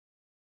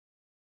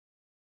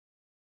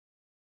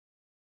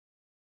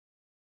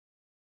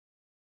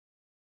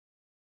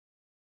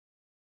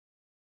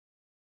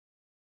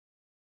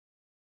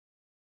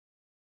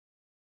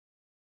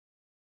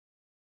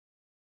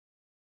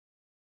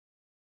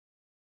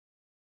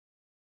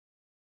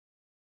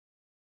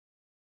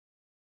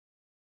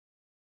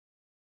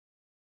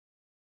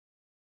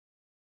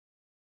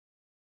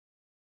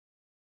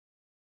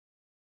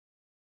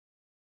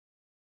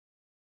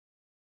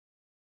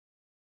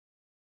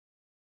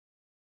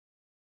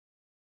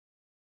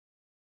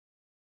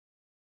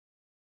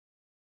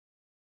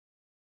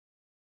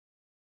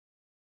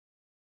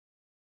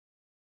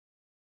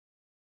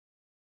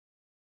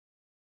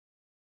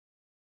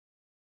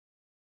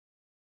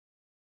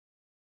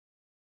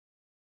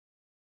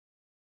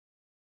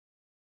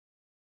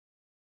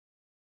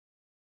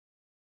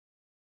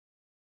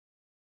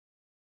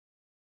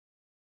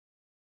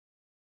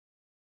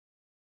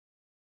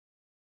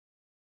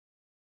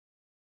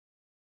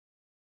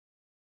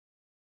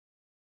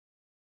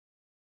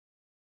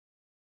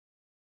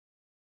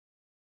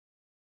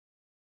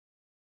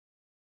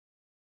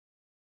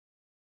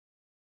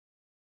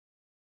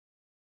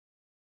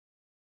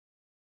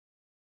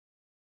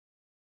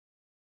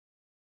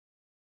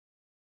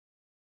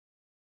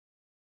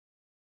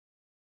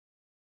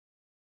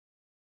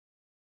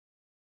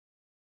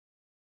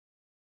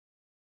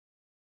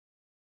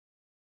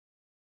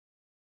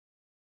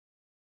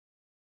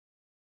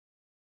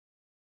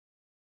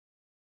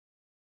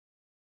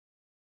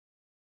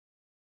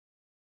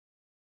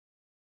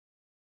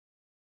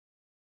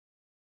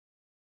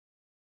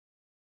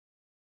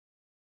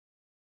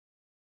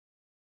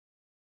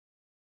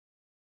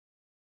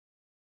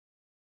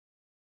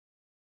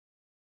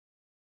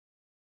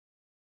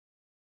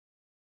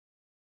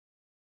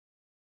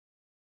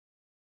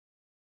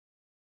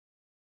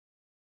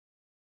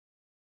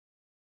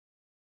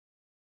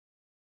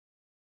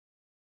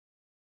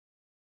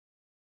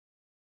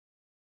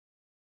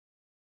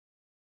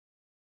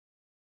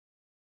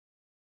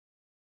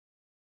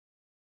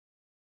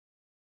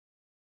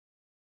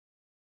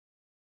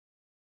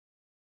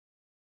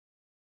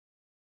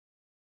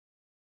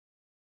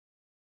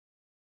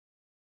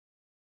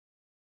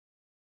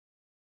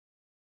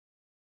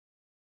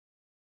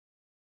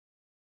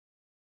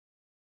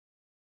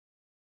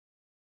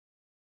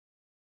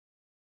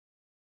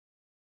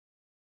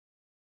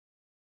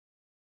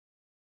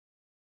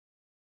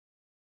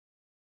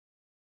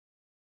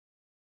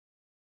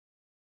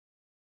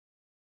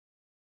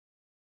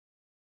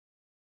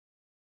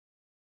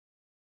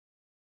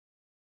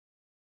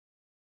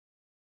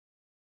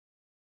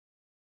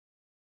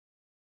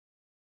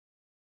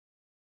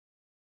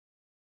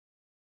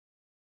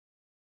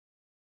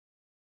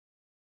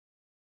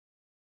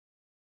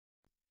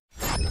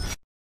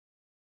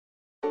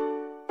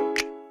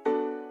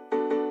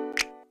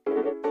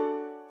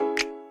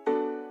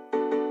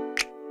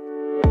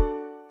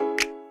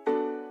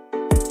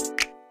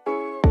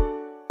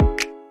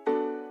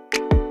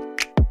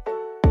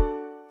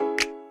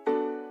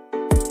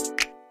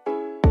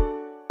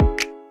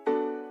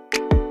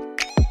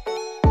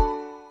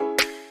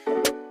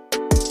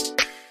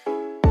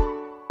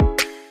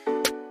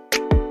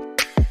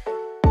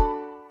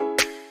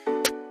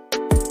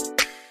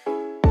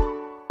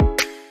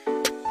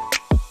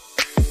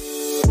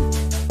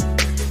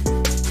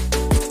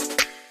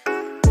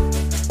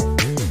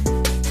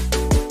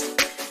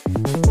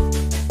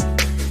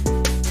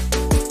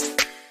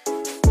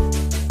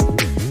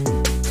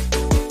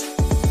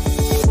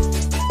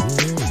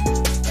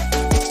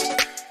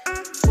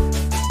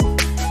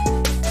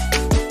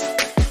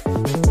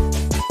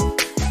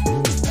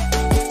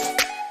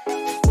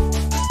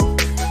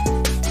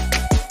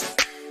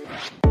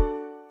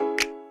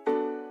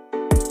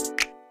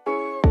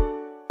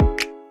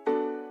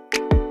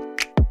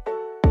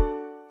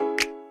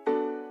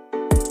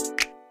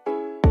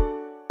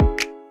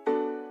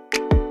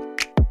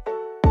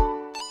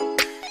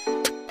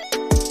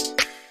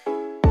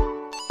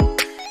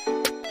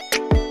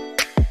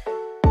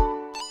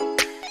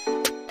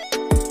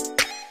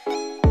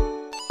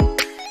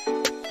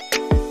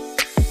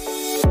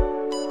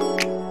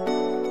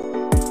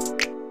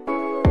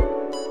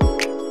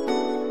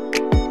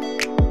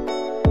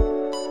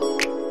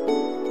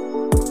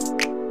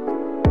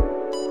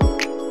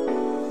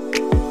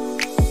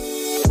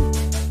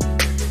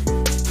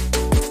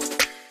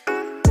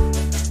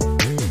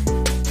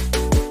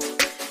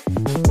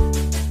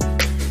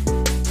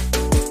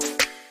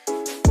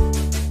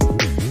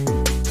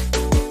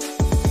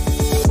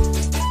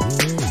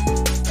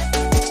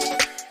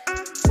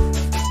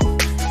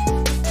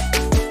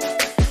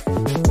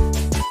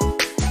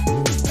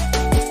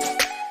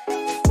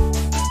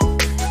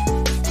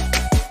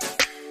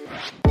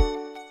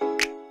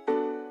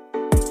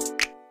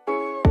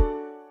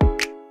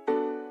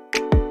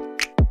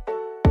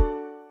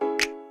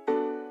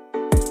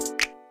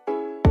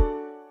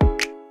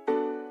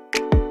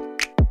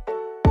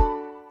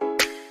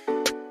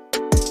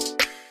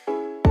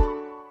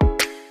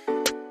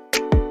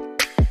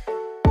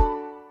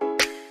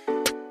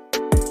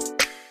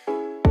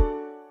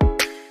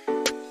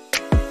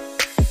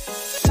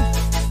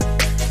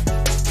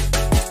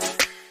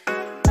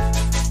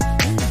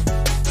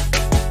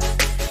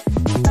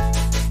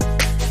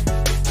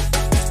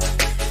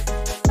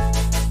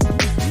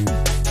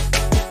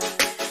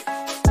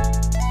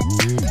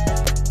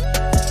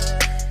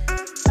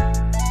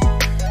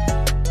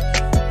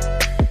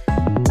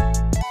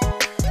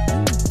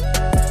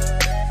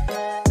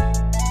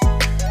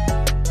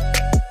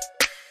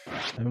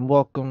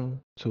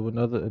to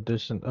another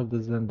edition of the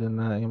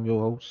Zenden. I am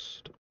your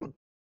host,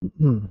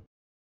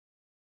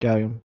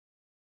 GaLion.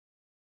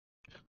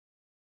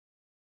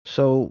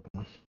 So,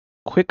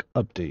 quick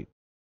update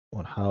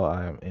on how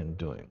I am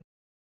doing.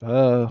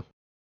 Uh,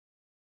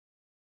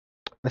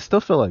 I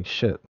still feel like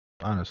shit,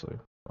 honestly.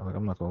 Like,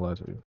 I'm not gonna lie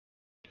to you.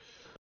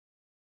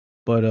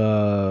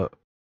 But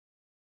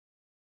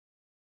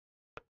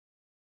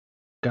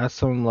got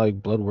some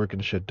like blood work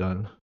and shit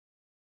done.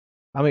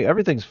 I mean,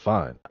 everything's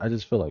fine. I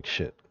just feel like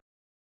shit.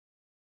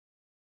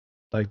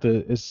 Like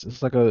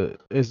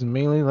it's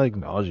mainly like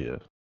nausea.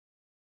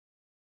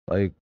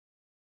 Like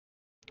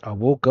I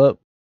woke up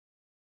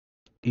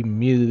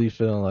immediately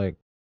feeling like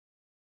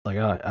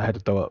I had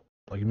to throw up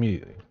like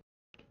immediately.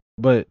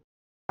 But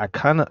I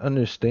kind of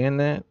understand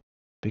that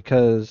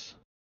because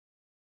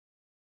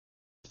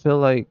I feel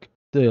like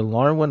the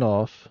alarm went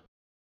off.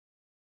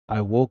 I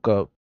woke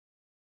up,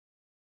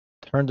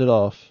 turned it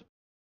off,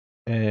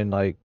 and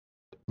like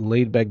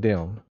laid back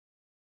down.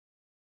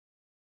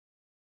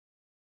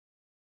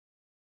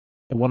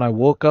 And when I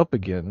woke up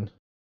again,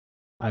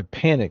 I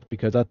panicked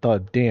because I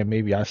thought, damn,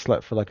 maybe I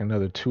slept for like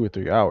another 2 or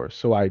 3 hours.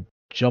 So I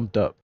jumped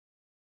up.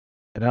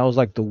 And that was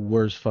like the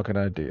worst fucking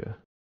idea.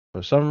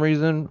 For some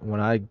reason, when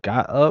I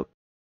got up,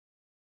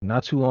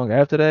 not too long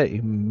after that,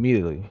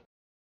 immediately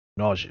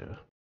nausea.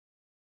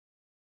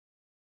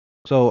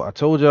 So I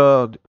told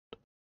y'all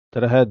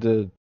that I had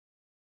to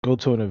go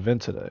to an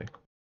event today.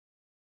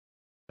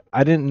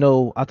 I didn't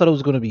know. I thought it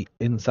was going to be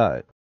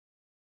inside.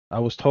 I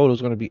was told it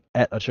was going to be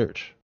at a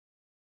church.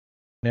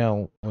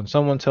 Now, when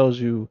someone tells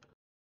you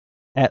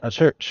at a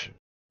church,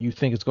 you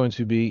think it's going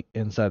to be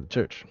inside the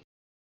church,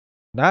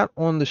 not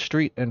on the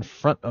street in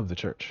front of the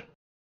church.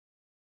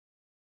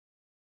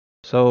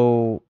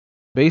 So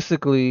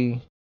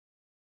basically,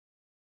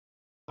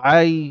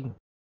 I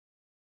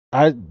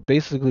I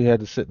basically had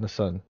to sit in the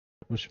sun,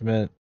 which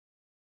meant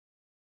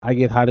I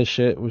get hot as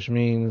shit, which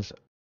means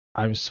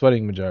I'm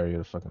sweating majority of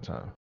the fucking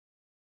time.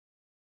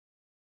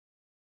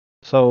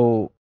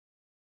 So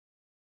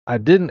I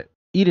didn't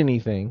eat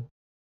anything.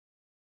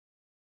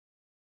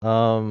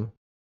 Um,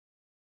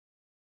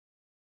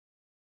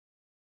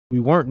 we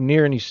weren't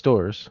near any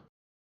stores.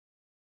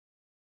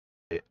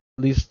 At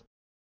least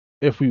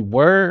if we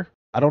were,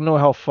 I don't know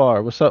how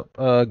far. What's up,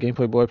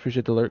 gameplay boy?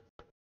 Appreciate the alert.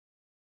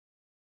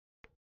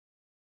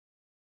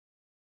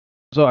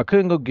 So I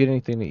couldn't go get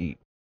anything to eat.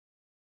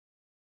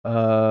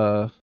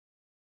 Uh,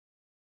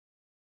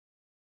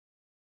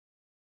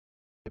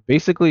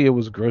 Basically it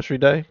was grocery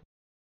day.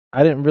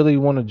 I didn't really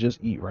want to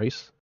just eat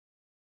rice.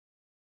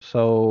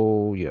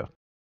 So yeah,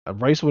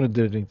 rice wouldn't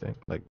have did anything.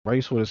 Like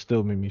rice would have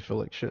still made me feel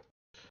like shit.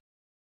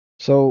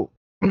 So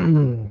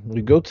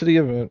we go to the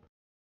event.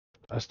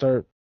 I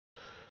start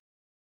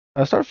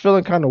I start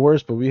feeling kind of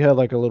worse, but we had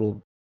like a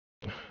little,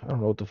 I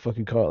don't know what the fuck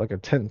you call it, like a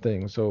tent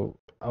thing. So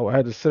I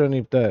had to sit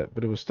underneath that,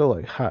 but it was still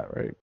like hot,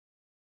 right?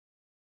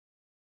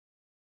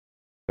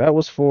 That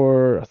was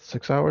for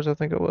 6 hours, I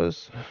think it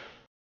was.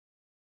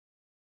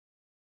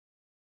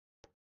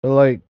 But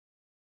like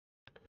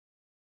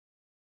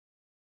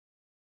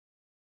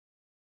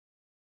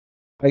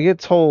I get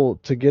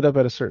told to get up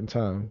at a certain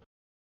time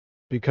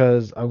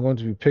because I'm going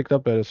to be picked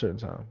up at a certain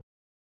time.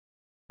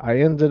 I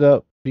ended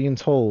up being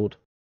told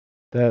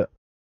that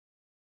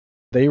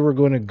they were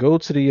going to go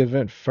to the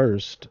event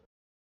first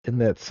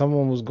and that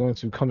someone was going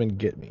to come and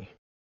get me.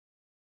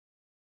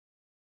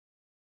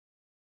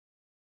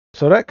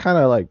 So that kind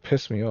of like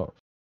pissed me off.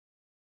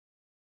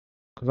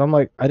 Cause I'm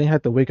like, I didn't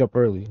have to wake up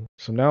early.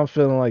 So now I'm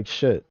feeling like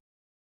shit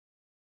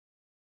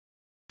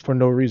for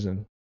no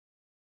reason.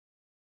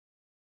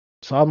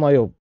 So I'm like,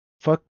 yo,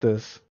 fuck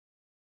this.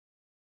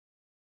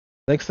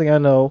 Next thing I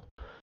know,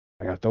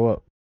 I got to throw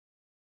up.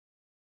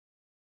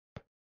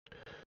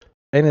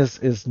 And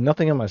it's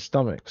nothing in my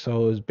stomach.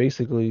 So it's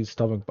basically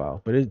stomach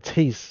bile. But it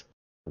tastes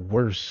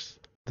worse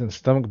than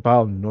stomach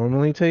bile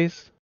normally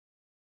tastes.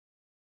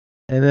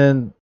 And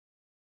then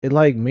it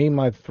like made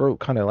my throat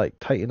kind of like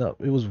tighten up.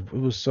 It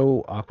was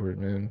so awkward,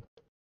 man.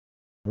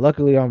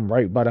 Luckily I'm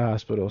right by the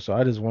hospital, so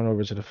I just went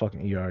over to the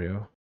fucking ER,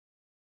 yo.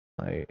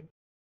 Like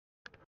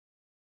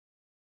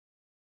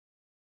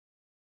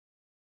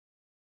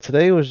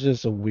today was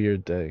just a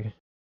weird day.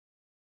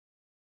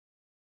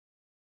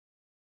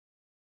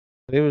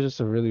 Today was just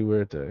a really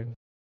weird day.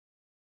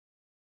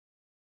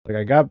 Like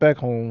I got back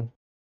home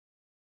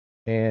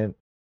and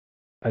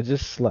I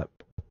just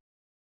slept.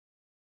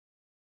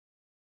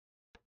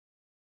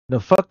 The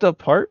fucked up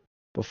part,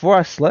 before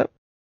I slept,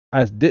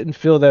 I didn't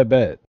feel that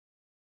bad,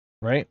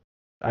 right?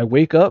 I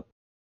wake up,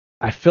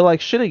 I feel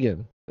like shit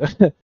again.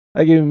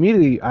 Like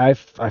immediately, I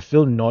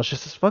feel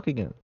nauseous as fuck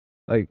again.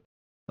 Like,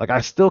 like I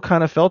still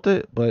kind of felt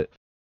it, but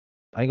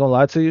I ain't gonna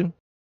lie to you.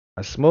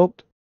 I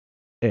smoked.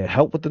 It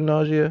helped with the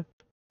nausea.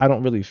 I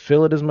don't really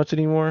feel it as much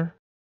anymore.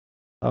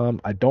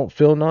 I don't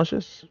feel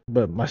nauseous,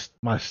 but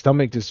my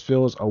stomach just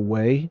feels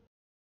away,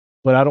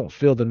 but I don't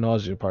feel the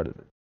nausea part of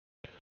it.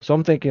 So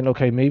I'm thinking,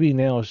 okay, maybe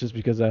now it's just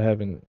because I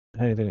haven't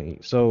had anything to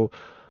eat. So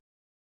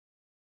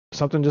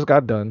something just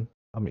got done.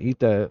 I'm gonna eat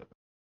that.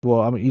 Well,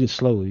 I'm gonna eat it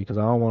slowly because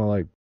I don't want to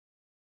like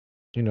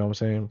You know what I'm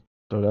saying?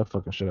 Throw that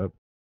fucking shit up.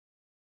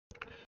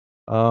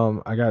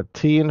 I got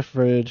tea in the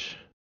fridge,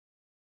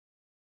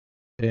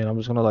 and I'm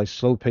just gonna like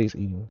slow pace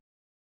eating.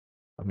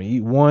 I mean,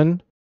 eat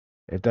one.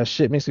 If that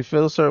shit makes me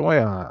feel a certain way,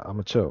 I'm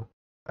gonna chill.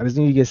 I just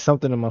need to get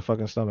something in my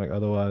fucking stomach,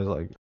 otherwise,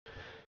 like,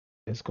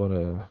 it's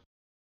gonna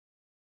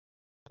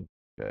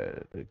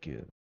bad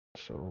again.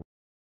 So,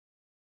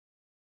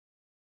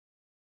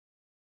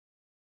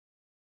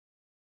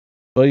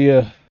 but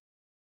yeah,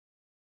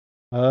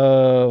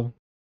 uh,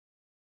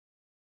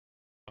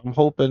 I'm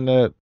hoping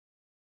that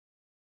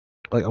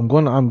like I'm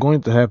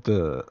going to have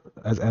to,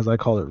 as I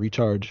call it,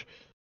 recharge,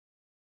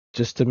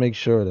 just to make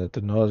sure that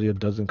the nausea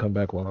doesn't come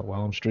back while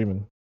I'm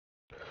streaming.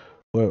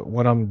 But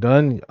when I'm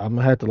done, I'm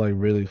gonna have to like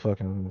really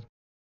fucking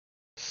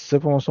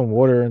sip on some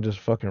water and just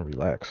fucking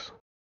relax.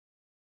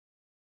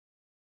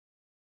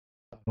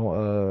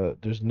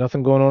 There's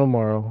nothing going on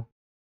tomorrow.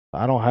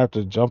 I don't have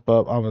to jump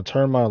up. I'm gonna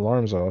turn my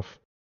alarms off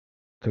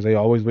because they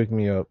always wake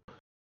me up,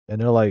 and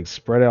they're like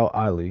spread out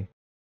oddly.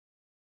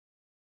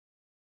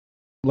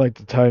 Like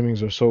the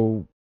timings are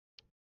so.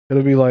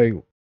 It'll be like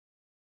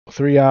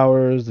 3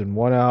 hours, then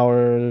 1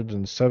 hour,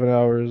 then 7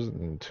 hours,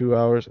 and 2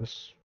 hours.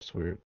 It's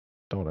weird.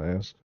 Don't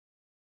ask.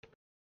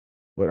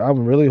 But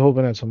I'm really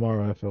hoping that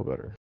tomorrow I feel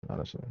better.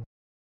 Honestly,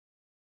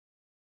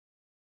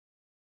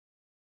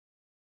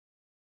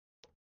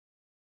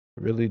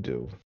 I really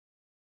do.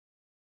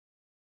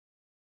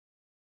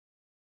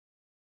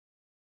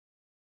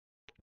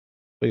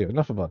 But yeah,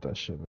 enough about that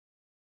shit.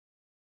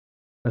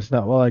 That's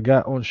not all I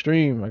got on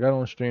stream. I got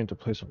on stream to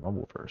play some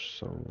Rumbleverse.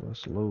 So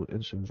let's load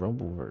into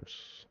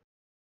Rumbleverse.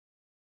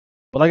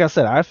 But like I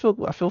said, I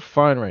feel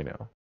fine right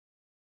now.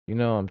 You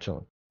know, I'm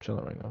chilling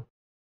right now,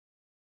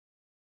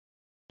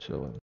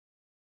 chilling.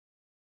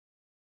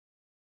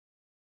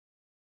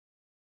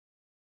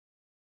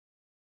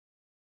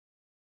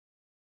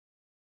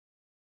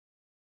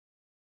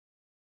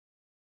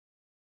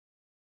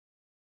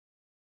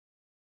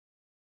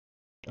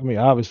 I mean,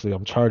 obviously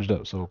I'm charged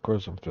up, so of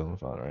course I'm feeling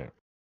fine, right?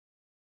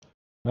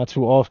 Not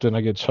too often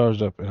I get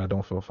charged up and I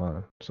don't feel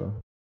fine. So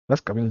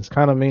I mean, it's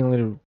kind of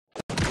mainly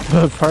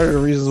part of the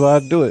reasons why I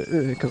do it,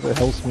 because it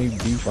helps me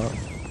be fine.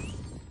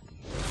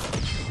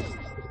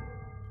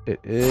 It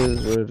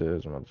is what it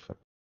is, motherfucker.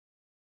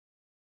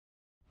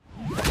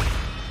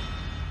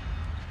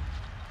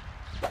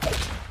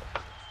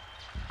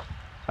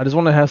 I just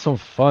want to have some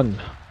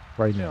fun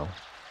right now.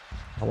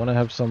 I want to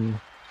have some.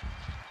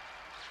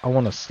 I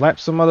want to slap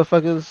some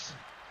motherfuckers.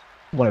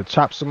 I want to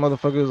chop some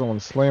motherfuckers. I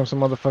want to slam some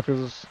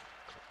motherfuckers.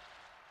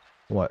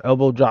 I want to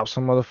elbow drop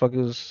some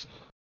motherfuckers.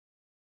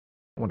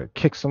 I want to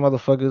kick some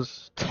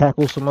motherfuckers.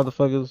 Tackle some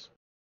motherfuckers.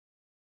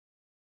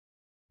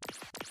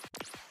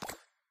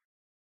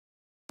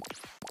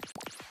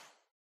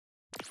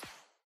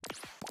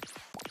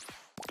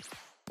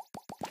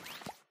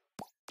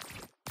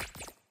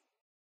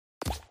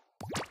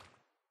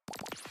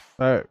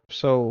 Alright,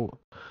 so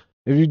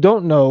if you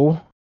don't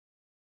know,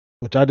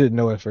 which I didn't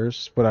know at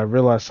first, but I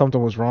realized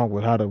something was wrong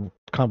with how the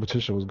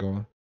competition was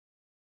going.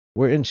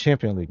 We're in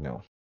Champion League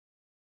now.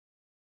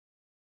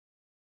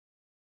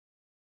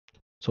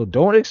 So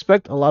don't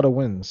expect a lot of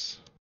wins.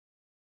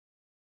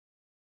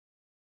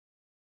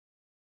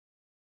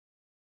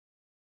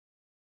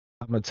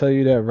 I'm gonna tell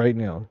you that right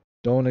now.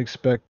 Don't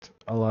expect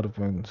a lot of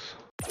wins.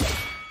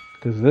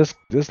 Cause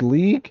this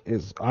league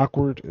is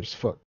awkward as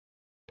fuck.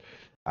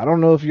 I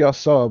don't know if y'all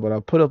saw, but I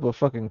put up a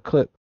fucking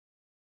clip.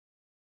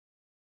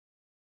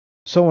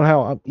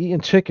 Somehow I'm eating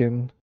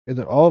chicken, and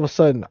then all of a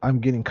sudden I'm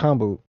getting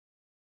comboed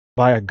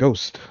by a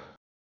ghost.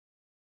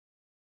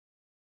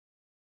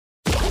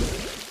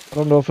 I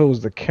don't know if it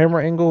was the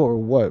camera angle or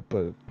what,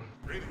 but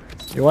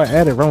yo, I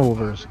added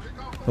Rumbleverse.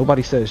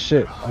 Nobody said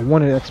shit. I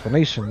wanted an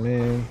explanation,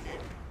 man.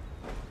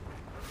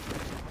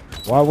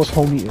 Why was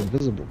homie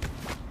invisible?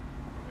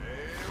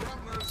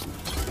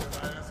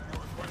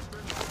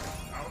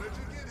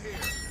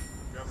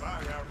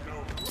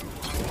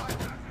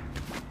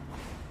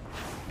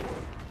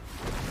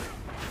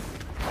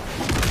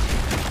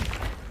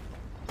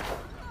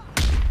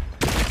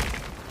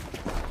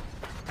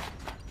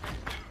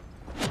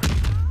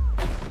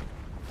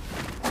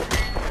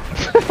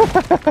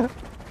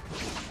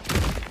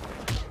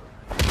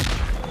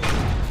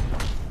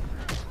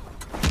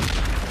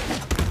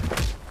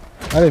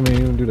 I didn't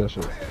even do that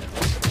shit.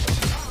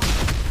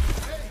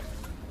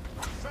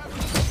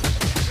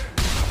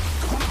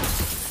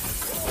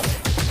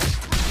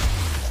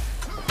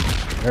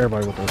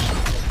 Everybody with that shit.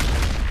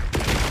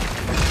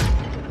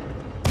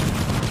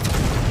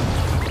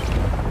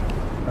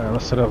 Alright,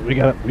 let's set up. We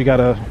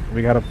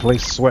gotta play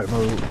sweat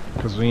mode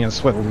because we in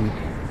sweat league.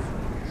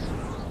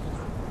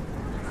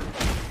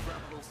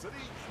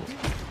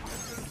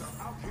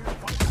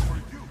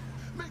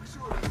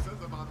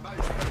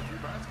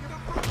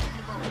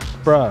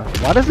 Bruh,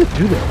 why does it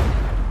do that?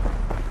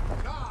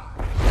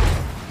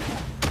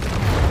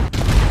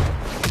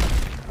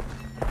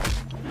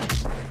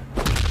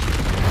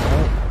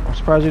 I'm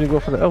surprised you didn't go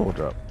for the elbow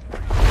drop.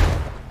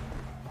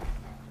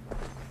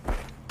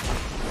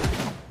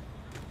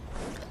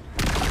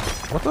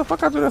 What the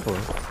fuck I do that for?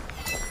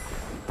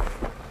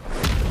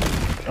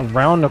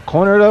 Around the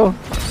corner though?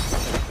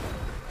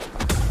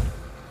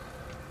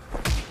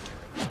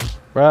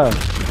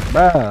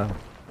 Bruh.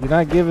 You're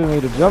not giving me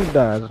the jump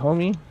dives,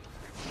 homie.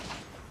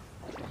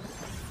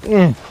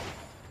 Yeah.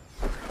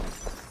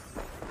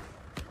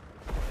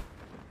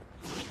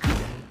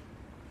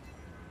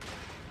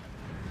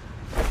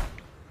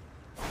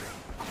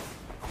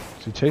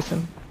 Is he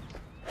chasing?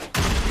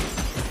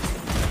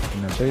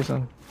 You're not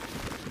chasing?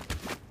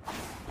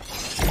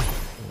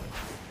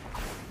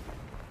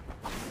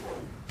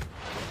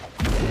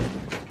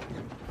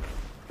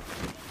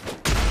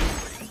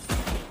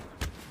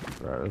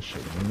 Bro, this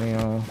shit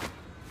now.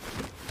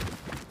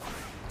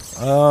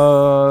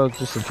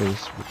 Just in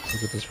case.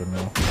 Look at this for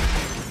now.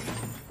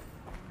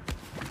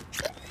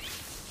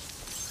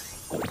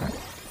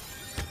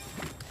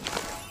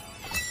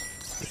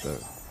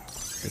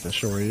 Get that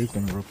short you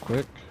can real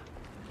quick.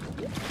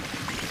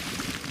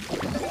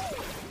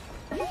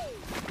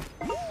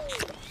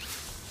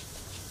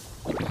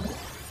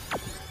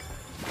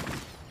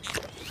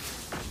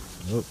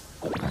 Nope.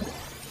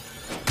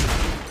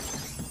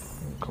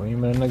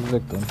 Claim the next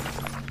victim.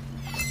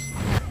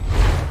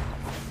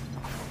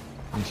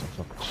 Need some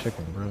fucking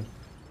chicken, bro.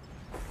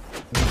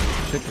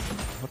 Chicken.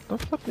 What the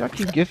fuck y'all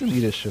keep giving me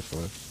this shit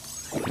for?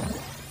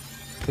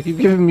 They keep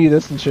giving me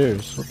this and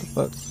chairs. What the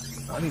fuck?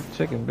 I need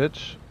chicken,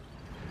 bitch.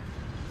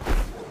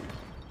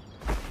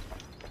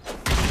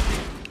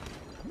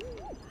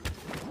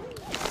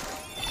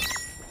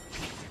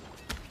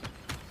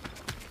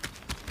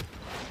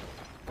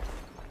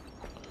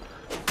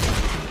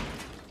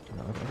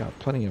 I got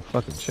plenty of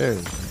fucking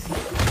chairs.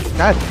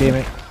 God damn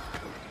it.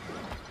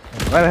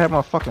 I'm glad I have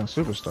my fucking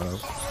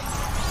superstars.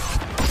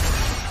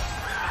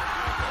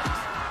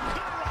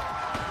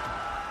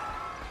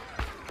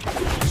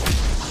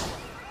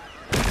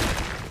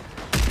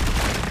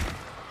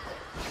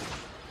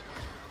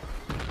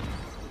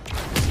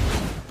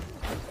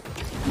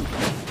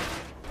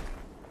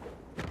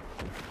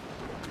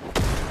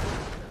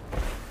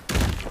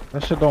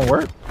 That shit don't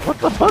work. What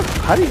the fuck?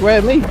 How do you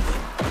grab me?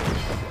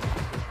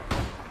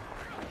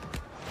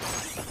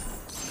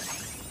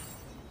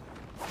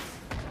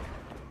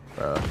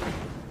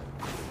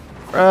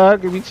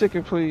 Bruh, give me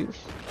chicken, please.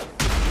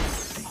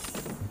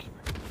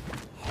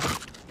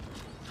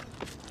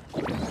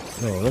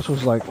 No, this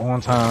was like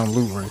on-time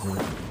loot right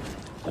here.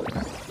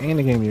 And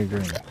they gave me a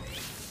green.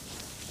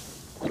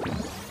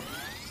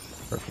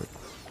 Perfect.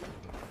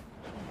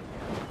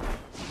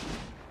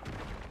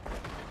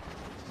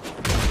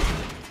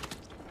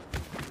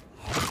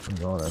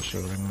 All that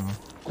shit right now.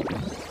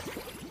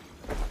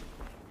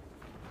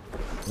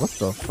 What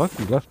the fuck?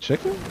 You left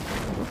chicken?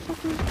 What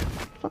the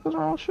fuck is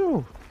wrong with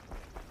you?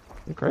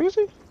 You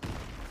crazy?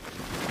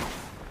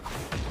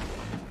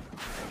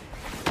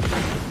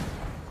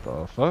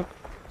 The fuck?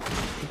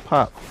 You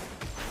pop.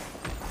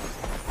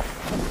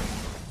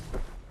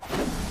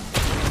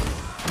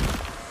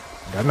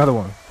 Got another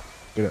one.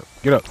 Get up,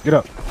 get up, get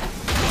up.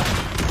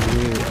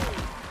 Yeah.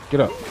 Get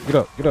up, get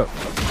up, get up.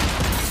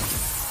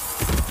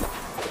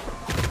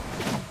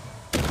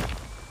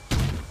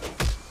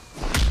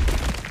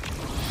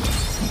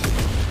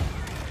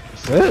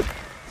 That's it?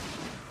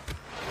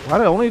 Why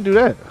did I only do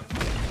that?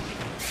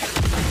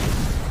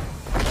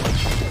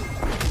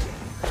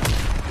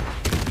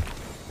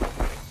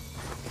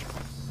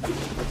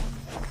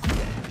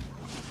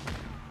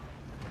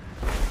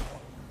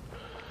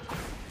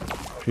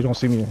 You don't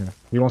see me in here.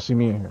 You don't see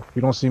me in here.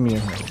 You don't see me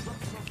in here.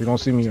 You don't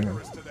see me in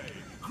here.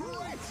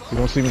 You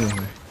don't see me in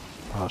here.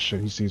 Oh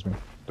shit, he sees me.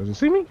 Does he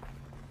see me?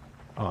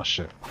 Oh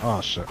shit. Oh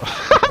shit.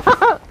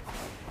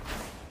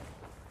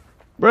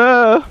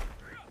 Bruh.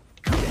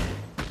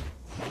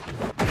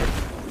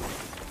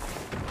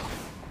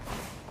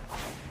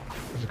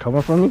 Is it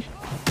coming from me?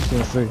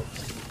 Let's see.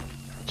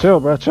 Chill,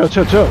 bro. Chill,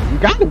 chill, chill. You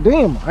got it.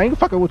 Damn. I ain't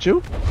fucking with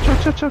you. Chill,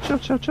 chill, chill, chill,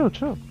 chill, chill,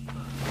 chill.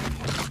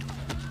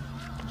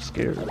 I'm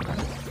scared.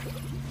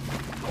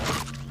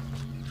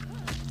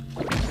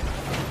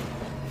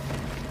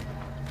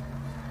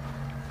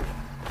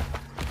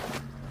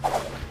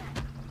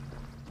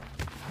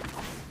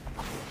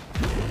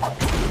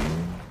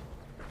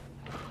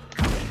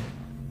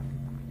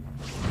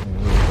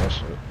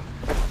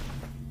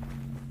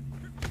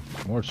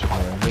 More chicken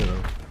right here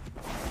though.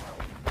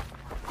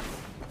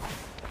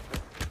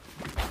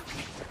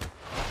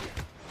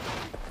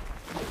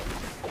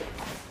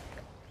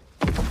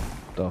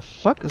 The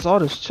fuck is all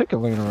this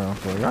chicken laying around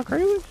for? Y'all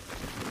crazy?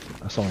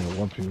 That's only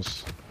one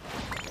piece.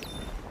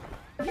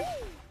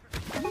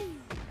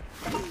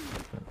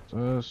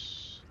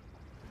 This.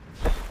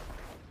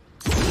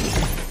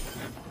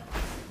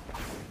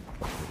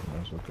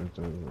 That's what they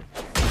do.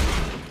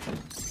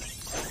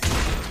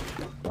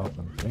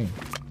 Open thing.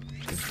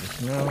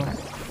 This now.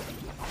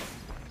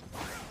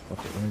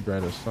 Okay, let me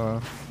grab this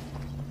side.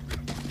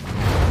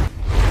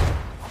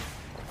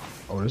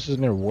 Oh, this is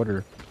near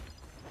water.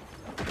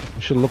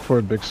 You should look for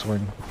a big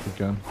swing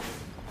again.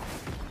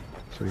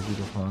 So you can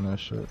find that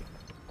shit.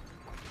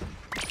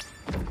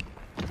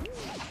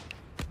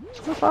 It's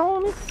gonna follow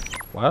me?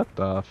 What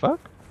the fuck?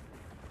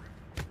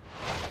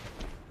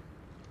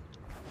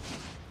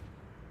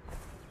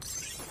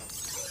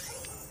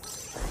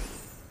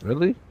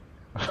 Really?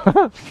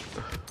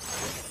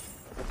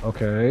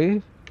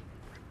 Okay.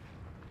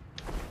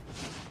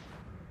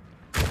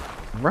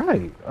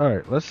 Right.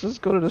 Alright, let's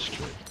just go to this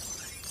tree.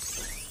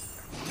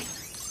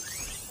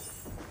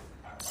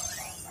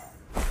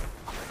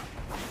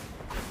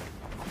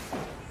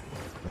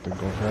 Let them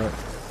go for it.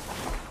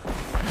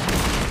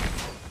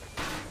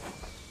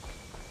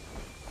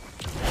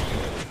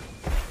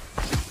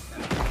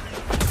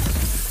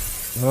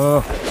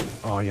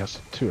 Oh yes,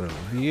 too early.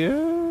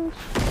 Yes.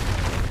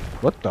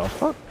 What the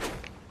fuck?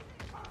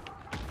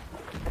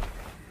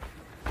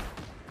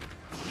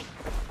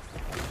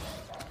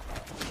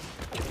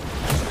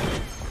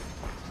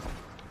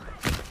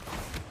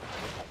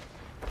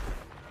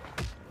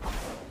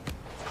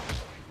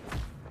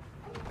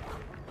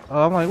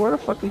 Oh, I'm like, where the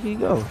fuck did he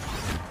go?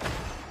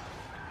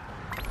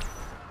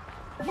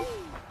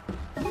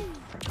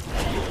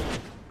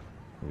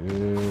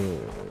 Yeah.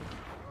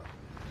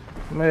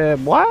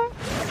 Man, what?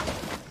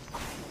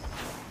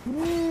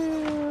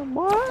 Man,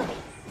 what?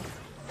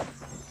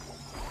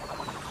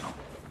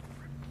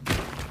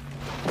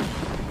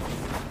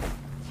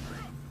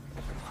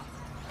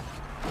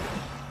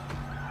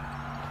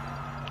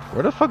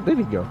 Where the fuck did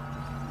he go?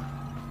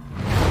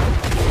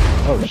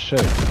 Oh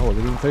shit. Oh,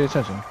 didn't even pay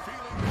attention.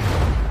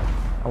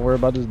 I'll worry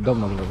about this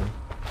dumb motherfucker.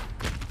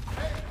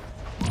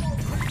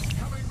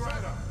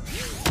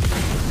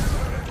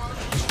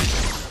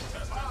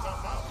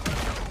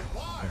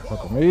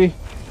 Fuck with me.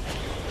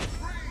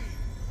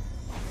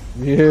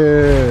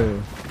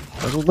 Yeah.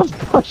 That's what the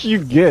fuck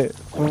you get.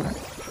 You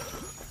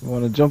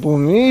wanna jump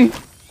on me?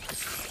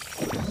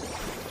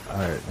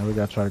 Alright, now we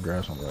gotta try to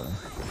grab somebody.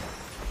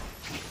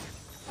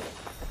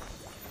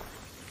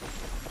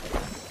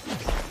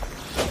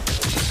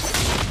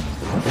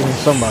 Give me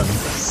somebody.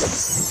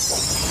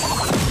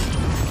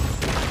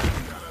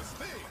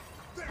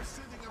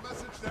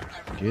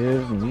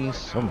 Give me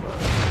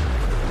somebody.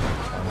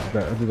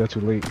 I did that too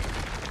late.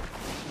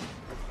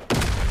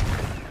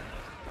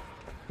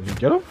 Did you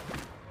get him?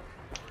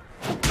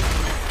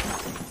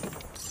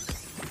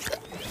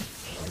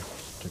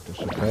 Take this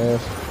shit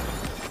past.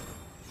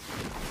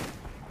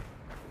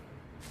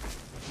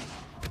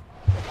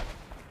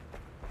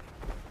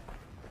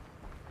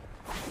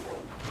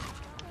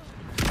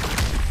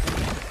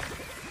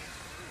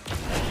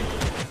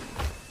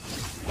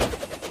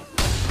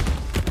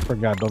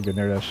 Forgot, don't get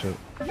near that shit.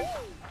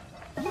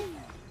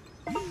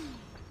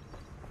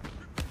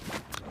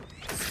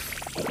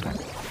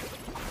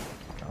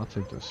 I'll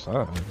take this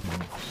side.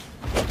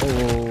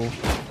 Oh.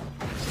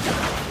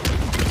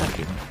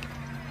 Fucking.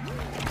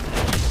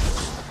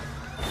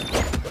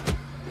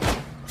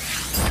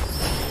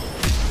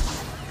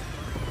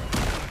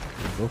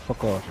 Go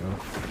fuck off, yo.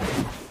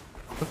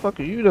 What the fuck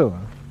are you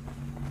doing?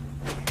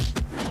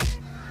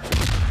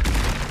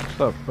 What's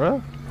up,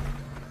 bruh?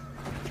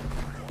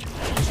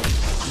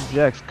 You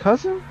Jack's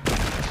cousin? I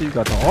see you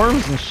got the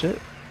arms and shit.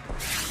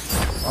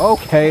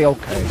 Okay,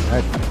 okay.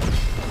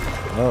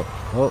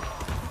 Oh.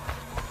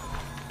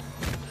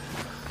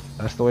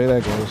 That's the way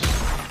that goes.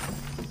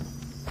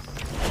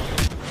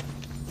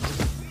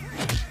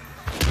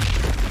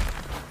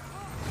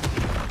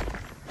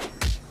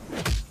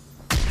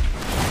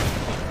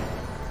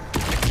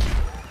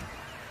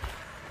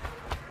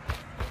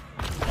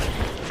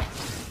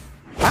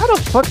 How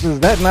the fuck does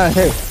that not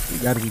hit? You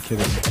gotta be kidding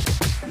me.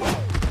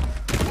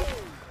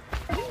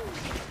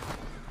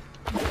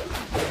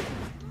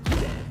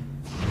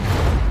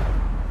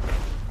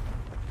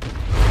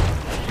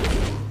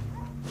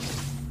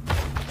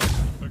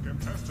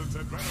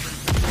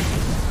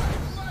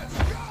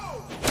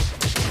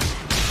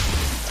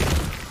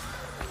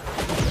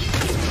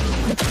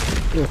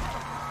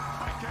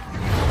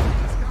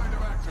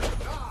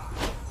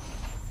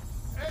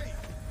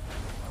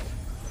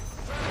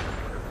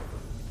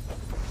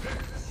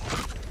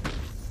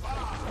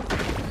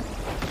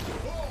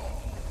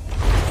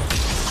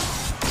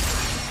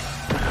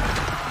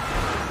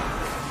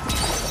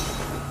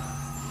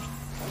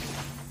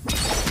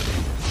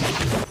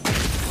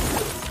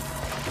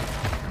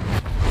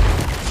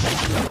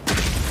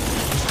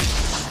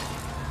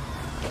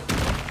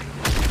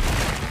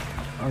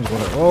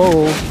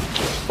 Oh,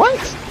 what?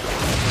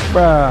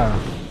 Bruh.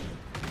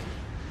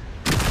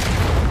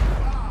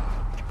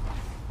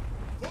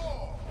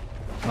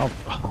 Oh,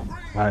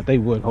 alright, they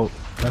would hope.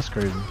 That's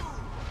crazy.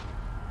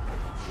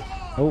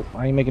 Oh,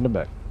 I ain't making it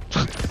back.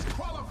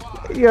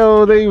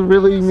 Yo, they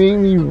really made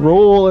me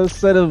roll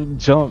instead of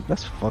jump.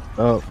 That's fucked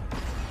up.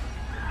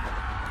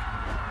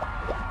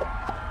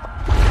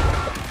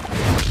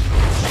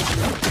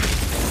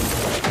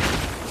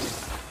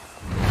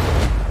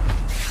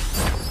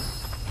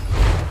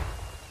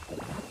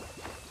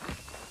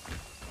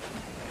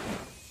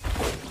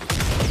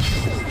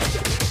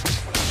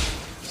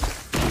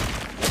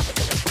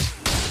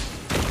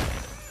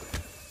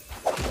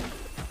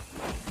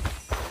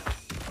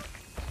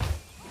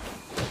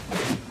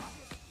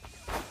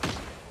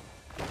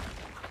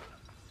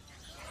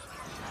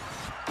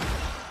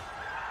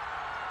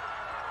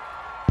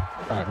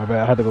 Alright, my bad.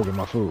 I had to go get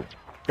my food.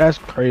 That's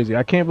crazy.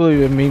 I can't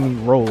believe it made me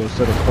roll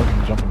instead of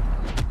fucking jumping.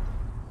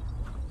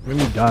 It made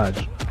me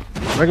dodge.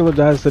 Regular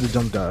dodge instead of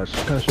jump dodge.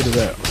 What kind of shit is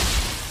that?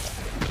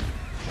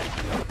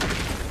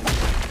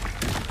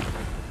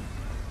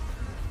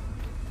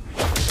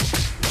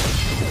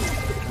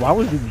 Why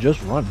would you just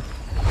run?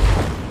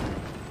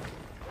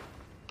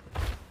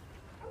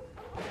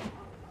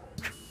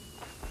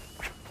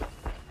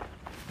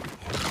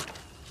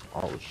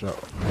 Oh shit.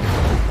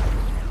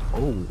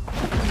 Oh.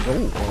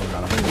 Oh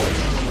god.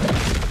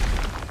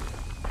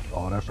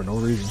 Oh, that for no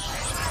reason.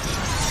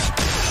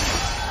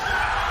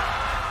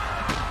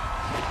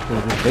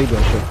 Could've just saved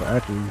that shit for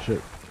after you shit.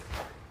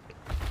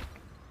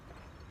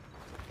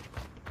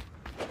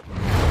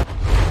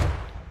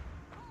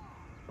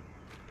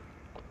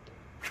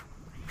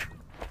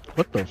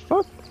 What the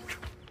fuck?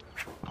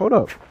 Hold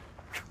up.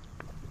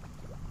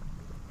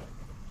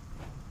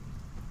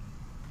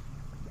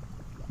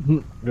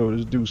 Yo,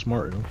 this dude's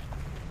smart, yo.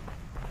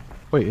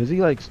 Wait, is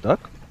he like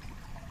stuck?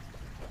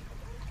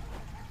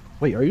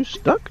 Wait, are you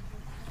stuck?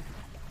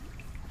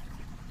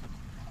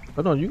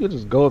 Oh no, you could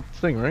just go up the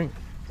thing, right?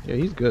 Yeah,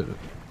 he's good.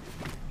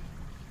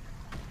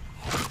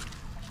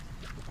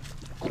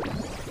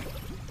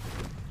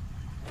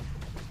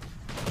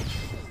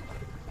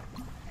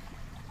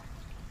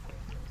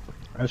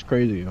 That's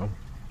crazy, you know.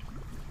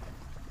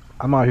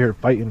 I'm out here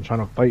fighting,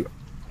 trying to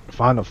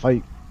find a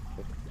fight.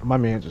 My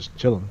man just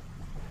chilling.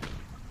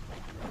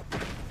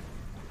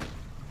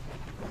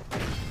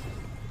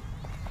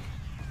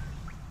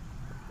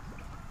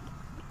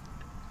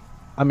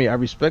 I mean, I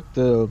respect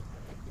the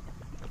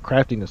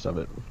craftiness of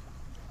it.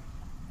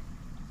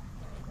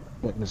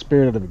 But in the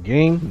spirit of the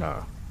game,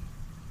 nah.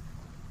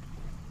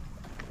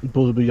 You're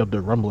supposed to be up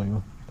there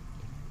rumbling.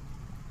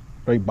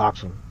 Straight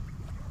boxing.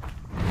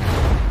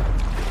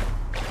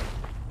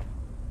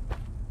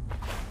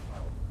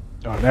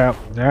 Oh,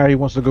 now he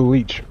wants to go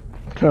leech.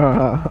 It's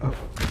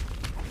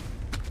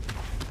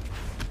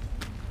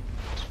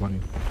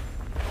funny.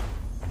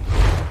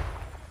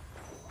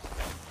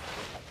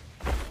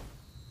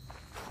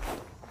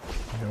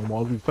 Yeah,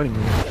 walls be funny,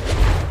 man.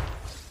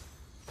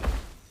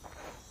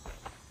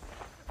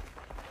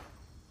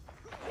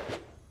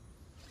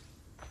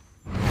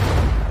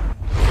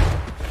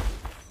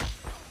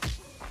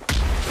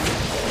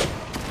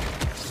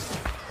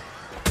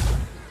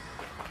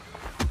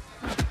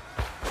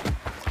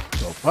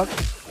 What?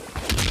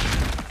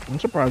 I'm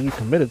surprised you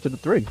committed to the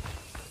 3.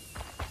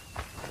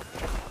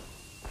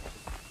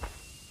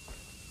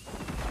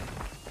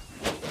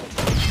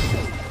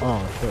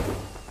 Oh shit.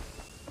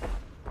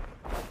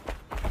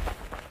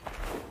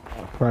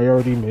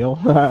 Priority meal.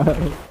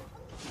 Oh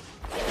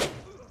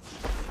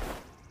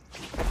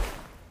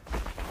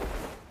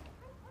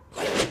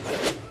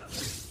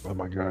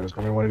my god, it's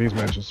gonna be one of these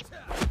matches.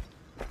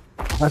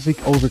 I think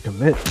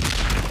overcommit.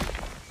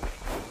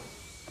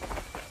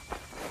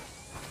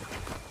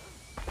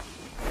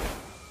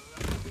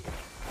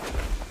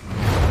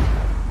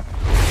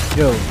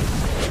 Yo,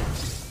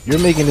 you're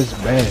making this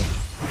bad.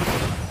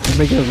 You're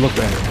making it look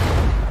bad.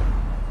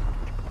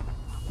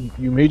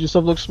 You made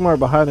yourself look smart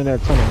by hiding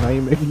that tunnel. Now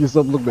you're making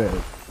yourself look bad.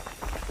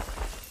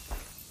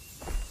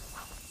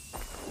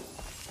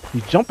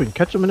 He's jumping.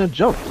 Catch him in a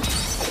jump.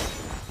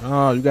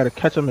 Oh, you gotta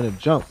catch him in a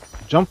jump.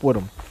 Jump with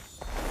him.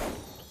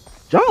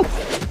 Jump!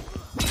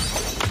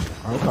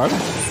 Okay.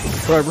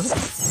 Whatever. I'm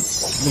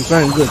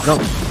saying you good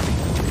jump.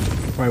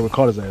 Probably would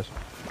caught his ass.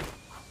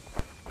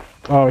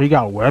 Oh, he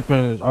got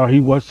weapons. Oh,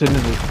 he was sitting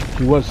down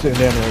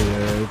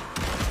there. Yeah.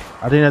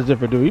 I think that's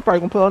different, dude. He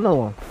probably gonna pull out another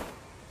one.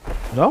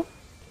 No?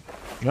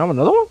 You have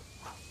another one?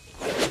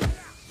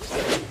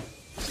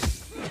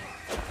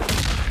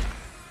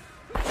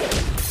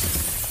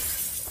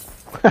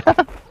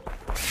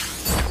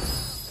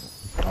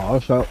 Oh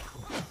shit.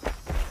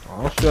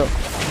 Oh shit.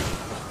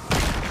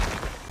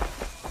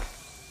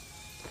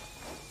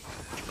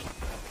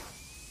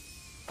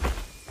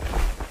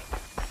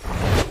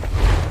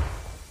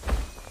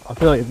 I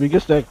feel like if he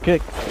gets that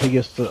kick, he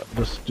gets the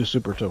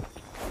super too.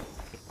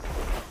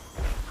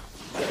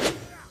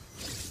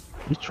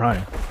 He's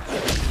trying.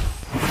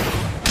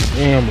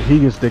 Damn, he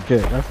gets the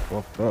kick. That's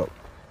fucked up.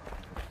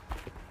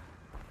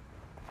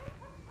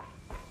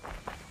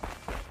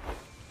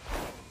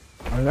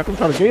 I mean, I can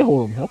try to gay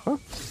hold him.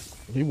 Okay.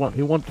 He want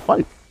to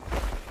fight.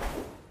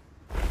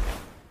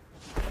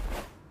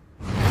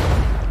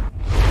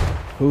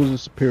 Who's the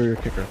superior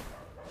kicker?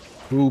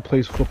 Who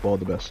plays football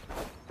the best?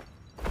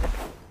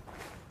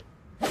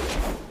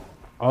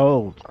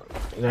 Oh,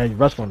 yeah, you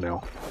wrestling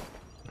now.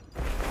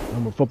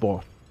 I'm with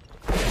football.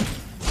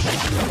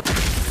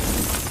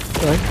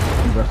 Okay,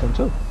 you wrestling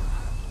too.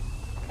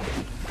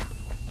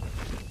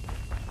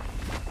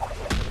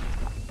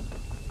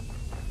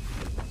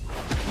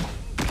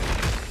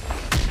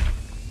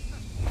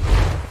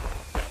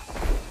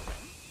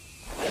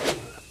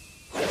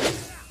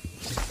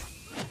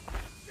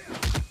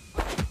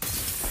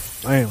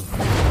 Damn.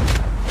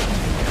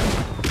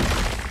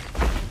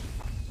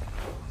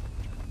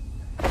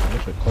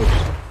 That's it close.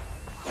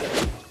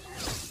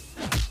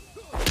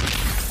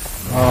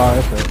 Oh,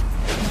 that's it.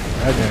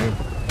 That game.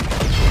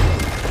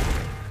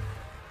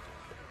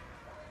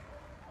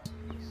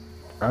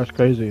 That's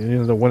crazy. He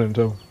ended up winning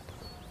too.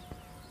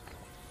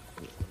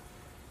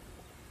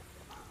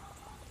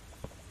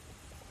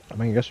 I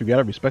mean, I guess you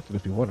gotta respect it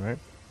if you win, right?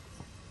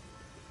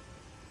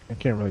 I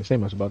can't really say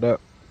much about that.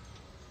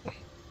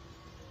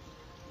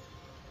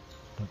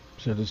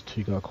 Shit, this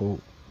tea got cold.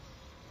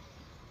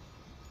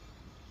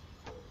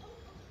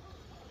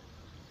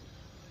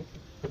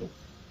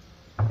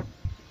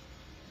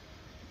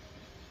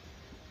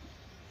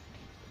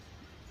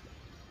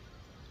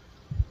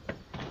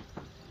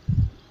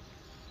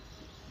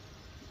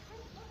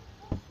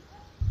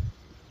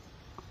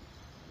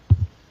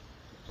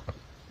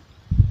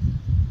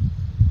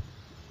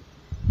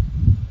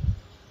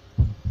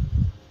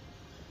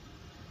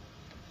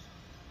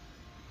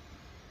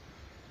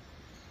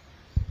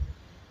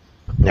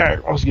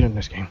 Alright, let's get in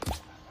this game.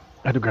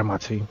 I had to grab my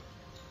tea.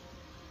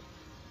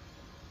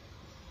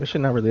 This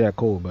shit not really that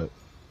cold, but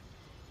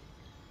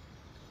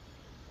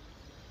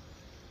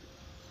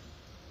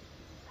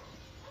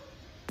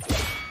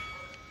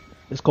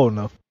it's cold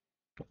enough.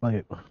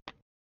 Like, I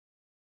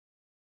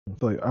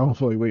don't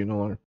feel like waiting no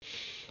longer.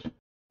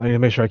 I need to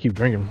make sure I keep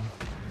drinking.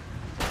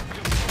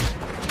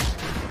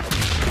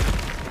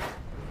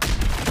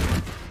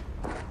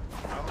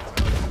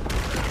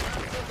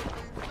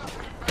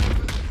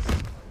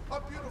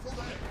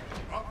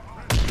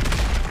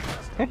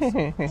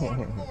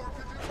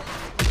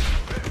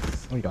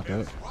 Oh, you got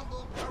that.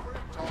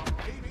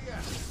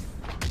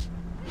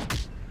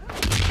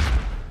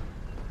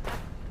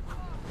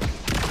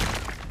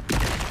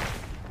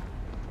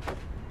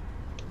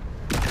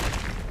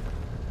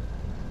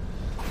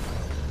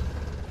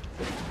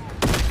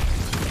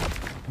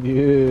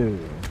 Yeah.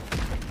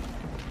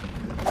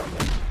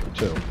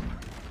 Chill.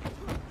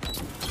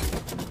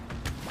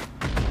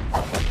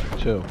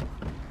 Chill.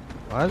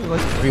 Why is it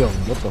like 3 of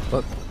them? What the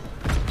fuck?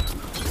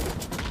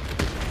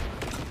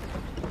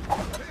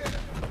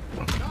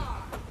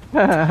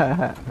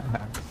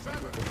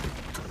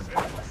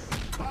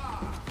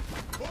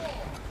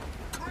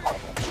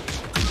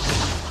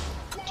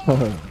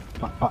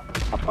 Pop, pop,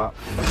 pop, pop.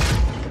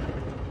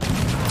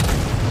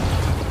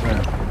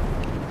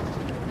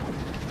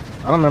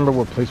 I don't remember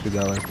what place we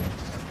got last time.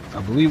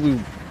 I believe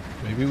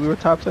maybe we were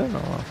top 10? I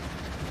don't know. I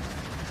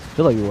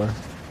feel like we were.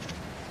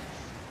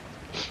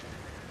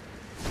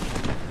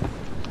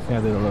 Yeah,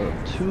 I did a little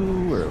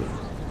too early.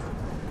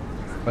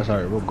 That's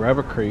alright, we'll grab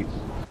a crate.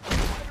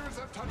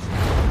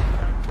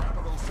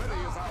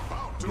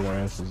 Get our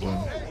asses in.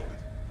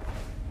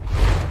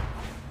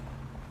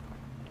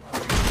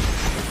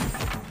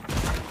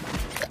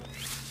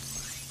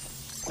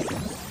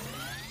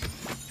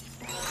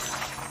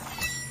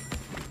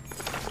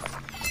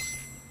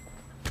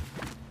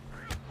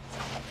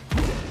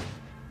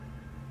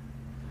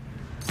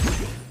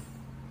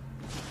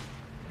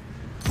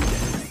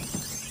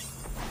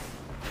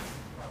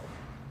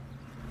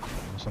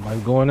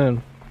 Somebody's going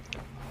in.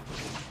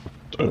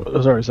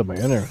 There's already somebody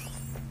in there.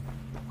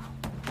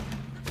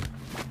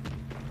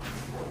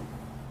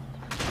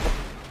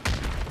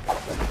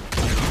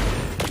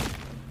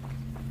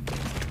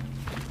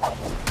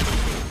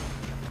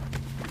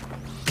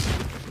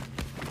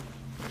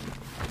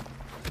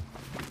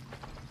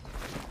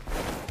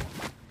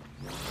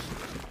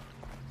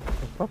 What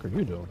the fuck are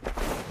you doing?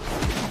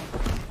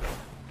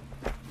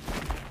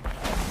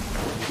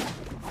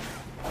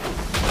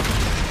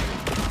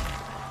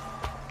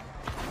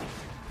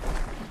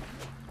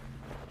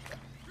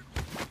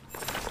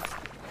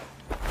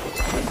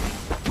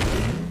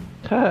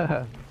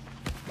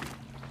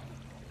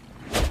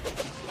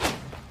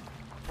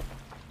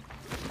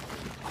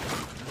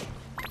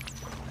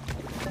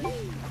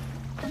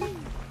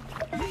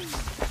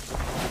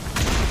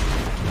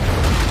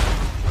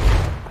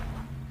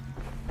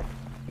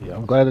 Yeah,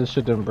 I'm glad this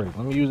shit didn't break.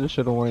 Let me use this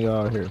shit on one of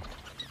y'all here.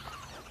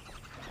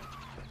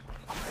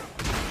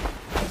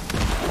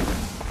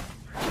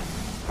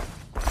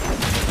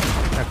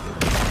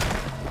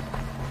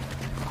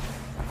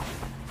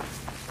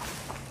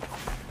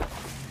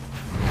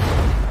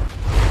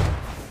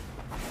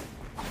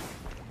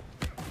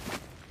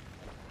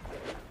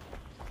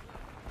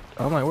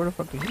 I'm like, where the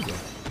fuck did he go?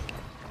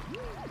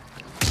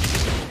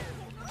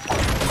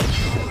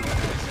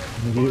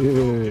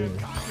 Yeah.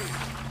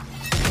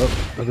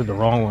 Oh, I did the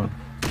wrong one.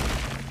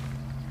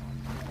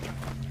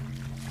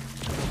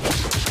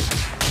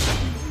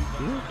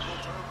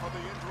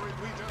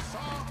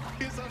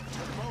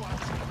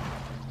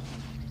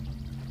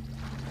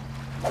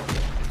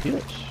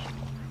 Bitch.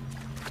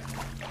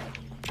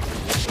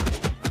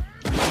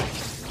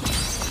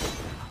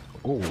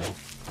 Oh.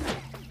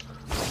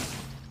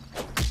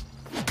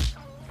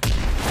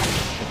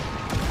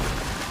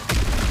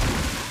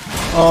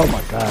 Oh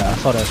my god, I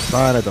saw that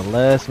sign at the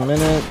last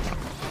minute.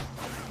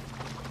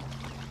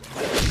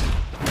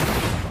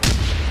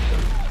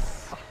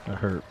 That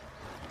hurt.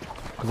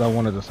 Because I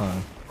wanted the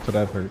sign, so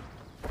that hurt.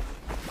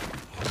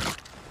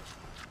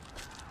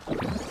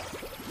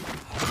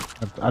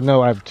 I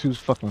know I have 2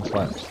 fucking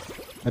slaps.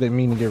 I didn't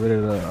mean to get rid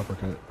of the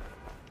uppercut.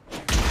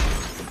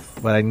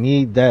 But I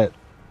need that.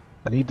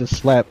 I need the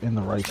slap in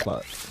the right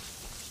slot.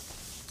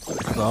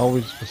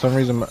 for some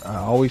reason, I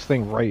always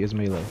think right is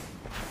melee.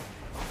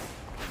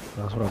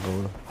 That's what I go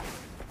with.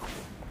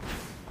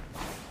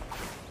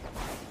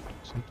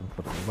 Something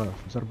for the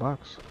left. Is that a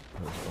box?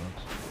 That's a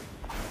box.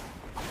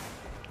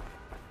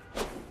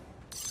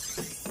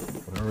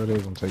 Whatever it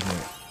is, I'm taking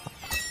it.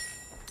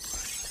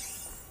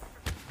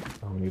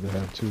 I need to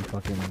have 2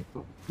 fucking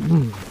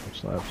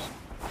slabs.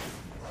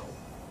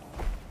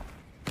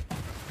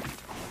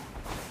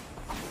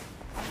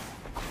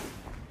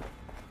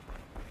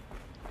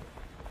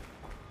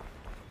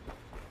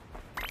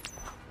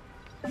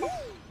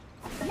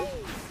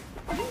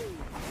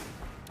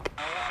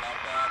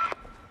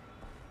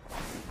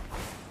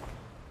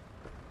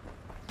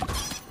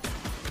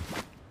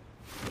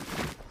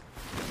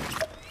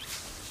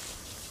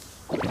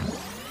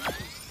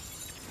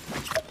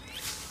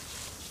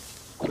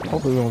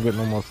 Hopefully we don't get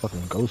no more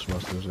fucking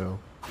Ghostbusters, yo.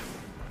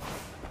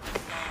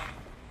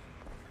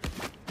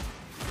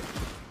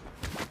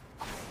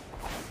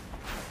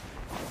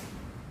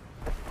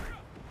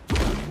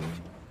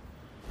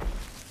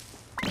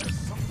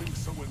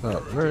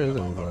 Where is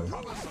everybody?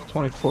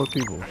 24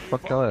 people.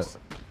 Fuck y'all at.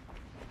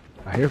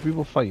 I hear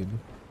people fighting.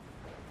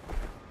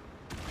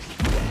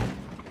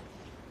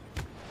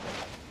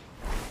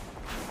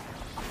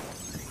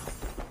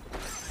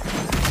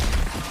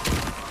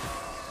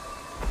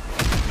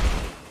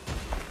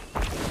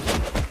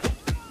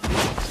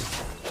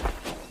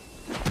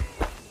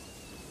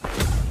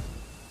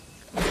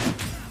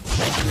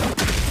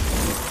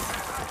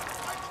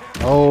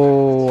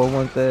 Oh, I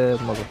want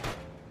that mother.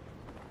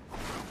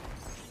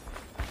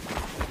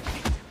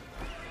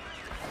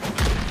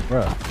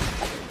 Bruh.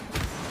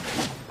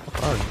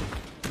 What are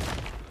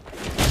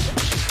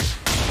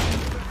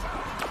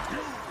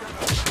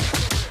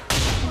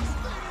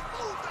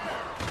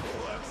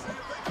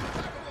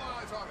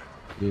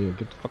you? Yeah,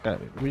 get the fuck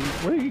out of here.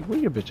 Where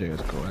your bitch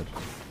ass go at?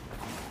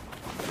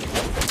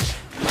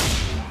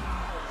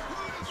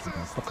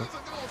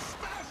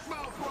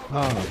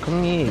 Oh,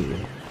 come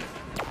here.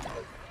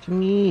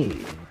 Come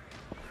here.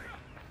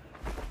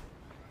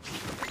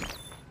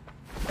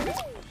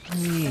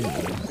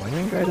 Why you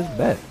ain't grab his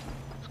back?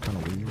 It's kind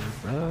of weird,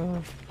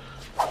 bro.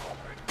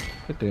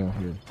 Get down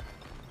here.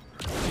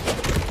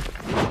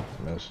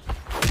 Missed.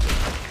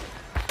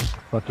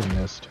 Fucking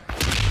missed.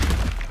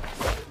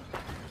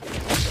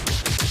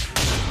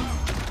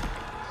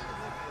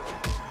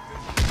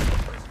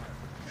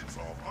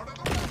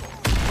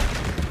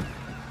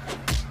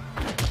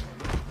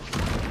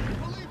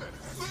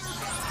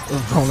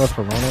 Rona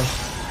for Rona.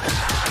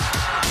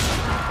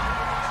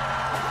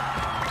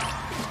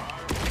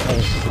 That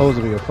was supposed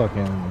to be a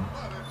fucking.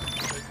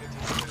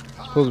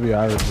 Supposed to be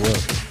Irish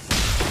blood.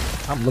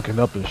 I'm looking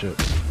up and shit.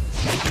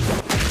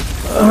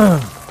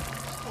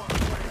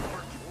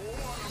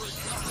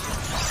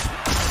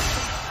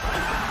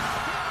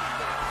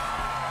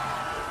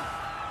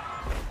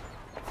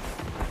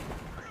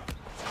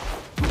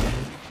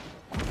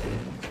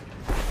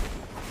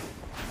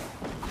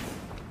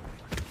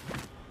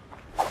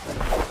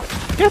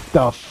 Get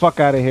the fuck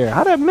out of here.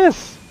 How'd I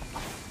miss?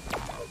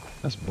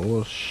 That's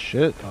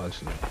bullshit. Oh, I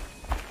see.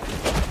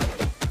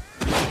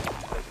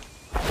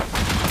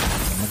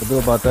 I can do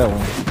about that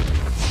one.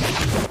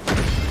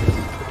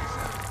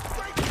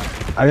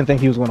 I didn't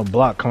think he was going to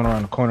block coming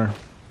around the corner.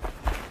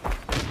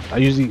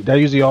 That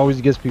usually always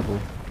gets people.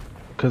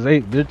 Because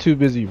they're too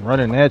busy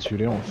running at you.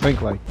 They don't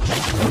think like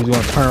he's going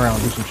to turn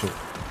around and do some shit.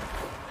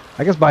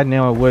 I guess by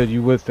now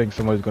you would think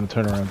somebody's going to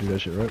turn around and do that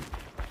shit, right?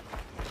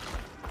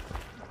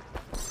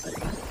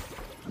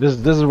 This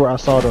is where I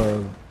saw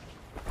the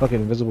fucking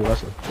invisible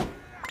wrestler.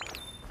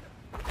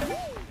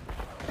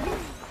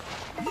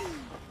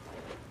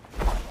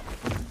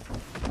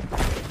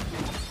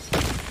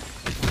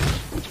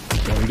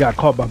 Well, he got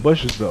caught by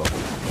bushes though.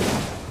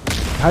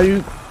 How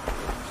you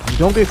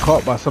don't get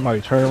caught by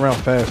somebody turning around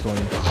fast on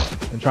you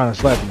and trying to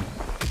slap you?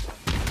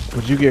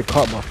 Would you get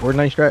caught by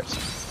Fortnite strats?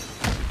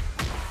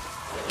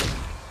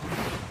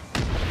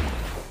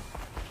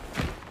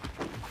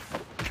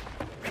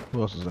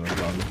 Who else is in the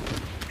lobby?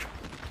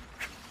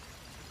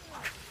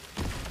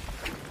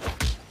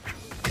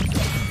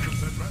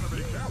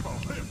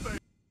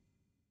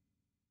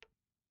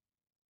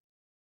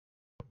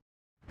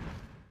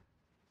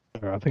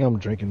 I think I'm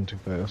drinking too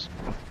fast.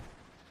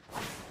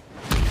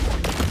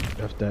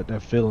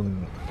 That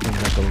feeling came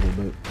back a little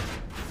bit.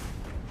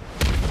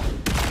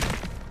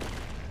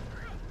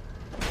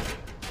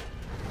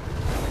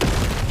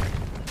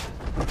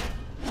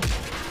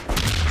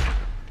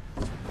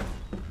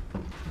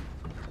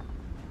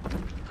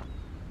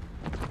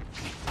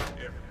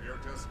 If you're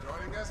just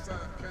joining us,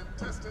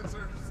 contestants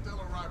are still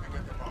arriving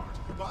at the bar,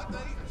 but they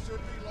should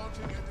be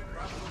launching into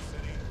Rumbleverse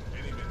City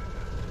any minute.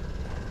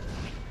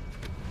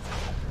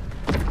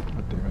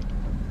 God damn it.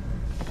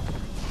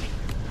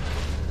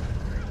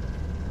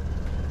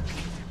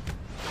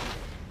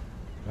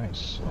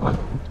 Nice. What the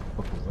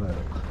fuck was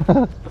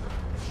that?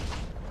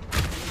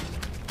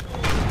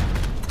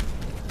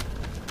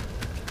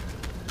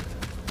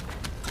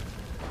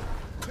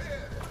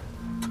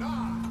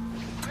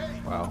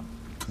 Wow.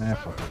 Nah,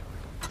 fuck it.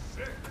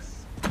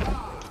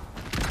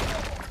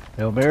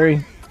 Hail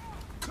Mary.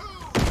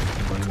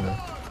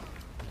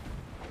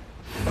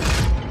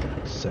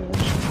 Savage.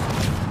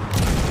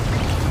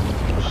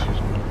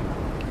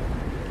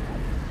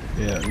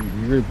 Yeah,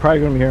 you're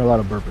probably gonna be hearing a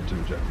lot of burping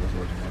too, Jack. That's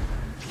what you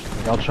know.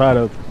 Like, I'll try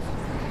to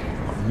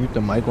mute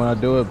the mic when I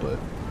do it, but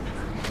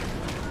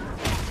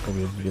it's gonna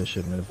be a good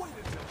shit, man. God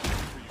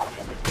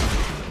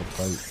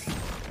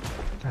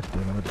damn it, I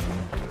didn't even do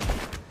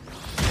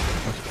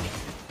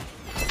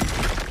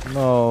it.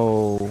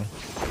 No.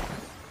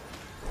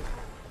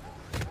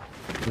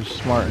 You're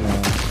smart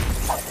now.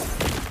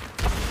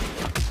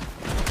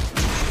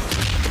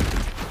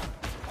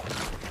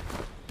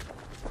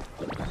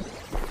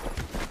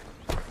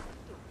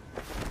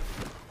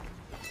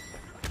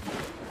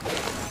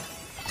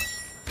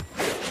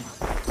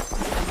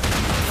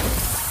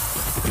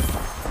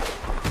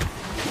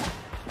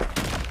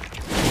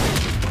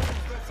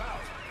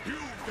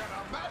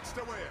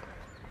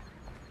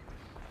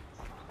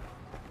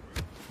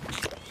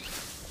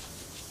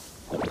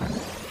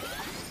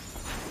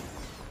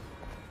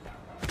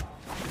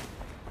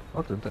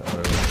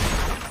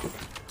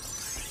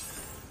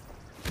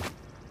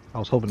 I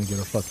was hoping to get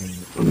a fucking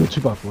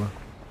 2x4.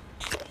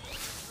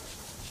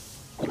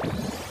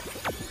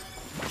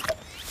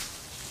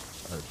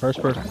 Alright,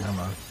 first person. Never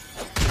mind.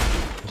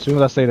 As soon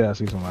as I say that, I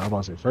see somebody. I'm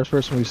about to say, first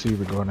person we see,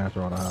 we're going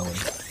after on the highway.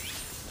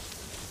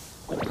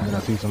 And I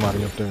see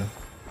somebody up there.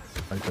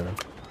 Right there.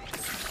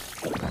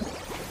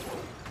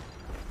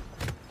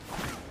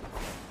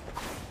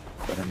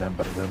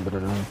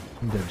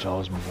 That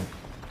Jaws moving.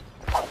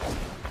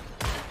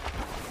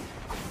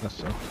 That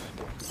sucks.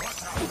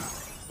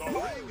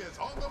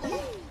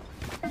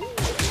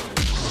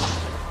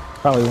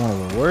 Probably one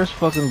of the worst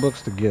fucking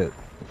books to get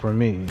for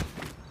me.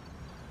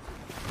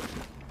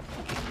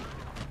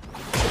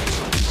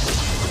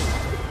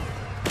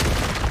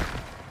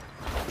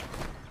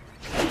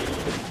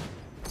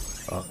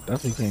 Oh,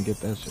 definitely can't get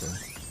that shit.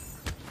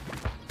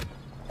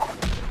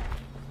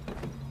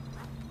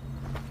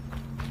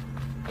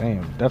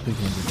 Damn,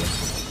 definitely can't get that shit.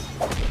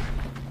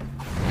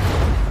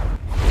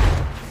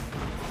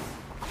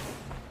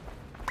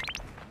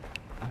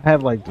 I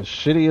have like the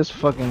shittiest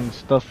fucking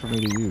stuff for me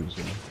to use.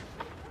 You know?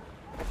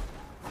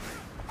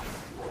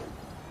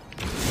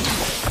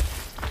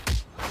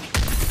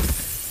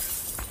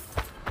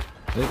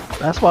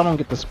 That's why I don't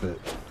get the spit.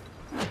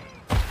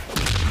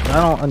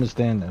 I don't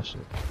understand that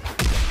shit.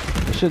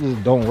 That shit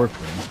just don't work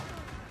for me.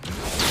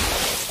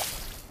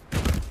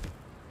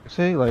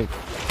 See, like...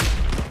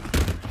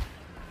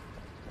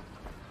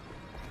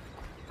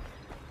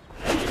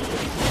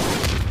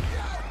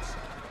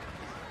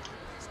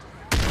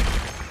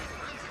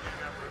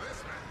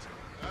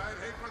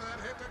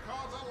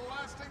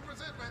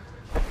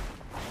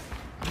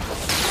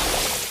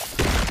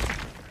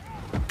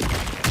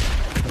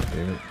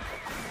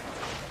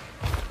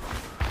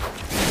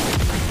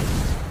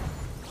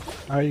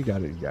 Alright, you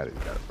got it,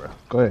 bro.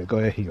 Go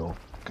ahead, heal.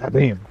 God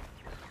damn.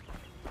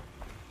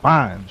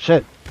 Fine,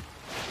 shit.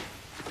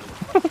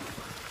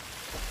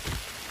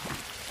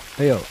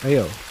 Ayo.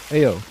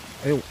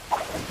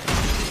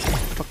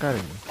 Fuck out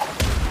of here.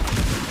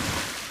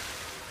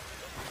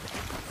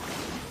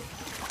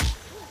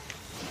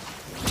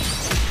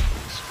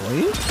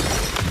 Explain?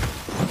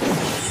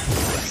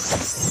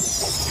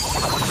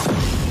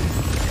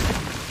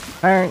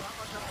 Alright.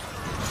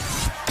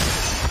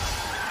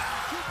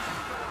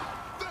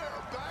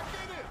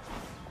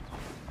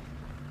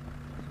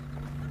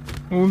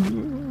 Oh,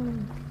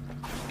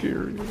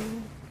 scary, yo.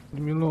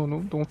 Leave me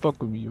alone, don't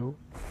fuck with me, yo.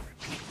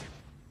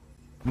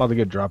 I'm about to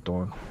get dropped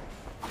on.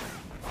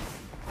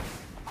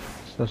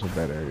 Such a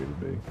bad area to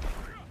be.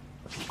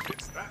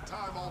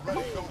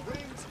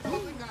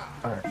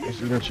 Alright,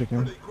 let's eat our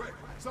chicken.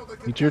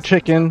 Eat your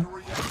chicken.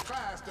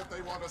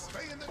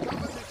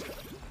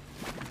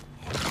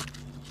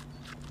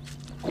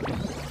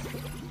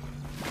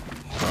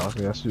 Oh,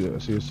 okay, I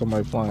see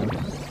somebody flying.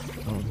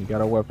 Oh, he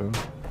got a weapon.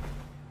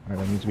 Alright,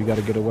 that means we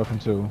gotta get a weapon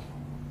too.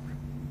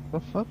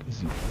 What the fuck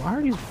is he? Why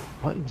are these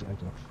buttons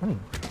acting funny?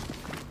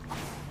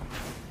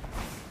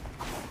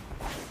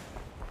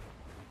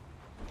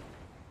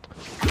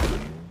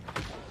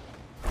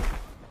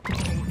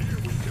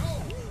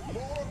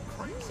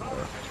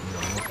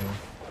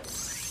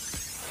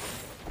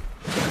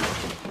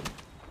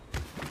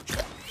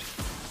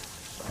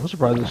 I'm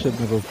surprised this shit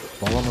didn't go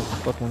fall on the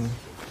fucking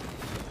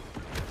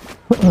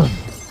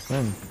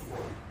thing.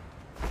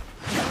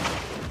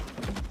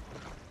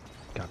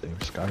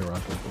 Goddamn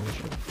skyrocket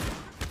bullshit.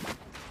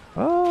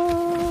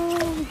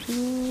 Oh,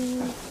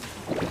 shit.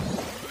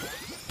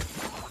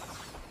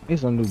 Need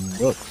some new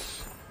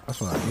books. That's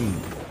what I need.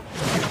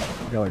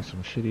 I got like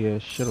some shitty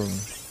ass shit on me.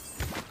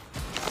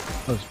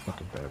 That was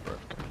fucking bad breath.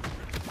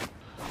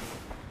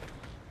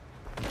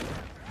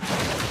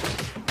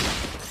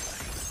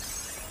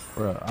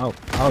 Bruh, I'll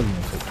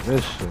even take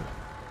this shit.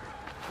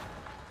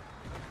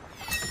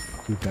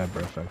 Too bad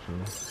breath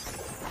actually.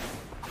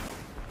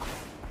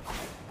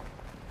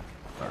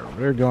 Alright,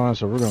 we're going,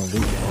 so we're gonna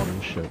loot all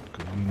this shit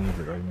because we need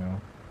it right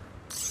now.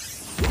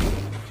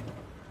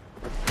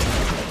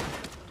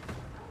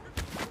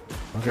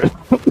 Okay.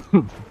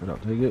 I'll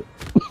take it.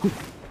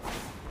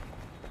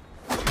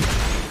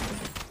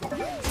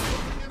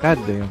 God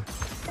damn.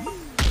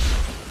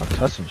 I'm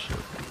touching shit.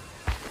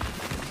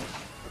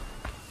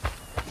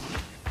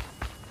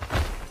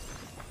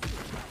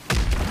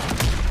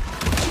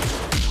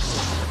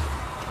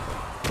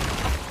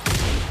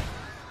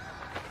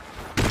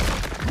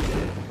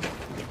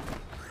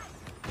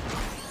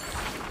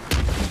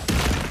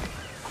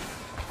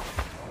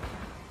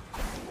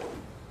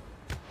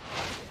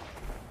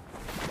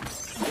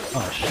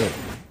 Oh shit.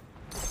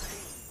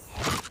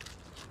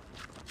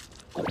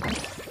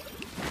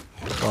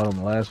 Caught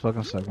him last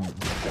fucking second.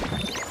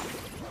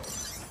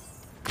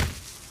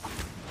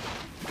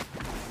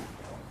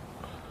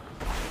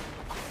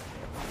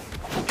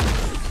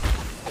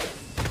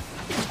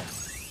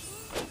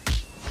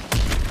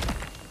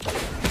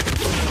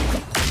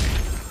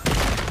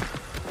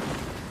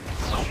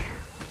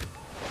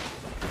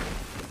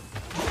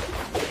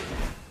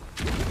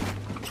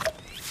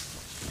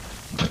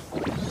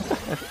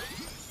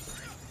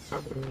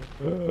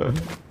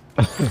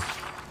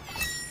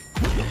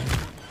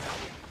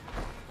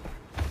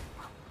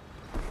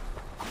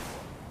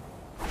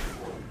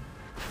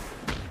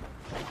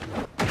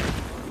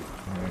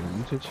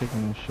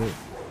 Chicken and shit.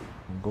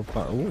 And go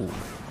find. Ooh.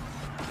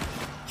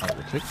 I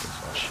will take this.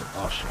 Oh shit.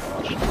 Oh shit.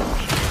 Oh shit.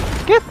 Oh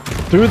shit. Get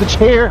through the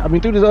chair. I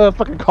mean, through the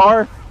fucking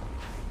car.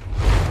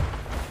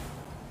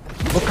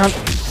 What kind?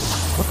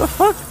 What the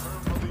fuck?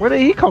 Where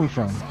did he come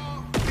from?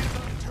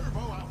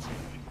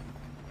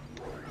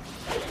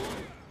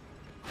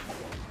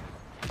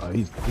 Oh,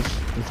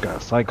 this guy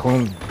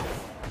cyclone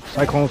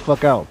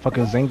fuck out.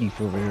 Fucking Zangief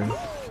over here.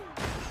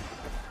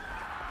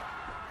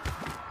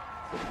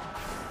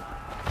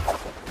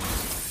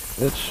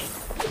 Bitch.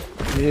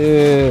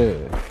 Yeah.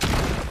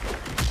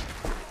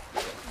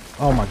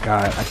 Oh my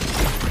god.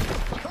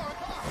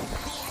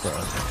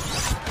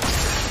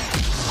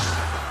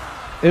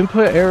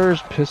 Input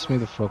errors piss me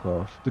the fuck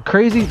off. The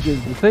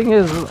thing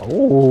is,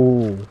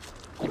 oh.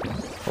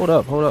 Hold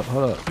up.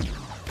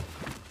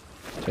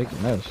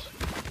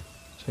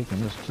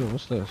 Taking this too.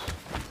 What's this?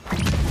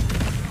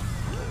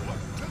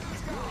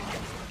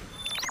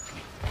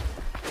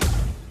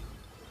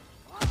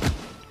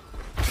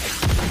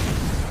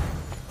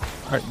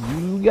 Alright,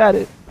 you got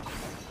it.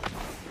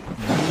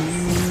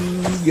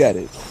 You got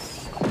it.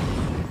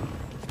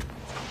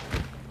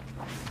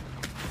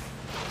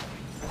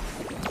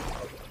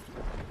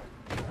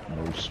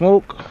 No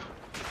smoke.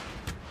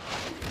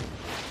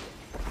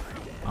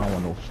 I don't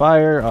want no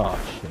fire. Oh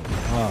shit.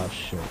 Oh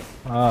shit.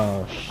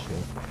 Oh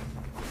shit.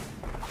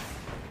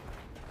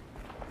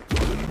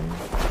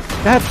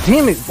 God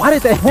damn it. Why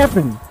did that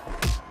happen?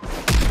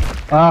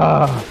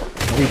 Ah.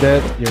 Are we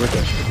dead? Yeah, we're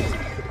dead.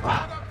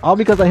 All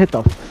because I hit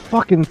the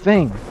fucking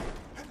thing.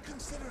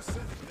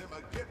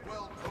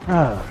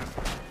 Ah.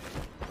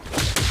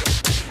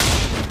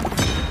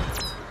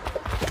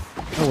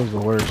 That was the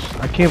worst.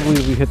 I can't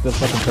believe we hit the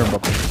fucking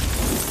turnbuckle.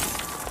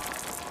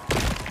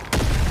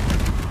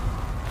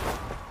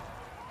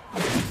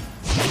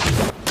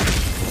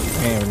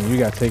 Damn, you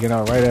got taken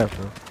out right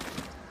after.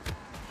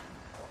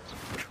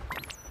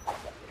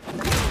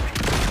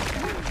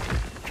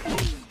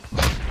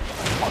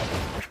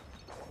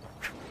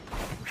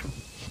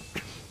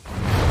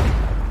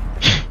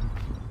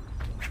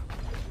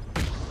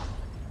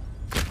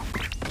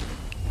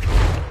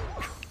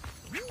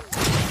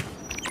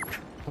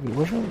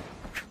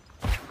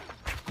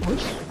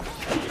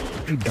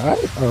 He died?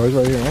 Oh, he's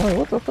right here. Oh,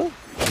 what the fuck?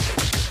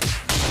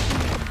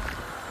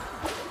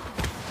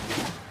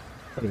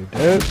 Are they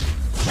dead?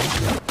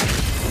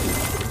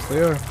 Yes,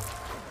 they are.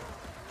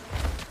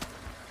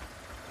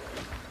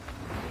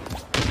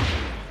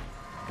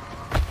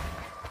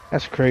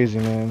 That's crazy,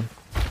 man.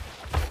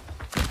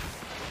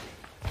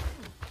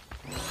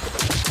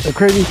 The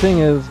crazy thing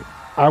is,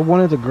 I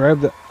wanted to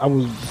grab the. I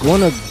was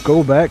going to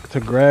go back to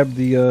grab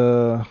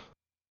the.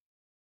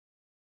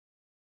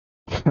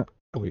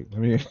 Wait, let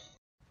me.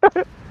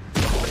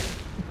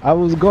 I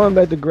was going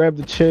back to grab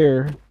the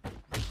chair,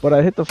 but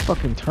I hit the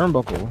fucking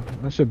turnbuckle.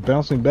 That shit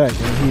bounced me back,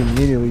 and he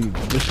immediately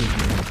dishes me.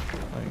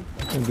 Like,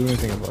 I couldn't do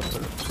anything about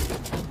that.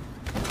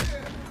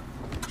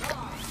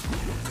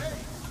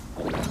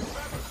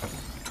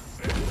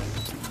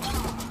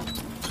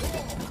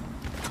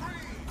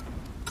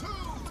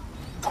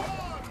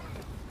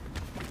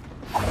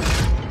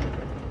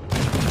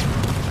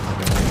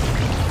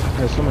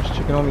 There's so much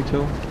chicken on me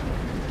too.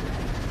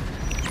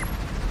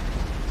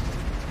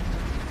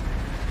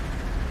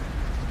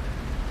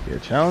 Yeah,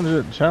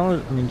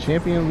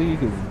 Champion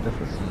League is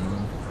different.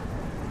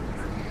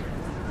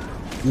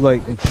 You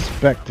like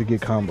expect to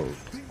get comboed,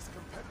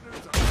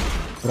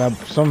 but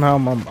somehow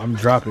I'm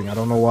dropping. I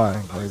don't know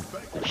why. Like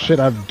shit,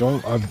 I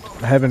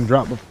haven't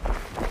dropped before.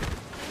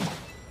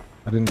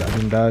 I didn't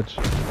dodge.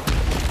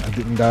 I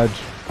didn't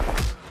dodge.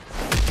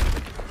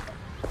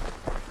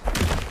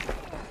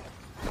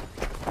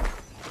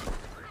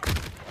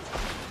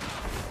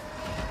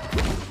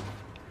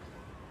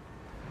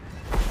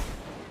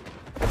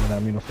 I did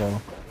not mean to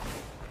fall.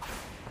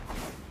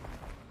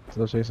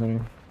 Still chasing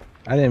me.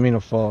 I didn't mean to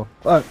fall.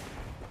 Fuck.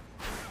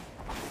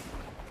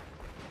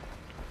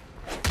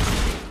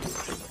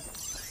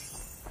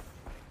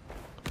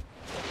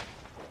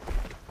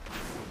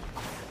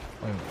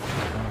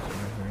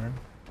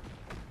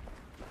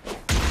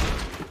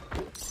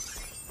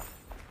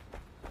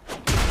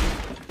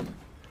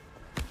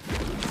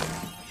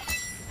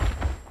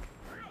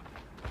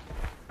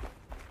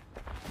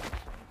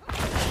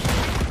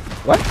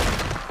 What?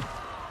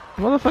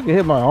 Motherfucker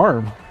hit my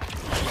arm.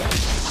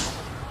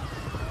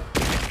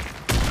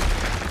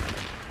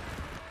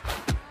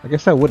 I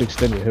guess that would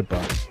extend your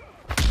hitbox.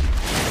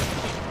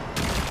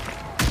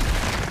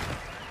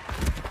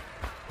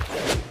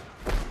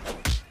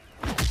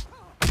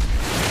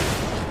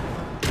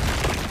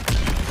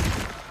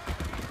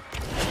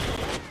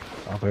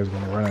 I thought he was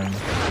gonna run.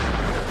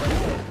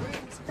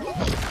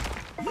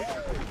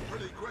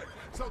 Pretty quick,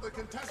 so the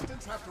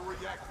contestants have to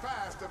react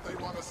fast if they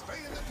want to stay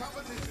in the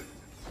competition.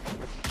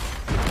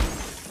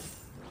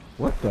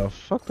 What the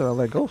fuck did I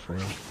let go for?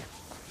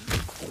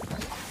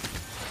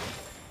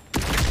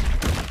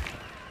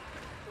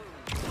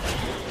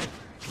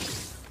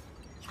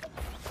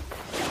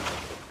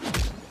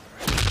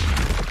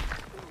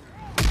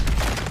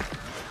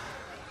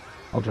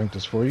 I'll drink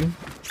this for you.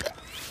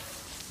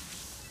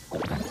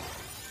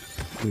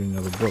 Give you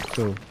another book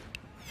too.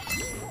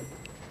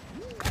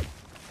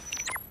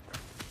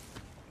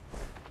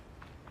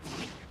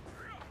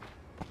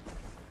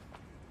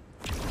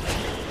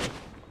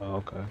 Oh,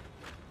 okay.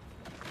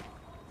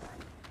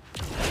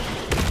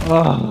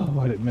 Oh,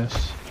 why did it miss?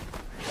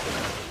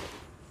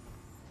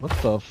 What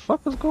the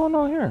fuck is going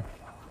on here?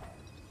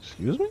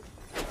 Excuse me?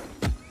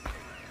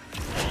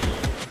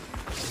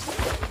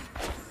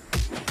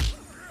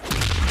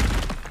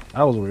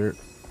 That was weird.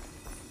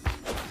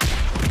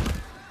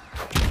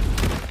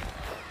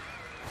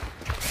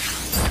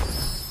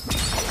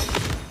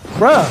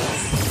 Bruh!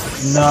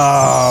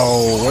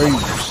 No! Are you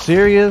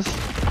serious?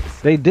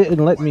 They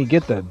didn't let me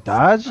get the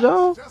dodge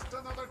though?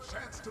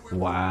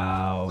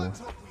 Wow.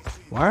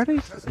 Why are they?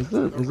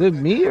 Is it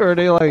me or are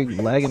they like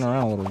lagging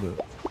around a little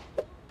bit?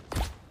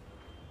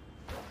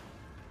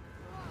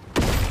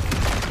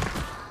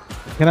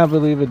 I cannot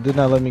believe it did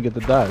not let me get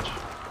the dodge.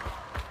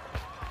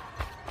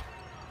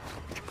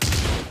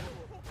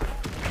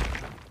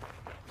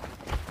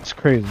 It's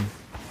crazy.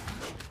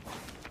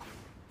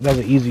 That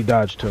was an easy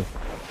dodge too.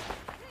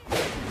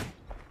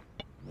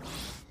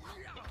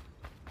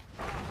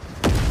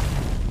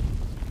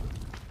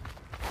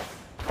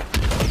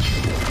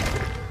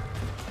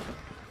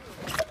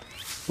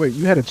 Wait,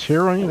 you had a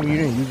chair on you and you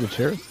didn't use the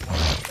chair?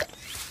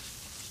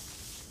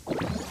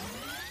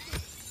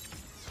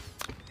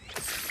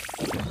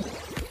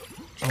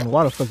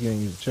 Why the fuck you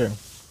didn't use the chair?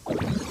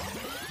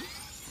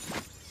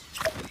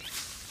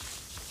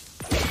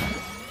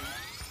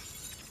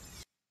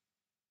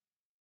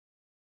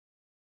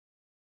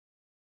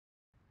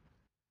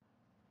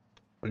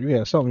 You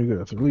had something you could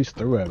have at least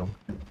threw at him.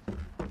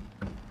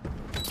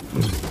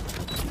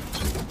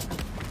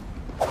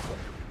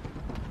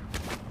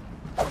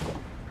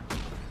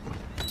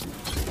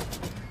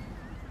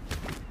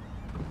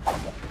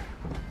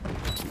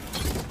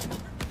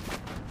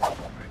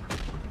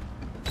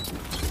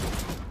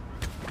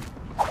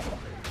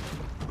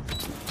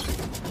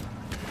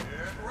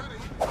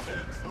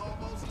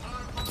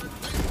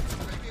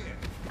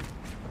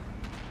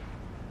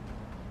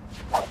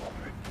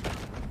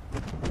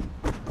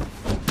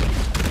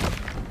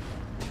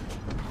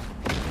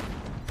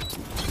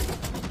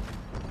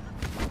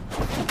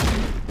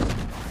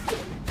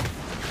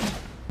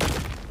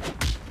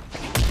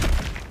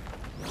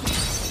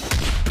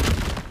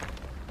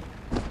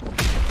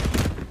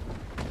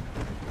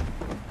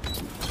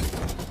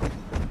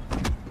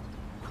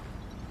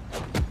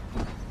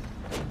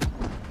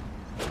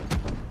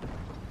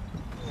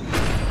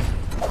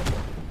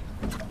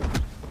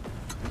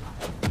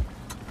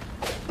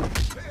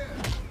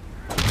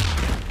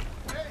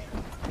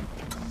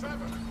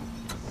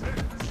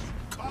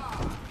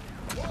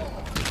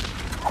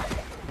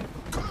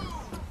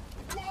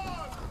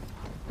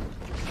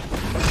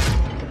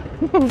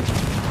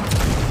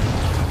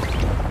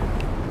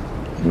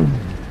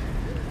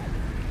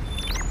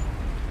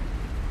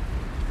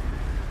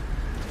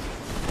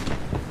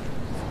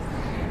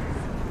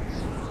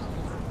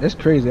 It's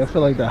crazy. I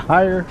feel like the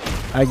higher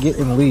I get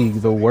in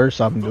League, the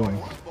worse I'm doing.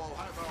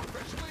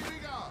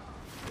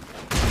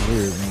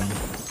 Weird, man.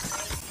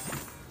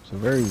 It's a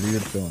very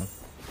weird feeling.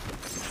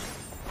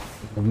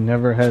 I've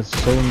never had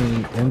so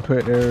many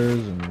input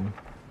errors and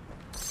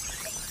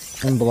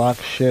unblock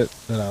shit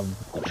that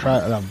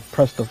I've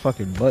pressed the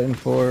fucking button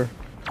for.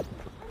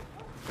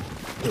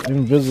 The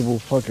invisible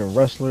fucking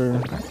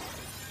wrestler.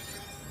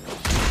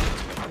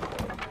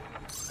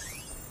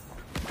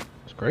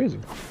 It's crazy.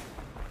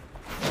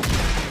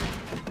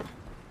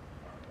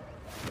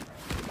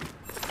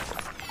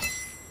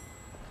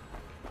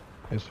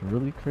 It's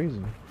really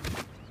crazy.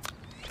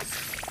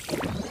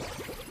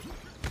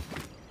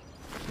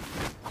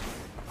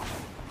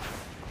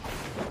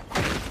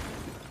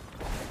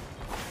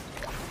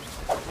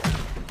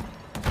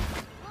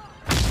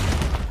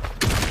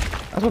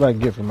 That's what I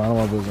get from minding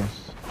my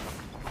business.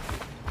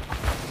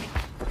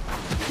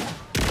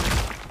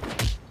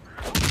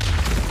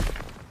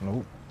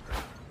 Nope.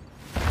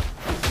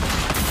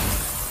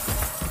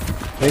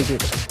 Take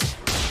it.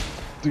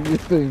 Do your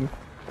thing.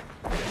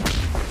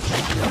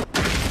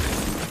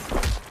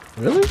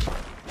 Really?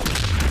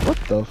 What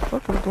the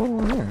fuck is going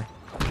on there?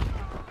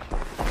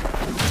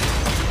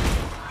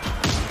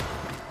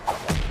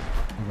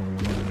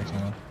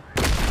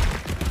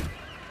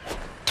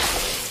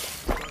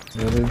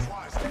 Really?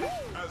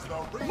 As the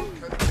ring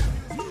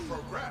continues to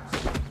progress.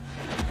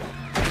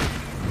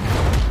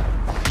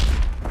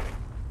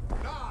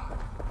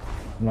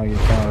 I'm not getting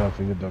found out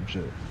for your dumb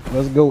shit.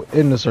 Let's go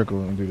in the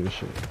circle and do this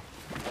shit.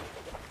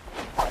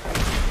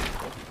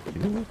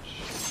 Bitch.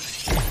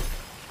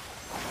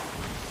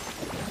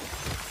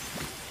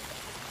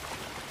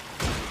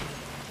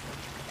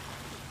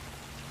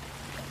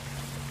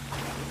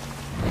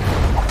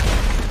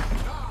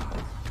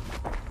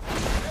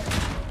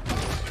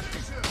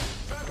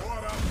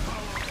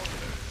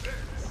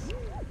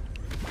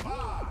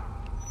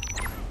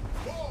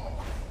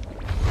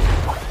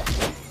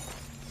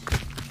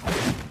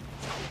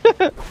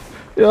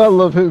 Yeah, I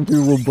love hitting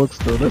people with books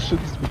though. That shit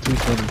just be too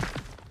funny.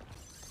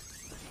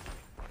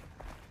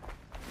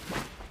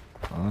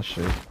 Oh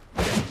shit.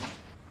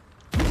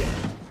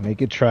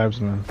 Naked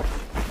tribesman.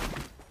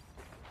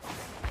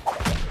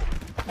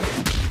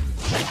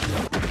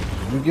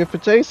 You get for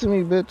chasing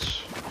me,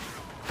 bitch.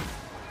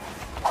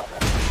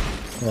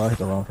 Oh, I hit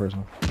the wrong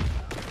person.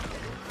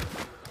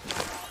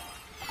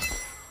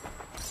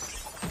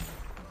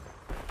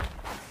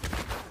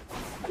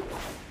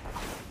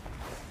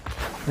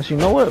 And you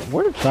know what?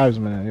 Where the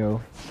tribesmen at, yo?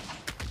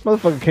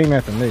 Motherfucker came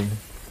after me.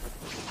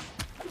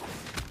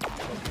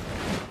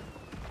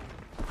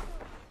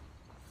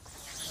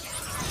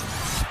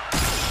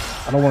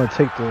 I don't want to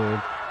take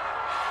the...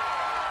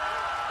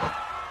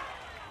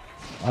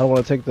 I don't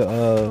want to take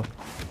the,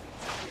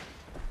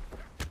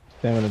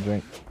 stamina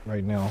drink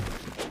right now.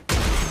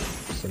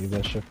 Save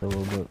that shit for a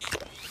little bit.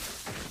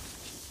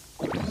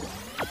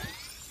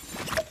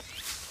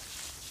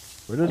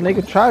 Where did the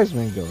naked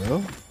tribesmen go,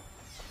 yo?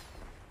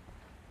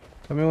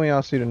 Tell me when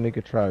y'all see the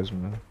naked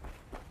tribesman.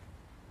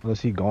 Unless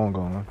he gone.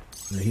 I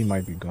mean, he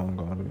might be gone,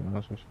 to be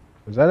honest with you.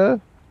 Is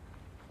that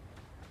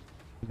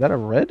a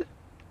red?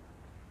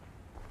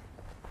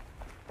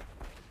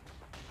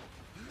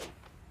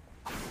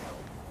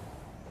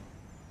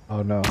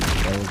 Oh no,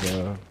 that was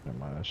never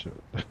mind that shit.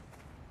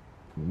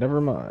 Never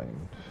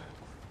mind.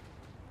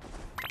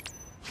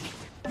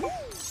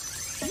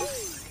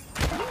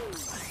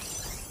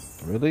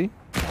 Really?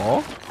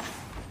 Off?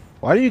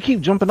 Why do you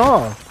keep jumping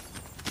off?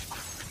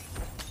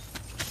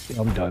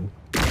 I'm done.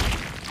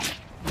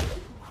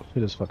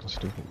 Shit is fucking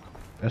stupid.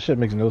 That shit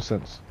makes no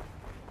sense.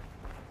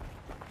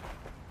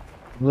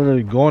 I'm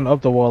literally going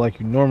up the wall like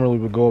you normally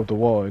would go up the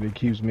wall, and it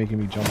keeps making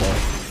me jump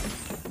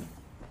off.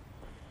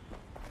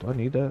 Do I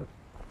need that?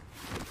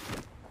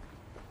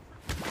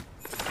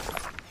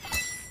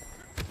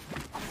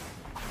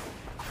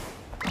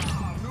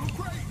 New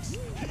crates!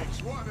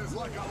 Each one is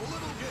like a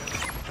little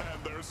gift,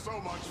 and there's so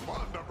much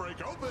fun to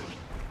break open.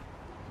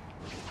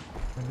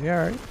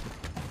 Yeah, alright.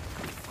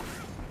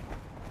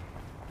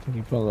 I think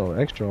you put a little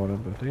extra on it,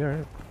 but they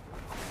alright.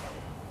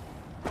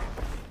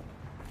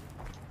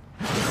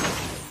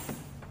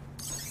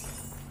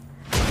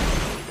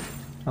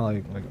 I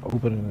like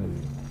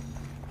opening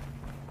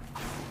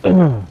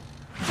it.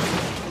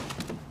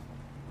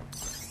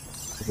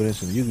 Opening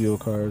some Yu-Gi-Oh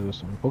cards or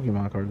some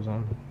Pokemon cards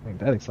on. Ain't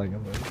that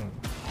exciting, but some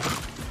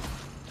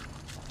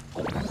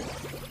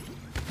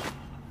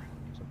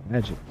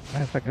magic.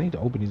 Matter of fact, I need to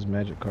open these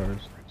magic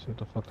cards. See what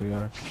the fuck they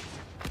are.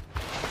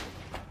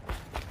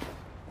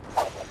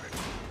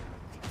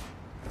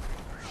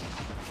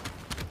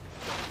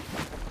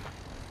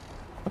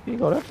 How can you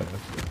go that fast?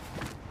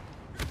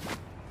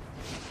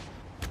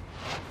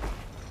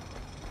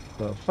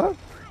 The fuck?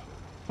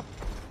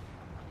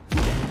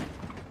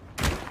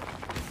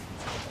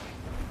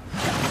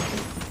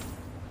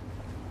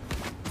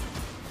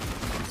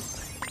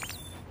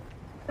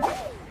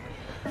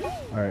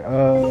 Alright,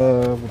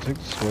 we'll take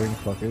the swing,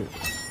 fuck it.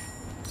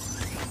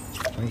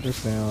 Take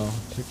this down,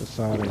 take the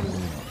side of it out.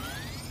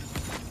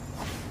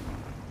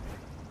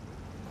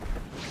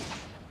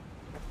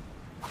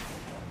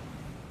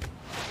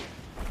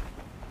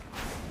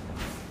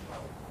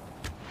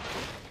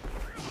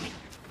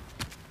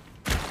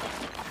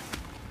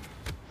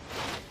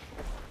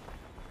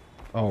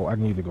 Oh, I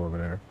need to go over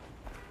there.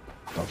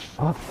 The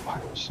fuck? Why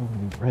are there so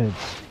many reds?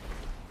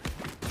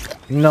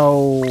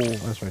 No,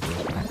 that's right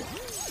there.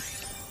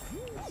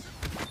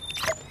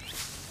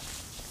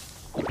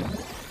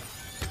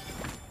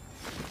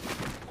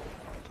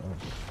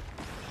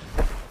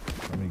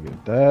 Let me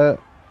get that.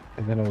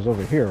 And then it was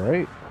over here,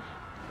 right?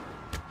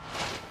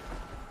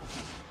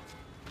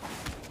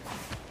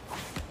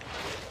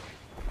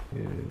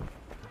 Yeah.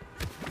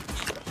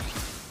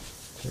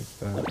 Take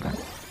that.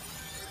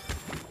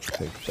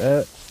 Take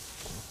that.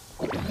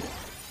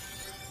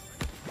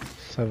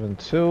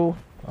 7-2.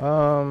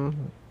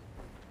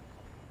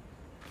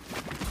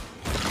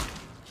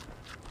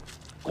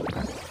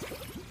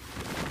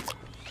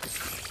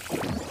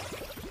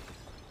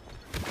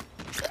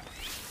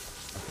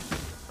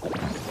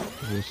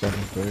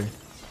 7-3.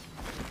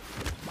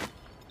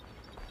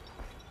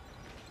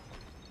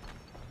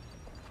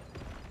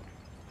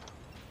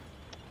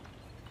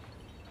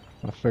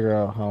 I'll figure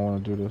out how I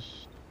want to do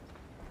this.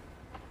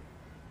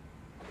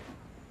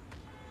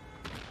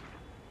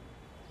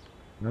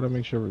 Gotta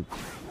make sure we...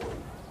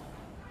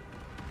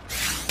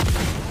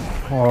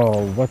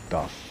 Oh, what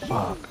the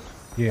fuck?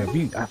 Yeah,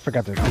 I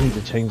forgot that. I need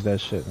to change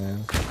that shit,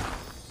 man.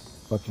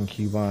 Fucking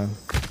keybind.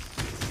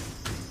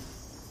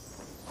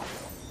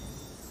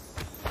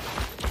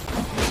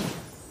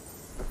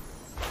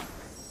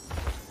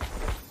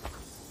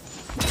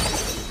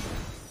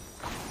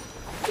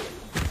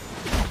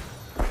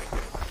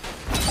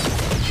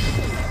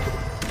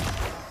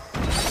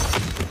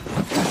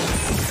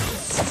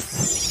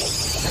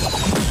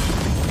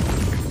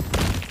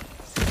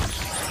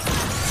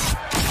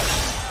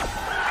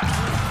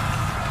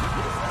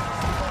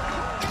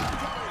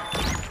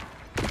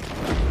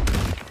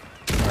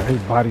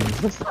 His body,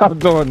 stop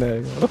doing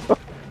that.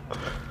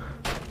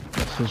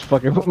 This is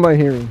fucking with my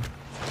hearing.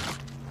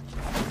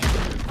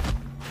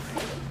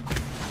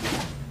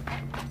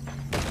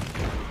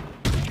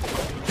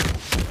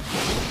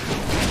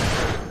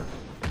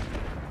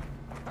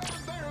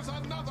 There's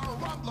another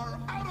Rumbler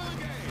out of the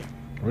game.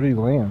 Where do you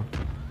land?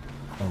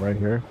 Oh, right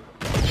here.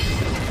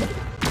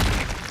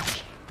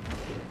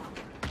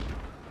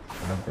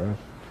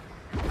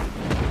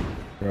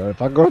 Bro, if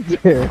I go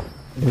there,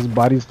 his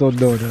body's still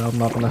doing it. I'm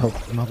not gonna help.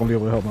 I'm not gonna be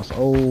able to help myself.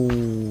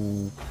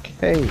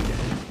 Okay.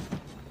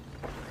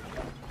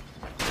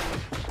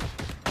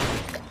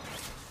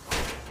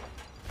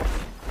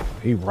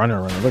 He running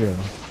around. Look at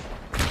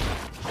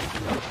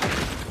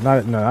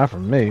him. Not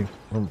from me.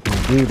 From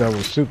the dude that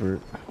was super.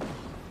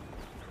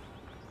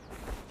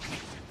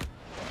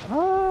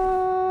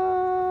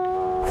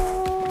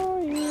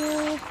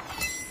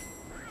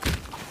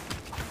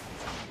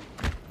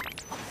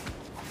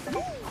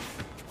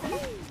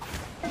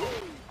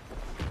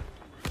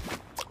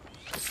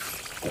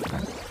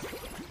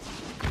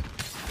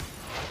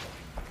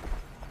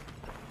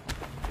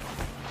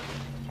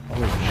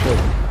 Yeah.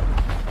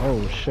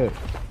 Oh shit.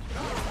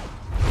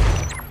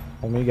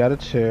 Homie got a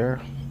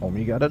chair.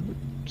 Homie got a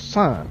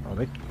sign. Oh,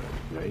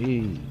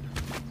 hey.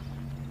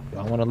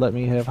 Y'all wanna let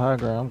me have high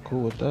ground? I'm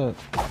cool with that.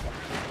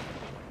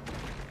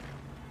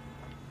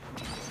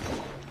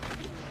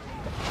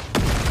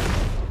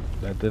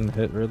 That didn't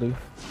hit, really?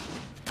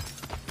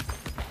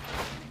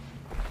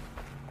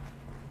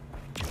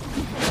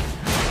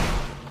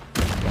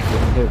 That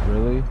didn't hit,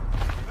 really?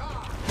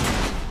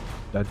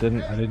 That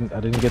didn't, I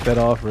didn't get that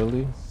off,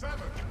 really?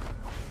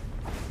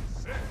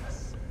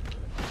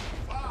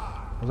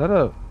 Was that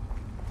a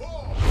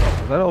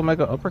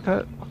Omega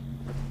uppercut?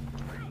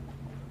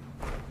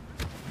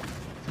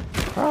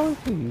 Probably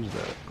could use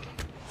that.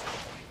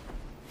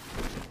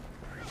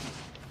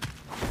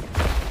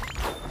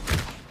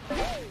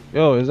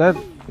 Yo, is that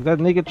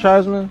naked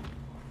tribesman?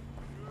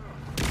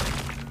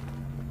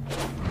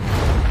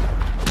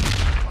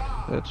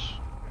 Bitch.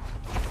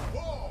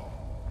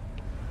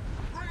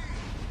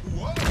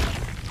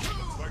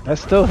 That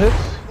still hits?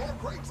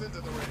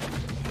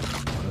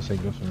 That's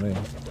ain't good for me.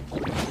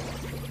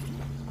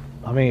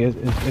 I mean,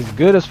 it's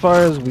good as far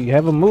as we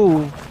have a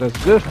move that's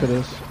good for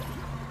this,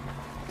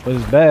 but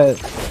it's bad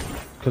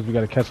because we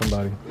gotta catch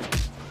somebody.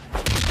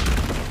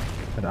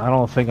 And I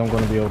don't think I'm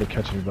gonna be able to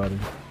catch anybody.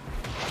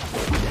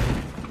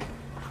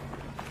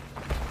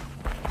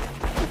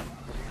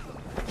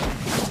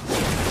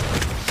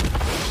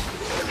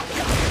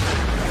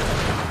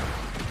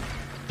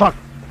 Fuck!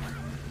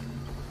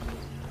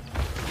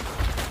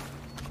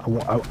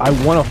 I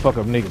want to fuck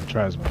up naked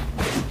tribesman.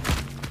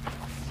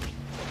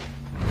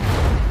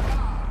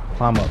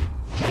 Climb up.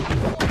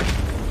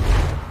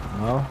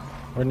 No?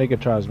 Where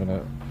naked tribesman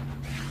at?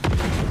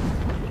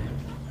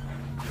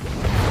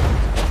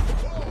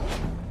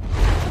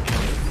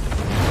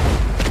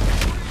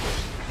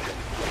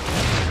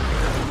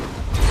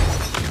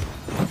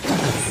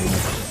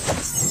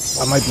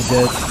 I might be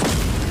dead.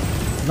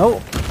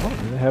 Nope. Oh,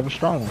 they have a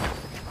strong one.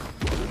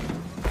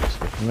 That's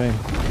good for me.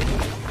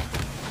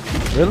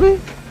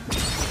 Really?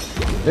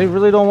 They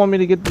really don't want me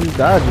to get these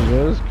dodges,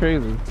 yo. That's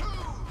crazy.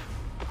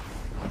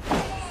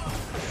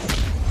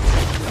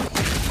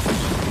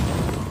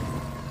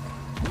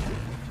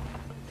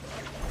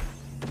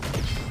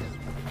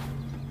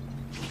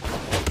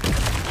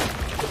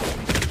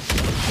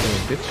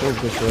 Get your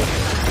bitch ass.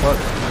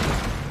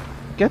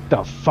 Fuck. Get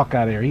the fuck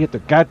out of here. He hit the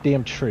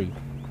goddamn tree.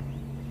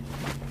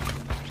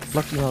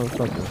 Lucky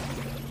motherfucker.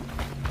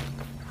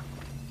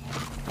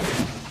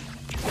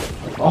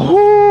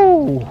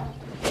 Oh!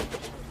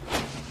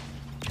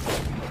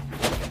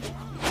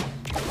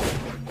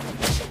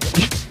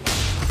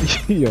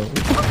 Yo,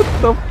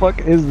 what the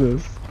fuck is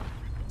this?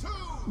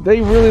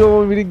 They really don't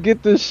want me to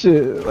get this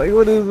shit. Like,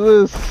 what is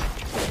this?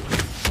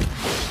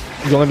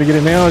 You gonna let me get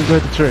it now or just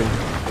hit the tree?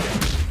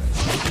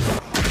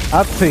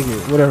 I'll take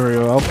it. Whatever,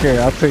 yo. I don't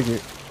care. I'll take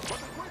it.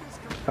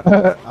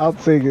 I'll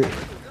take it.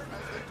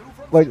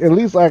 Like, at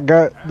least I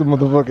got the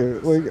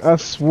motherfucker. Like, I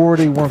swore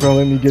they weren't gonna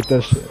let me get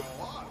that shit.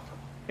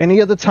 Any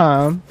other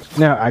time,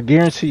 now I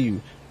guarantee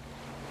you,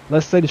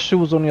 let's say the shoe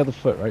was on the other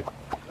foot, right?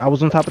 I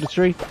was on top of the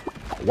tree.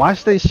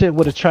 Watch that shit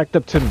would have tracked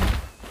up to me.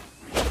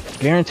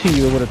 Guarantee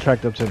you it would have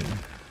tracked up to me.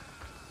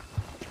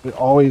 It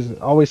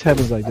always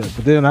happens like that.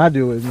 But then I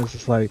do it and it's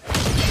just like,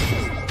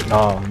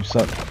 oh, you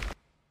suck.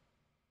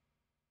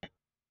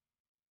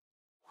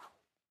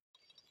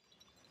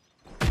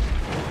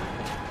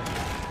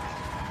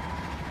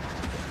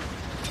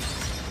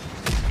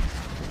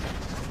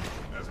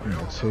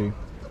 Let's see.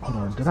 Hold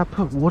on, did I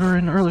put water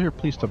in earlier?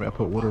 Please tell me I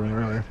put water in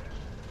earlier.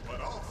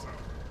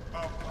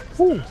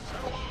 Ooh.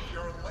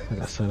 I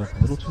got set up a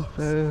little too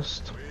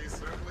fast.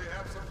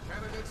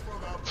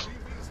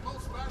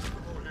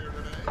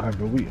 Alright,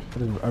 but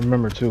I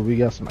remember too, we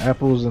got some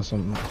apples and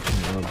some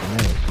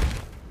bananas.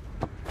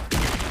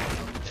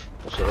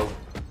 So,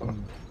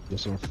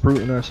 there's some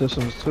fruit in our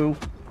systems too,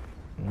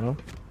 you know?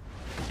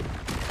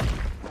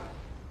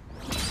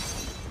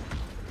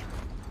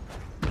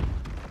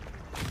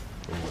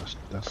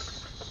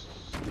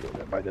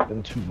 That might have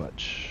been too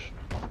much.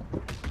 Oh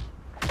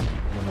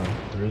no,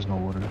 there is no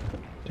water.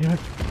 Damn it.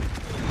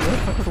 Where the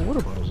fuck are the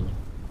water bottles in?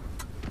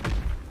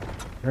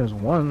 There's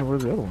one,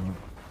 where's the other one?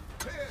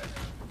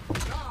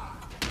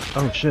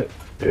 Oh shit,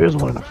 there's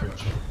one in the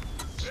fridge.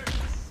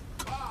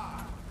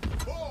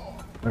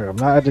 Alright, I'm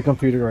not at the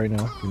computer right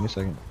now. Give me a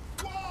second.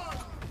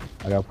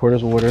 I gotta pour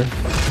this water.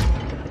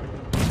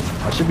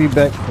 I should be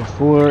back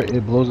before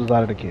it blows us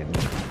out of the cannon.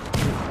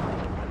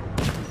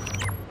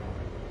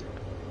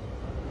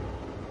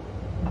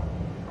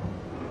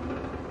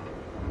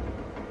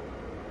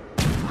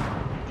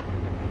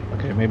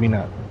 Okay, maybe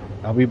not.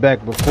 I'll be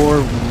back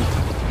before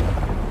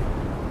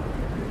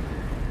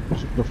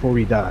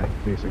we die,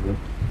 basically.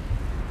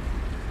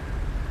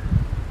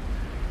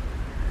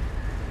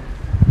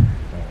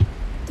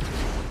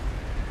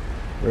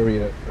 Where are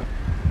we at?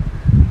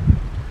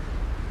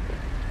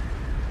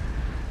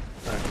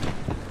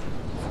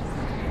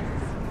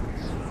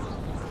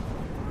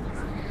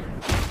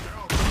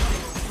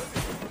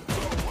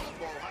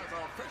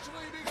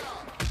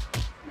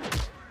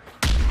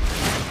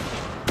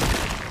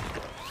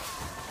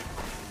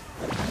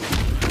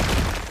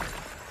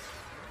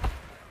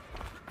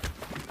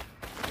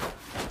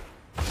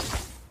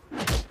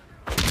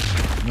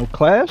 No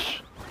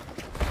clash?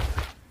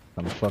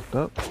 I'm fucked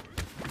up.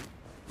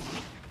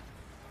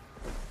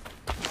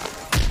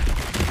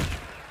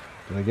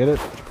 Did I get it?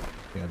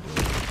 Yeah, I did.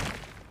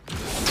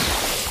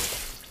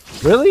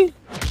 Really?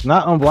 It's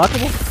not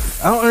unblockable?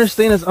 I don't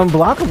understand this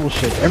unblockable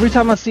shit. Every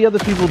time I see other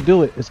people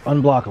do it, it's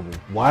unblockable.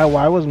 Why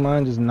was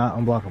mine just not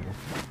unblockable?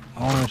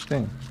 I don't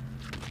understand.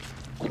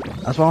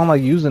 That's why I don't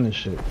like using this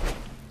shit.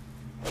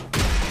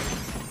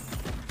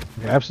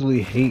 I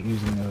absolutely hate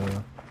using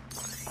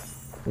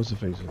what's the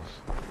faces?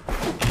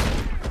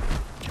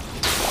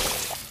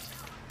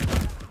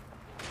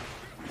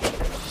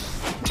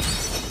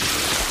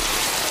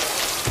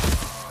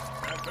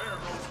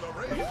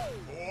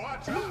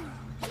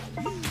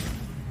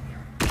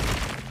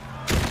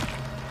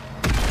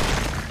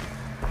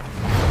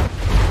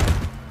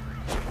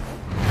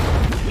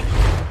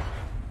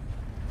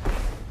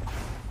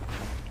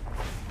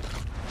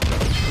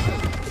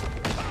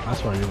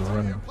 That's why he was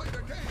running.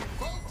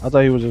 I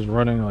thought he was just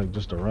running like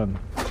just to run.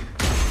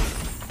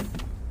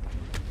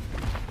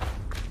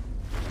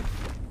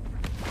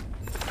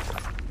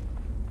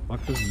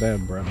 Fuck this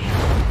bad brush.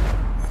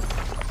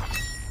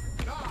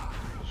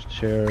 This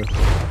chair.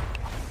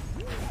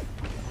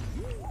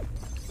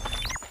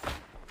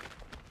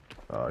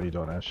 Oh, you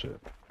doing that shit.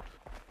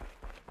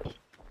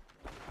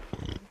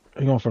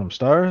 You going for them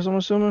stars, I'm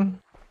assuming?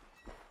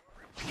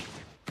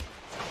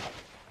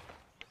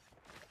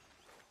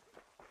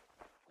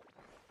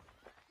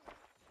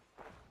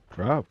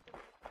 Drop.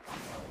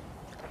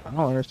 I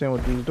don't understand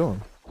what dude's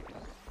doing.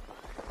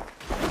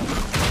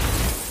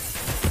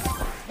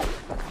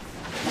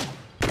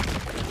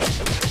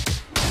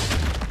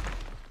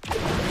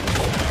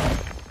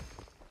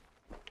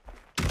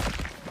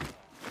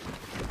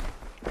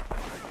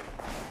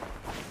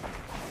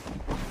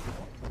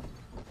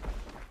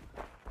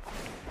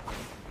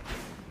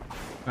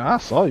 I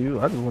saw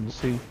you. I just wanted to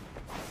see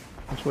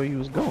which way you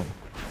was going.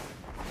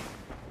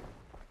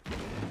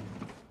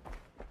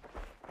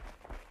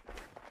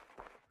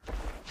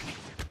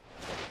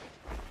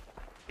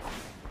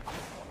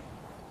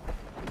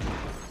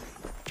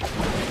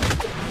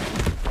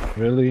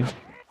 Really?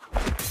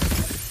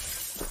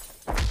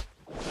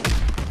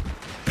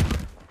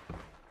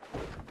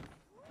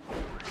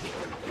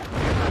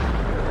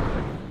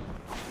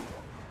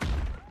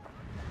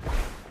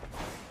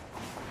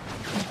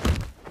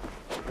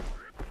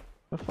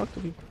 The fuck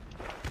did he?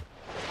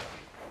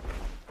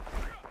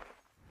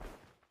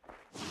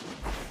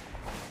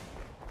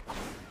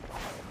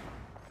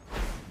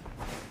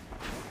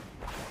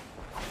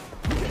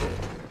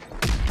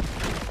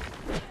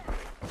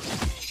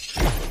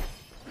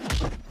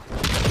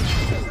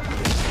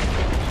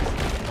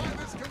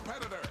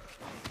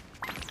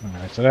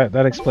 Alright, so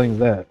that explains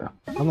that.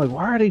 I'm like,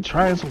 why are they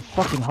trying so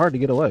fucking hard to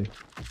get away?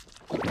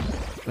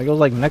 Like it was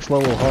like next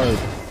level hard.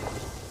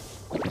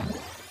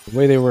 The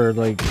way they were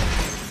like,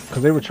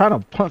 because they were trying to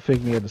pump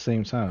fake me at the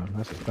same time.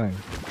 That's the thing.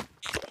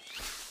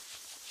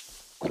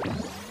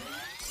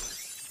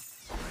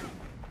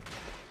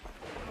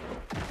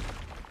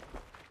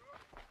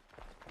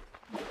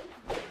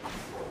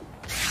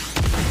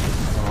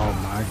 Oh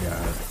my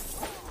god.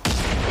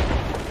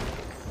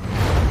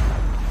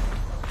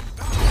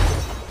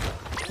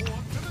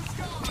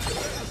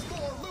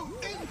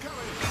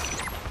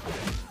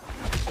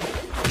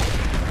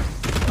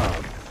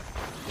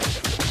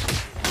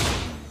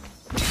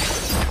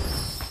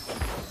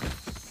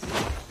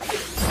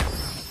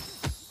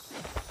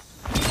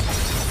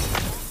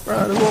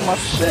 Bro, they want my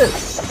shit.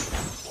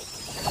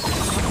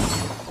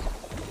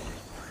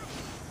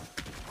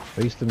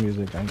 Face the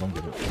music, I ain't gonna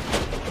get it.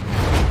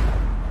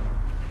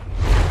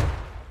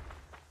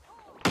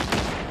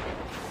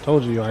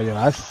 Told you,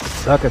 I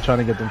suck at trying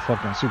to get them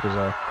fucking supers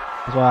off.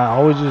 That's why I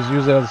always just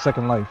use it as a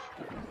second life.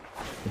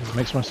 It just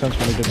makes more sense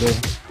for me to do.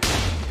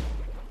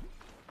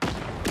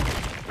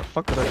 What the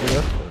fuck did I do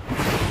that for?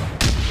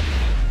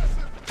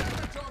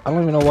 I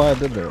don't even know why I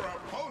did that.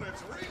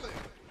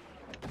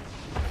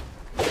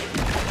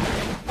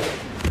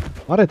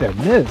 Why did that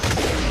miss?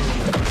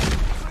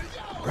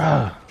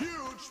 Bruh.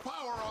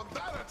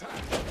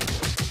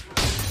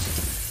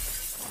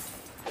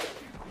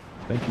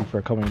 Thank you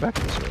for coming back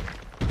this way.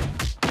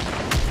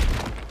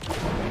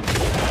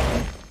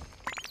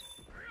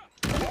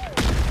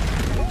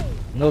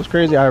 You know what's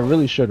crazy? I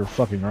really should have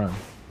fucking run.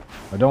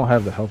 I don't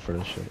have the health for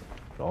this shit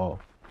at all.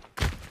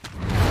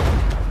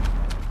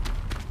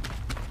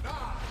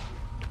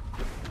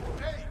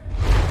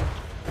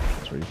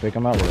 That's where you think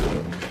I'm out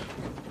with.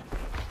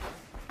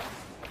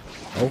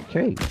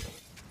 Okay.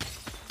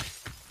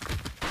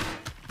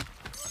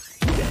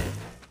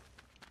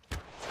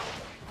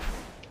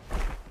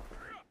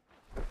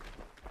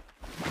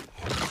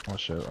 Oh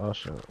shit, oh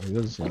shit. Oh, he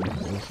doesn't see me. He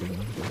doesn't see me.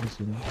 He doesn't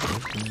see me. He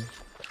doesn't see me.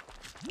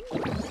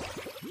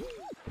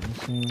 He doesn't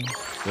see me.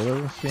 Still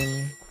doesn't see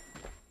me.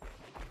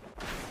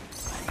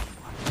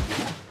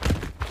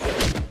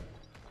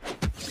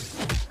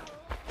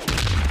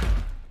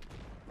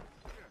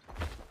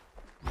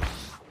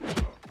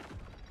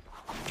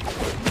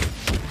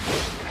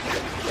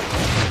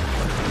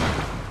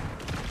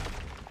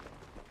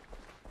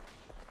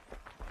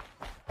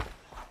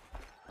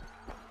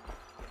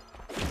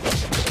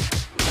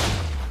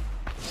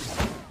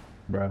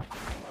 Bruh.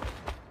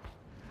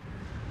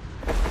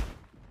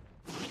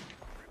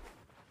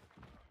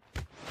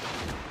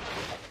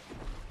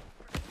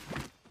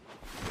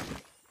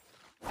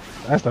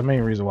 That's the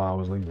main reason why I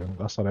was leaving.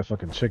 I saw that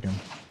fucking chicken.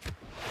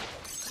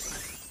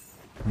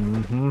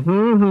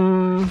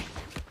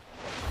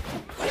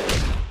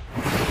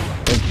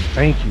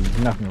 Thank you.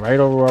 You knocked me right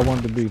over where I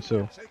wanted to be,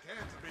 too.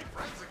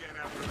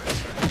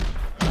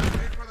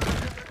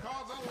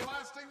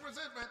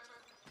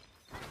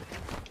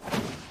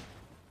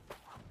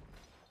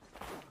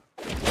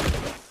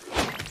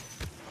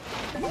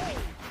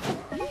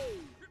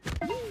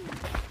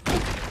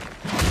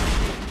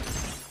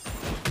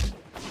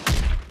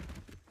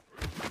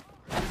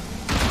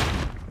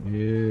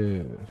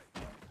 Yeah.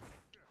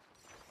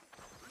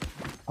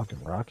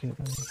 Fucking rocket,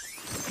 man.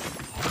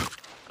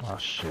 Oh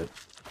shit.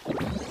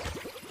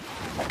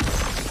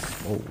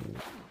 Oh.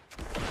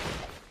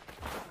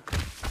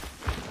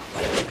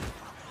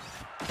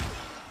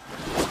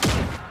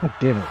 God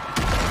damn it.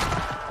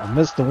 I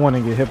missed the one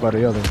and get hit by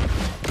the other.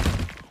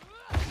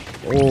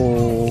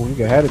 Oh, you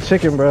can have the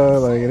chicken, bro.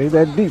 Like, it ain't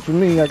that deep for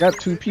me. I got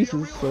 2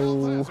 pieces,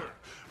 so.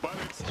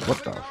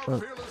 What the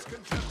fuck?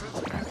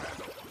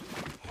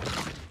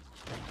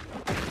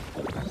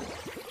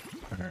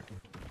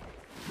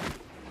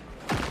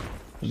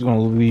 I'm just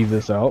gonna leave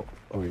this out.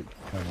 Oh wait,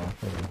 hold on.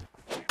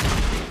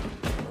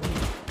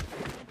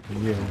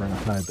 Yeah, we're gonna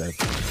hide that.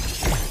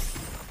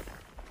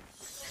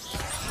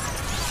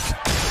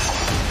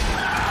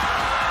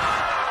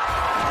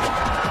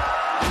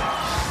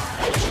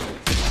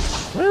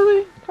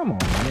 Really? Come on,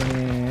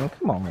 man.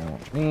 Come on,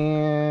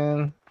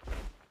 man.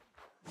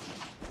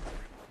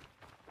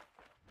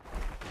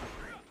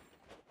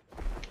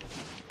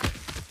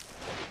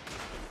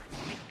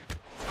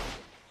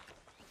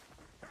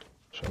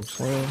 Choke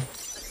slam.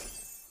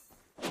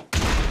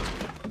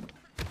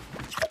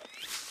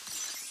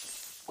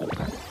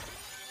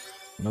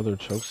 Another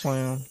choke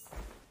slam.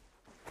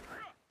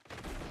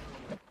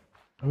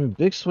 I mean,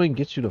 big swing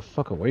gets you the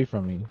fuck away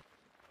from me.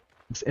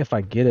 It's if I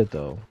get it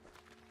though.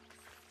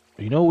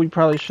 You know what we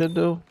probably should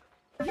do?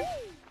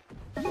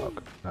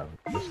 Fuck, no,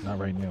 it's not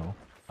right now.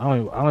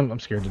 I'm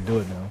scared to do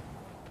it now.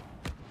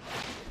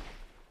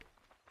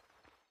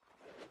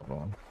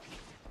 Hold on.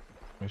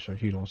 Make sure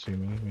he don't see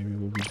me. Maybe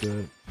we'll be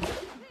good.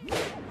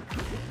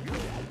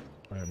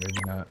 Alright, maybe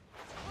not.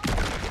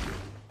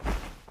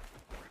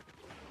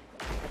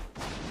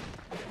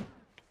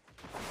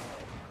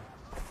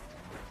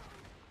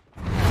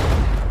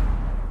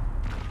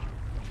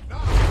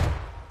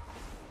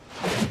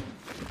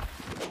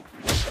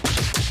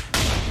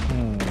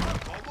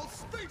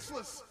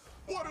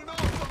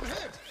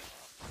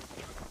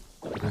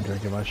 I'm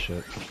drinking my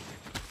shit.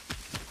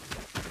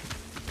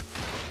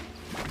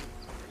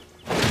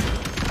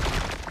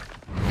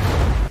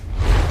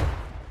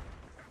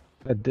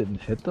 That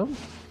didn't hit them?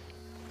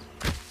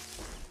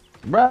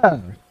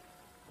 Bruh!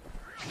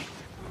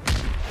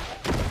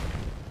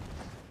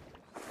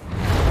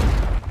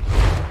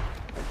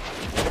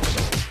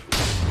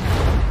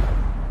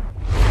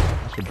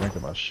 I should drink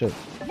about shit.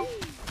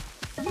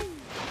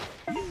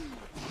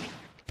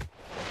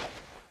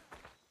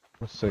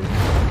 Let's see.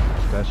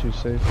 Statue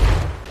safe?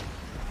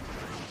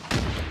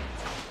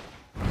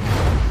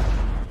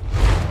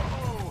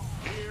 Oh,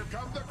 here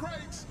come the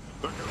crates.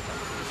 The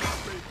competitors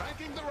must be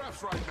thanking the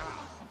refs right now.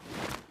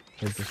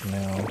 Take this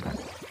now.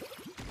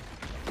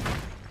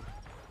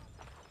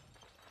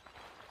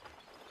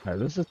 Alright,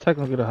 this is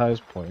technically the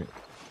highest point.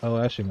 Oh,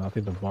 actually, no, I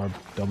think the bar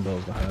dumbbell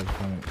is the highest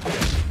point.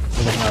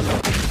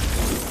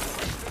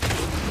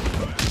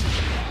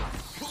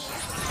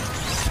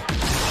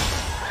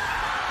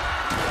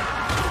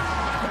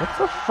 What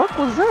the fuck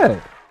was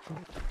that?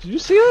 Did you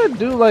see that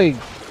dude like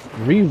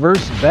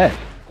reverse back?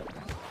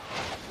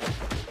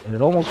 And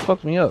it almost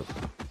fucked me up.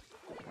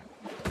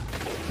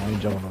 I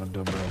ain't jumping on a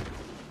dumbbell.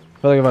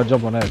 I feel like if I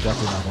jump on that,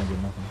 definitely not gonna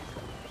get nothing.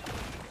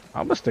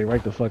 I'm gonna stay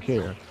right the fuck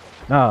here.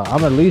 Nah,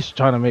 I'm at least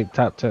trying to make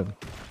top 10.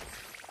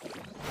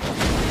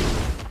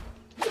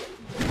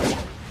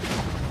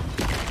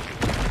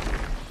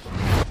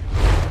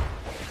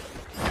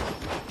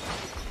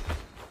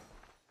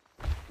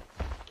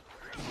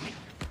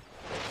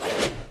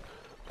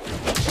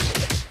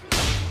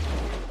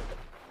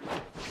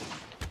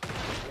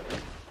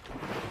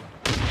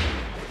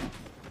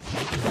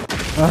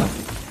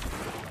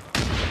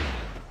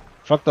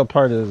 Fucked up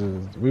part is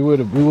we would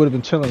have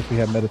been chilling if we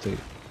had meditate.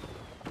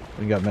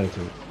 We got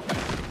meditate.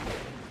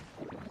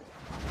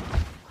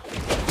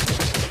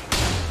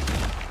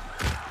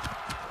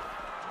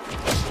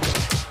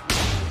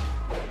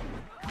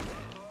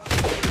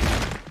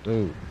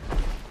 Dude.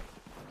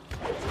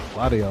 A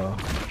lot of y'all.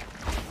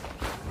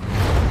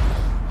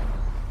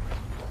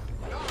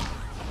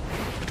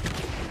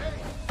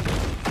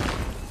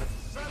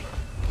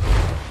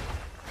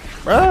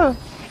 Bruh.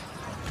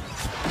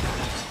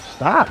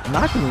 Stop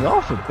knocking me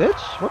off it,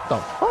 bitch. What the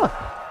fuck?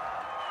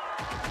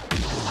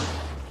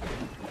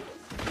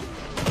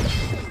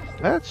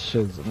 That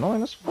shit's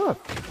annoying as fuck.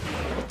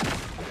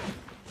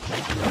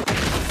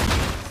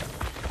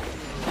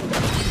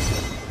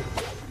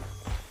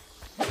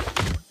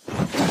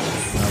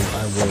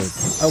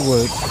 I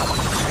would.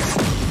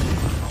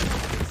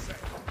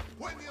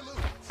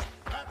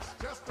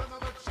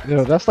 You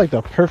know, that's like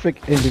the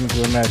perfect ending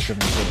to a match for me.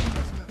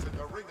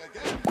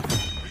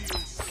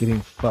 Getting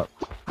fucked.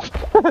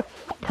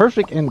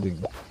 Perfect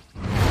ending.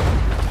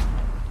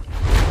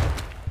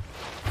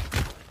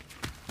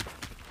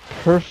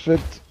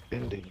 Perfect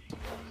ending.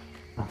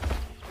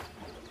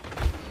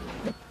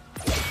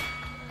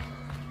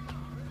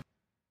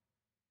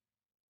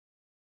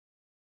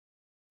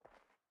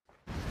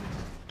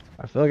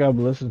 I feel like I've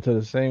been listening to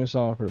the same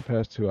song for the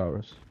past 2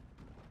 hours.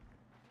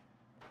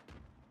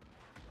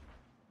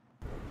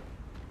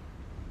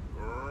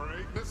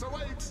 Greatness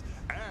awaits,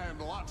 and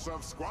lots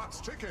of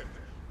squats chicken,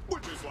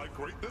 which is like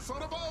greatness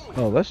on a bone.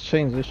 Oh, let's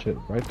change this shit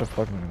right the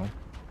fuck now.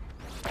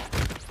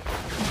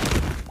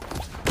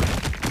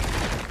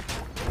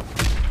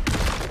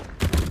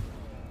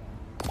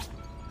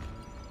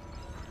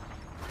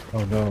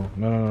 Oh no,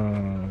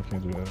 no, I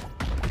can't do that.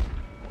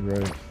 You're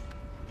right.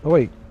 Oh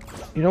wait,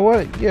 you know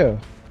what? Yeah.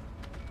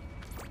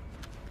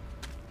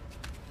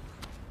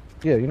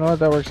 Yeah, you know what?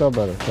 That works out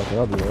better. Fuck it,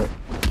 I'll do that.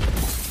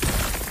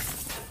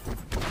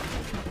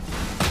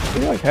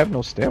 You like have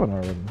no stamina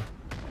already.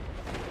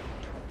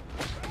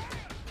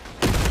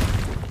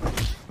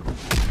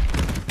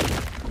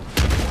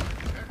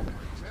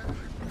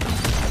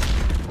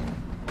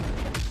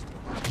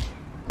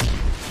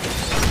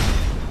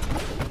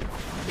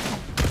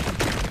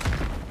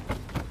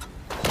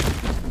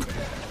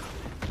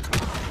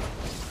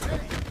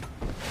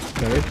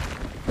 Okay.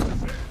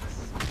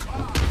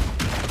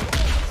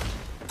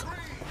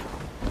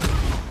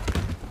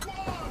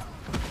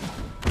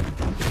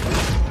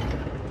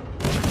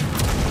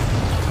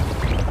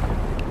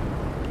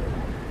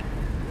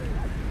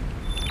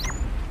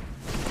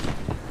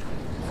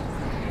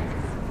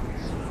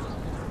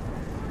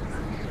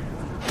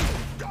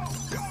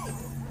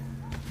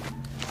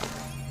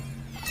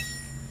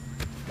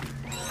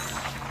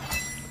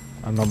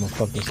 I know I'm gonna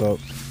fuck this up.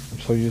 I'm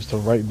so used to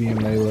right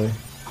being melee.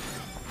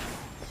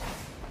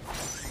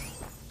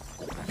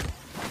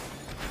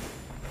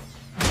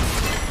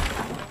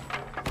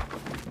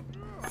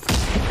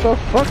 What the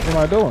fuck am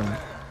I doing?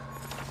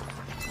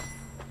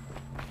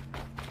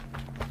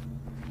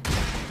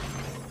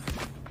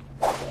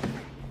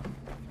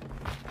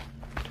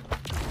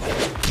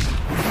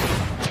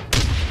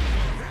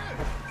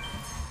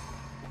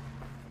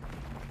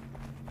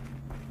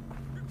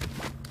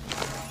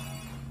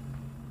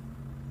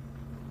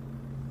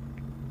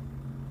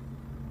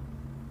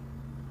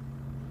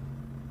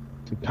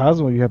 To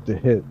Cosmo, you have to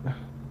hit.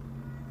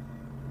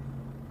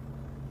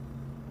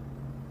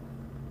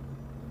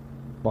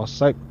 While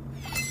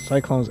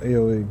Cyclone's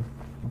AoE.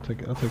 I'll take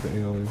the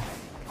AoE.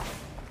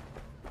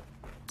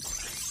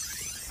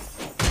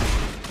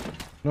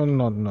 No,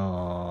 no,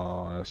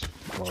 no. That's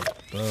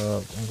fucked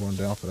up. I'm going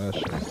down for that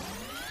shit.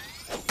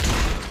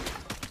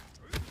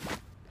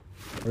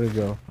 Where'd it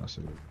go? I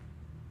see it.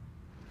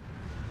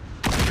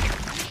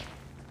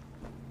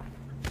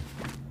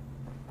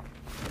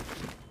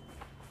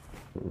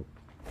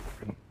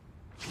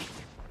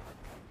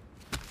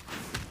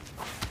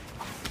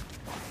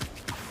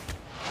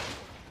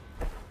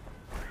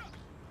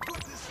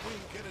 Could this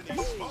swing get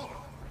any smaller?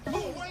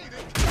 Oh, wait,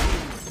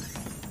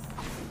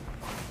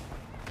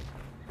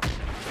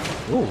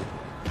 Ooh.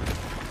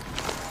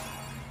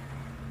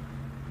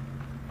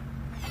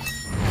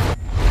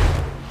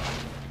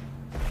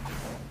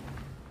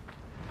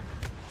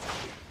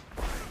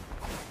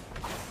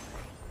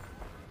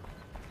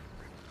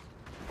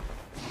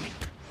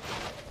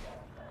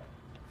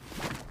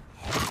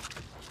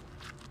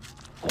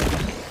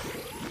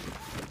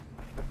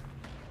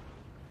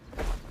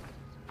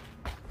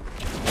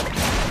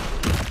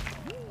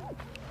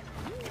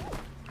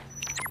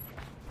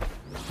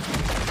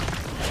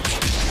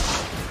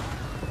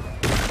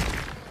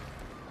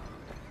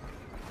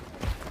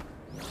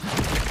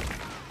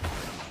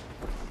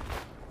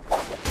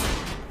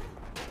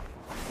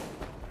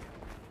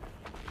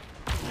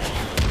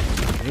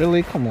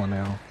 Really? Come on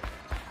now.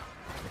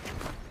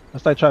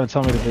 That's like trying to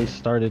tell me that they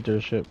started their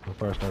shit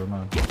before I started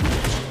mine.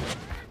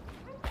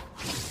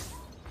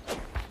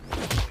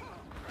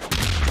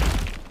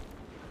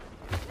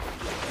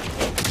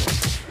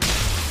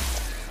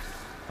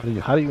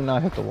 How do you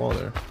not hit the wall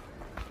there?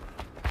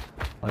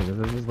 Like, is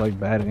this just like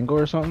bad angle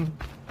or something?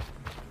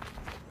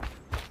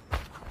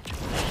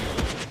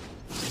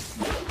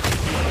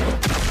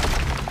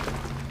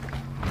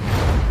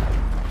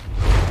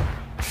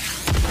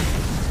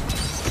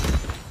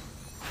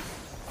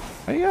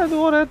 Why you gotta do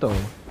all that though?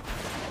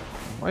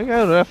 Why you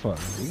gotta do that for?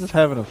 You just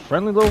having a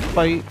friendly little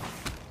fight.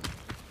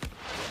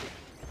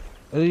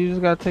 Or you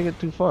just gotta take it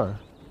too far.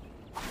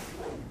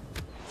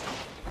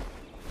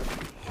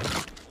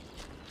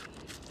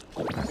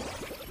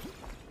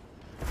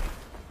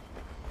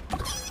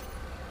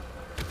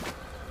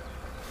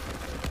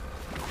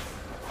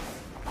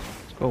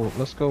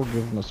 Let's go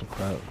give him a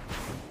surprise.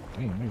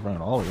 Damn, he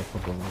running all the way the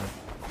fuck over there.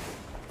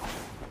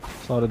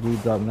 Saw the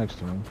dude drop next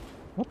to him.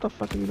 What the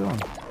fuck are you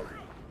doing?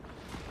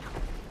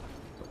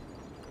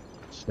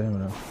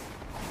 Stamina.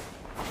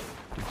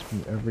 Gets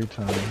me every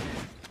time.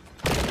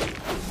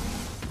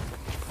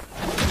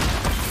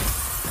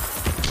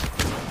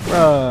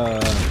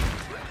 Bruh.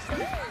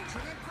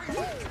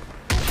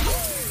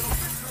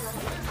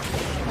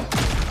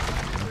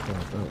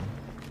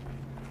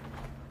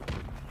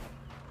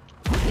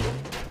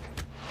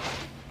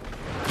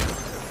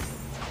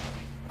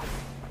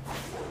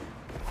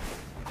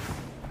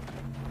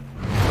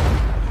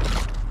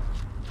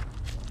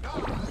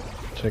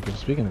 Chicken.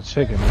 Speaking of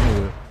chicken,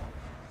 anyway.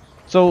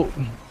 So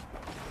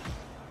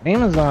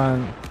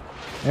Amazon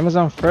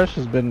Fresh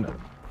has been,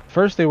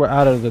 first they were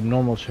out of the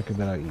normal chicken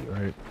that I eat,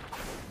 right?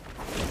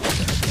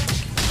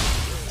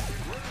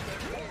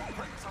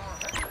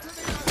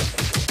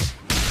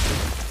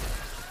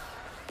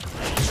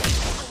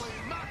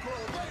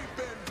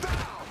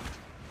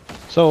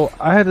 So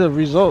I had to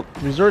resort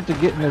to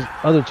getting this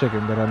other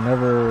chicken that I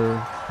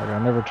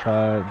never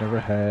tried, never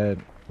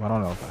had. Well, I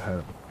don't know if I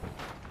had.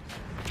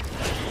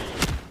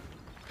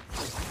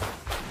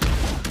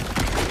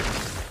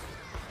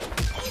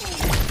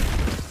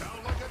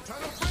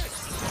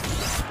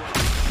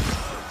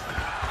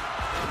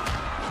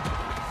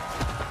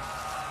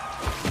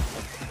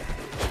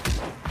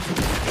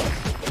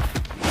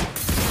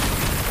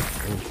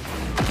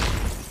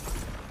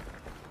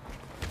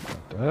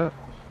 That.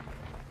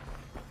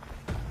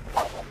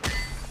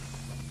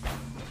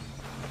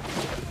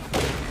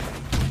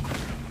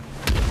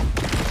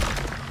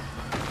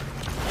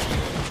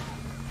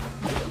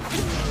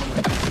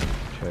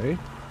 Okay.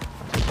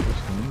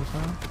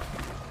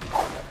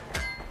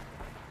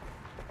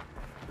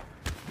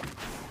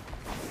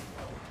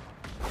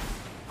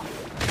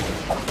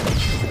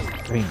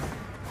 Damn.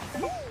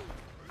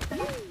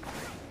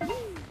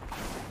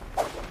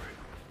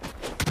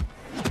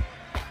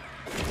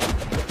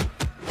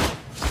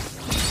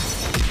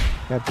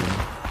 God damn.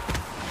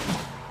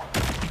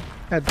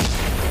 God damn.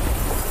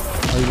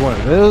 Oh, you one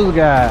of those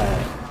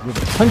guys. You're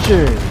the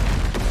puncher.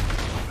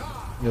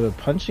 You're the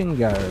punching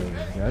guy.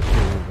 Got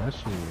you.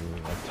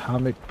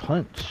 Atomic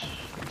punch.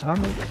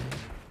 Atomic.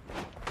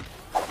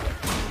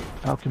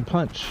 Falcon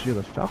punch. You're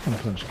the Falcon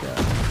punch guy.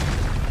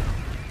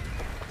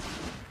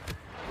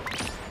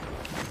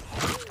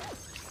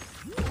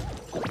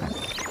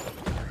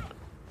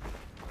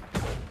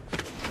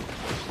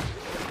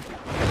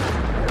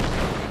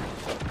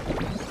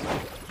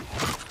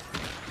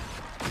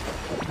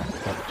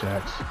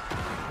 Jax.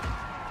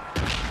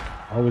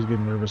 Always get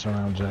nervous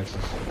around Jaxes.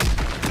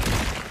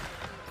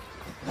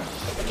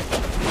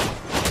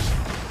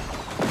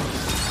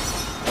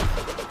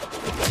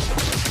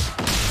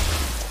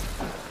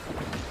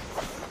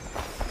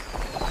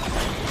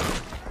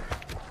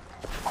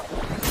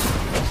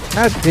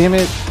 God damn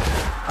it.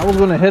 I was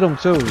gonna hit him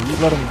too. You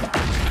let him.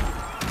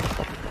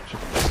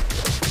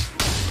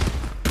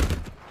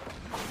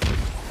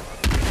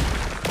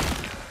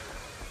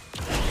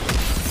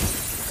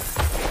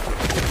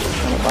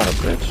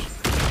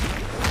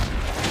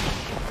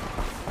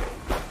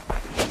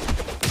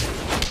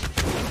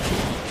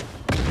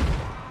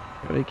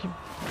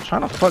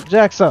 trying to fuck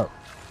Jax up.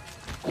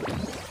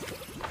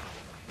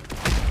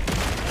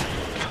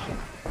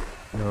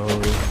 No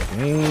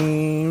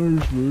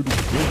games.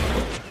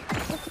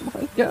 Oh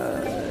my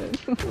god.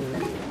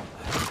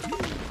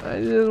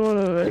 I just want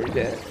to hurt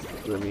Jax.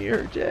 Let me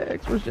hurt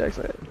Jax. Where's Jax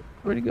at?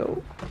 Where'd he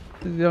go?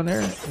 Is he down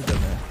there? He's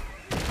down there.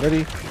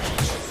 Ready?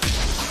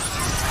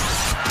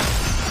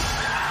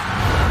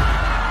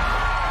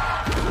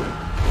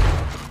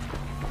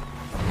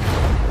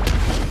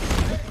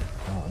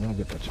 Oh, I'm gonna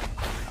get that chicken.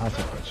 I'll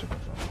take that chicken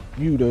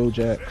from you though,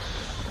 Jax.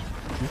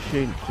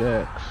 Appreciate it,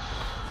 Jax.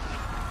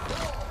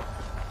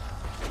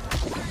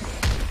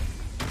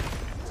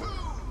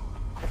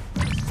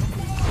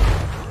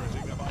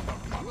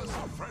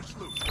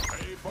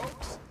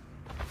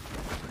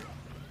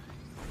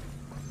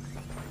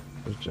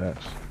 Where's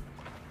Jax?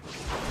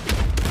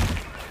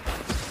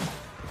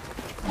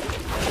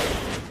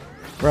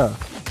 Bruh.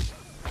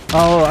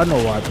 Oh, I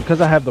know why.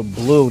 Because I have the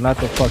blue, not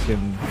the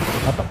fucking,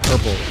 not the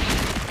purple.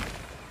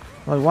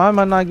 Like, why am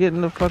I not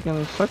getting the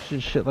fucking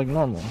suction shit like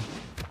normal?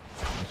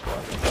 That's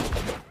why.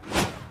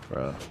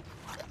 Bruh.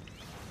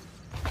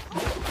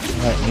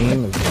 My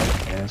aim is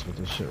like ass with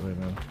this shit right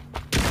now.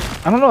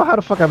 I don't know how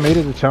the fuck I made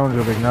it a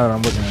challenger, but now that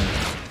I'm looking at it.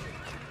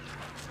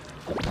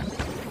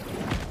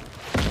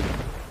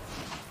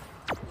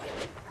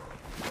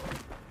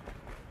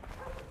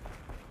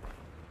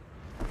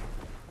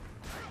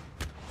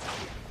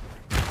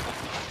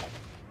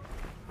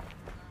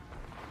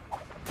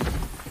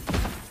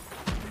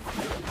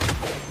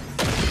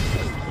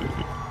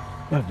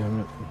 God damn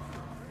it.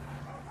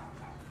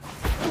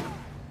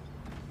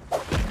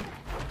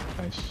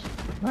 Nice.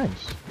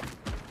 Nice.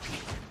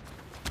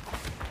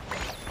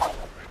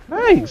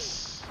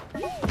 Nice!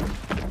 I'm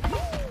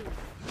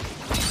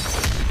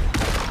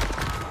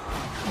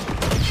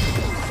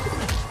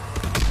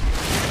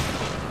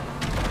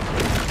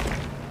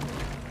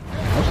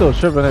still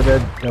tripping at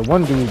that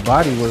one dude's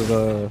body was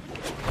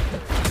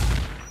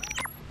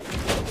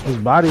his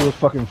body was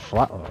fucking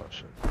flop. Oh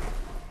shit.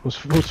 Was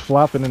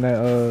flopping in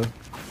that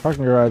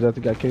parking garage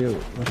after he got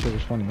KO'd. That shit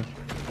was funny.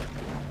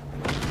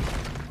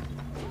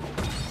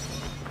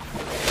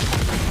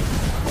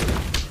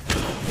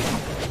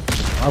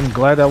 I'm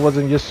glad that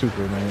wasn't your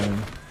super,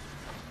 man.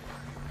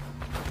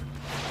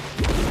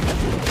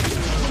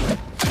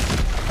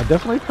 I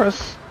definitely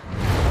press.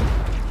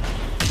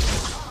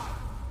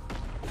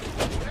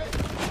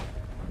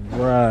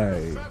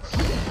 Right.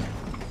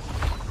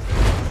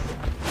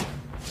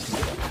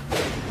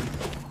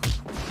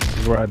 This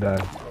is where I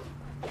die.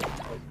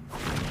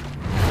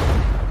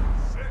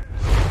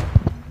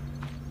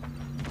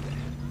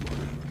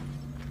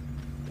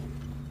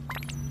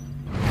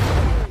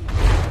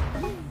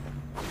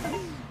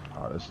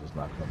 This is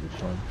not gonna be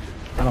fun.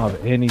 I don't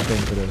have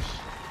anything for this.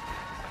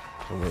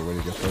 So we're ready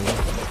to get further.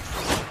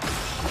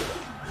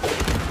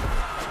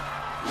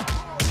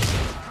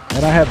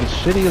 And I have the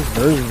shittiest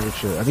versions of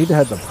shit. I need to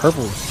have the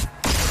purples.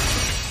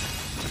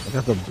 I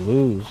got the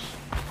blues.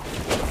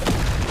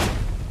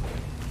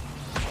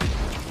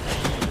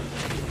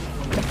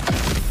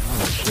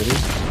 Oh, shitty.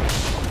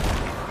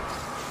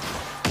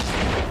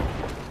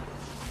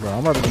 Bro, I'm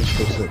about to just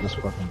go sit in this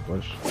fucking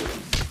bush.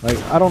 Like,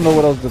 I don't know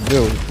what else to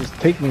do. Just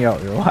take me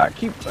out, yo. I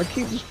keep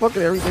just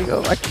fucking everything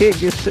up. I can't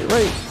get shit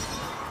right.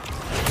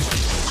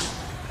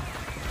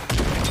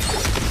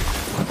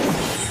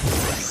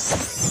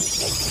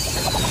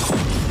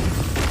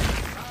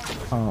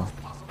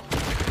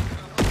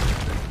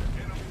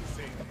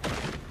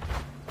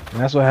 And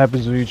that's what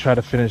happens when you try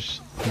to finish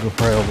and go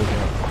fire over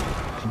again.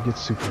 You get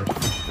super.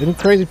 And the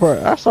crazy part,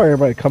 I'm sorry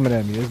everybody coming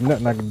at me. There's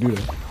nothing I can do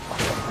to.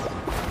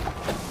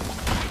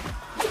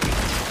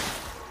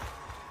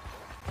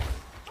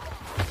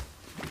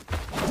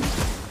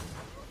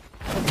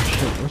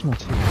 Where's my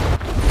team?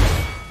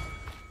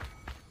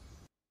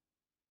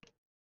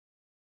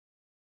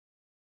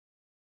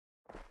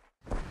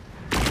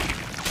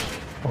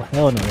 Oh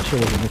hell no, that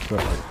shit wasn't mixed up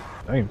right.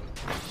 Damn.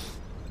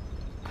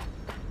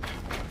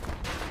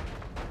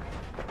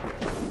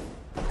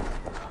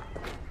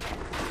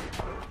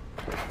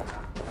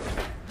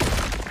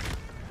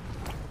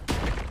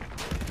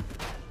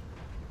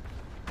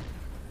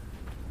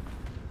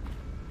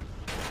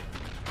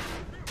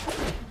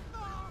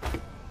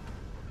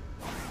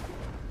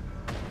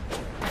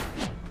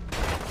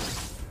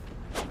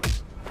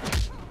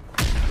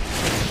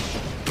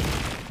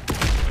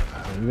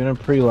 Even in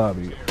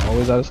pre-lobby,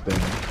 always out of stand.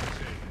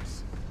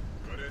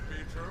 Could it be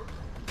true?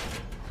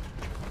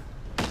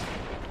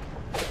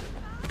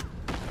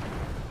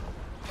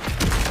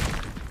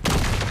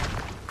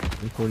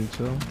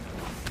 342.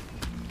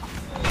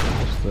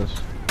 What's this?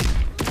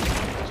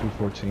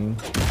 214.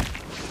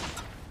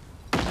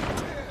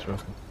 It's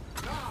rough.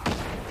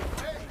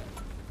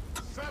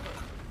 7,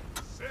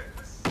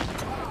 6, 5,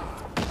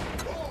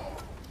 4,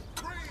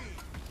 3,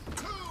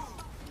 2,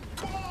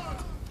 1.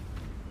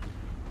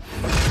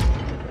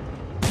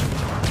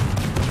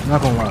 I'm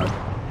not gonna lie.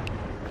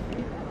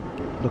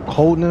 The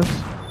coldness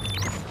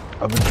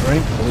of a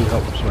drink really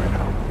helps right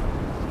now.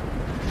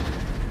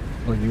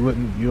 Like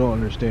you don't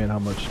understand how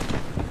much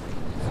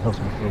helps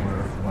me feel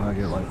better when I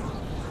get like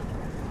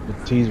the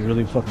tea's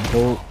really fucking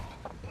cold.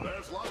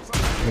 There's lots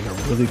of Like a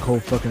really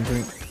cold fucking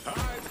drink. I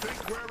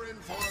think we're in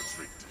for a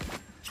treat.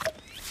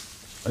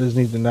 I just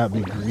need to not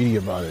be greedy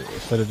about it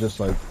instead of just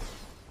like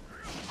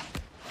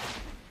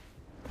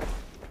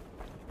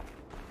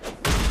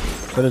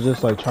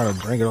trying to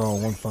drink it all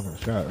in one fucking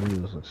shot. I need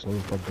to just like slow the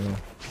fuck down.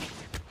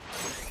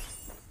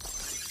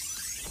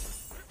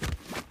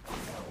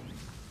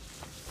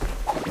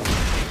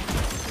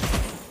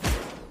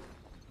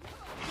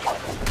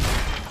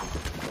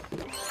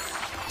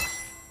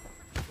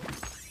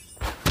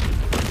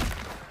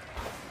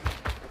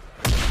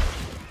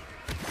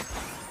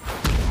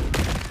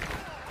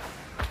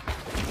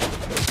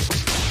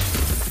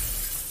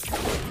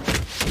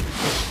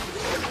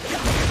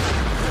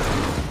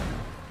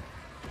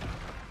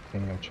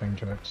 Chain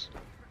tracks.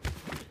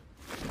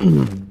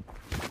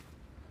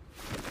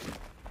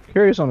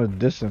 Curious on the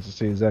distance to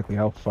see exactly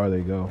how far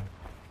they go.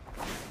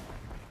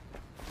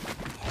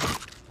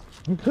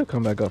 He could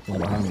come back up from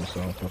behind me,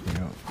 so I'm fucking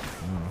out.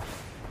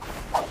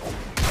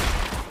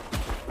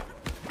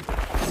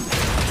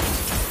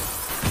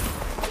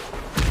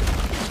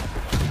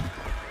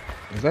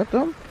 Is that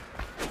them?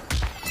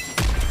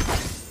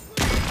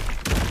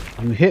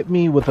 You hit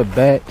me with a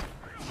bat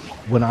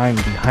when I'm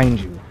behind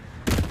you.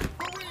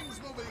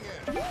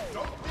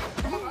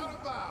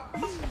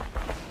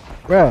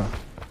 Bruh,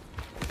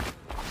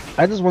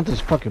 I just want this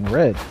fucking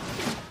red.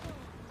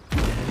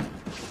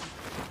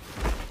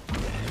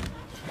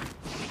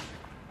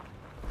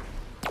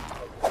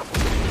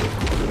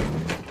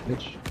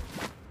 Bitch.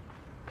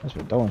 That's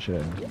for throwing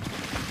shit at me.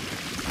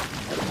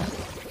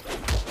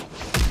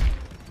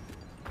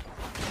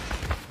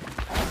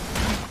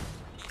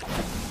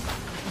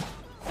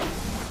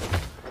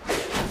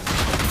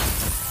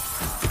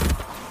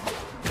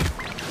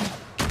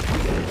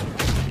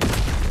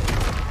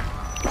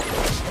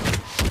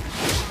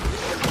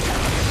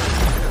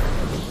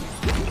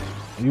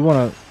 You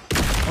wanna,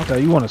 okay,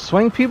 you wanna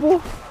swing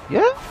people?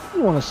 Yeah?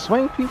 You wanna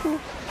swing people? You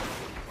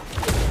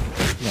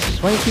wanna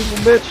swing people,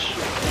 bitch?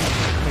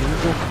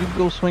 Yeah, you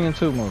go swinging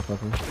too,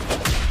 motherfucker.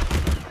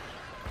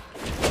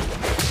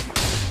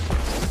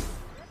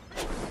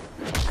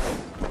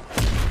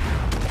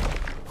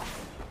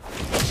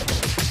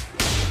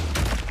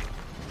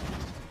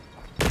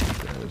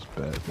 That is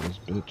bad for this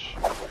bitch.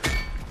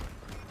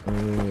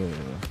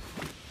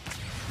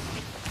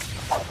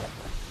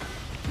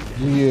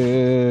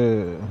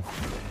 Yeah.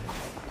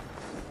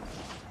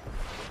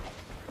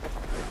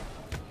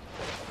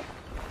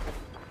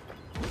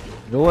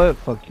 You know what?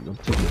 Fuck you. I'm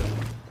taking it.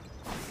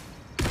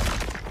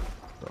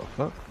 The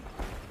fuck?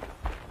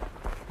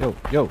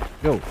 Yo.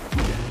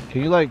 Can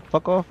you like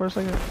fuck off for a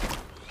second?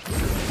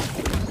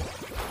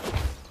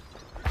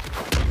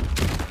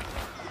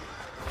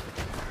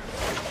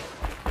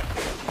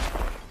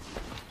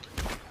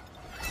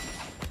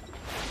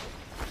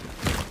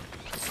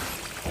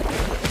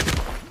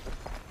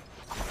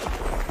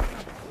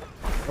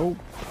 Oh.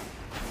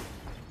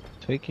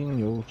 Taking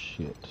your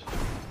shit.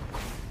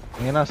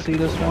 And I see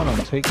this one, I'm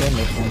taking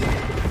this one.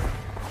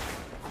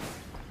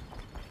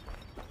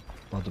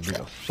 About to be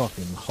a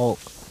fucking Hulk.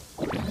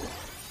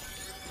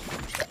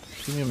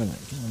 Give me a minute,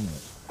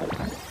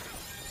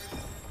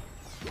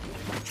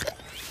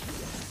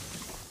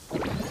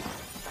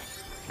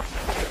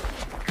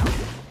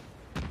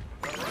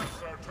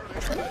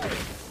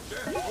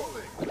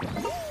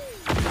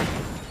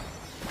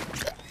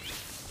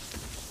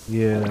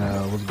 Yeah,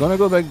 I was gonna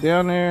go back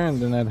down there and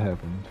then that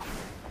happened.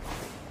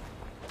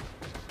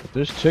 If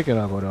there's chicken,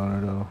 I'll go down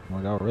there though.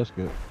 Like, I'll risk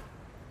it.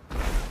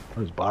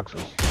 There's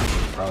boxes.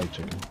 Probably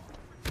chicken.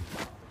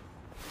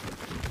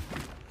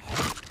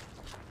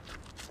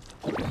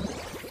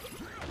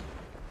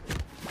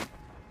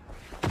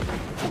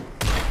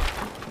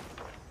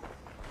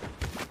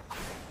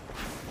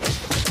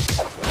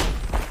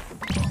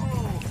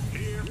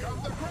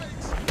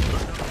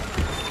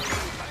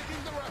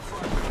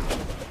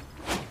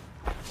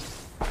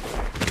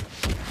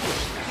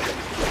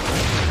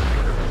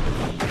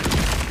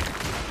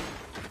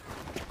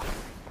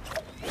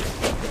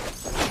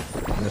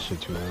 That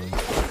shit too early.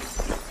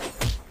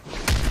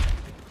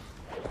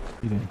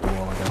 He didn't hit the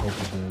wall like I hope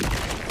he did.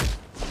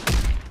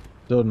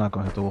 Still not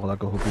gonna hit the wall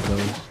like I hope he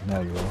does. Now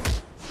you will.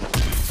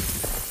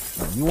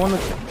 Now you wanna...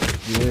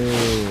 Yeah,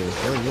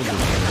 very good.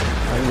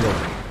 How you look?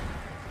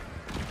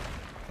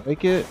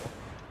 Like it?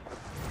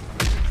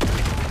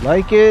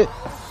 Like it?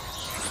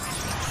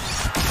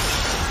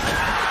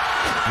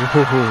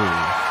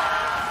 Woohoo.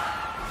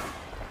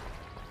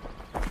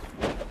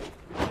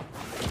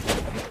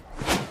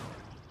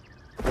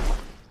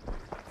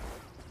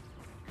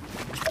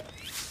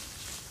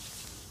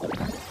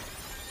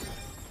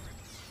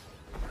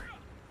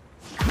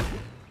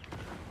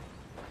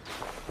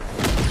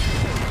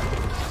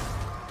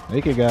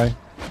 Naked guy.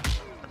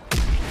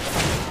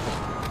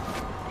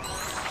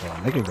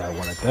 Oh, naked guy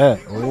wanted that.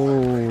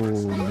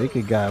 Oh,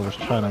 naked guy was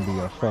trying to be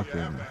a fucking...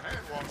 You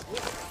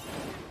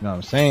know what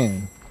I'm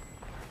saying?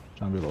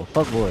 Trying to be a little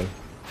fuckboy.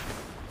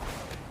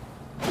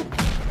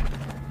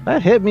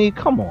 That hit me?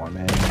 Come on,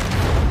 man.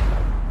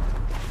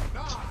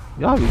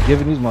 Y'all be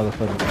giving these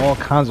motherfuckers all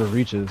kinds of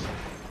reaches.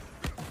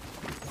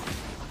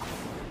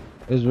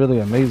 It's really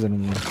amazing to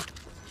me.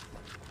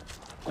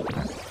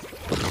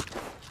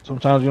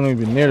 Sometimes you don't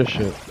even be near the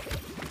shit.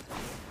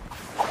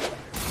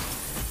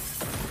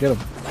 Get him.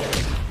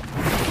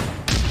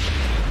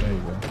 There you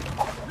go.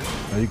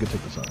 Now you can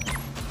take this out.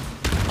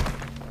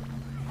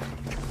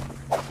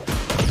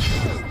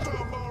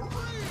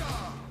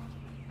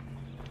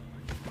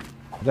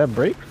 Did that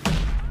break?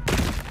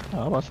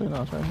 Oh, I'm about to say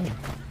no, it's right here.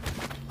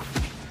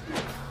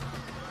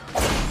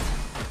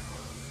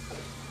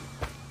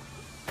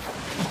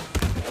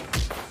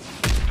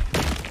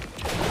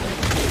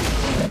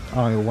 I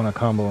don't even want to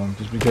combo him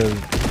just because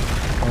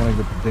I want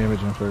to get the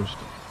damage in first.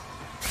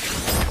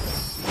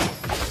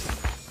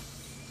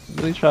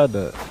 Really tried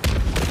to.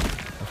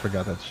 I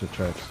forgot that shit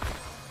tracks.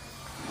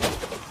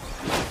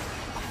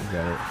 You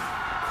got it.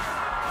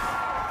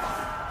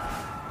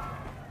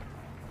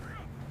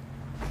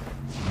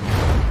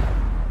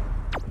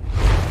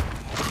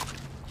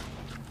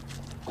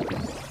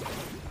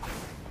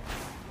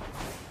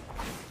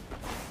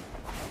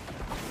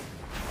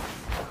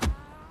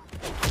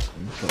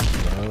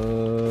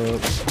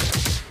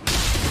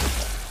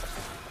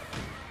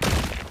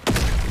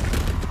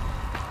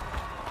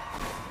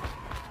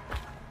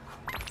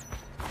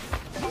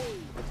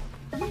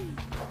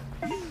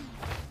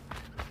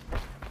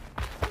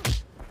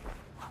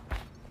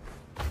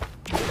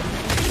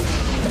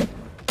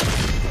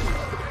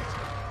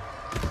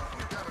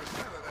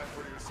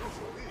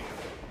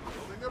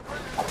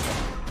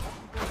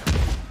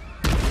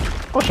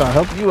 I'm trying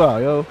to help you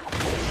out, yo.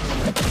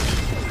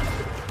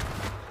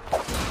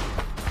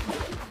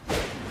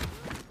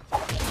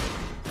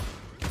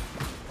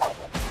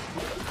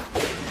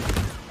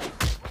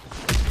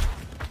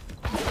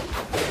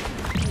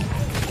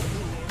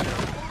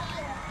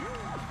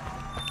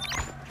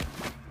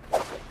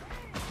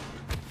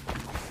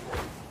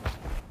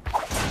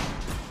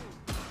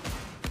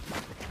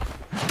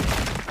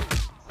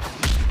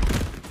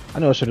 I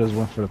know I should have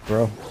went for the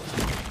throw.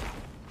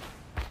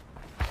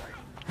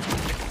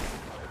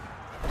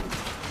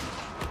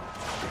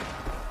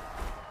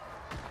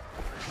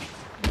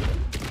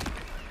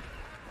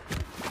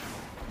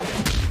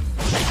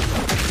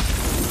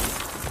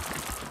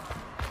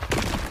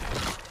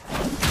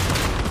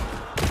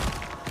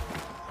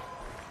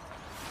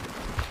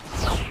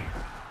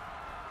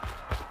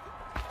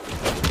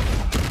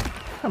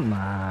 Come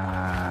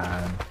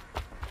on.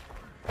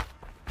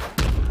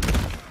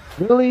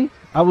 Really?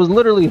 I was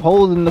literally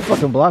holding the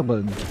fucking block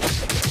button.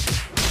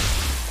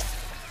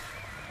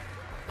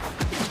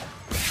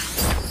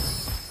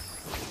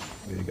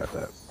 Yeah, you got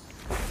that.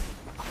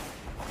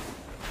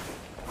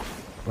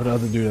 Where'd the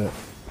other do that?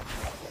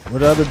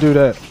 Where'd the other do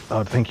that?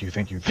 Oh, thank you,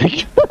 thank you,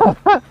 thank you. I'm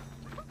like,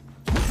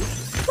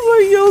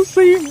 yo,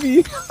 save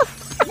me.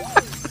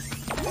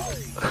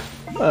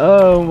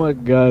 Oh my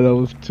god, that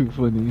was too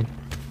funny.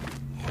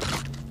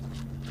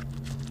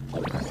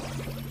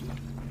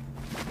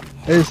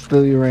 It's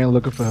still you ran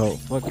looking for help.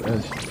 Fuck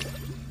that shit.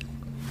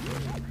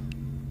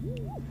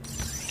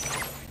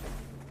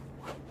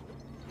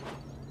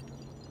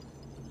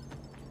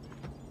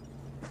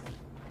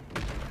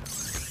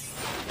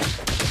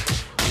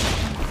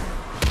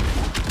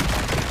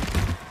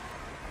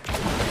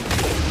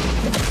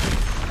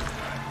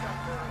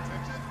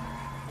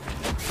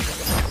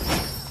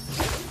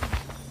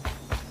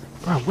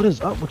 Bro, what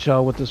is up with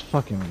y'all with this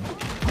fucking...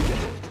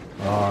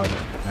 Oh,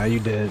 now you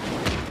dead.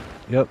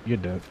 Yep, you're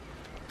dead.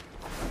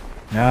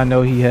 Now I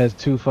know he has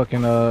two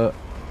fucking,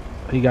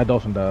 he got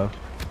dolphin dive.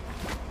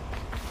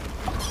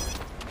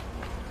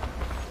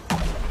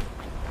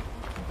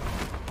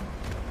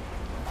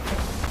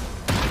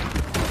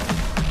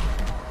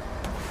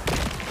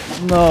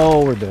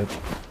 No, we're dead.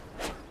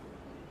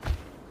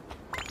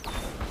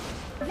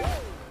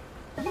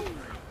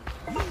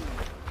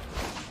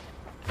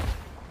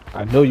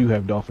 I know you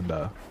have dolphin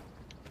dive.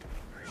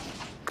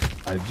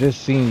 I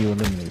just seen you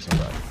eliminate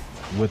somebody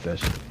with that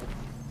shit.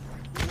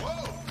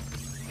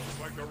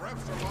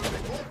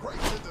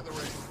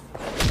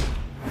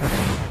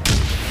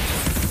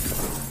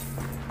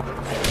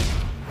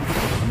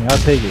 I mean, I'll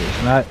take it.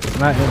 It's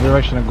not in the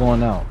direction of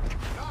going out,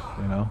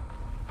 you know.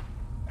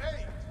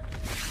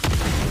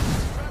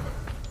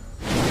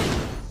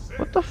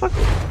 What the fuck?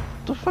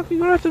 What the fuck are you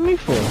going after me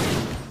for?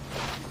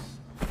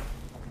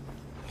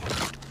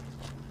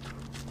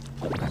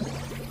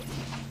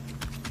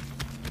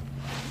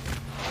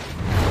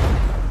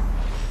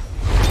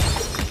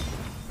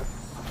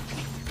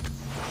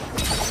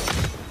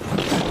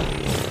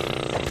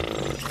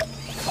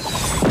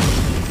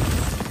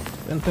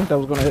 Didn't think that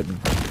was gonna hit me.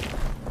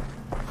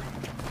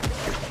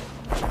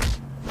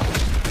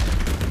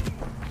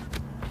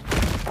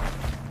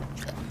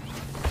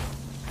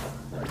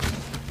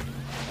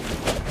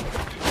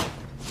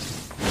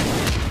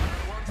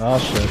 Oh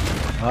shit.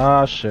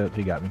 Oh shit,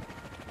 he got me.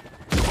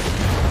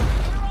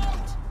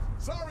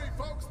 Sorry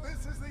folks,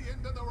 this is the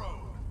end of the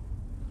road.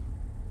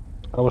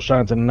 I was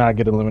trying to not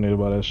get eliminated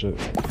by that shit.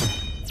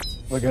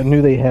 Like I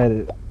knew they had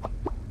it.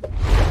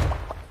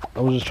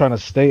 I was just trying to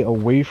stay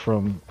away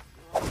from,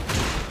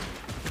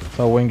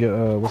 so I wouldn't get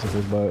what's the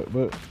face by it,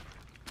 but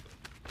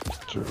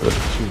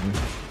excuse me.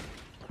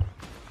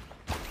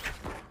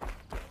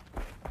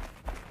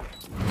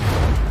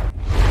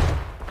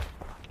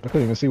 I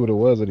couldn't even see what it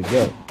was that he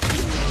got.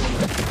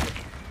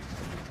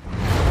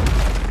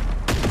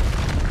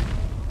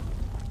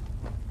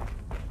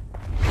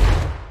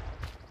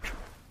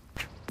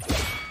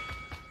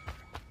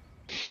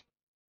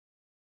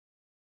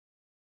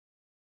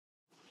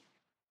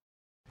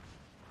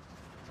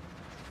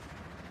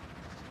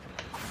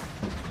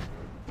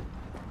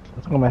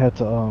 I think I'm gonna head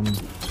to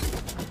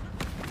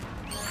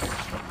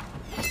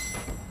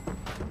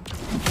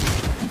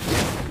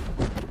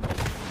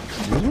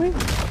excuse me?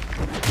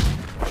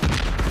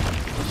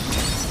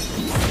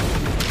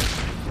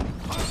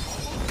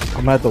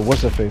 I'm gonna have to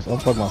what's her face?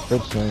 Unplug my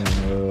fridge thing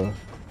and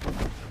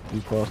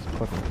defrost the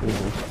fucking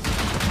freezer.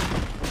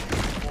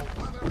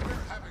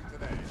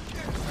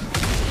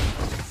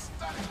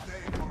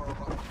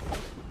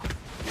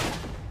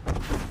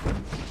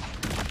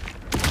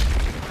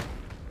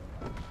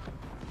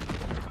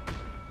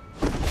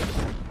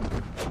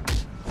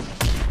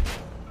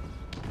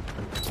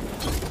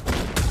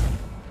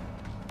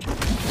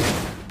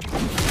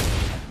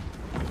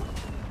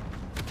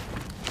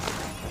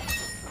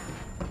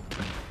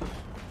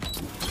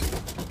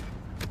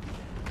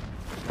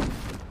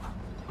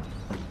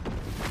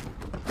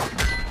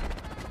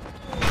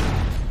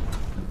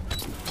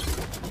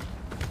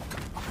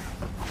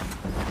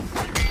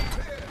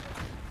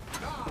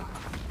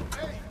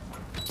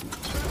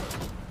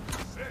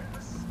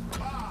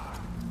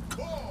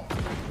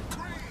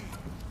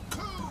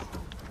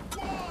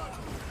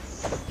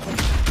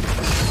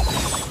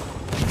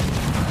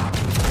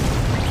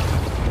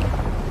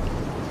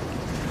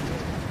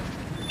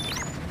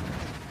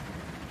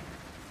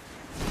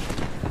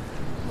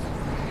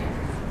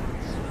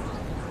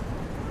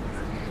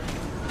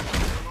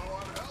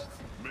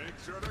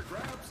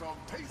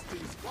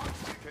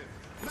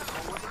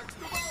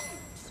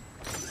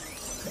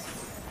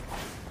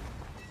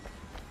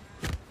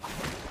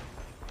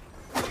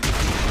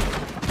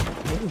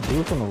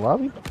 Dude from the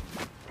lobby?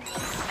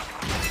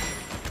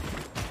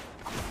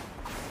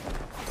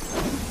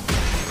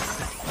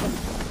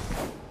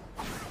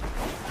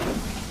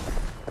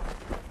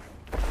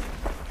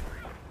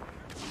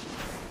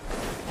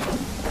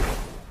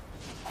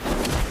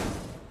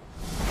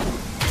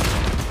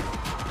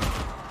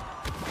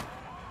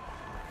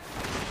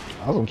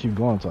 I was gonna keep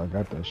going until I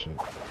got that shit.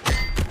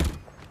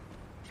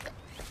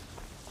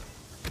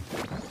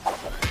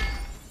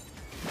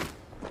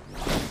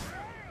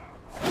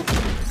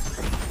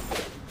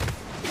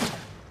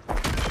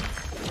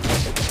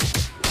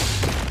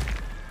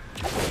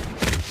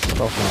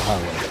 Off on the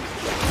highway.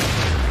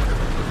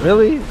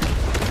 Really?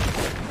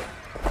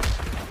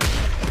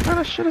 What kind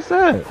of shit is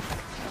that?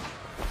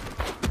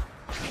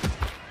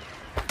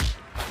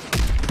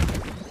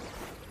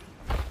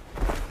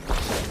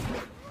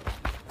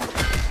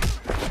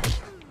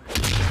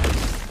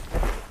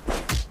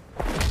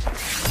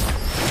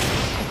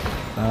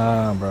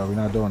 Nah, bro, we're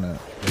not doing that.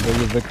 If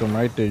there's a victim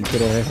right there, you could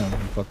have hit him. You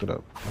fucked it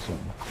up. That's all.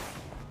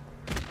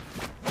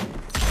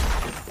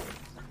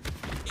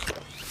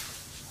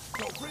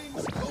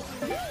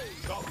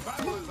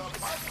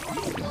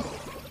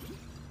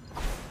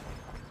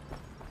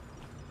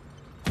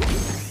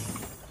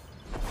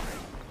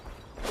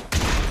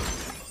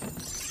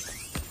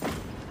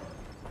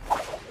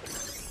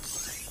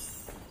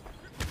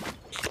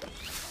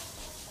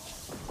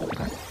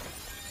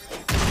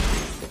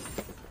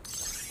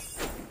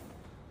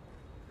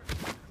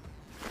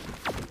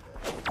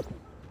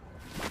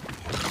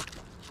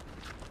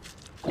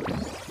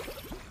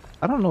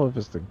 I don't know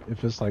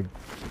if it's like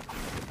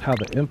how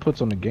the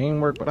inputs on the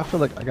game work, but I feel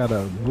like I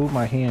gotta move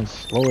my hands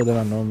slower than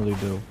I normally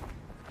do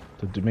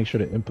to make sure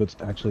the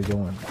inputs actually go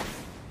in.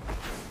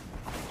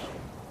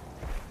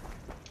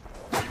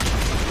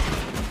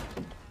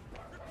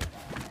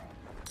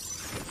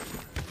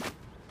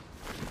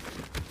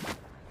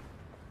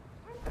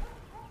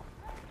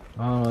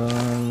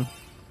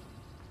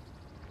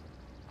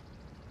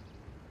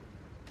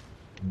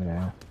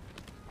 Yeah.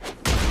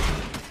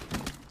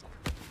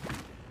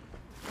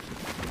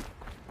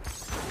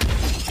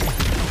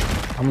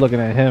 I'm looking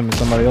at him and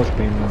somebody else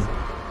came in.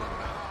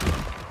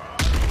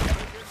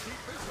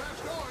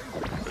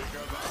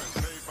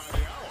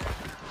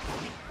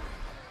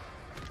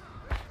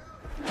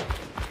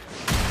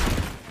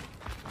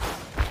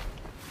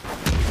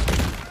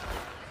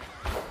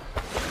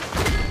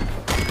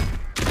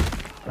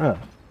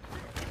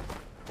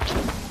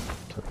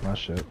 Took my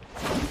shit.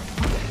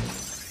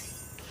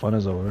 Fun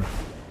is over.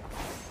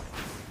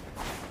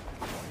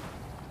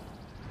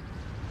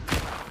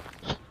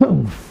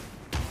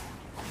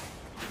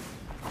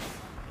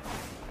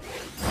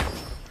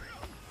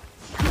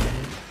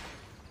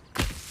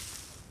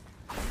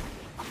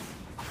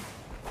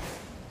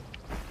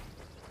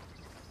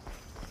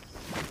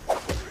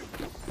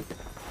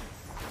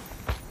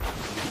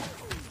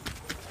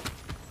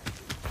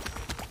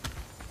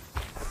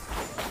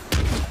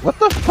 What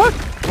the fuck?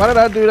 Why did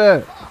I do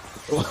that?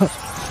 The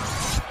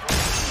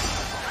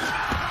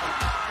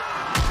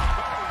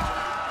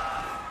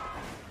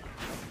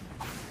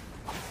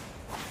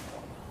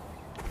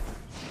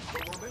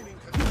remaining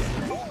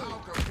contestants will now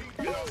compete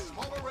in a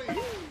smaller range.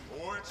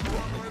 Which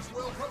Rumbleverse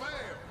will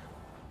prevail?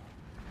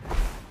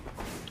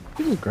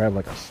 You just grab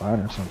like a sign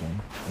or something.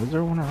 Is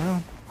there one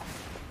around?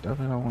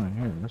 Definitely don't want to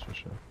hear it, that's for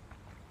sure.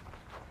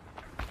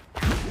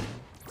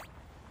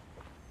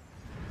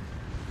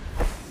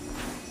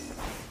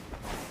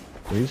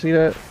 Do you see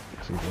that?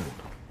 See that?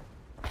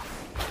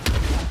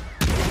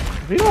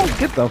 If you don't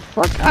get the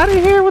fuck out of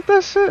here with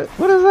that shit,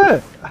 what is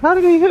that? How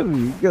did he hit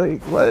me?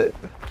 Like, what?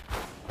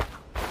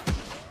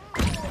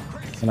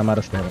 And I'm out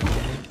of stamina.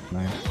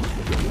 Nice.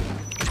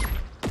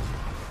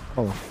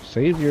 Oh,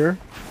 savior.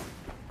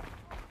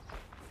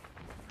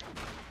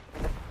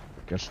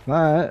 Guess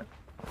not.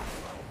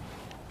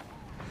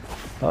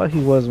 Thought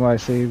he was my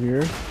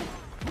savior.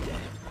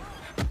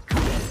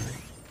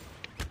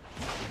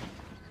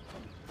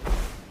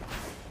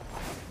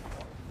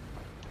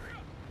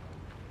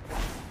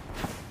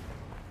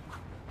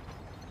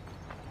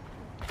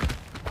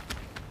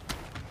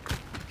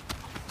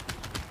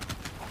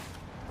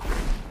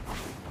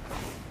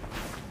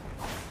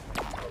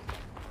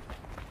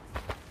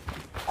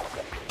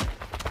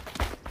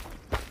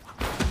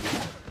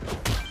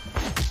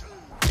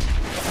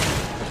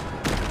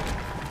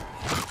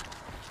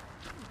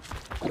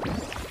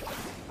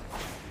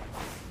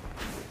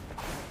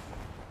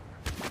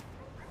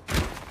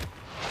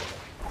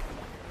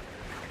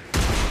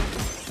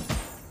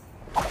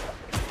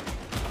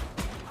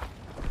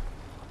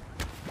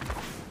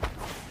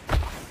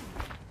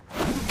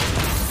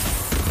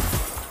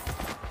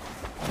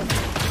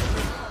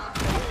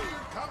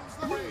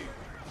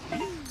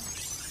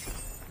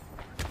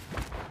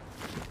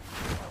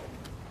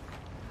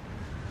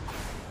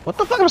 What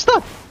the fuck? I'm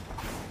stuck!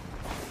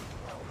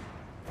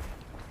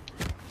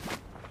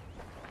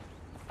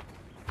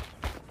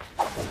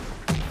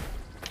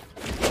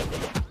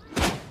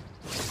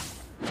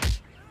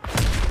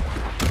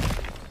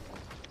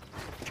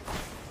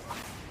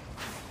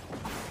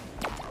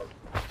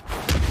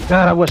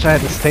 God, I wish I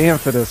had to stand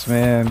for this,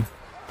 man.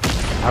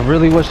 I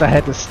really wish I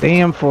had to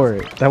stand for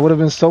it. That would have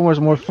been so much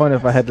more fun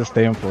if I had to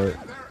stand for it.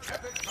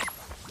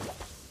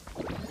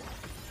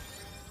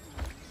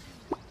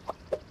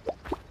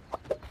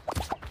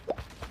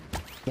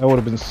 That would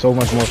have been so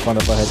much more fun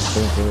if I had to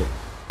stand for it.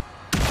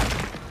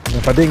 And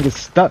if I didn't get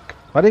stuck.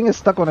 If I didn't get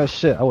stuck on that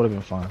shit, I would have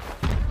been fine.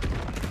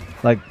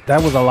 Like,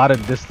 that was a lot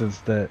of distance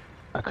that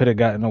I could have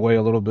gotten away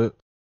a little bit.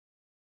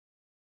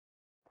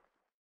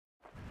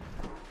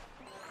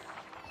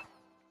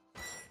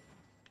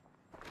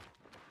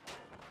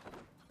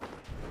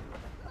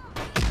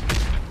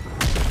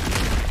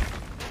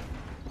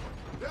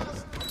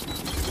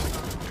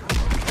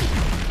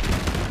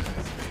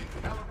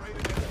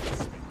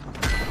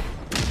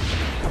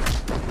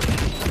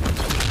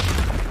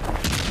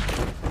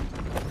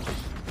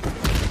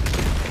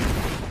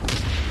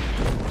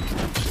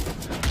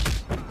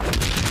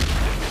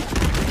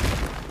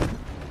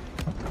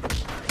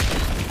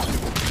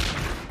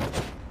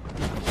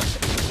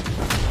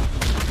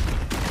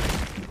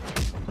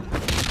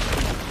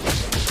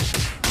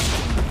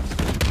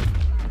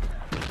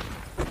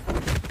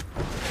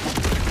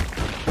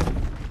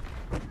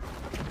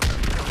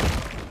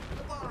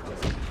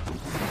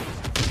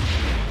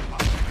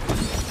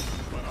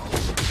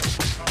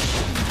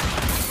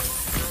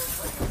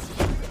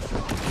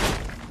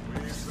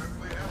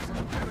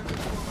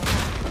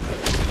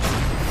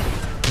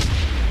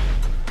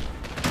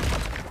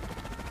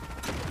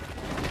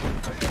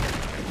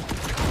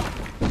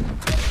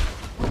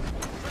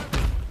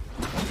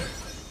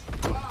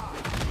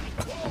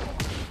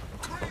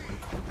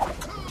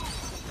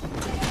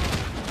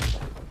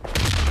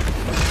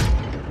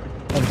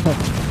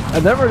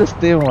 I never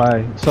understand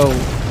why. So,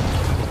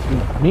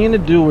 me and the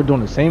dude were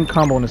doing the same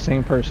combo on the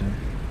same person.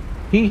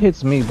 He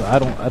hits me, but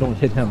I don't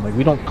hit him. Like,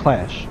 we don't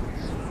clash.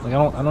 Like, I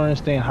don't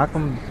understand how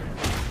come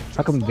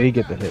they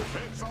get the hit.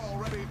 It's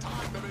already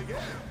time to begin.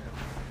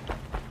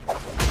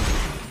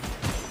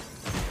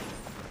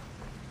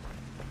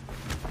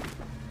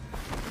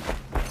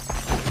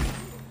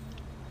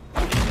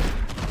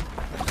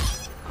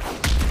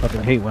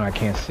 Fucking hate when I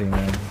can't see,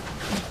 man.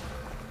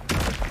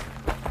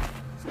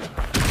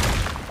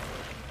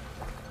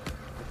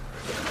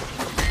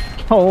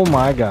 Oh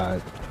my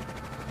god.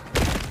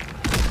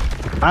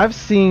 I've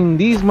seen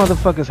these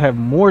motherfuckers have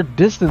more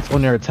distance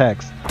on their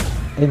attacks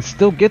and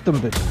still get them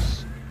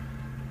bitches.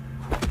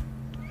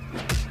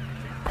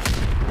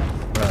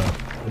 Bro,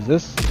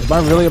 am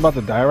I really about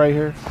to die right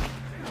here?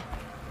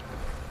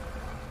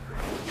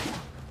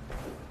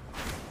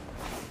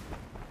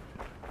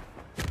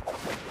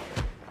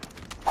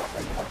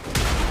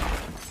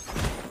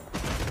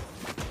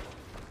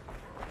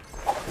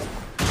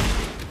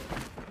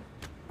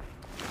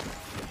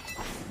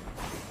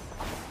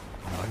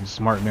 He's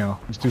smart now.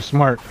 He's too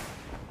smart.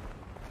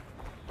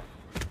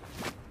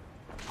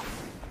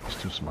 He's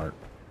too smart.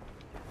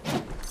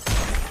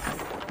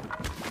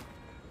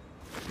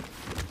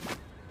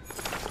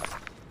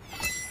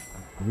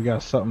 We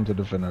got something to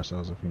defend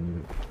ourselves if we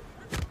need it.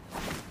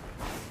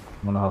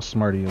 I don't know how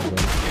smart he is though.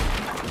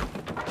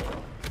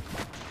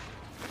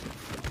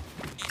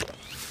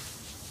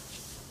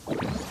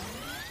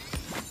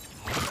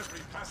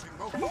 Every passing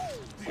moment,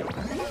 the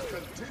arena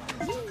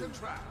continues to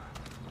contract.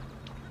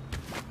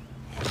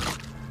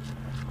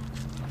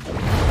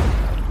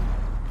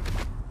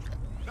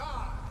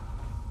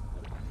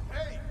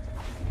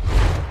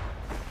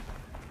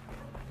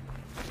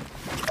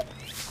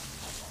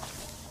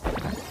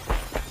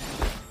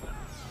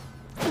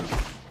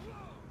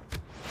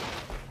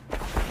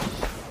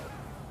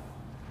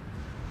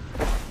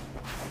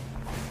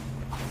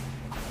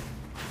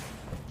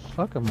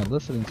 Fuck am I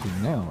listening to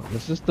now?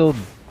 Is this still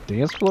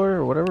dance floor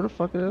or whatever the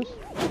fuck it is?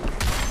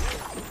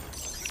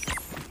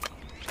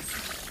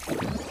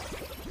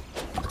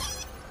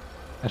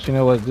 Actually, you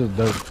know what? This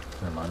does.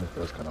 Never mind. It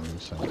does kind of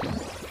make sense.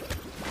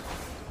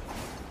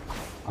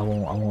 I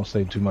won't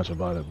say too much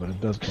about it, but it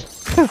does.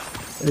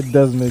 It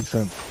does make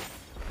sense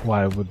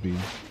why it would be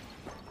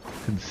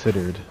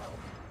considered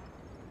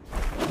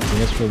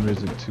dance floor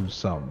music to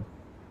some.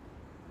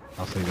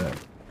 I'll say that.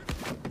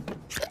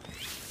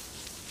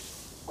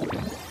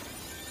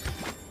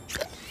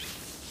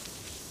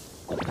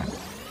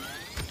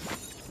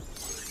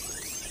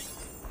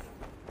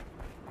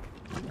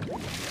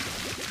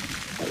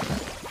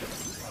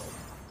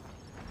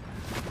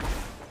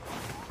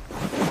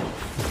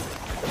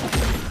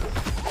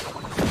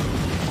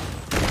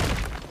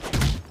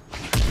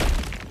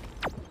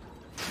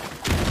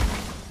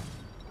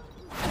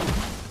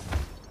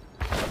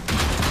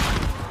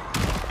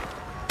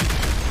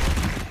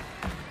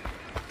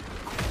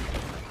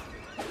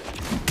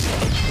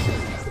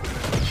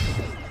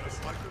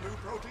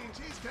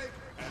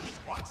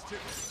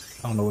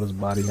 I don't know what his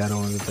body had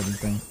on it, if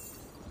anything.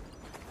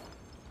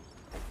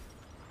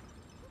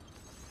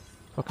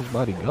 Fuck his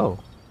body go?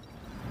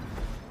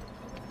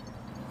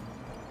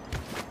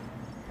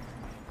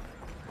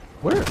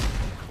 Where?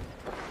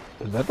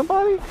 Is that the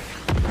body?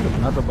 It's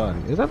not the body.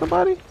 Is that the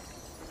body?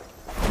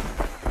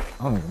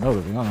 I don't even know,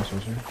 to be honest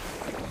with you.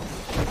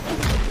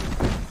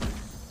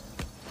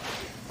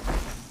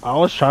 I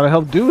was trying to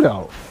help dude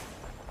out.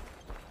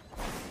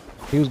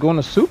 He was going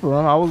to super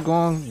him. I was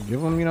going to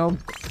give him, you know,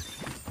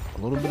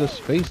 a little bit of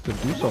space to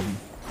do something.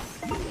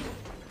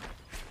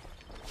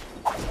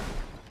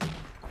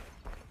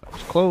 That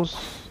was close.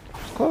 It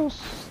was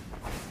close.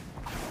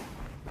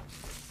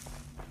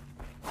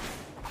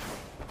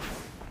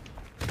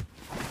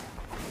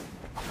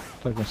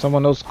 It's like when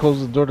someone else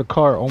closes the door to the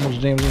car, almost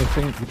jams your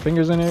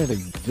fingers in there, they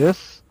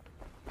just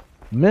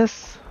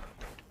miss.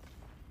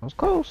 That was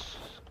close.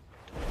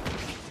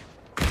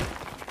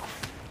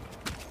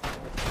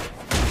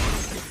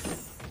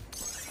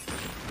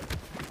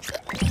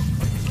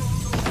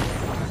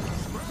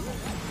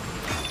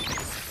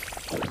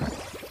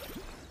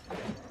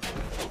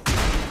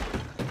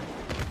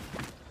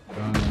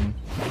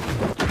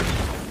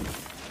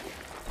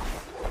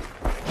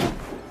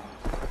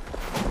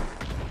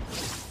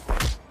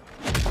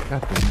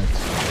 God damn it.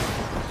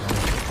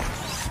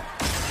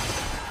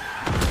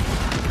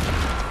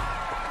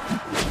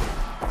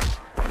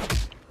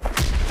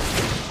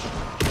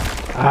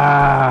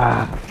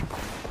 Ah!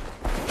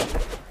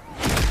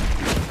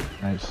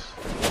 Nice.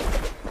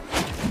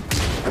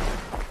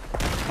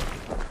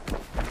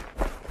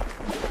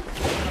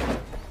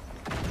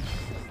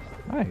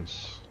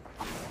 Nice.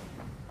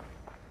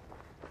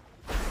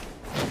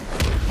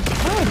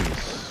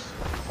 Nice.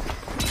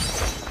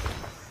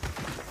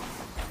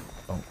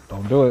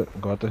 Don't do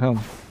it. Go after him.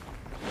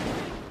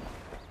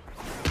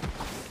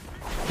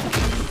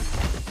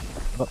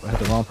 Oh, I hit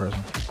the wrong person.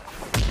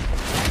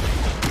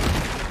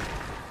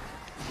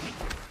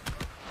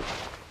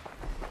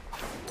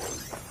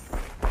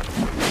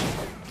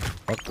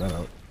 Fuck that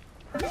out.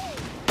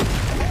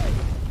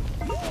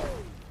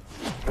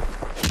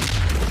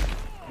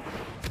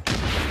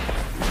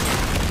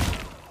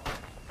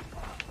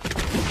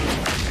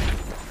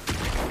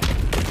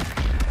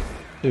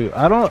 Dude,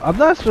 I'm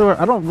not sure,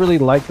 I don't really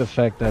like the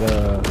fact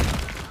that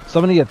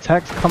some of the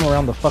attacks come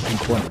around the fucking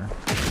corner.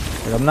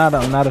 Like, I'm not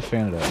a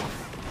fan of that.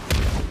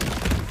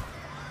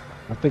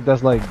 I think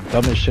that's like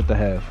dumbest shit to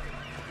have.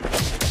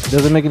 It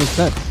doesn't make any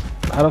sense.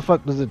 How the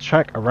fuck does it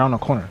track around the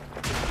corner?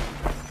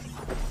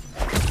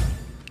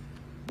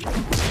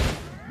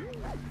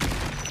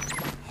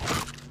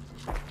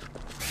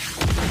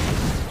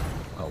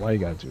 Oh, why you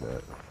gotta do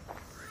that?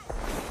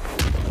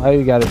 Why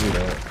you gotta do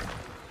that?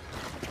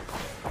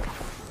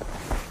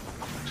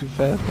 Too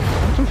fast.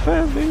 Too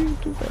fast, baby.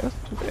 Too fast.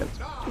 Too fast.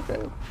 Too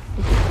fast.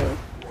 Too fast.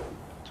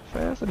 Too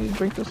fast. I need to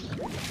drink this.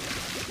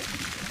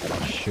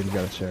 Oh shit, he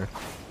got a chair.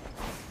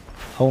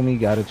 Homie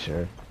got a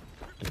chair.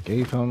 Just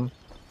gave him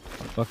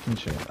a fucking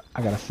chair.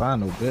 I got a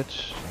sign, no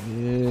bitch.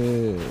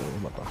 Yeah.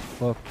 What the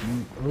fuck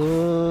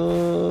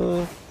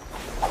you?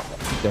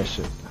 Eat that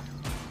shit.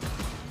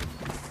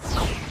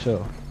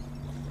 Chill.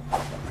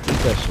 Eat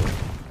that shit.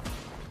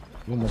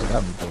 You almost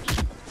got me,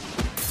 bitch.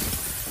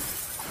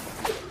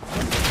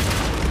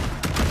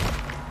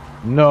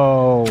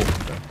 No.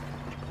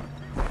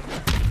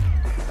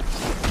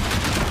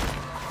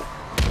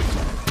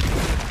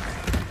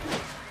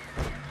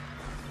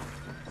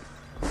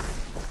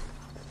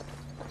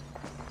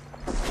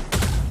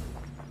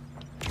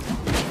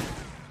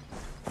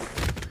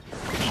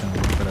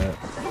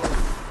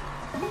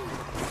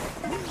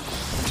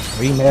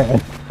 He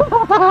mad.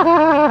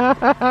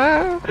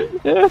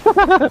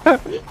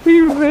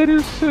 He mad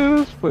as shit.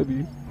 It's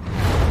funny.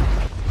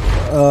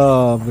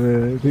 Oh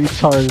man, he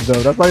charged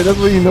up. That's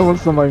when you know when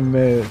somebody's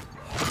mad.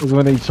 Is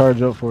when they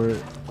charge up for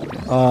it.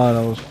 Oh,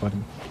 that was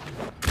funny.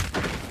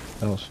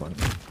 That was funny.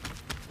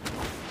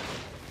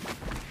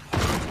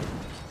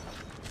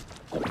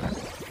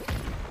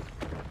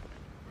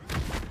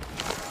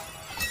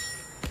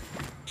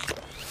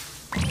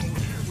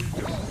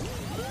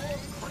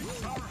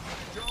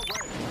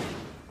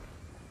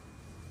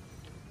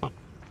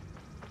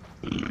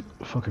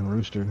 Fucking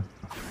rooster.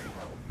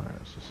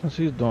 Alright, so since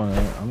he's doing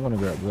that, I'm gonna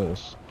grab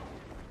this.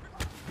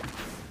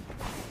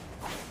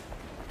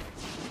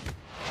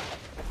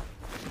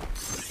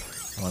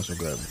 I might as well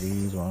grab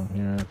these while I'm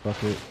here.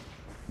 Fuck it.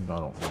 I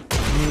don't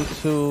need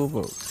to,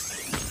 but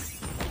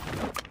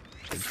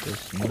take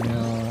this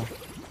now.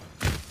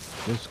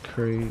 This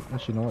crate.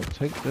 Actually, you know what?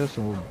 Take this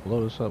and we'll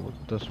blow this up with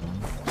this one.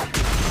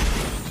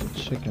 There's a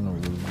chicken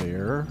over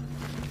there.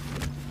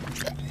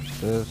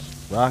 This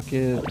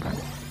rocket.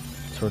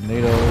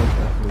 Tornado.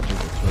 That looks like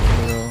a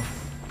tornado.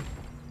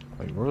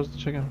 Wait, where was the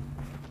chicken?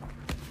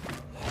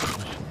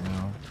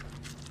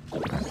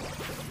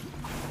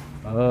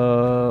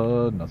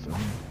 Nothing.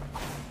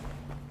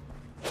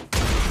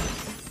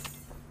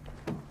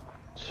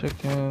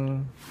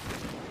 Chicken.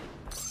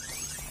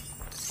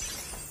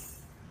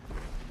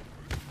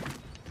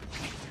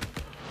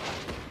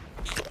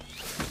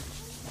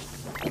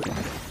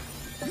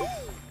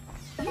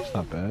 It's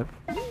not bad.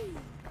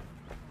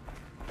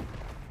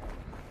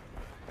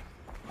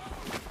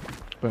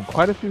 Been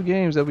quite a few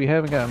games that we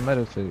haven't gotten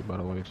meditate, by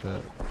the way,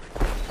 chat.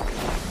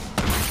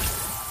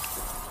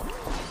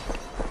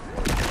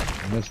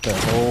 I missed that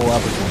whole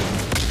opportunity.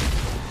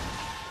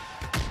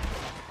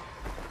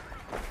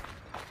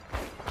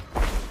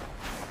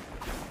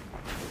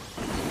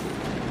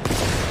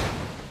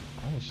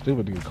 That's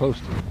stupid to get close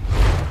to.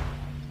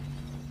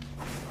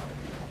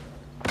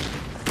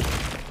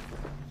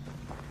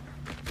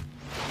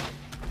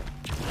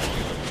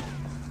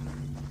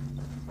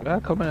 You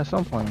gotta come in at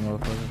some point,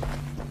 motherfucker.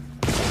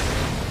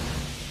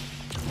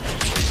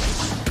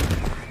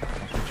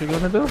 What you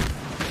gonna do?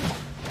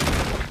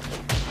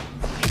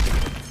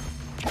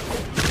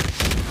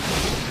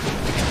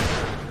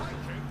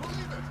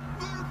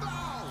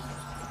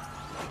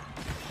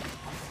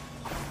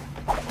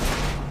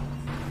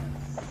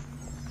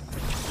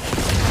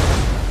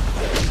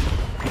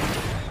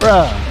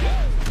 Bruh!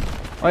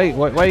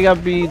 Why you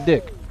gotta be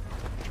dick?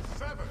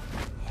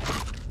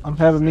 I'm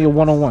having me a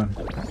one-on-one.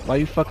 Why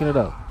you fucking it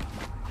up?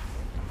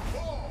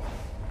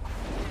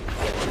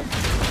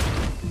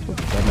 Get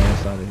that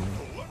ass out of here.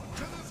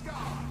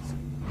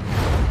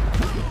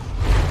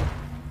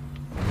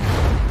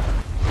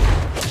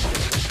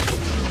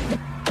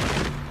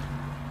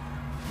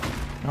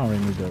 I don't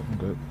really need that. I'm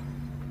good.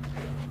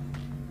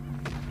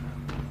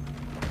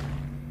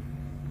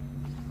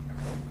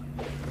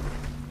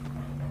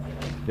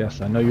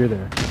 Yes, I know you're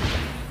there.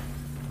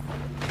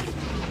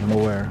 I'm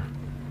aware.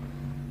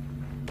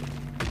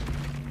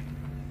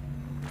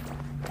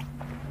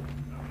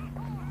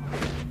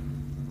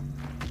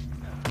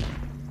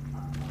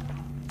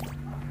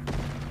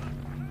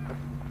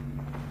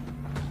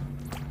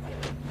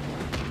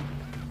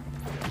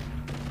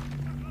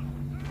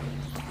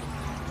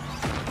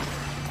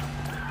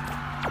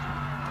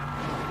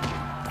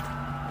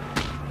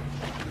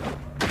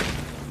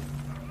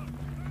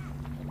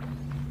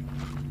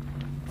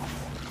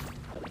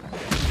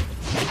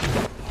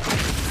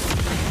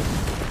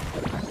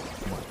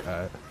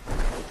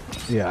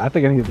 Yeah, I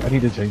think I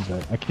need to change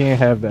that. I can't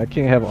have that. I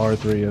can't have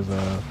R3 as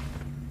a.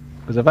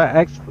 Because if I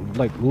act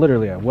like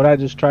literally what I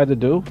just tried to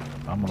do,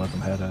 I'm gonna let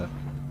them have that.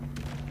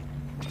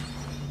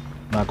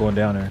 I'm not going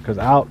down there because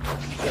I'll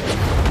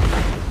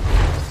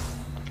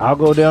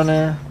go down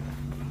there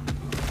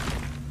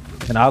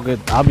and I'll be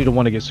the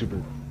one to get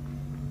super.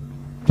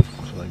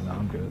 So like, nah,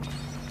 I'm good.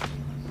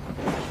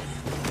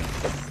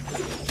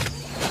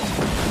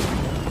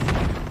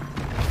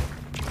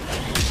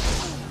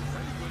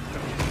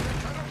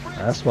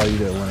 That's why you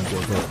didn't want to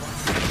get hit.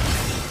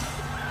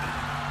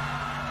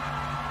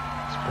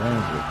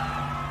 Explains it.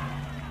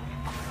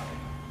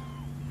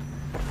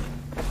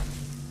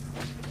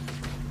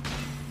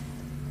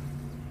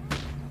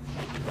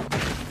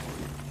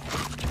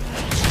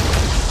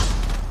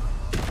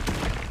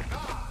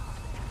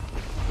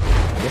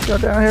 Get y'all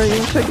down here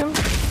eating chicken?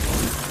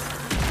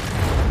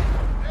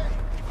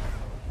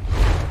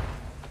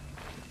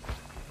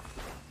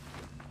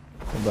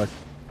 Come back.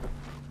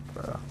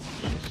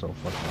 So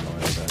fucking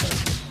annoying that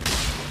happens.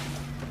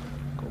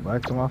 Go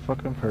back to my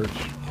fucking perch.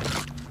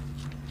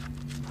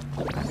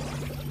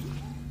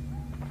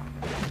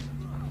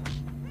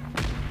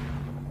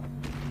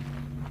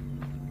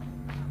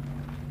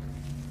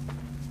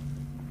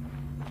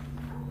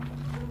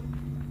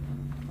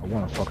 I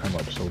wanna fuck him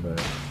up so bad.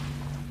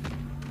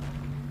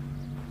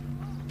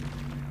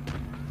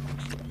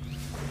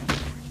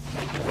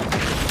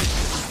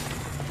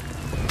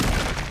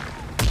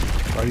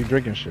 Why are you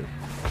drinking shit?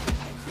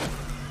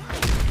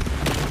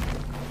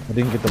 I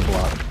didn't get the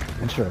block.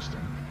 Interesting.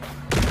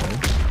 Okay.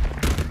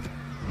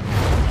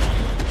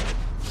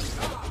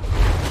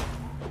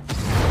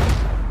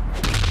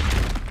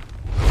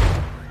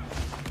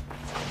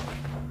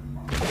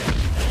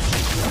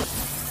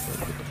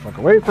 Get the fuck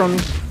away from me.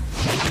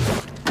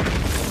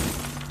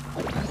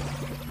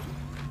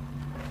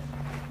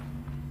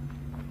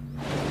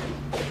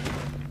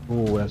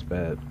 Oh, that's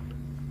bad.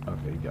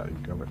 Okay, you got it. You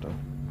covered though.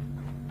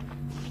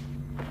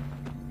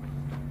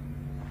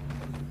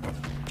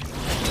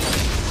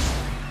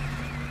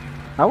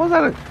 How was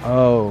that?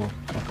 Oh,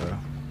 okay.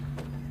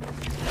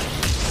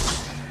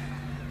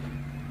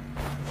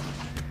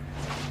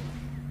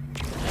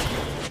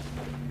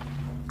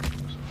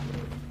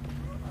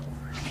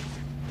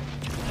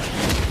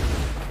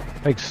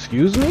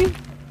 Excuse me?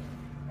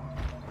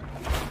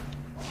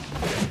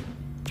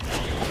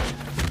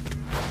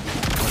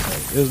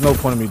 There's no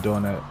point in me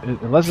doing that.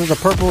 Unless it's a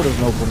purple, there's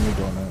no point in me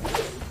doing that.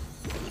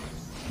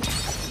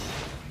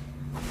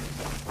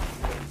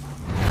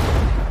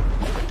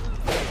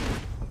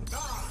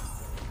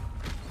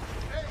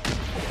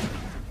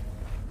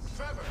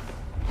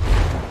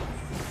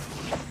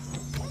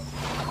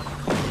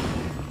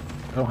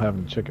 I don't have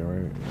any chicken,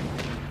 right?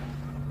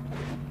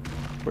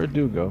 Where'd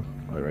dude go?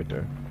 Oh, right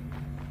there.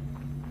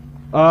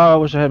 Oh, I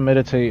wish I had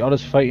meditate. All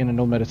this fighting and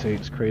no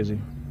meditate is crazy.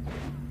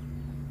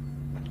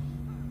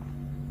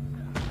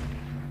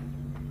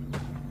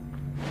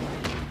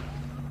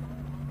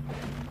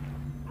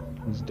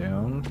 He's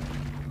down.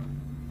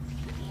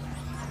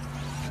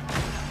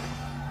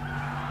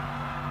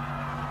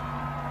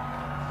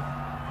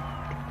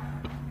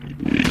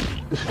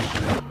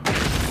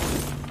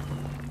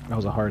 That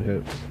was a hard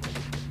hit.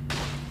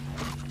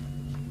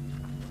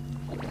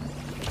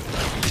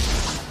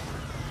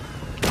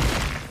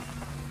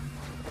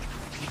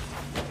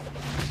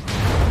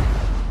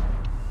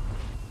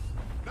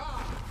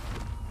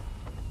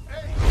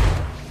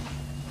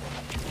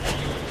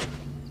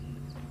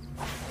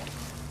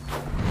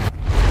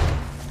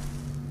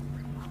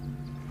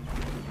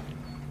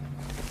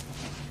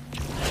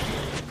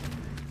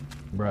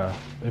 Bruh,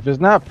 if it's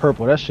not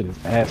purple, that shit is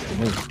ass to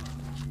me.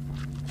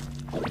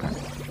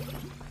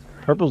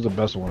 Purple's the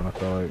best one, I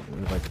feel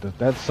like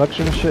that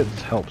suction shit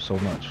helps so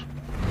much.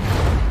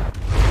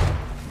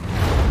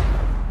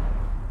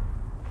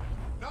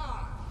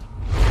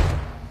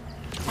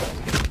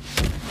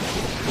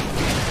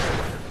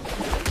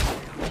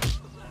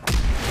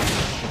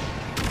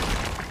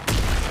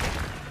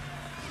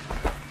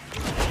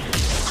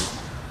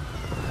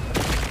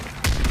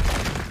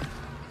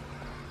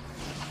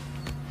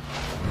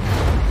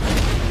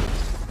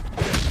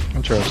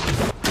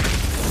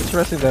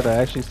 Interesting that I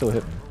actually still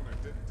hit me.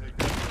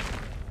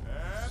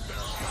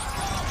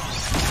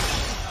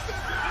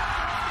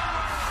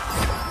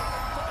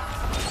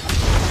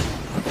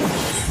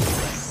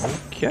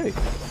 Okay.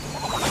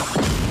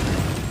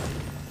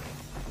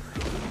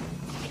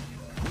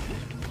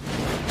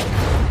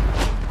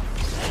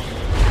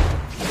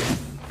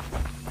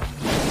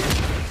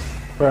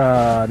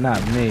 Bruh,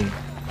 not me.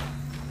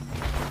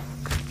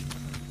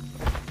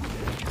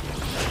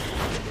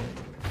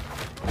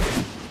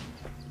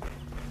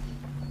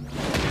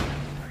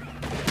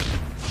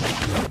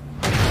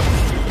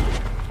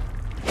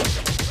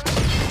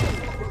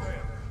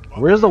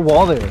 Where's the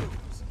wall there?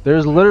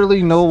 There's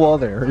literally no wall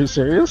there. Are you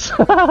serious?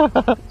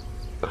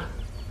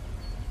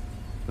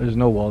 There's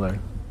no wall there.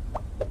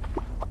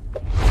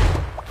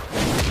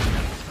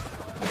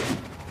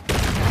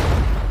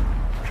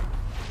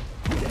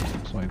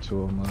 There's only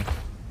two of them left.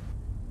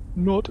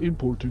 Not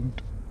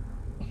important.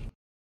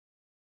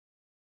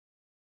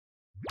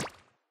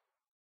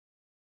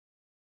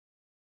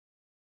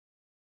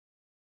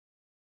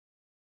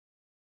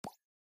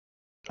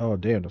 Oh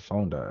damn, the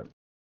phone died.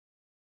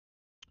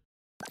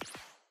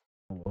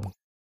 Oh,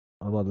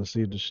 I was about to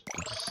see if the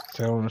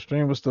sound on the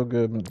stream was still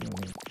good.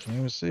 Can't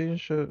even see and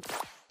shit.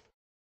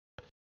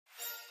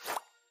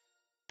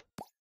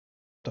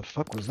 The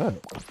fuck was that?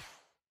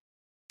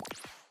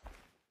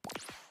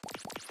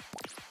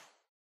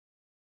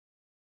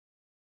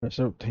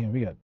 So damn,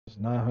 we got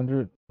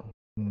 900.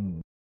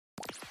 Oh,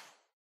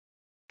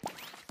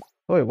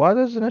 wait, why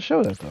doesn't it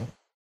show that though?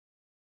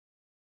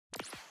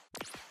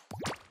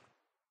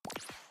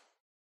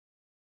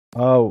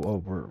 Oh,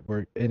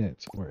 we're in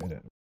it. We're in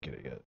it. Get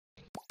it yet?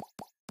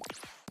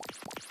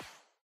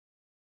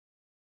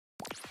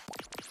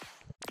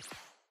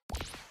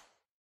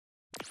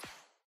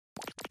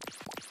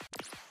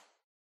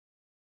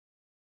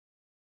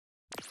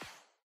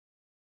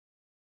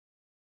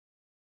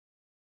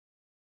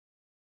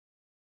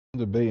 I'm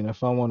debating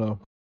if I want to.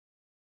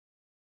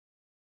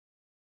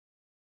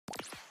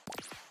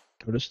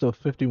 There's still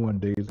 51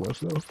 days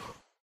left though.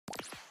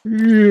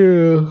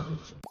 Yeah.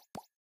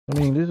 I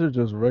mean, these are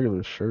just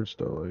regular shirts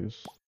though. Like,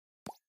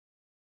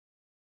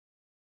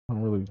 I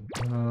don't really.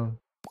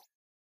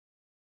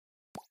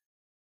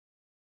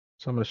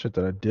 Some of the shit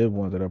that I did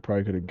want that I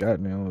probably could have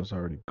gotten now is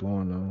already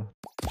gone though.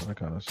 That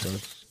kind of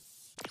sucks.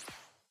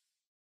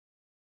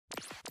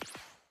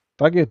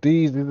 If I get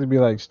these would be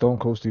like Stone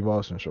Cold Steve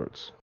Austin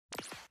shorts.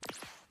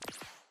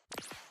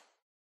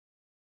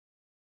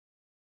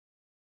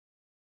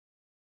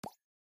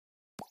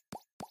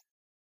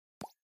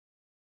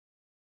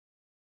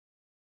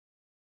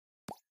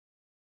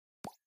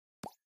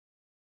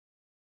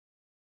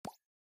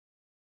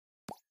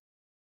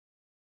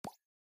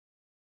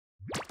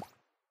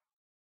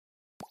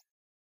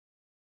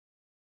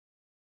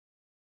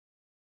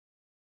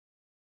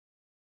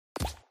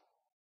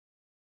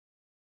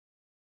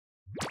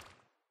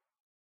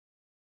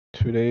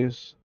 2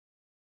 days.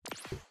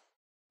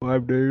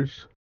 5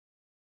 days.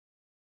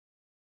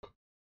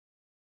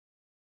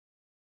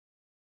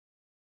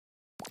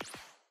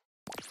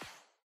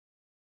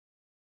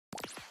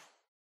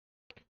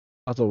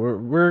 Also,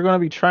 we're gonna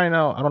be trying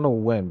out. I don't know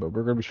when, but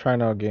we're gonna be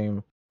trying out a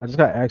game. I just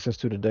got access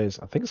to today.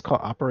 I think it's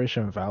called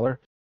Operation Valor.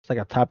 It's like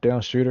a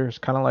top-down shooter. It's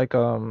kind of like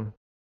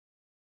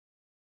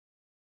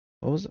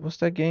what's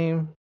that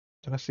game?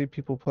 Did I see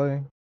people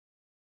play?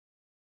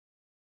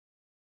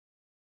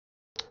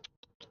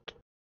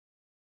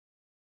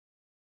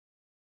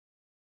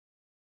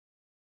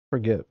 I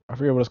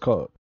forget what it's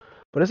called.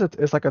 But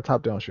it's like a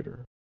top-down shooter.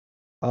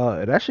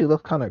 It actually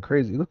looks kind of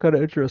crazy. It looks kind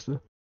of interesting.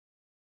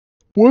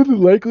 More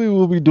than likely,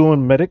 we'll be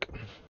doing medic.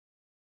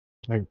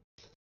 Like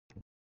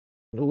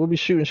we'll be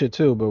shooting shit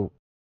too, but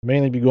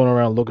mainly be going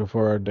around looking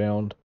for our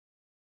downed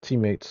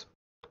teammates,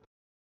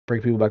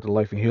 bring people back to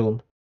life and heal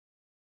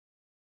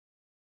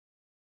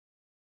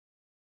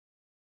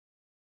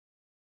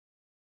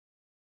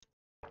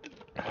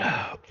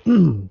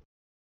them.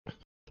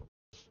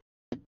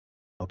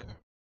 Okay.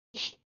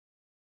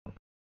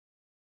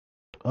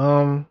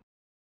 Um,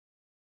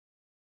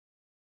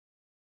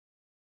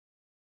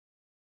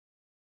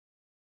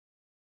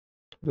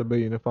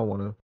 debating if I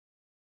want to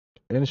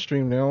end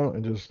stream now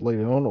and just lay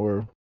it on,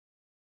 or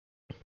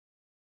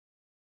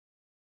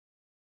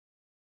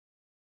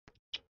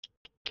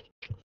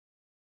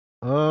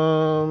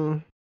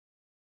um,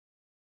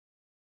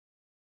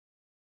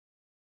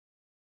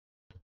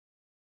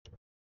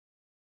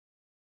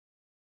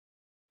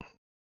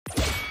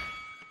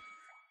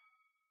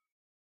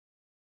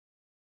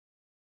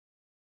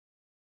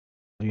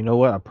 you know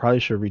what? I probably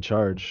should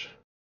recharge.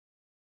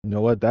 You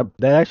know what? That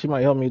actually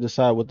might help me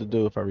decide what to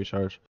do if I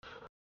recharge.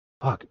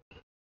 Fuck.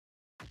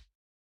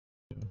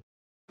 I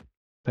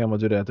think I'm gonna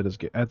do that after this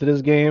game. After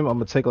this game, I'm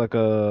gonna take like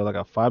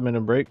a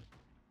 5-minute break.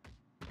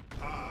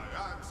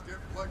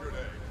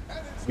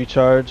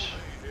 Recharge.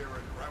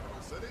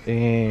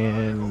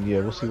 And yeah,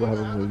 we'll see what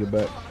happens when we get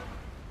back.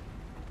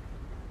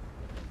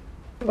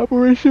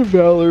 Operation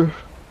Valor.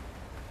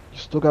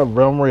 Still got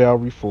Realm Royale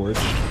Reforged.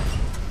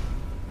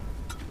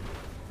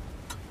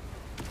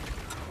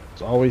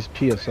 It's always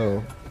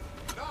PSO.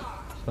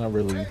 It's not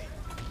really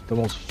the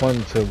most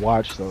fun to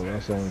watch though,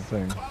 that's the only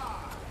thing.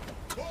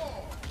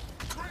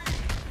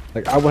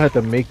 Like I would have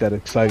to make that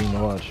exciting to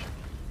watch.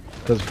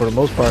 Because for the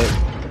most part,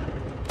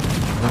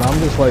 when I'm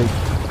just like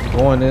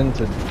going in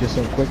to get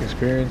some quick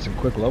experience and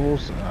quick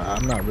levels,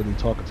 I'm not really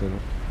talkative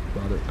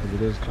about it because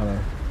it is kind of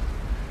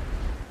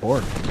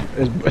boring.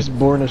 It's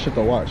boring as shit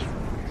to watch.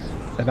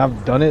 And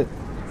I've done it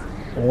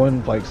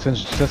on like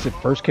since it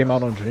first came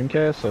out on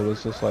Dreamcast, so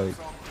it's just like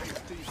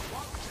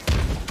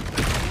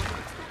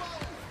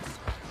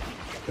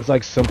it's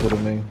like simple to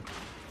me.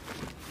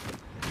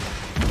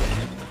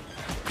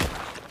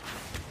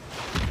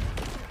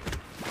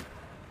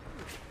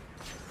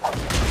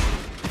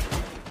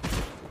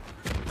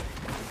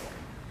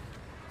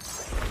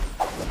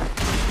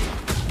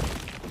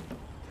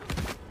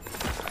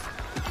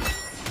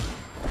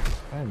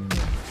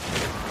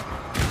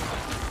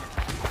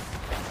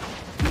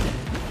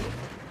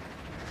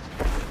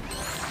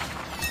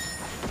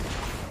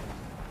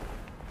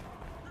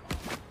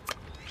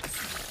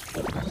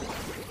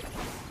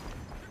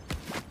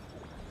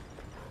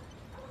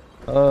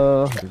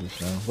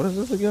 What is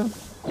this again?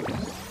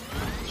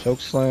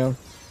 Choke slam.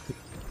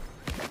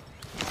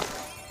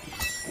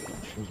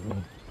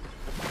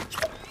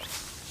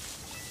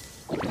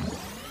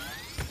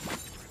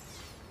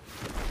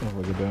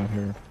 I'll get down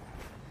here.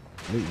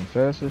 Eating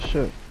fast as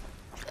shit.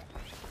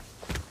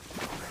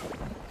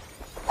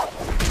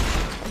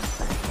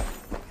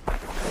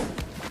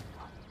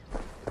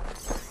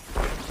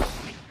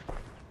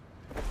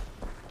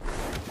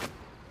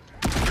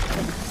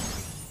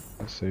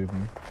 That saved me.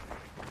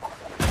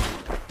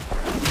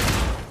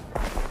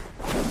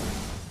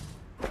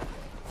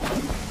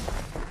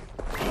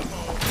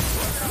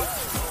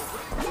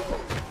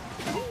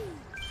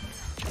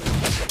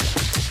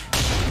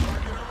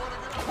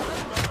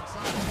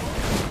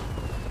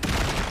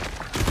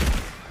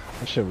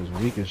 Shit was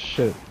weak as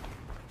shit.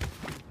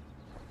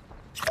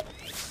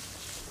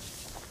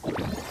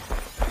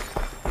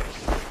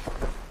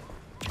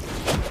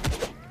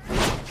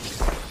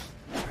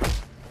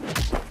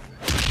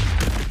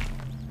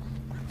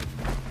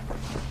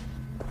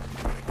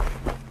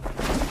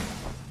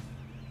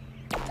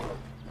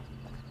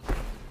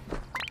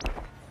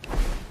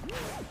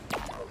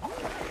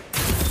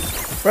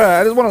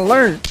 Bruh, I just want to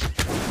learn.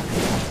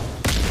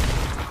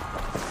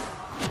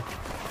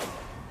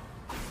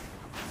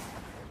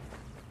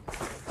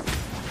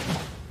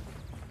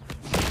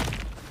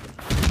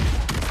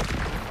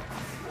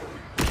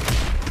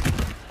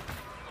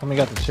 Homie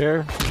got the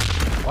chair.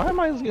 Why am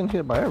I just getting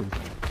hit by everything?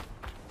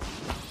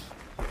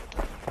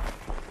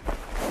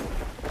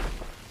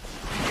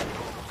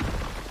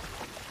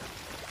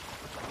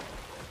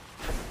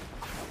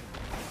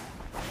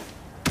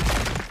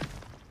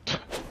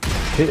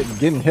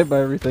 Getting hit by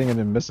everything and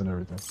then missing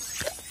everything.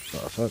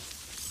 Oh, fuck.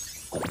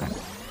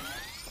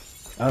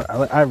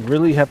 I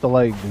really have to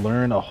like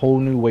learn a whole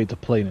new way to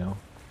play now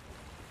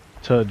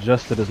to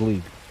adjust to this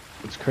league.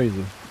 It's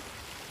crazy.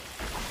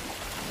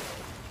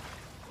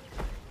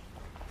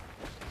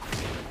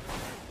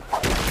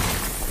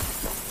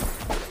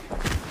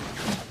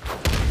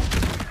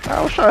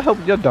 I was trying to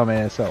help your dumb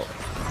ass out.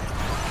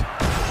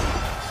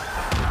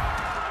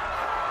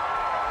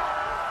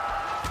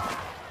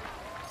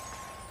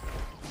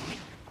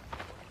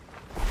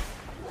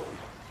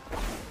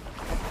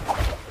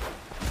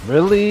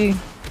 Really?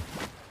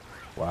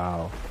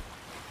 Wow.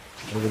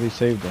 I really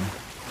saved him.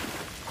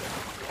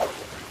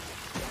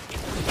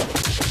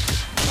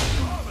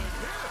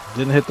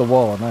 Didn't hit the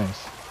wall,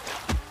 nice.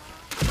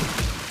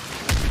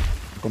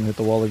 Gonna hit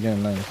the wall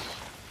again, nice.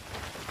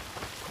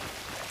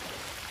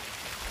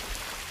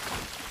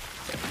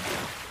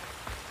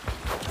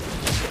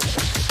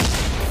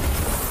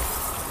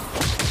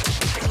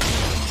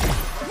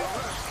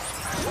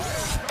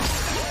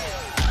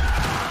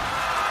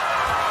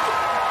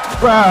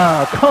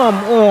 Bruh, come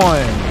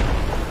on!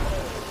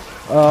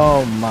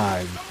 Oh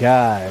my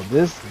god,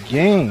 this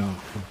game,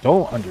 I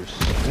don't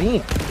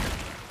understand.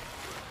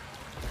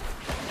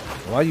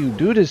 Why you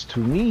do this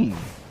to me?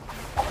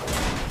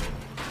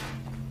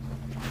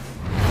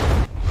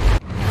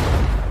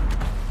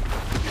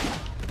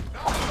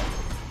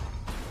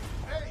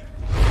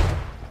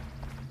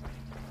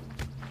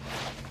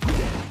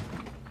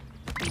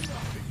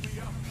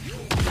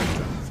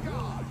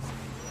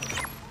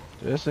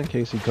 Just in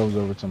case he comes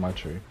over to my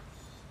tree.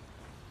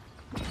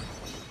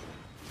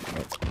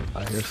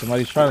 I hear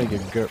somebody's trying to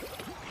get grip.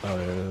 Oh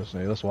yeah, it is.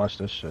 Hey, let's watch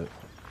this shit.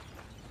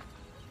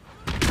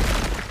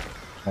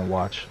 I'll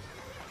watch.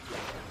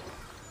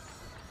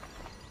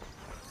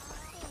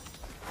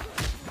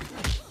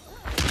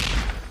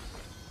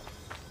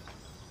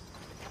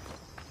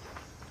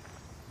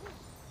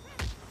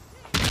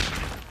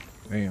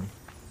 Damn.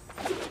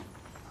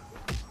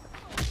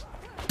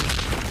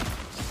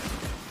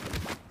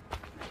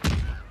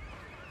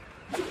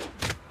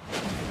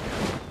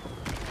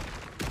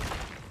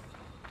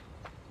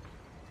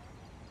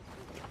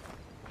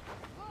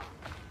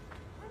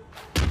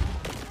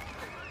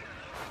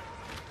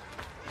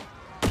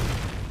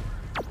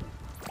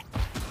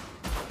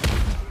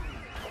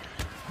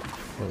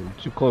 Oh,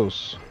 too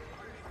close.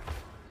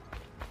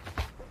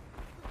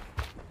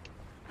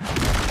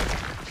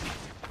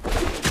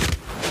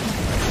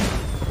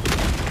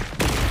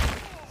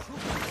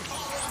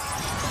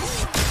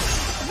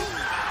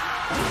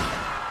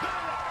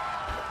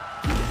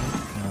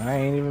 I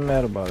ain't even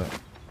mad about it.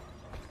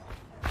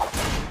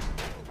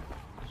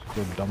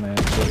 Good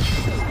dumbass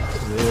shit.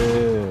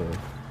 Yeah.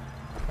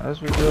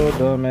 That's what your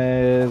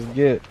dumbass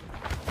get.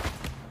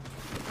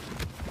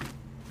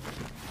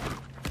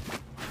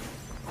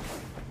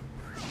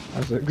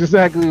 That's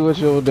exactly what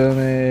your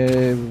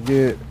dumbass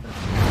get.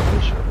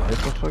 Push your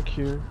life the fuck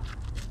here.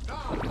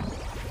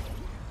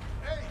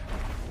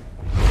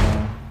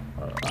 I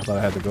thought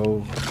I had to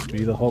go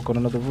be the Hulk on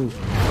another roof.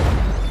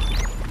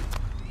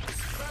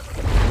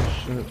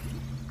 Oh, shit.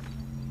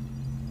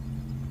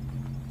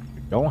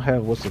 Don't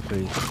have what's the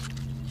face.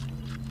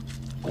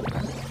 Don't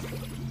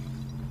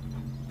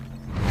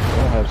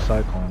have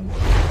Cyclone.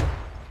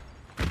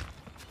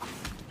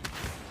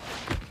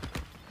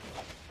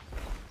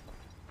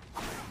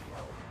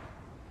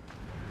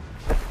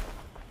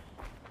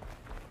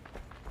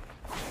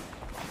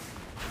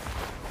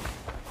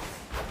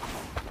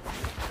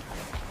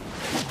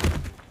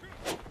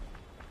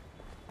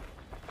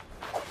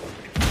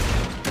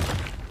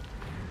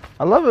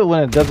 I love it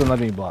when it doesn't let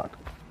me block.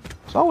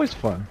 It's always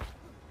fun.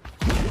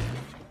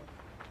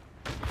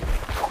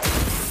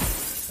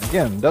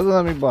 Again, doesn't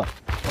let me block.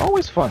 It's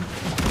always fun.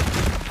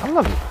 I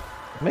love it.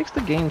 It makes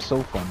the game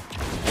so fun.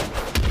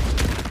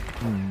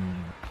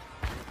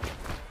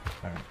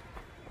 Alright.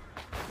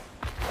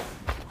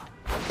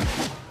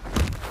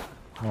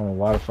 I don't know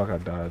why the fuck I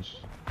dodged.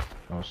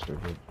 That was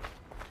stupid.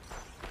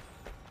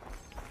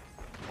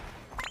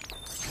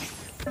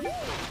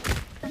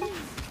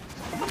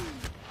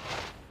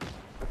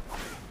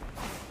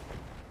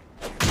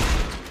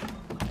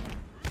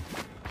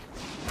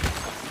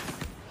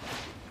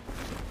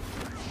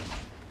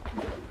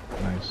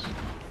 Nice.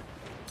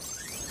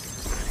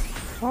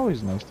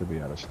 Always nice to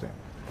be out of stamina.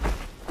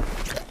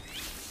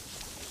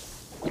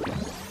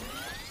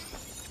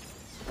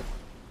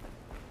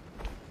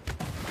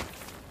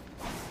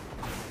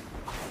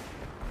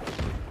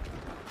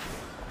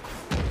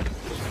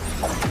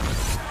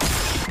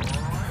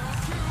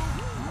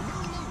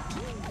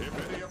 If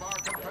any of our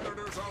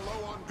competitors are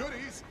low on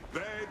goodies,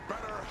 they'd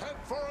better head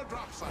for a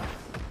drop site.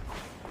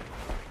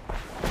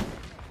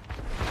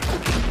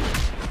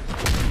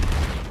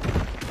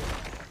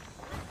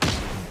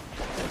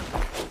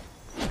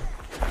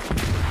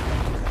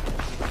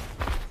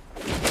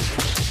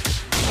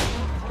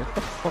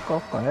 Fuck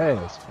off my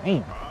ass.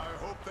 Damn. I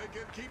hope they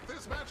can keep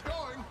this match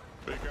going,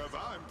 because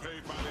I'm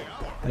paid by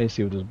the hour. I need to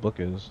see what this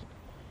book is.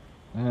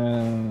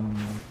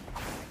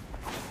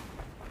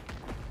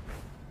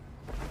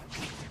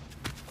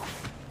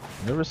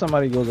 Whenever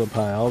somebody goes up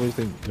high, I always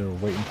think they're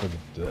waiting for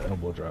the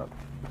elbow drop.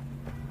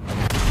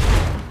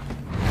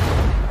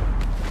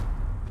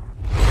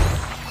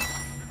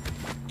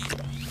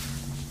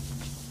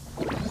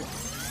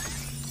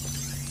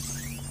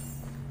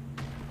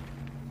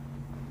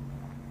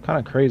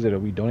 Kind of crazy that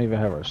we don't even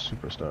have our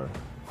superstar.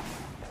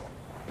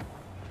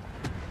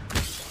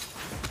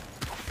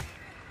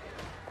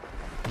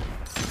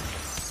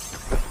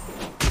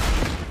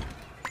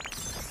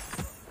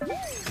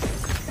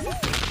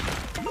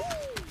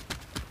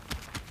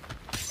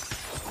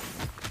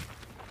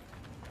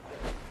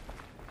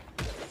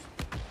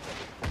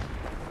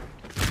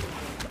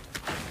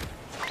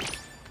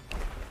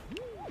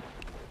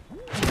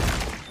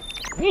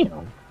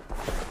 Damn.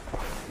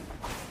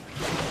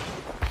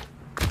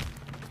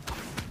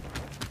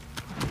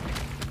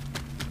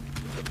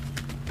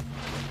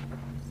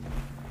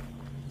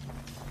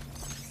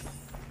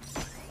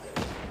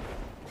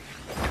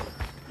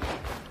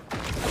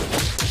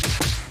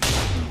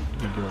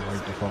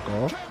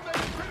 Off.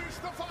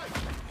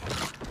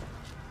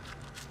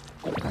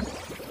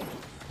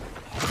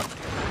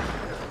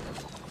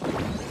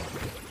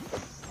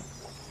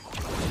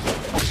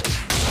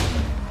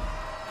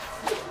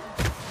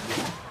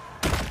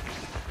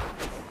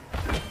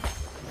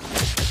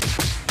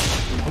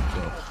 What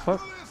the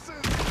fuck?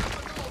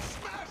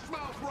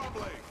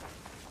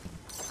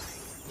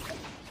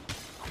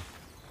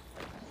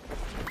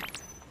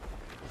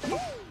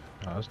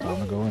 Oh, it's time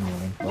to go in,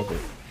 man. Fuck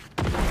it.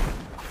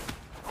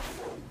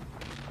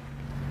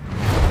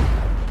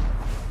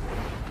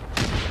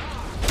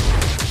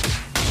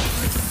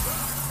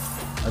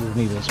 I just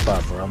need a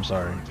spot, bro. I'm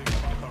sorry.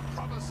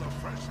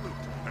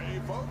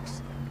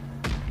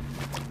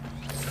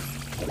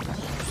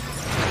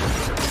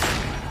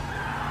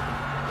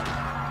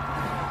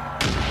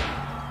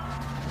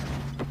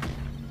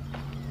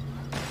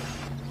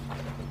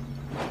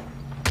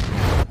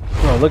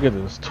 Bro, look at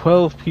this.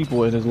 12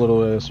 people in this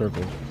little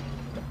circle.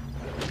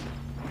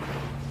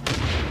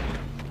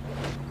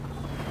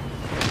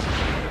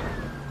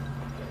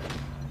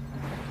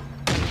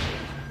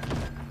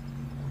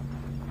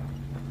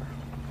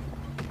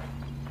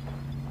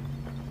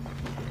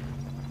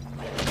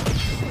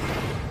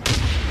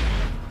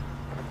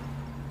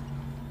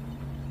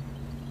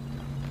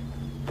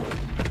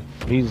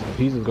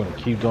 He's just gonna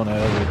keep doing that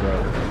every bro.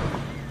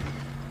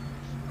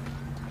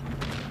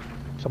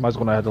 Somebody's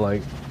gonna have to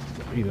like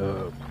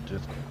either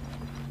just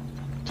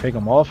take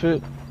him off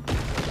it,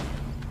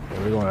 or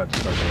we're gonna have to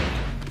start doing it.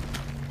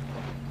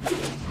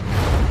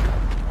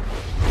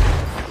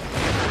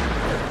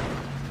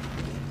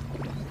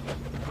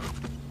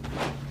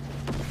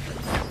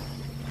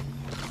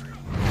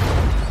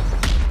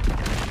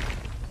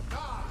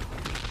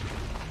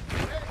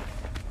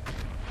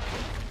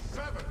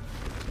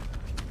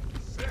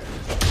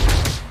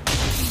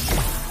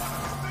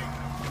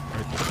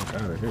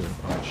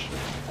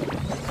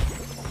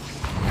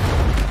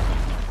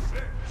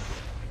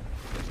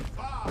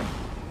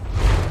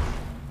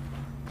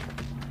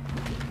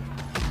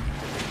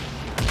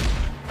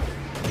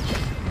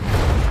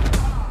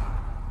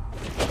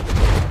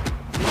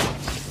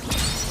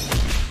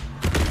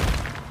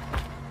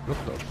 What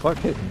the fuck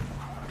hit me?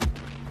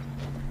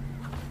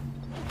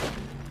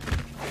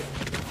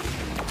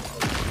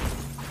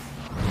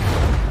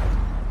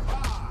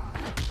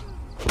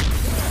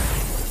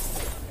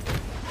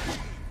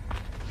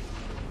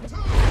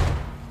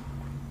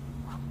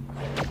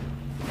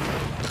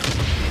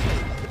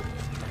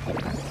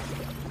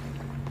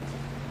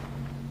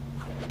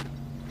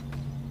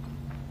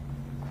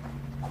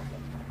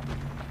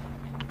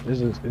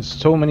 It's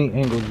so many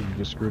angles you can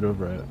get screwed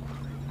over at.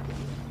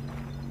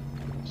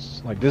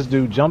 It's like this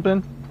dude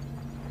jumping.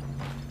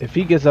 If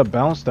he gets a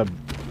bounce that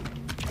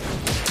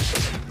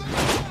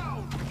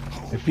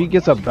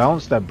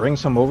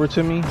brings him over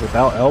to me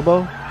without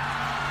elbow,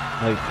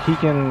 like he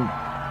can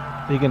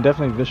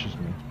definitely vicious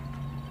me.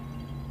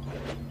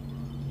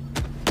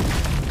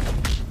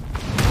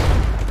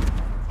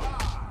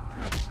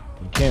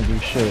 You can't do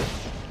shit.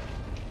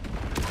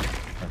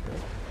 Okay.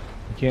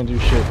 You can't do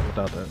shit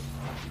without that.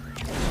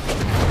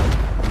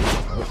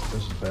 Oh,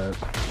 this is bad.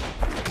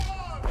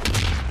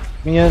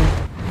 Man.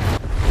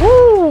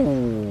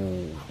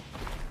 Woo!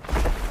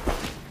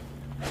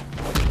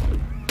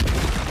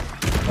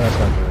 That's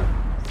not good.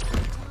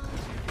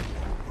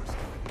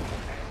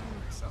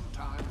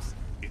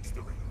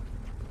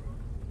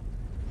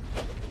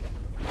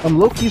 I'm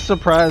low-key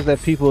surprised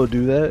that people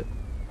do that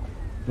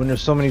when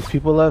there's so many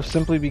people left,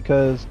 simply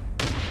because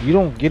you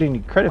don't get any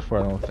credit for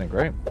it, I don't think,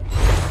 right?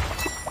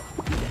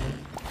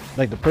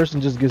 Like, the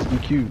person just gets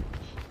DQ'd.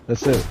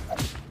 That's it.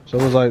 So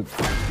it was like,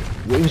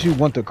 wouldn't you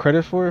want the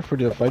credit for it, for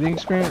the fighting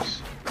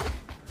experience?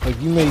 Like,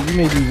 you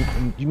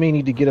may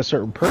need to get a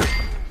certain perk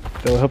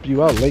that will help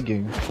you out late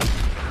game.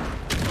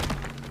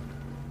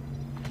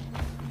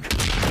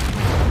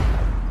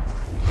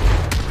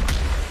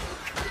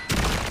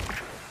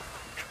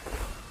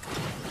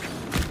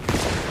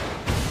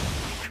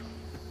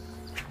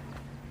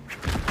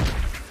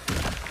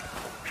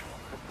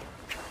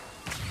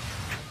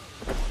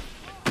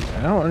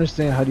 I don't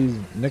understand how these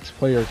next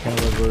player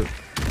cameras work.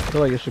 I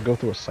feel like it should go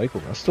through a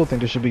cycle. I still think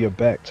there should be a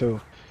back too.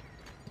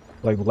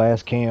 Like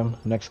last cam,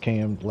 next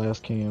cam,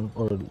 last cam,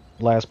 or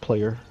last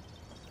player.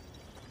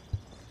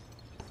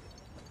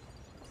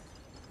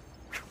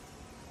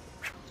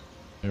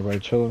 Everybody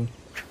chilling?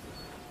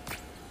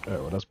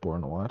 Alright, well that's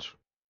boring to watch.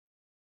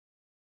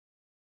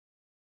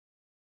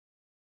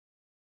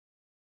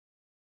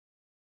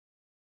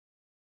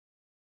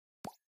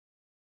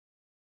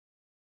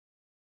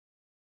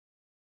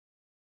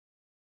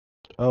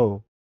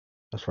 Oh,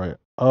 that's right.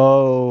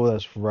 Oh,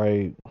 that's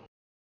right.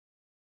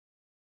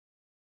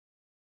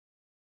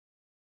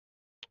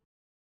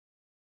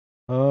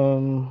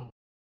 Um,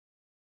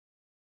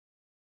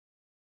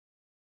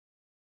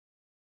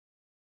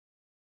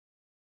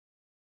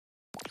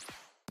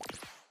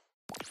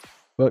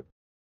 but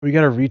we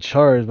gotta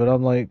recharge, but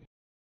I'm like,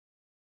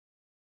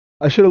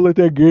 I should have let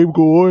that game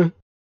go on.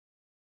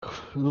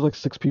 There was like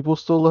 6 people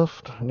still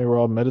left, and they were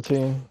all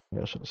meditating.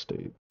 Yeah, I should have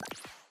stayed.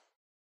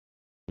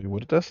 Wait, what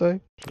did that say?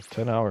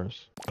 10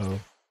 hours. Oh.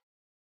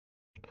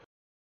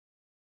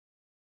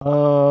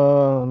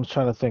 I'm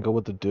trying to think of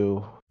what to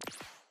do.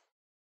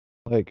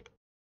 Like,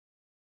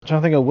 I'm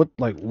trying to think of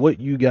what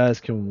you guys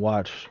can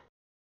watch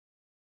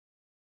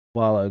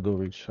while I go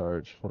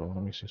recharge. Hold on,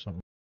 let me see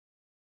something.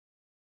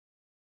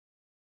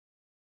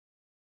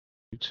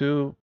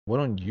 YouTube? What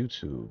on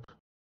YouTube?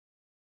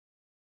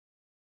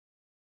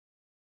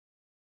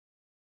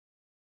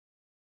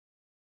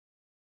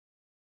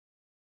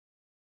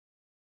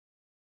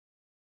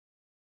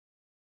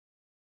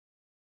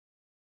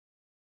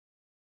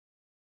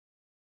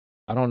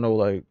 I don't know,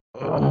 like,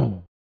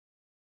 I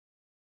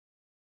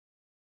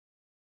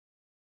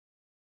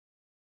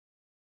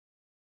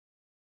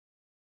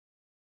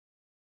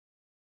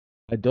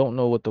don't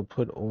know what to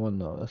put on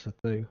though. That's the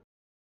thing.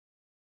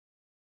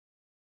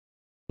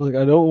 Like,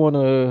 I don't want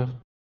to.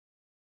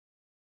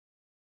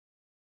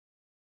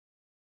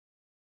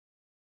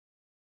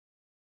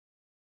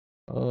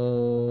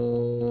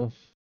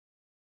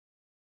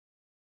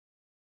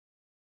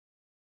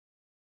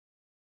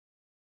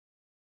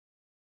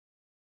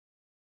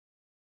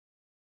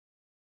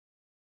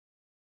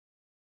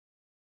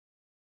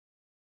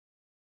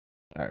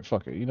 All right,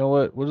 fuck it. You know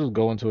what? We'll just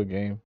go into a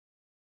game.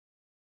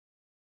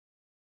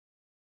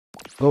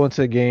 Go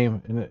into a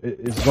game, and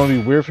it's gonna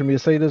be weird for me to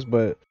say this,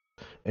 but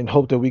and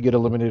hope that we get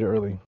eliminated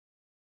early.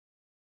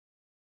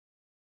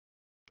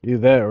 Either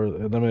that or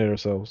eliminate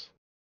ourselves.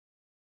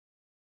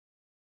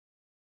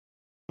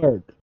 All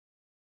right,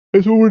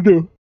 that's what we're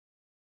doing.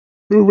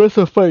 We'll rest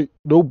a fight.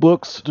 No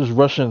books, just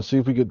rush in. See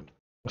if we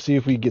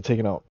get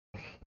taken out.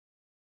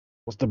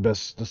 What's the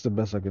best? That's the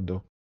best I could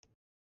do.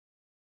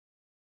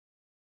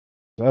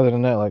 Other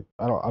than that, like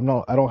I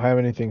don't have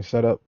anything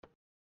set up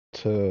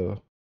to.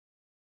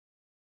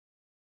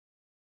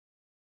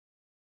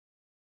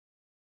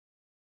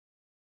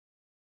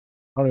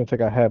 I don't even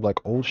think I have like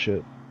old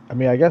shit. I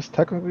mean, I guess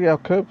technically I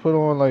could put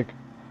on like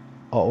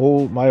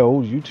my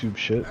old YouTube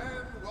shit,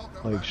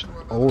 like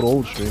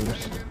old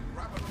streams.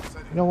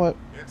 You know what?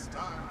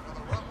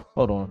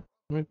 Hold on.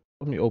 Let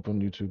me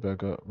open YouTube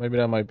back up. Maybe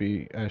that might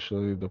be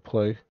actually the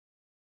play.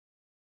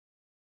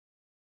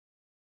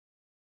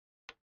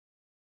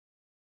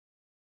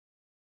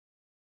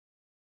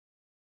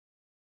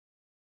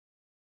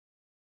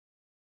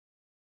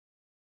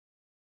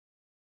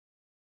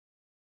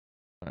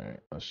 All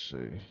right, let's see.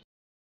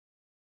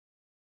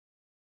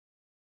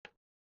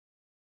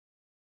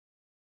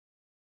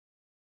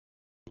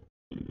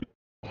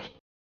 All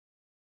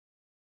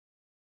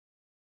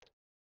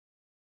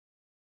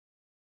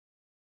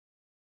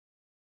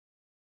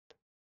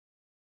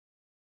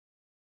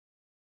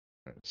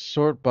right,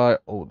 sort by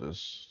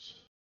oldest.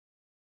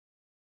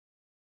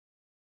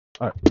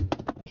 All right.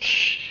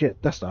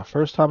 Shit, that's the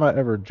first time I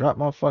ever dropped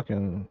my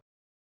fucking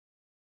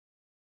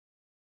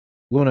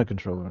Luna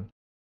controller.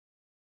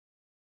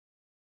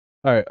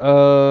 All right,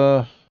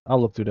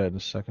 I'll look through that in a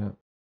second.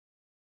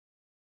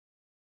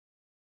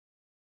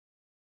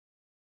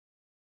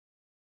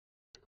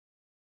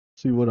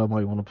 See what I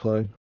might want to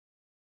play.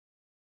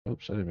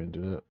 Oops, I didn't mean to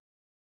do that.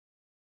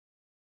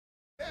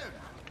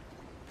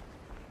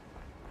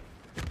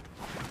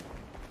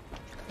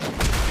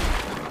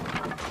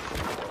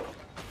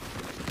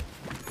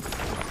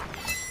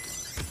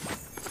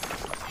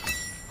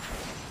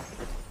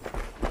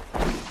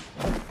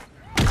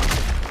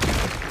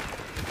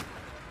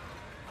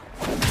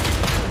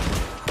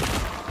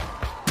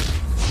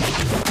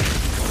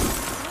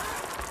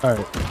 All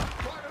right.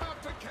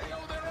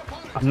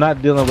 I'm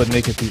not dealing with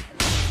naked people.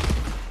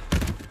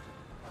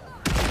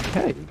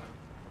 Okay.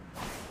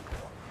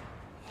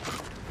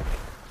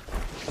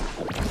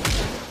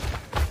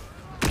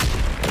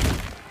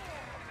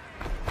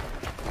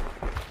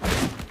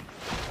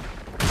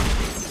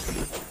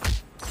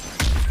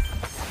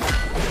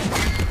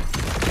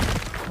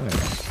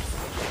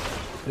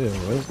 Ew,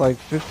 there's like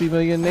 50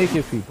 million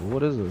naked people.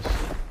 What is this?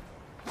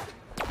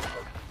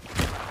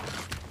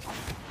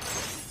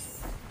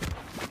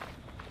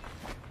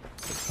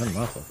 Turn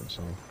my fucking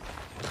soul.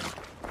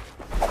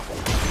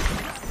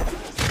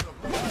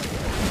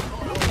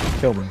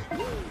 Kill me.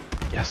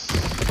 Yes.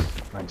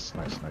 Nice.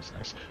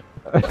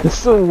 It's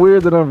so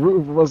weird that I'm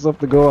rooting for myself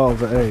to go out,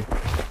 but hey.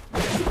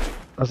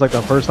 That's like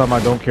the first time I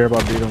don't care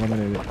about being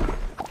eliminated.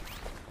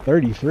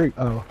 33.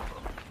 Oh.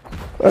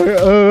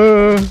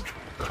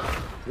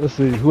 Let's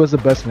see, who has the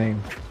best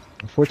name?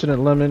 Unfortunate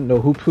Lemon,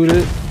 no, who pooed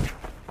it?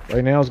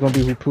 Right now it's gonna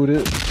be who pooed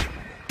it.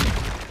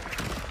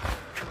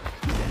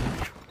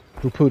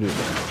 Who pooed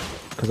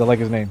it? Because I like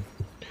his name.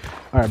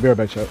 Alright, be right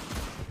back, chat.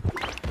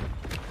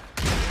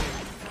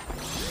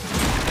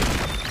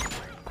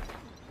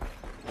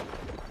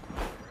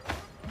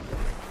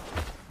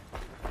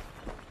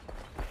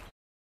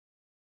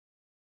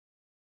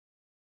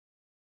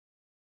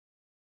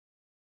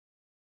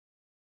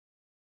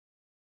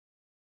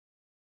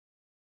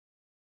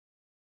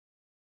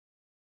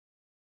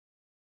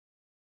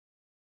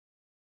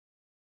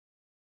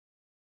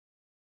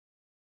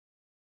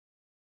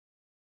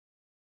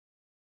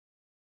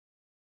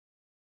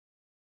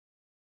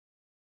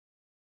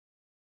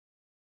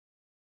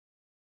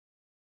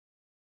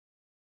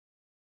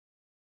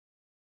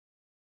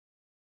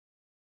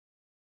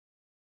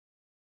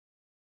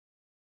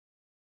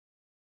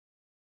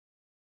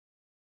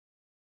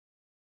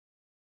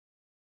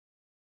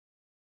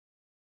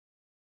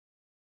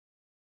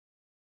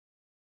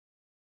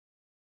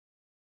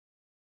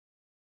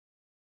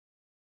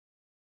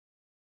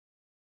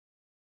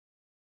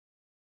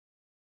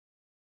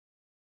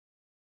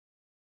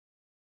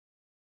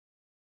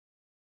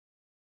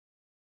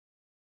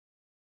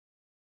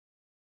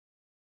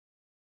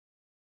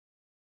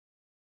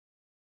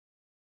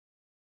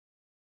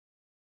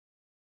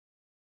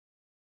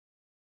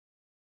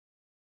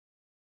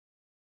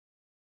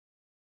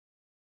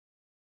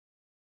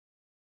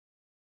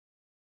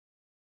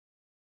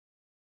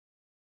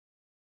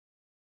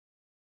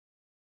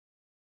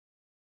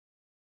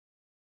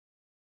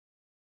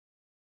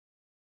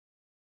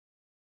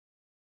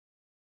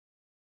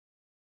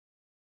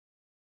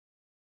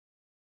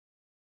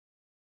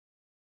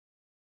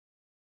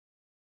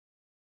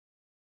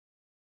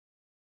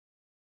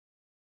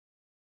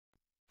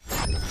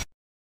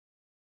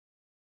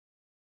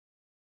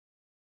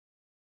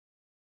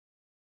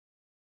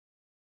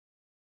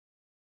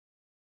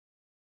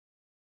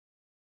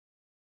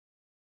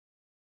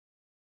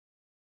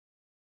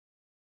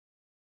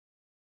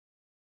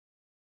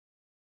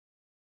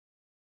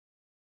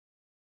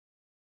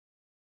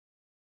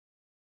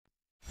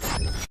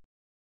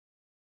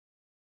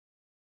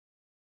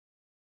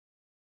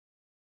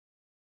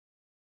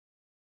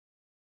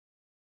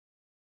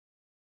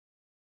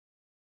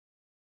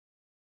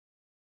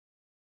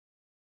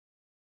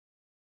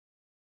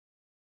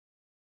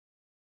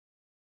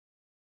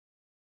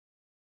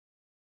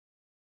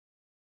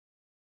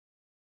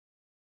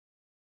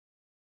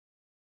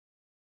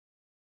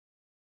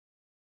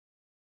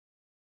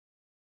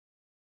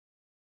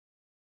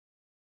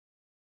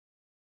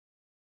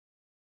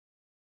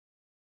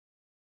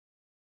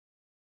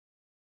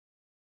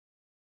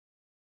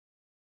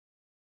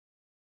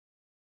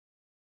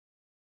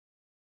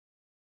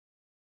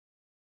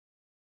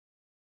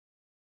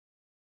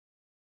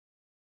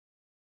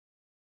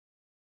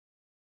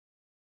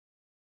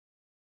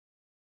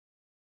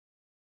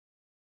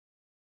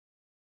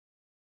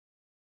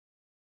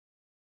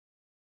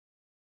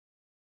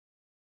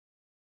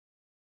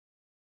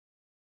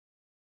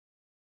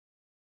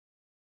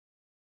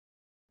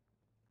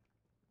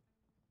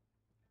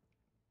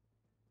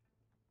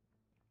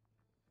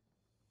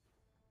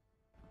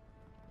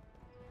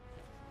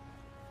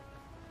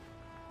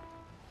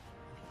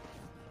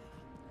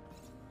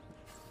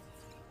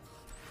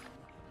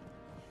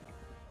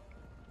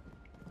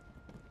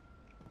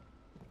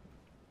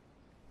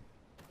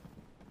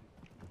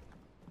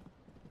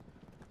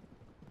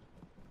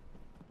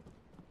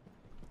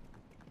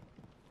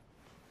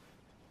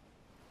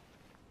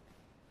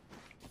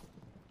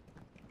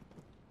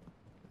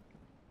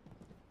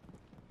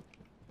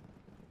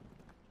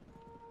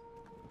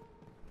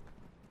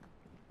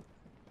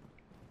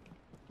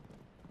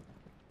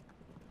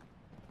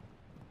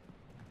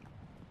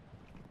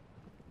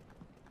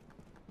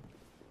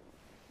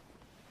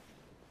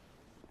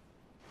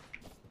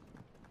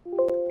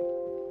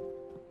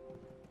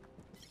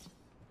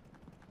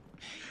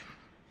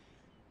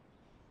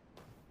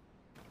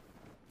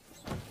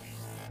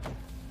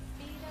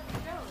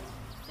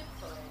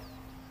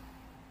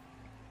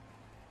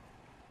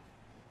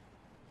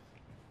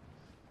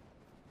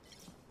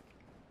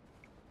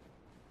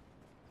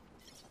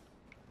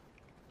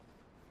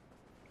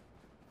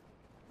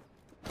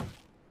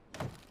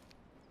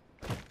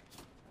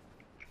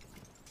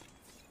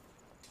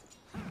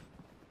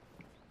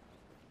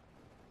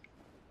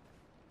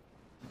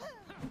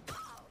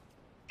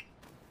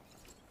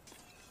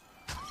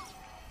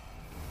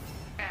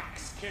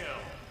 Kill.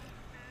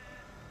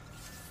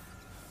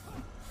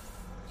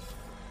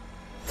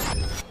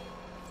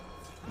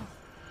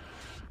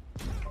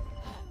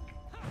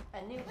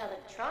 A new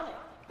electronic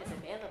is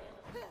available.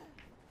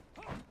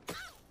 Fuck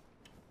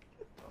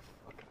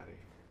out of here.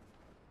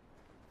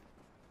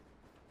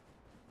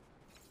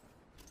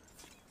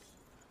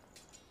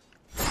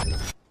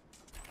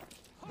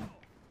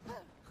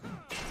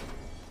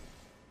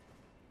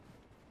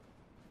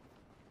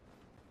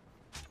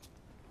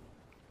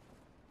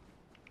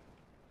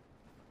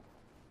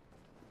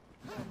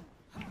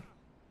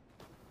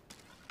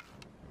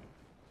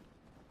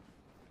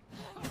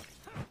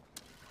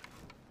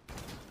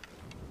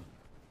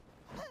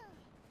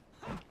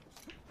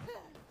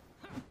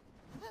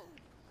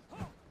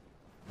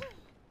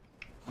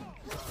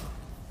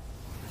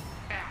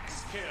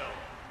 kill.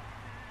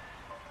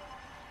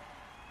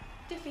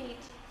 Defeat.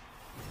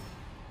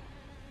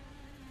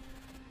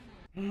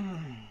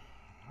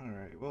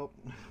 Alright, well.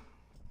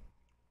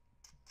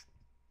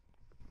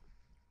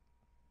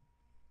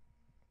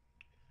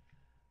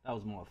 That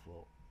was my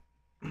fault.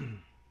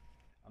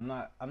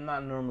 I'm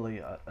not normally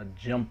a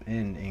jump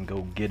in and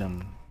go get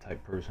him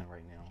type person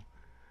right now.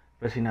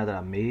 Especially now that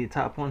I made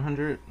top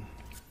 100.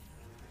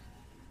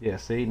 Yeah,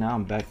 see, now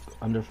I'm back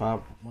under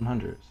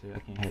 100. See, I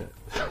can't have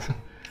that.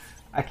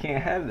 I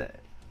can't have that.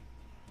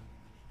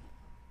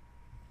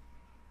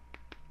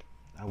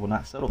 I will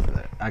not settle for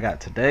that. I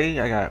got today,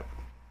 I got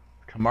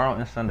tomorrow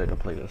and Sunday to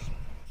play this.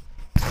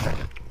 So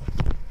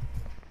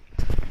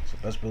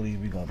best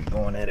believe we're gonna be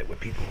going at it with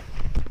people.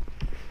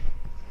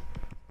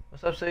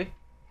 What's up, C?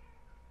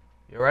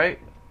 You alright?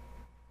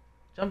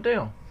 Jump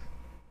down.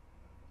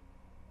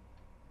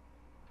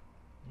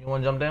 You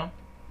wanna jump down?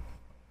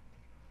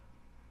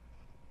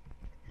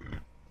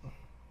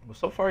 Well,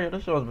 so far, yeah,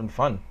 this show has been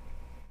fun.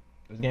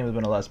 This game has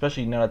been a lot,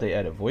 especially now that they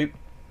added VoIP.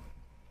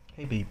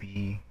 Hey,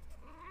 baby.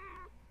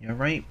 You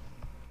alright?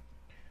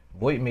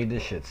 VoIP made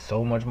this shit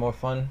so much more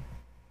fun.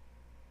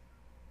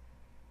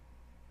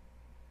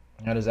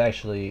 Now there's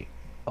actually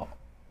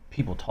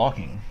people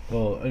talking.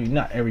 Well, I mean,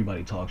 not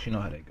everybody talks. You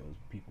know how that goes.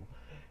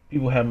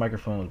 People have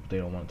microphones, but they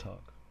don't want to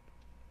talk.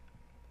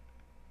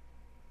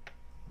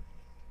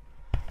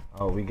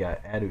 Oh, we got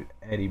Eddie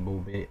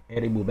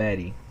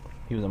Boobaddy.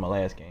 He was in my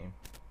last game.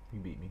 He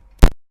beat me.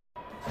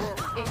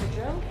 If the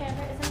drone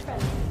camera is in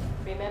front of you,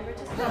 remember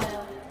to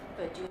smile,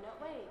 but do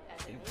not wave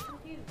as it may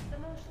confuse the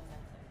motion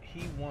sensor.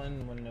 He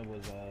won when there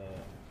was just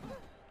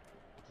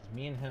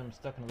me and him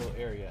stuck in a little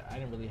area. I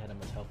didn't really have that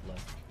much health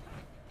left,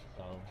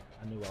 so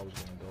I knew I was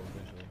gonna go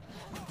eventually.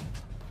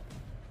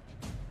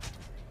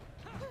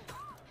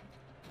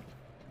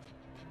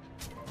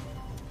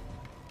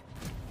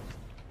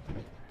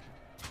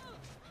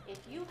 If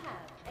you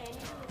have any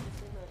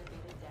religiously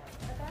motivated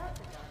doubts about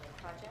the GaLion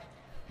project,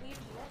 we've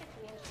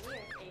genetically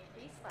engineered a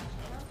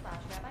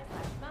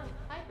free/anon/rabbi/monk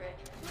hybrid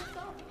to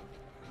absolve you.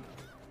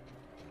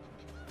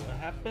 What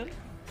happened?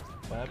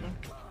 What happened?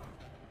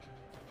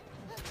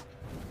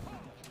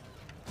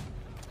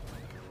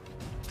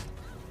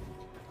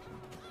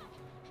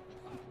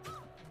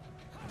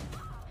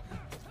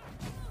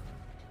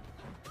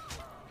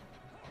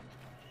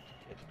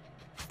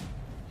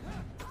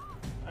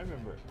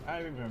 I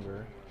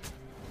remember.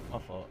 My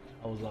fault.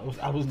 I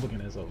was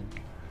looking at something.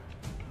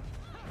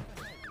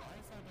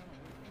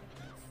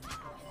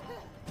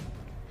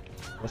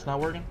 What's not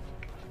working?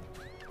 If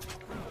you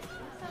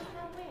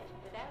somehow win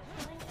without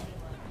killing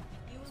anyone,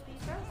 you will be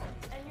frozen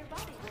and your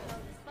body will be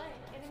on display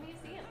in a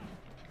museum.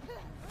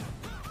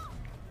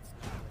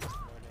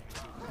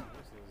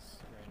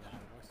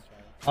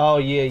 Oh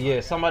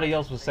yeah. Somebody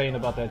else was saying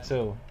about that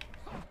too.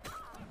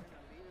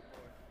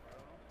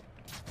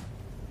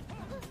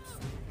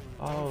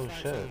 Oh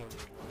shit.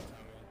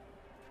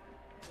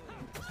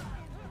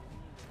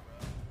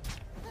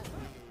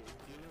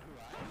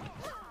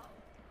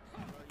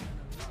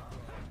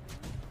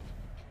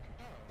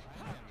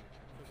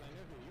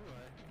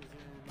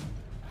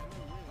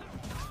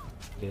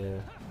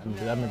 Yeah, I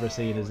remember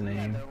seeing his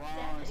name.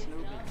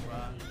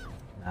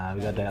 Nah,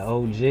 we got that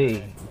OG.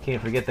 You can't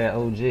forget that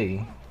OG.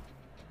 The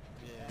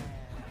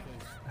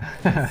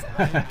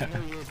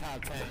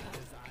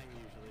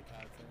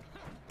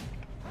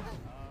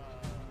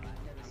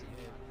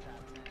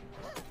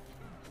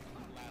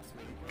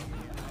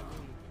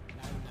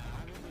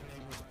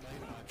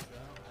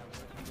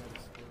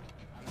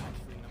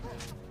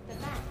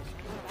match is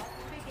about to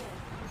begin.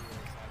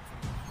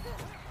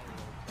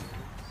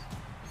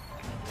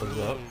 What's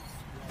up?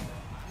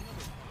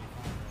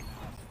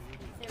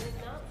 There is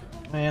not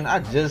supposed to Man, I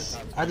just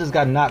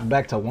got knocked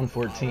back to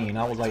 114.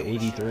 I was like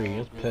 83. I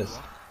was pissed.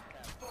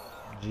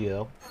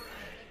 GL.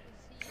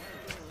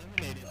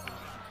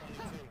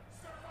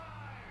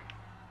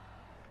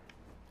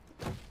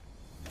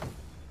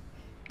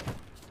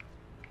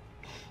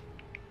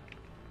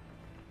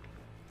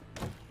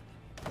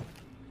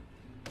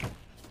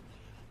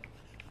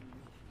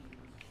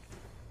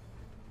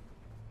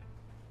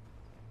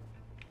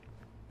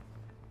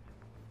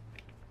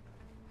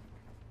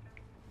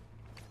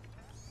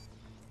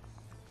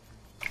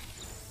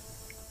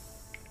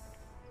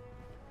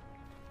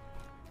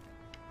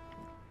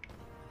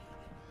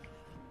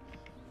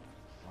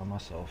 By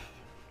myself.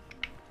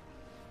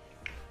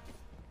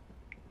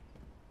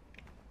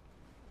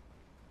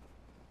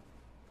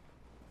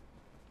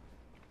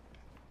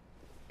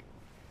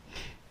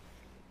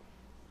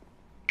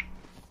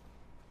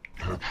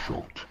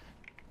 Headshot.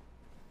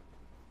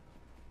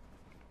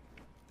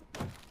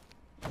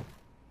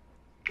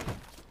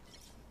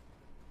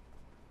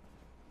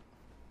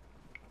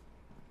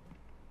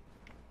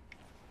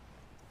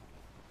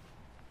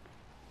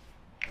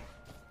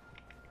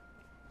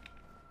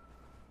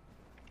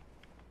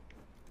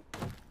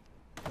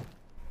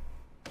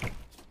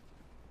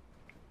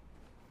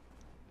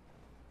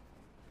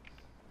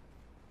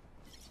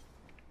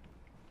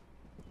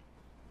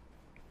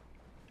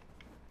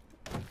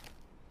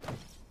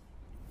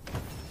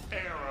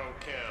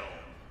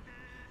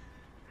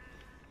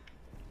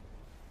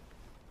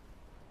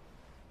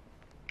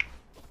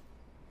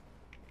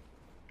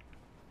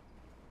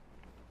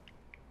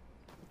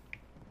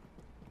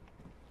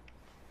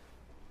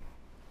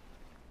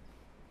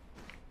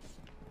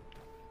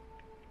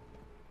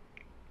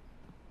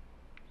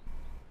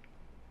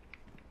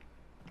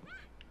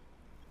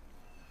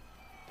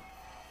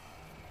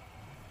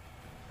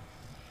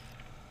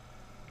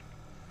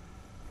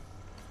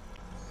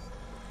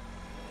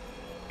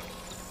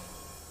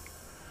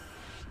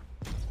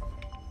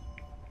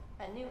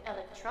 A new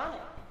electronic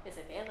is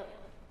available.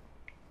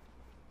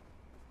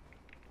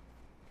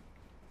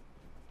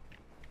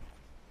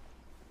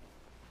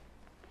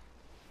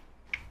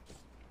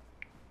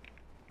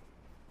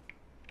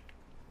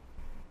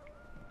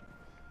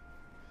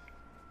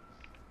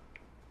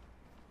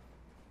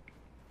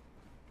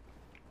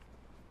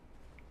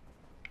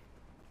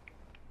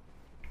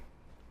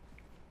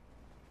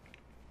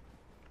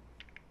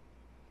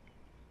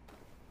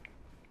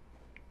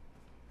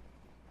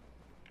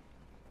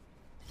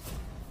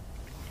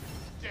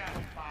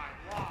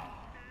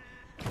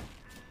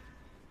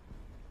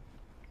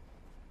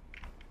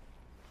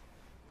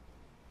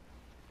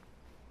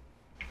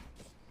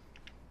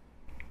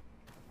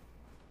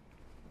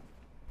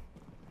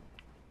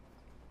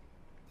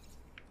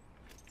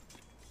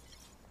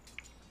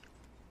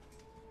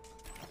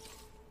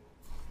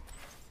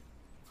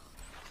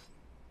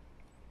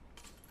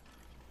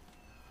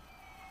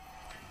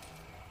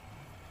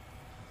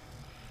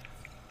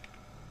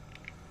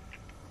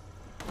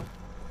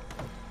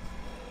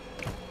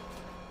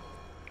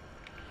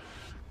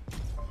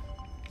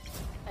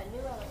 A new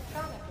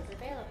electronic is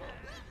available.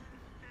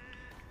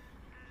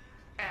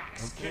 Okay.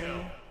 That's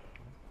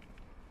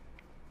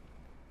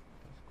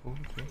cool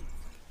too.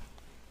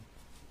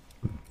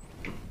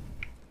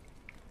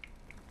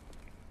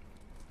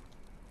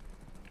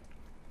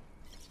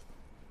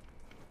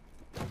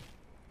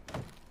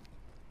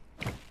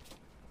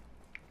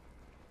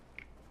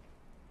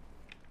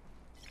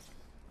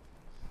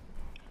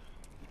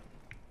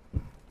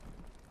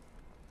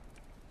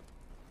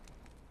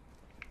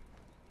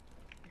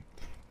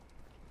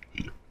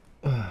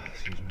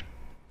 Excuse me.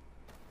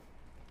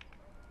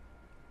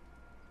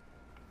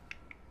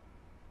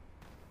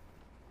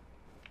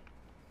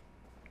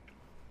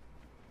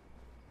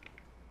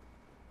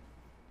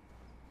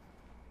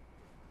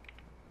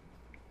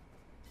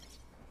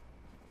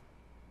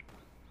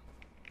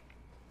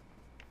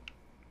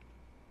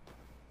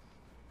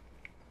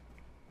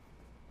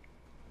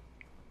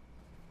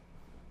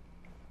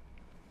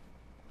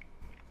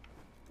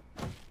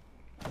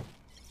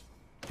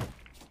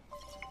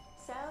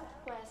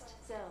 Southwest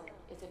Zone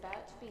is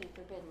about to be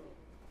forbidden.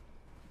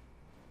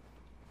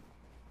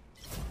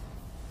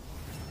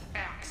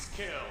 Axe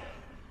kill.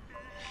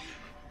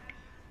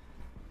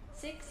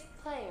 6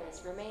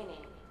 players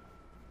remaining.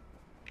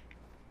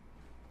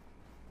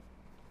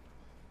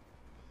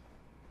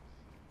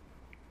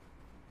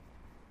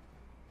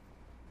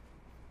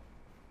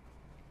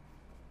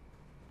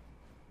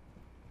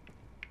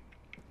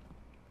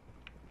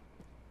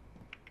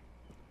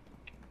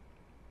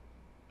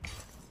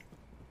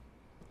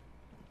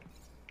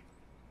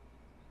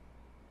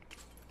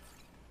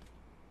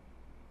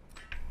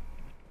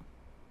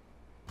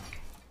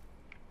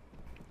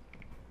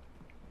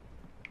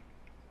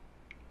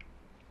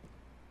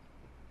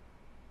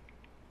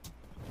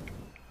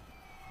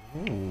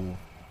 Ooh.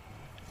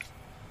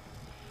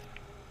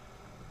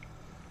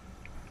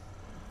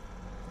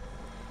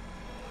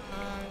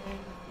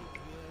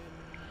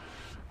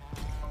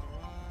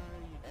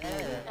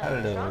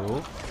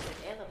 Hello.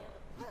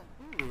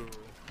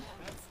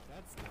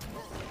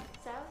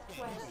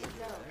 Southwest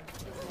Zone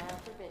is now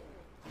forbidden.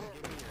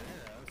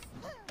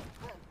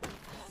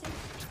 6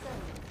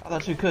 zones. I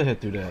thought you could hit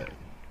through that.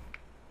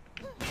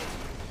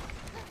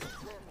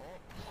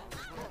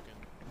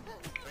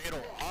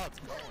 Fatal odds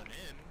going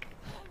in.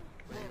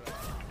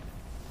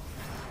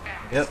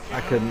 Yep,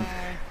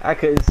 I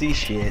couldn't see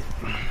shit.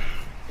 5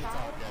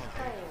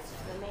 players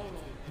remaining.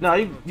 No,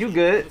 you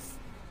good.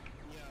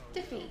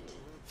 Defeat.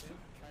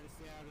 Try to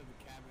stay out of the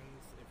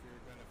cabins if you're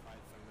gonna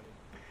fight somebody.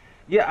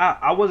 Yeah,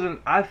 I wasn't.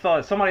 I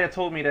thought somebody had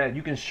told me that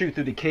you can shoot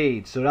through the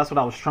cage, so that's what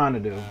I was trying to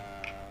do.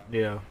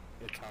 Yeah.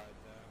 It's hard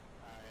though.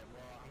 Alright,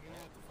 well, I'm gonna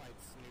have to fight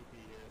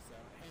Snoopy here, so.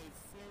 Hey,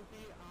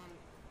 Snoopy,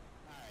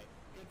 alright,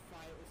 good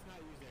fight. Let's not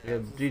use their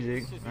Yeah, axe. GG.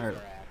 Let's just use Alright.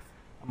 our axe.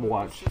 I'm gonna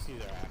watch. Let's just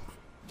use our axe.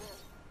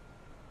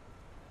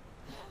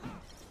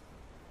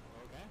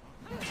 Okay.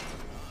 Fine.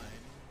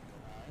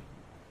 Alright.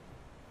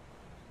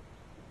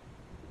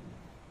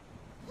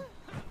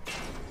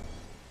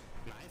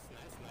 Nice,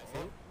 nice, nice.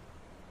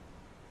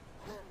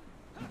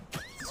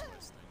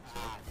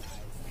 Ah,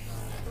 nice.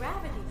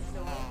 Gravity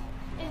storm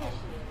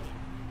initiated.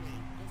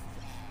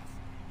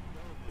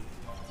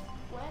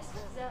 West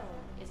Zone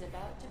is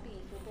about to be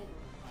forbidden.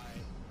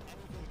 Alright,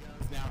 everything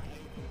goes now.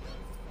 Anything goes.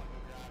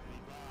 Fucking gravity.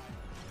 Bye.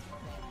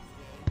 Gravity's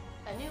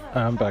gay. A new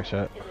I'm back,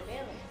 electronic chat. is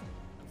available.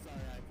 I'm sorry,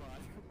 iPod.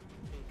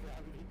 Hate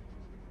gravity.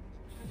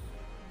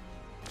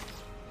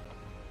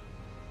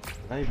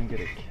 Did I even get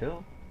a kill?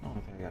 I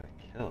don't think I got a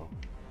kill.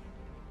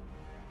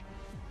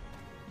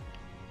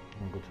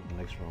 I'm gonna go to the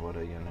next one. What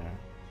are you in there?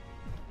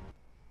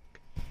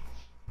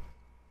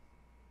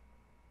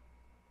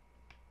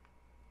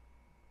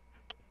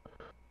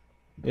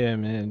 Yeah,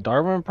 man.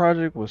 Darwin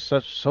Project was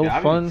so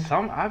Yeah, fun.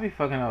 I be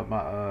fucking up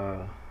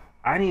my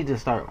I need to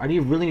start.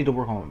 Really need to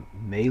work on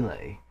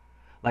melee.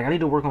 Like I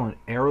need to work on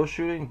arrow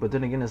shooting, but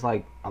then again, it's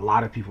like a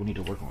lot of people need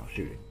to work on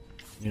shooting.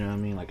 You know what I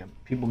mean? Like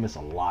people miss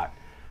a lot.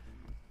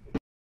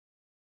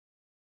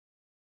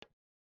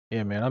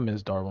 Yeah, man. I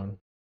miss Darwin.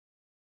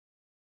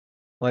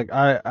 Like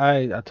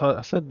I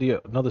said the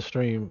another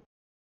stream,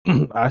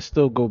 I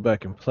still go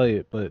back and play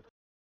it, but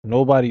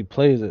nobody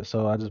plays it,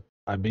 so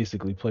I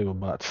basically play with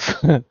bots.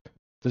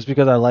 Just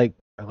because I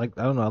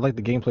don't know, I like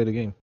the gameplay of the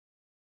game.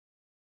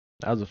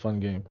 That was a fun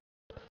game.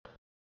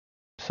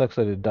 Sucks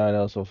that it died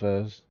out so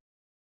fast.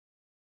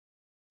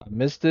 I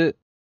missed it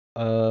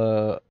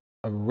uh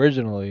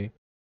originally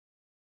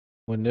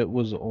when it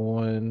was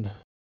on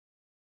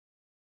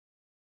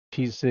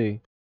PC.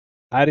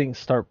 I didn't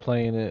start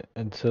playing it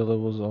until it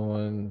was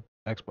on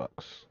Xbox.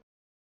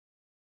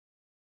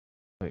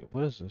 Wait,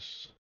 what is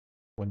this?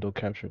 Window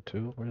capture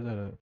 2? Where's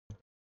that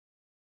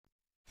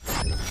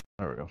at?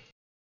 There we go.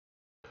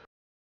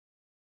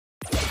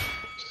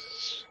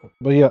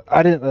 But yeah,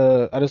 I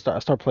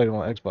started playing it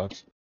on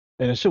Xbox.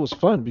 And the shit was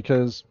fun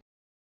because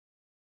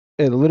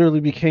it literally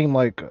became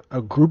like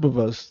a group of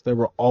us that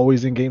were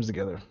always in games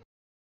together.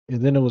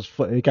 And then it was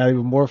fun. It got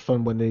even more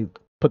fun when they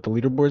put the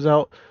leaderboards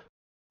out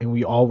and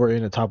we all were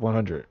in the top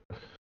 100.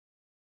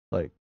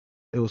 Like,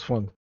 it was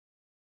fun.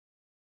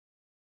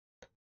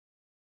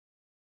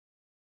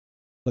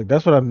 Like,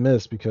 that's what I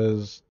miss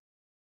because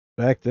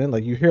back then,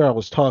 like, you hear I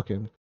was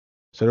talking,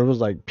 so there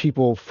was like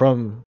people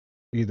from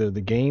either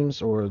the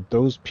games or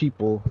those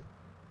people,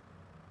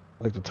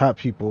 like the top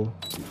people,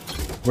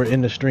 were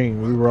in the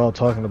stream. We were all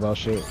talking about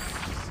shit.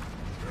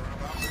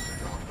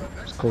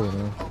 It's cool,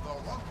 man.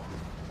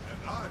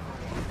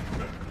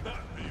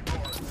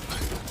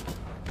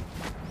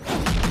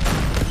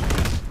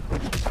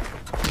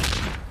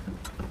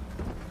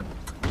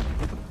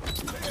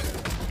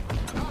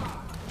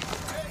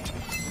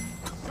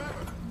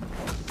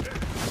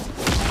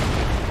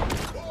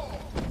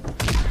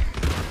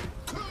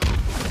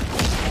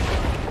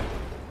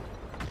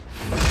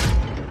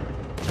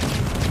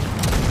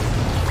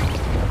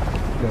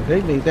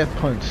 They made that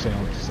punch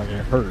sound just like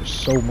it hurt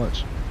so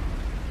much.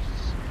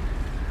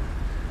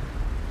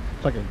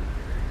 It's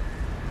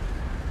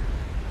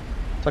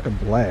like a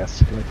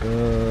blast. Like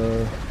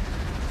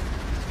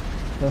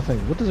nothing.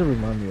 What does it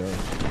remind me of?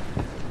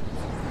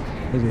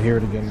 I need to hear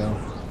it again now.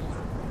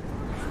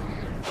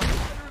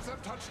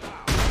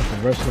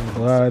 Like wrestling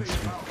glides,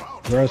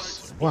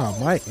 dress. Wow,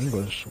 my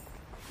English.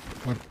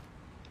 My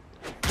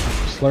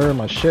slurring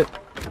my shit.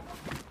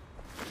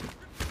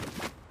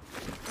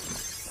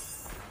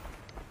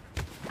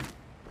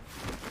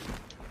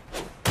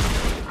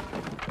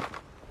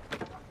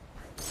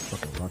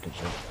 Rocket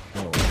ship.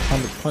 Oh,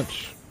 atomic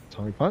punch.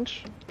 Atomic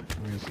punch?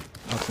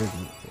 I'll take it.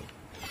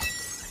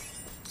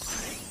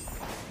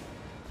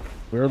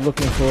 We're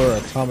looking for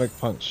atomic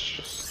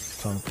punch.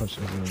 Atomic punch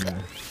isn't in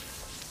there.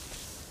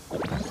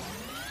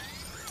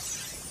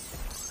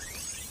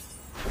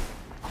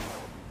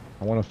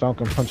 I want to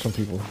falcon punch some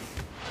people.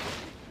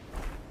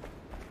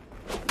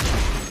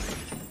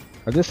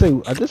 I did say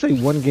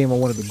one game I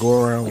wanted to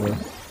go around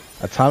with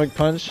atomic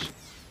punch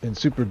and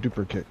super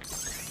duper kick.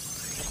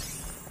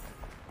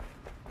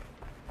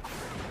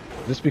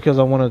 Just because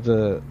I wanted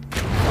to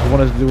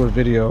do a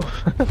video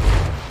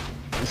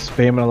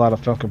spamming a lot of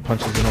falcon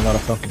punches and a lot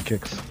of falcon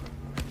kicks.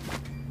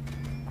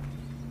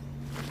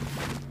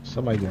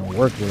 Somebody didn't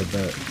work with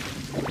that.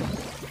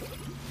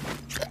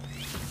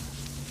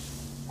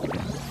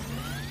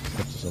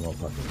 Put this in my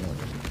pocket.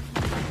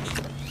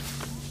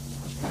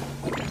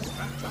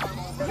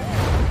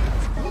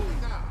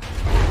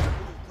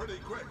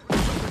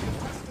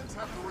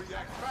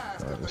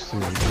 Alright, let's see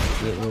what we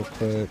can get real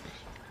quick.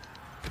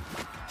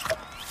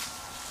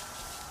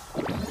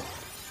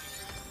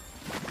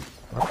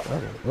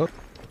 Whoop.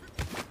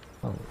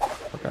 Oh,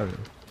 fuck out of here.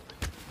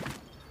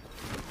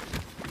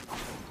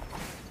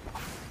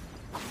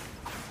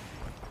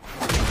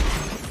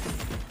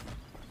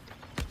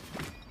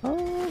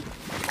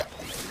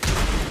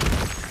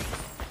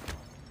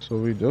 So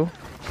we do.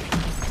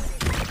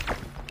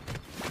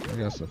 I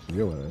got some for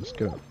your ass.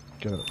 Get up.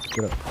 Get up.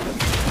 Get up.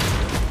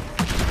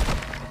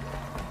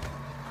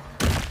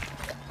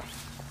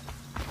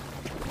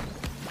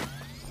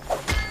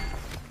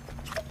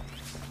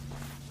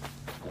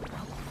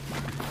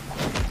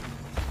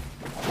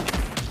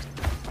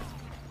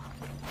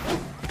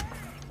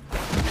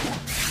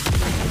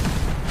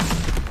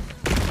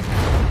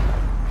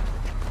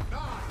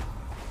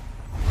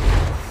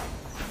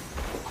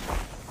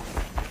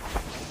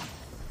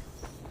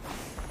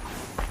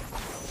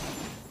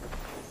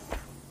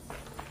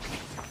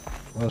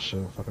 Oh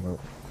shit, fucking up.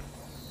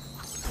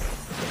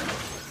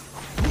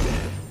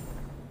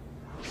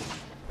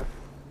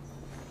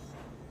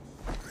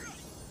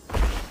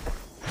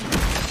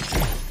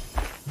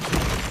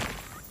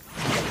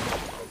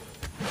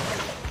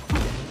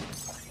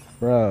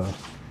 Bruh.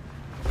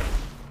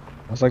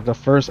 That's like the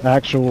first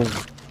actual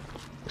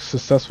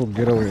successful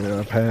getaway that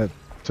I've had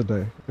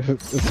today.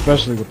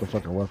 Especially with the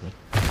fucking weapon.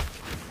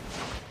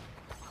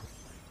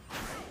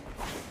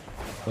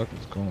 What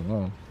is going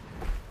on?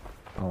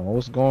 I don't know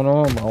what's going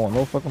on, but I want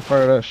no fucking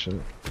part of that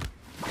shit.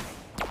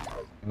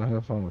 I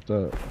have fun with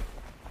that.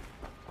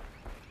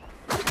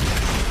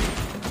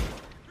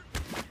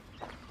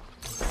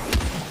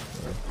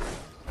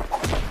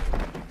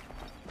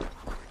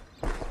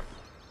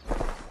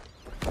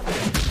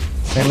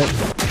 damn it.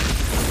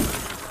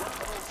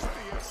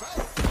 City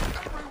itself,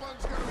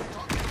 everyone's gonna be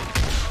talking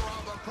about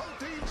around the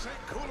protein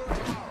shake cooler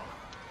tomorrow.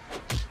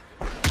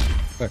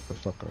 Back the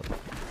fuck up.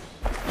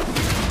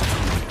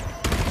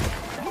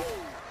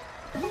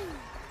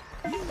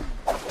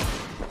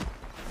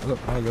 Look,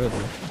 how good,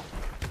 dude.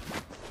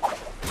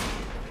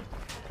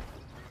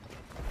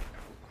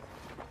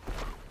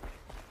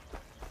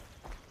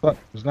 Fuck,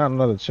 there's not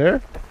another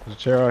chair? There's a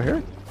chair out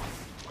here?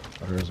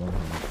 Oh, there's one.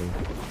 Cool.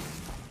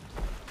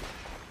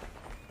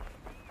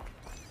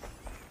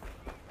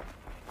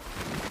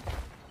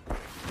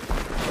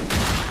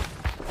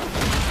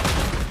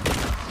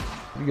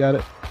 You got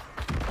it.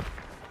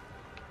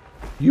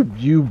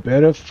 You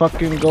better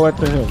fucking go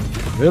after him.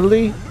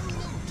 Really? If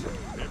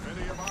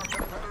any of our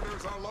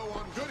competitors are low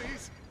on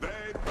goodies,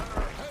 they'd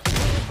better head to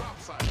the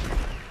drop site.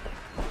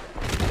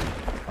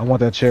 I want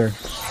that chair.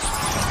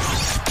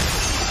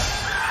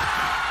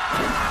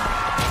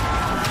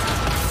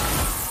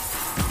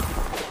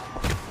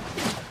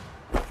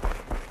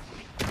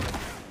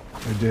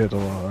 It did though.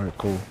 Alright,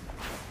 cool.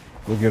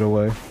 We'll get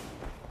away. I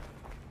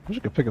wish I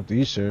could pick up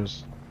these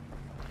chairs.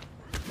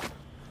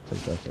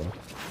 Take that though.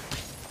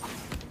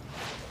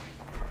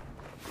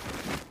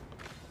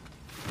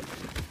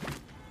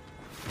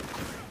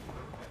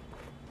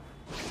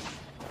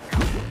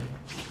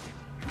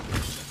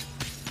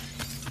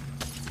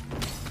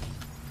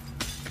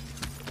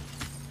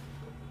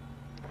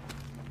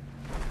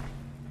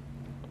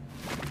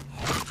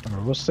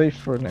 We're safe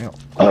for now.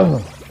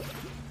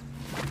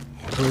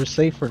 We're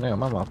safe for now.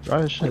 My mouth dry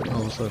as shit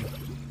all of a sudden.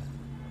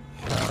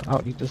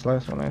 I'll eat this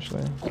last one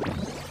actually.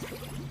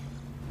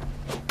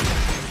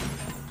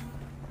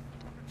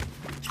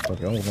 Fuck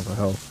it, I don't want no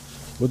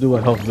health. We'll do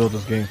a health build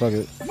this game. Fuck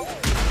it. I'm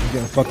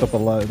getting fucked up a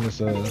lot in this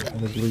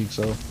league,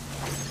 so.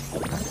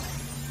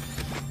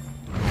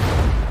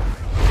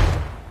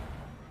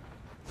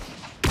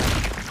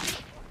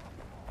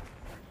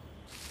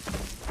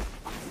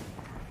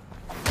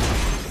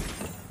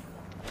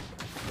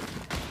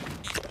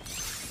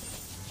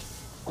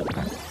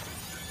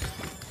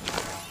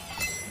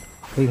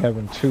 Hate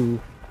having two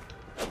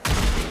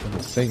of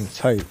the same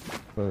type,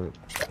 but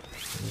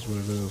that's what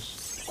it is.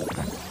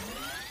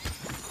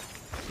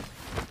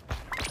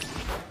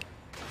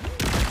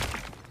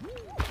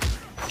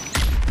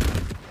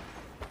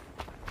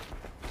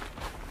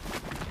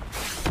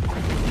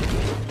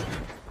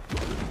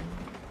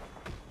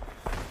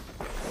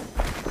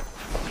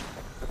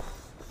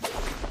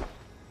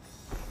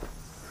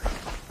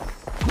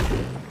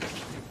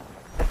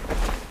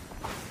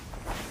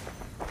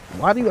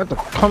 Why do you have to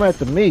come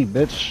after me,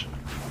 bitch?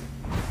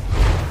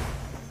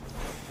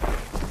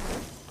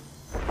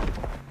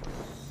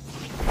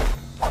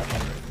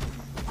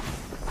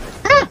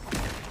 Ah!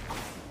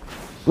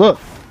 Look.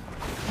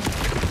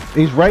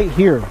 He's right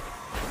here.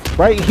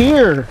 Right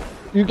here.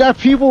 You got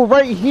people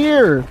right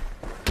here.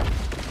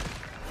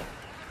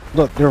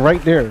 Look, they're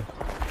right there.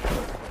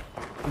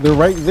 They're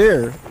right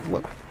there.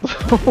 What,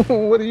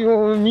 what do you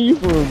want me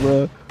for,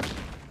 bro?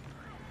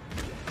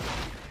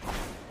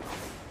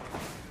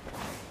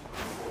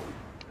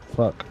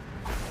 Fuck.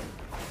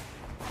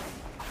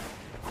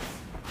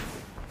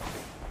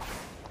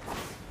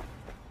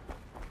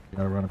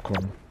 Gotta run a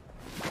corner.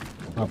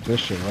 Pop this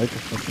shit right the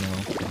fuck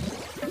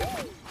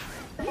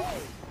now.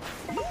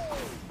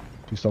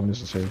 Please tell me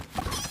this is here.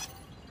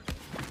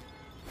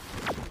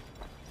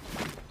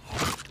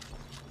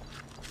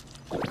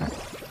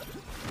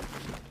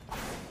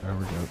 There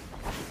we go.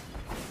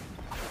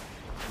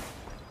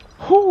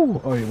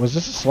 Whew! Oh wait, was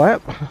this a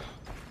slap?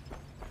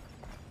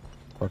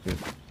 Fuck it.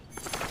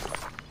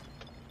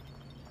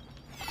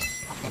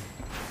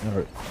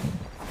 Alright.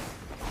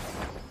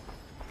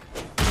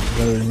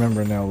 Gotta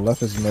remember now,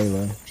 left is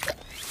melee.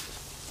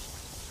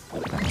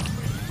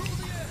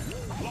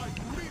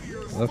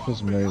 Left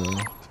is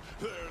melee.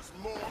 There's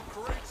more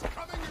crates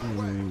coming your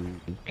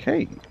way.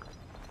 Okay.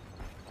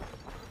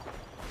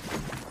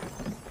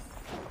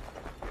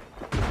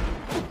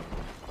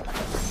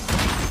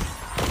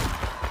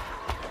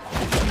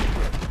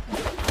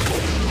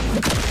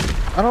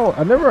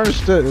 I never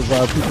understood is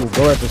why people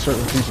go after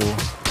certain people.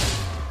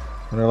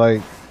 And they're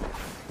like,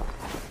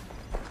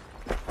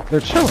 they're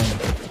chilling.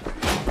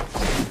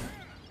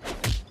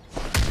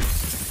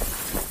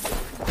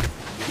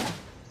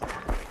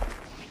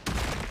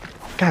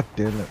 God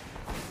damn it.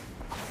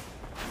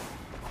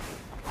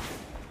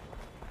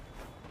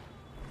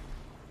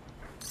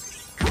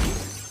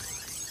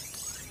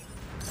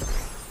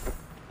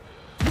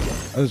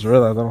 I just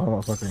realized I don't have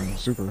my fucking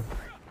super.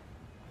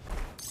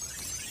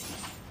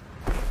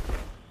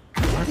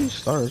 Why do you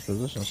start this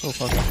position so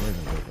fucking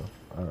random?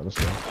 Alright, let's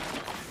go.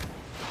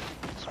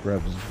 Let's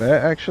grab this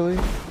bat actually.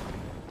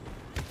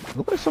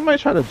 Look like somebody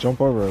tried to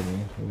jump over at me.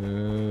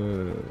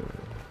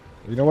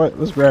 You know what?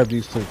 Let's grab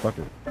these two. Fuck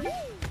it.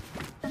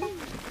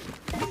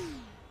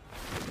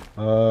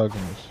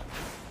 Goodness.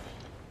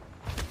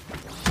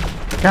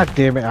 God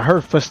damn it! I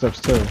heard footsteps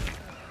too.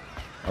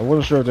 I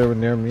wasn't sure if they were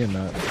near me or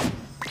not.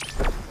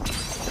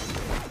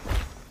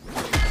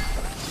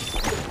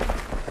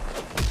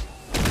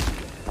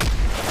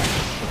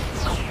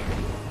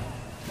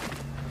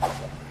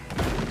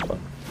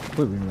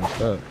 completely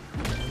messed up.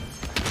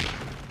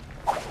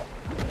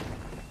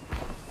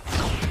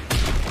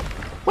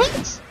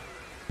 What?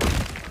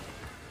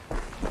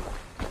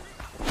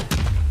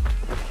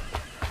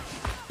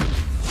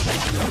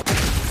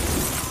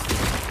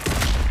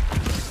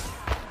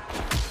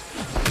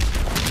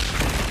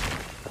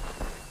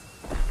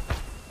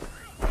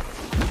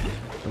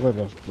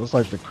 That's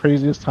like the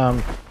craziest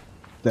time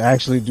to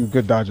actually do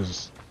good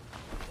dodges.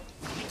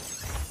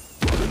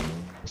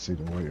 I see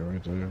the white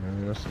right there,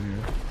 man. I see you.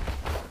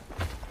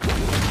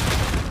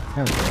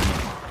 Can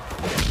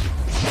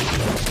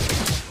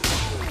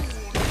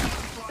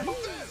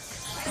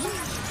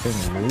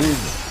read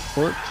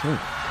 14.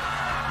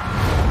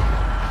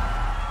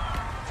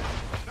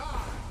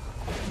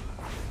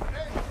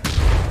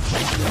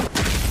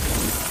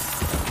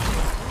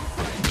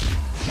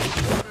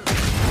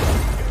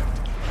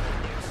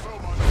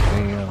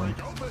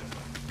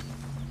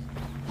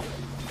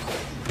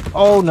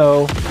 Oh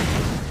no.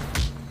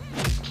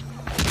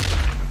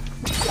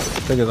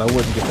 Figures I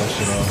wouldn't get that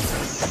shit off.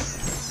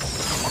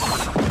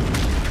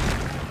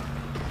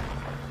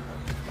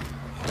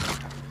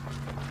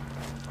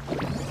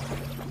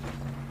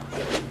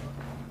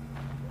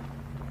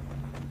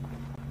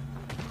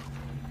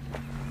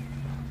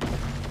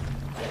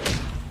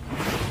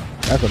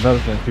 That's another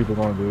thing people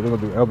gonna do. They're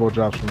gonna do elbow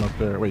drops from up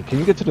there. Wait, can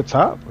you get to the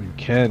top? Oh, you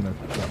can. The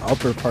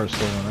upper part's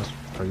still on. That's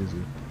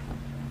crazy.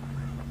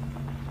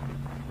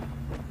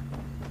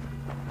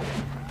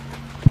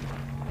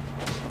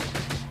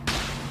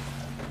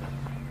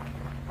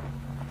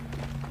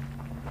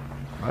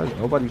 Why is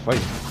nobody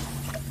fighting?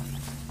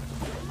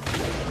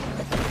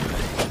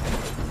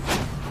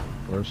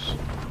 Of course.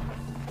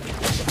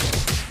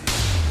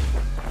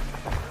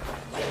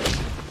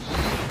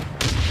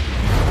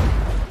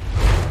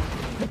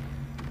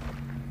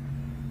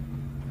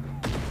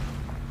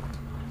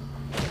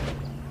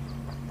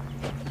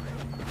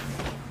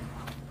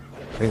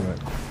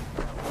 Payment.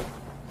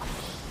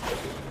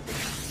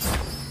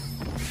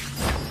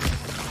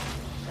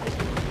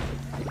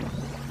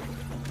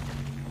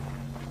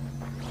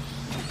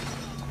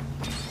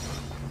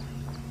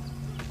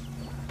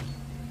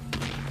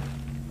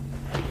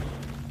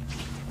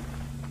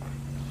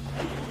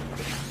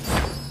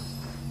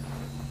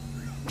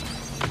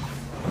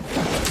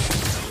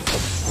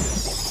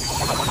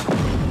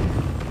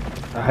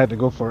 I had to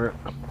go for it.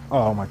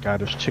 Oh my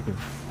god, there's chicken.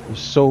 There's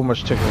so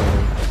much chicken in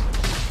there.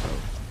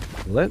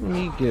 Let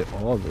me get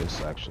all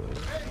this, actually.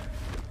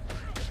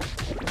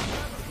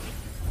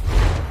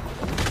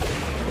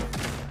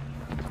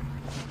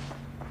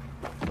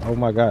 Oh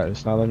my god,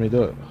 it's not letting me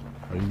do it.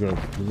 Are you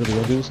really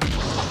gonna do this? I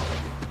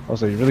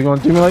was like, you really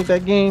gonna do me like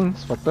that, game?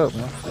 It's fucked up,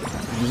 man.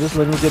 You just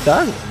let me get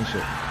dodges and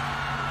shit.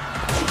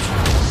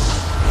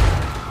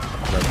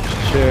 Grab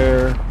this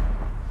chair.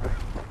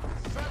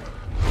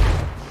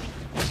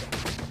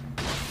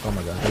 Oh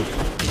my god,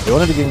 I'm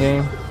doing it again,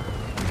 game.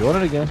 I'm doing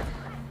it again.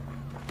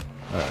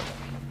 Alright.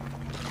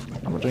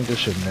 I'm gonna drink this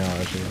shit now,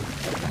 actually.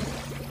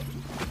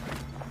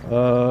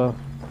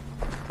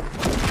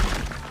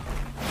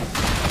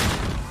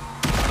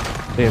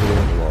 Damn, it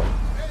in the wall.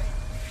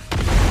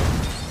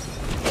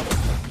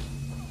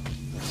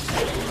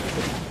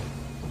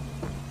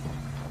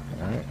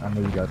 Alright, I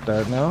know you got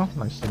that now.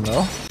 Nice to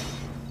know.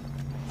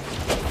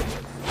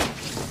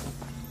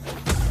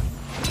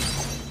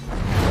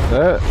 Got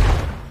that.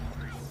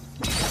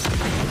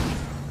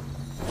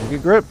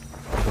 Get grip.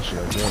 Oh, she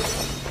got grip.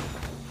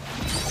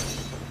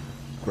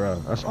 Bruh,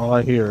 that's all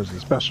I hear is the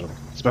special.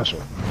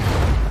 Special.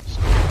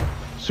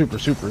 Super,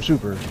 super,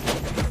 super.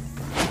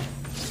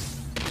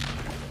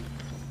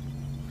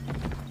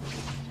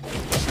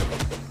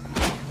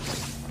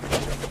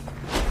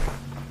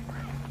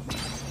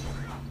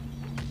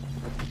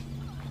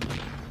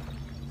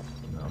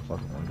 No, I'm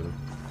fucking gonna do it.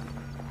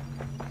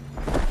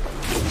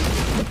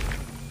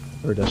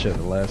 Heard that shit in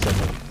the last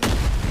second.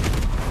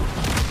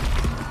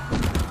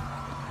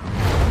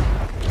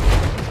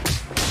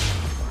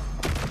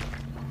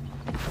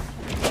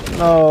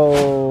 No.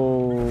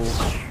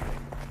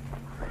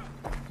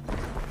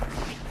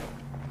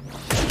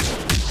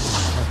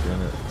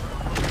 Damn it.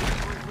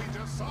 We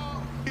just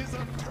saw is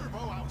a turbo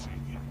ouchie.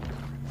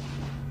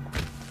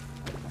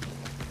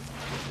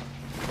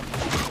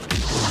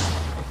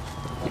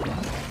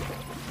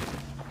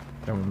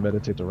 Can we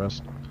meditate the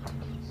rest?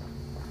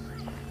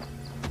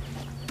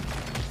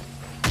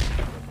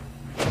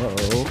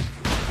 Uh-oh.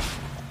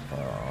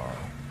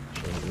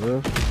 Should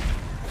lift.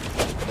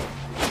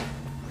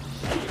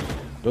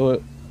 Do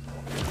it.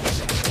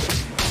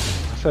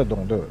 I said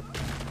don't do it.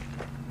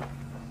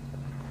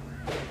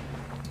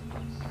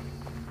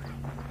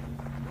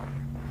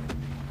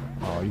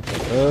 Oh, you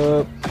fucked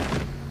up.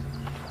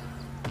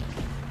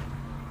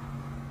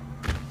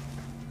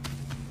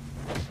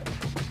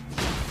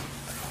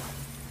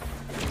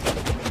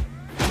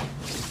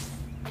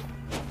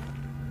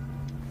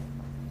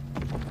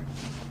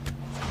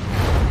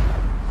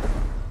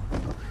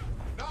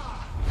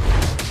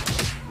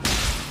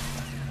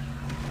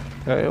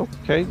 Okay,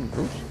 okay,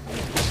 Bruce.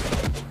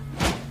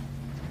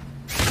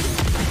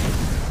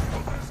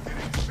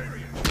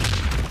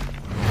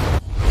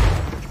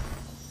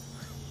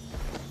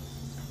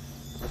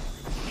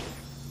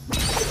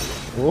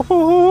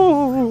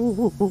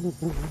 Whoa.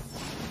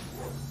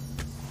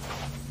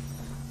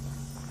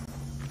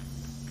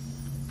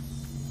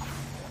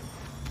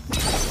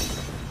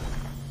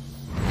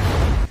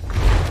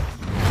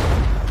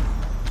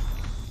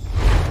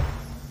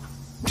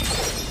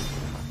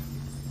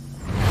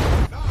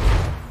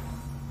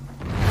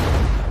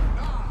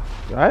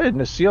 I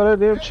didn't see all that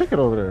damn chicken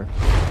over there.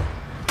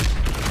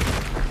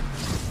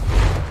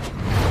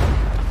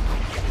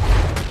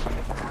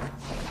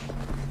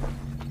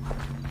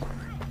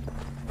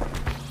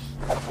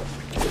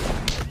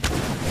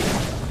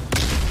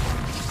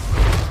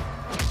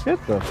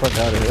 Get the fuck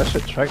out of here. That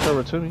shit tracked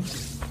over to me.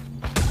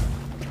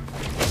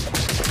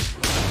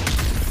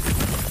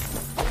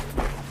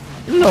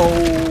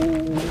 No.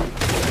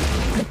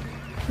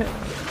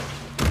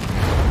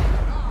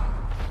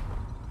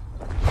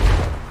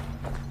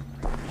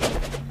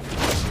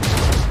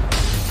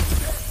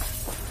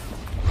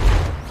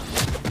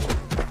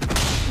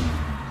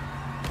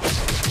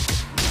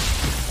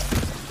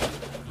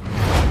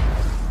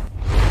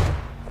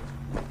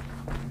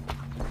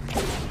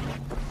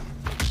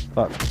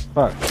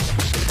 Fuck.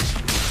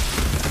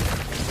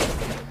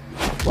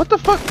 What the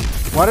fuck?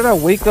 Why did I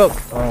wake up?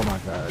 Oh my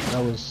god.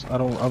 That was I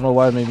don't know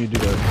why it made me do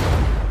that.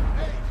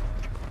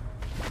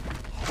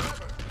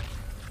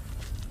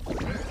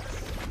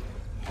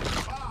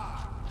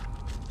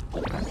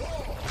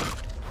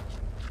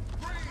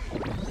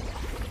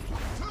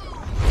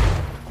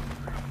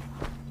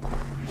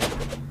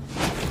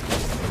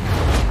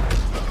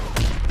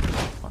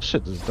 Oh,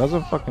 shit, this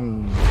doesn't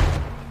fucking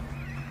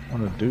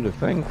want to do the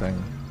thing.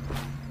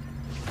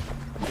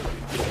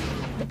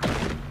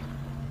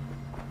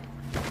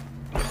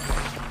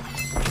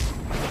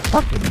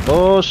 Fucking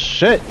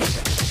bullshit.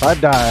 If I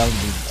die, I'll be...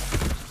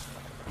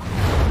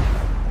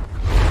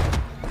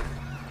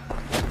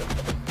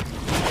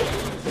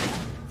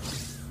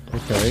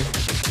 Okay.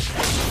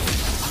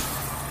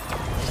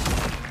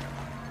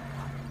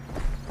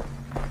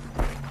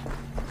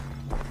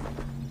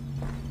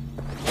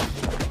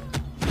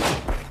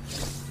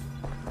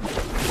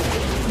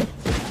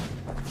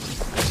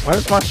 Why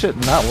is my shit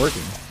not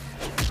working?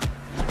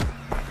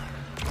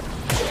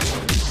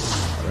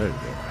 Oh, there you go.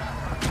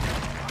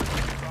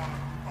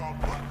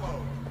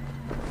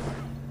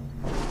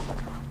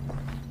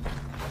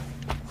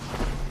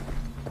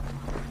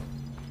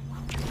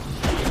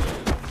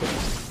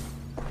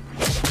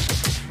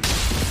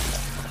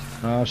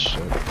 Oh shit.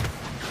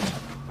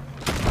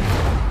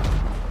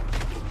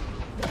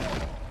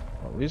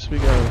 Well, at least we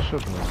got a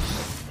shipment.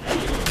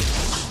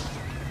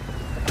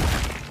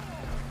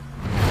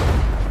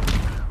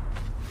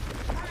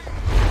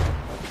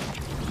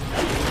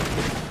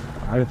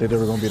 I didn't think they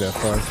were gonna be that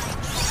far.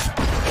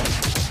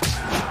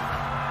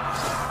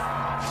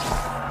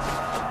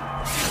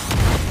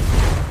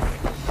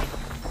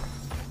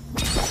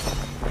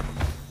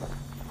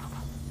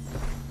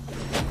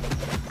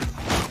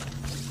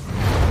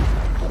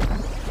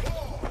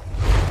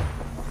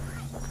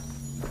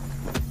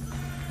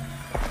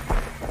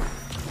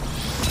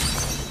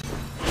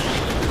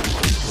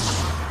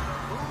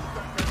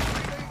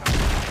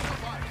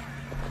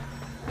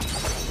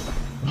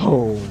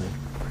 Oh.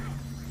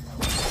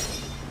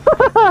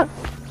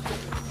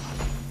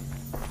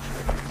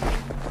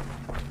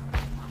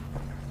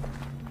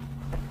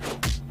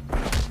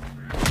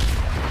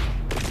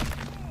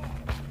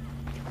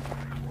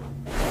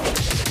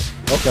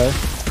 Okay,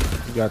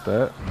 you got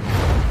that.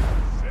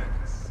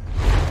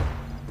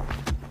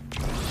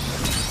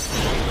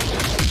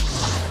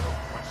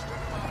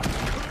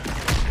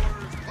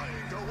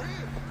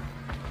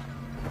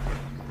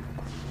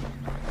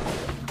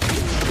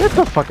 Get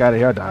the fuck out of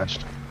here, I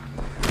dodged.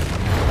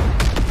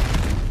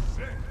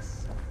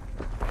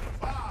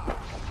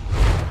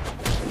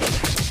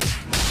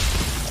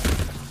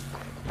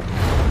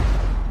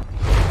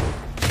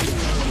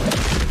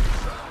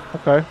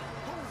 Okay.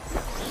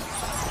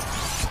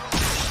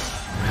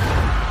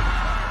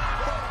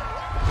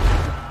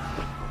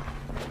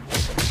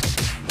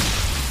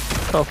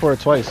 Fell for it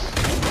twice.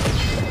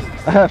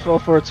 I fell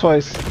for it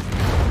twice.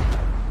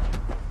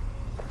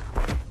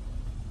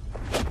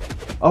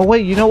 Oh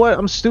wait, you know what?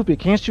 I'm stupid.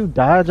 Can't you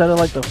dodge out of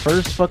like the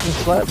first fucking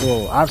slap?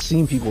 Well, I've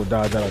seen people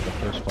dodge out of the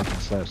first fucking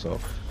slap, so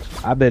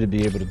I better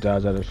be able to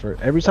dodge out of the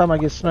first. Every time I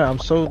get smacked, I'm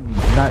so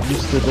not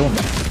used to doing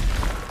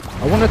that.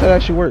 I wonder if that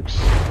actually works.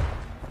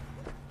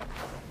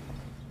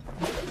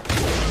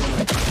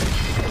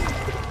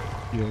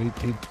 Yeah,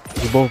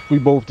 we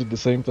both did the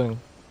same thing.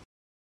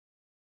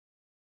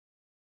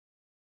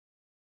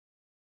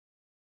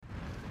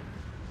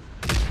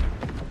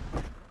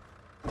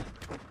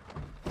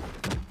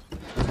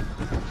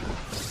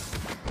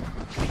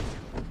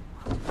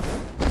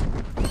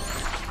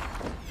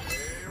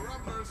 Hey,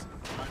 Rumblers,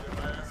 mind if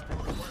I ask you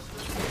a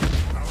question?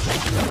 I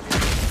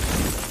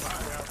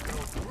have no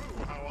clue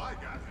how I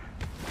got here.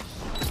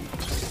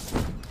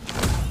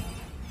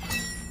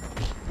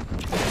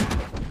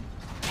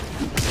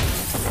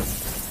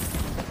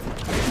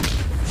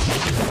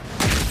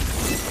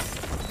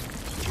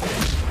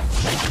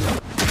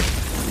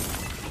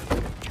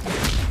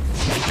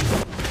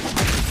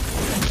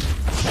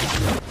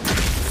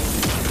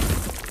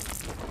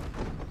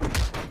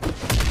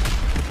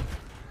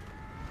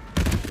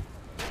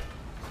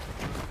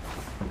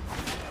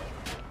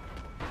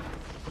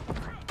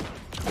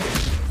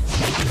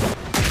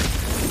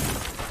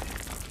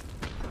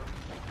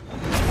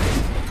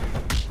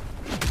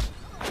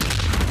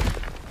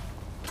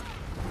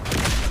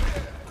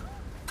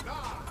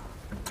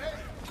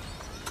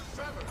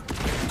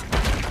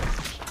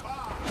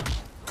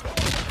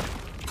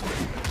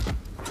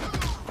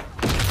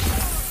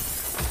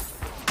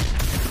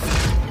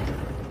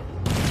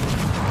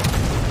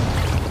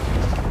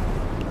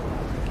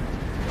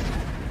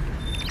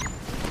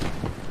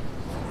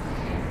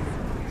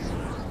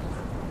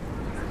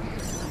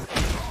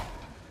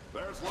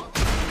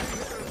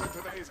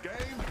 game,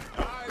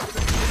 I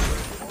think we're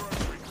in for a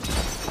treat.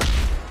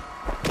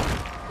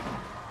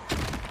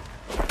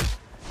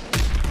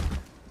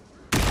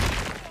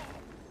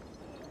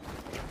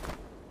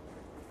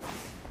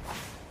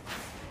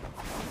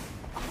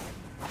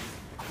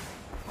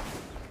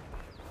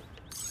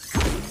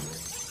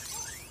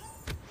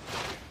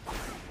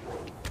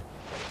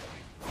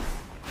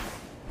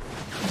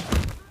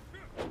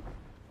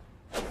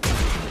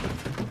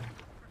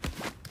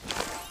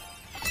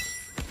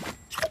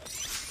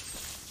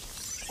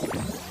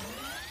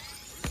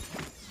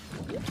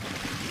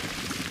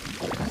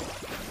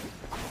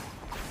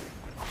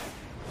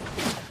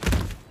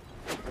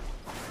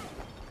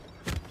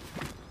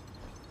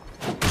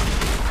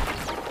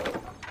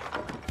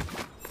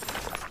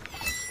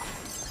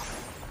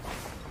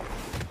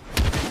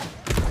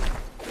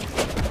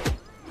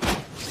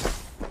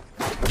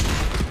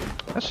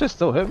 That shit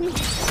still hit me? Oh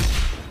no,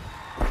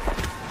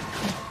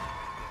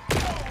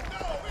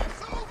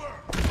 it's over!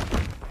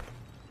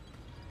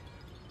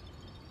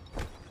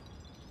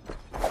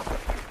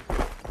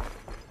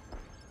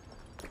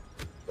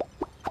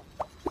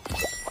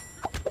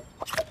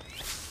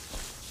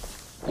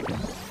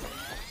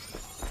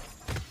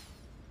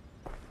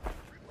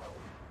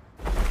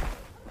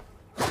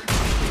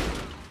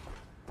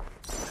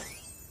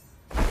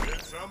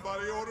 Did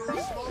somebody order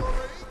a smaller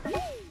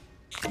range?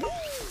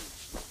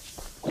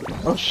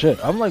 Oh shit.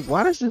 I'm like,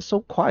 why is this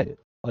so quiet?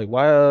 Like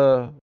why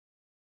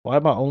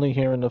am I only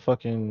hearing the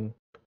fucking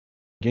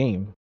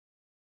game?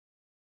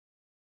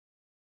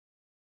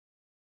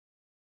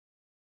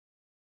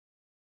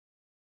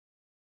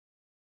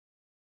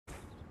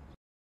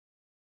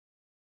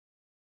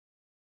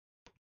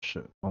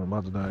 Shit. I'm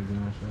about to die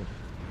again. Shit.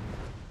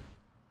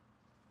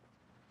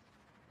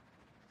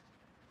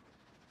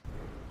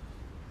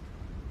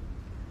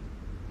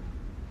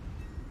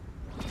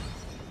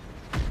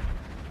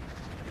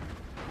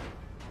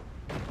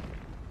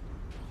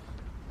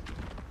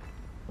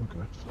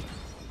 Okay.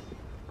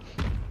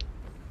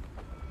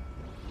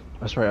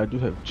 That's right, I do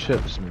have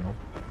chips, you know.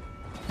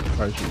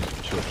 Probably should use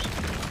some chips.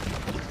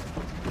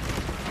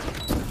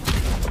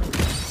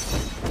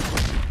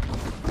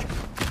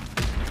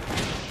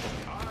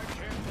 I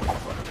can't put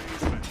one of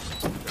these men.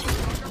 It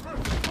was like a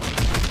birthday.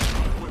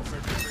 With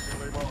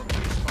significantly more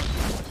peace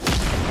punches.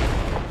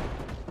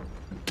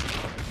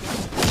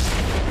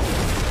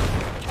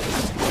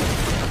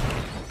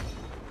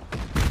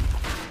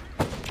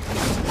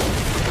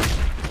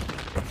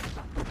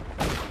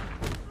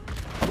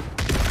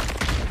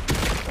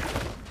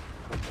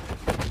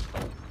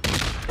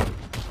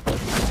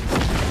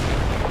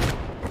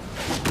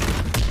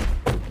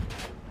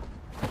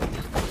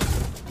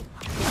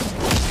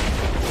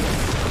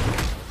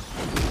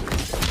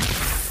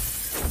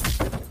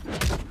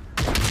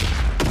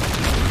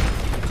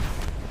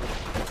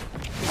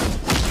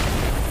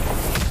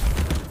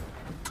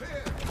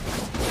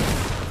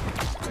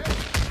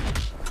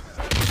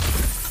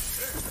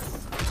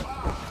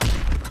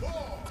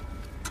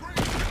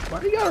 Why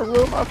you gotta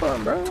ruin my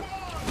fun, bro?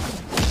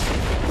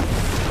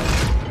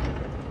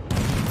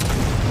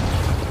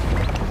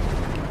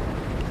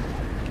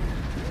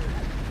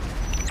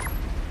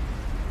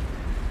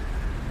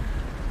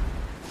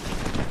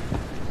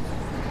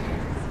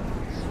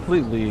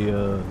 Completely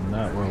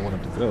not where I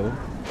wanted to go.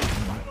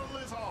 Battle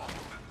is on.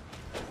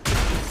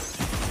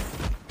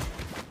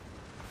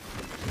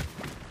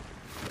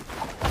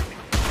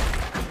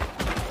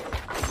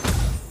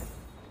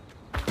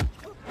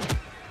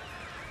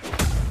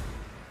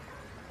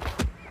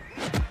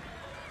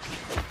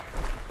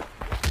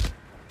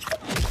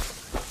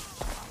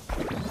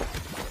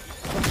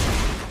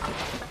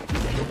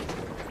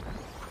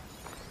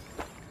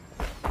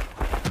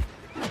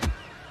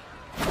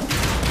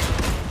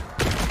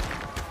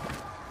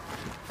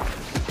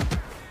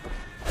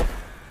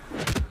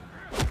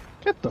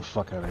 Get the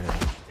fuck out of here.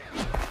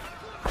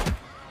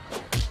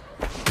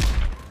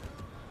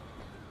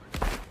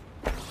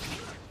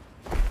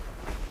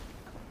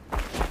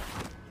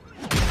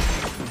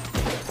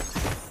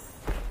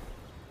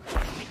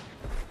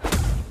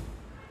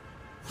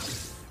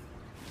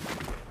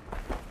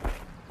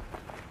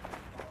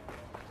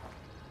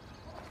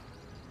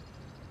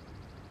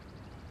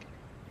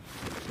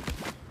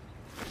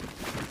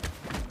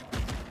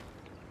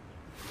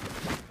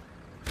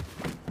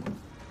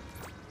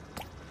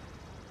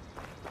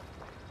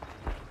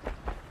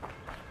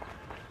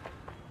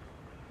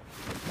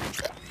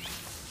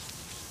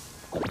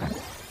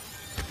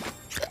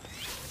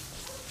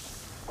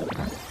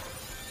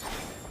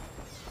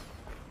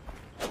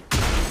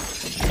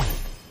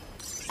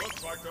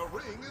 Looks like the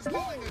ring is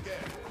moving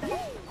again.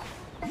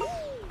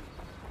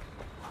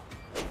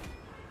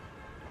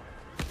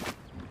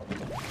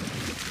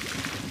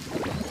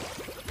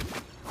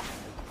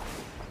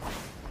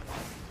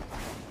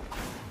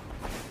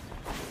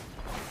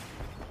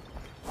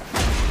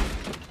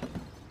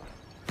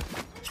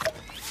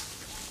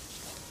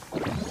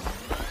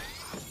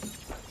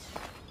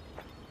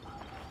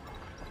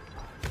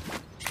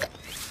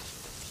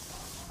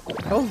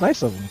 That was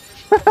nice of him.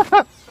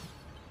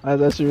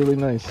 That's actually really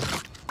nice.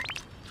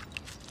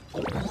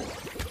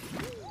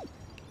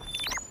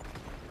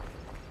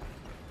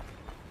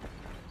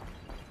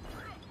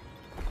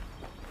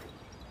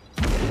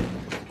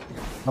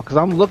 Because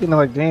I'm looking at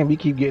like, damn, he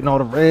keep getting all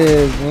the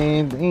reds,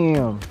 man.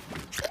 Damn.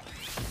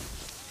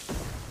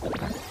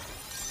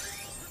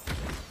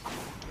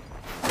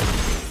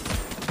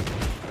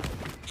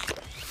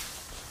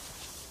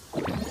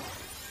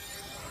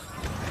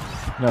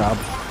 No,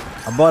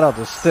 I bought out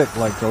the stick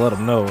like to let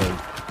him know, like,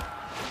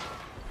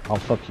 I'll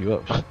fuck you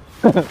up.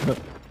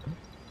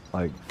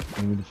 Like,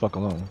 leave me the fuck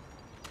alone.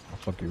 I'll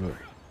fuck you up.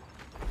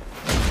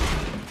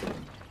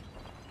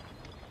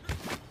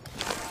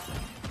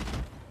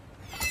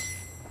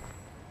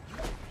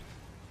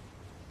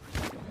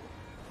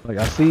 Like,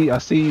 I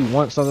see you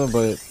want something,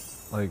 but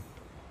like,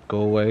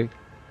 go away.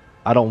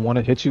 I don't want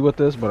to hit you with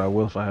this, but I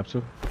will if I have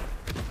to.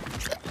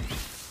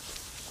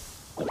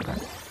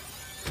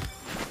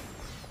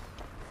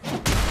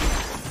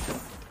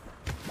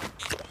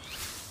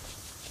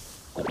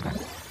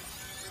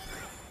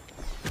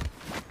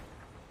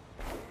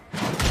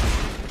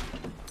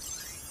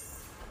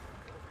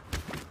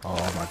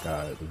 Oh my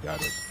god, we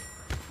got it.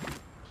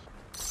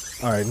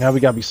 Alright, now we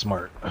gotta be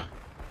smart.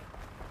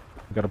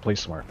 We gotta play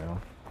smart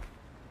now.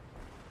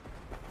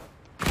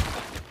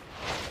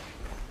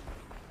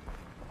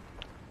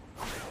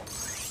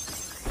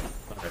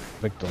 Alright,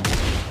 victim.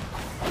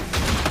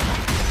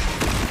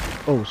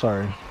 Oh,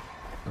 sorry.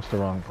 That's the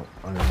wrong part.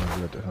 I didn't want to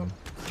do it to him.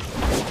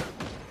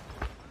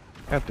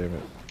 God damn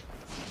it.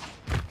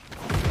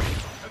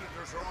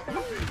 Editors are on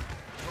their feet,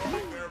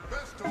 trying their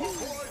best to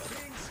avoid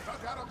being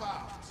stuck out of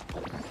bounds.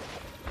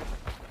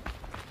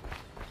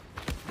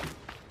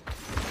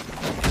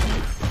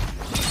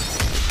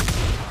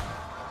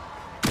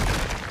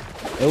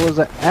 It was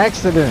an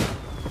accident.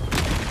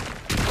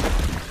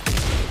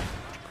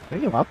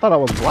 Damn, I thought I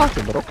was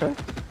blocking, but okay.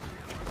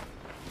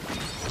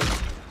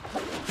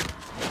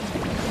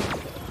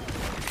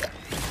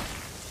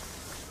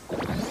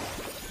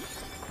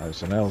 Alright,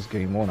 so now it's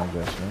game one, I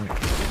guess, right?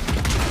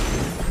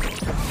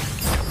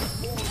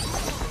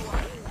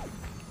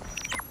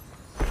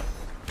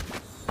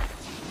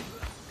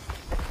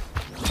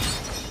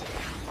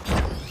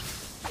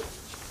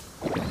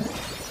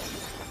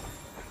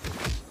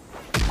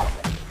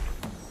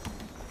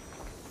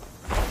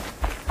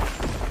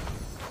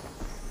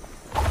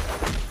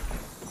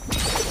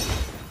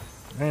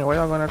 Man, why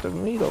y'all going after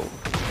me though?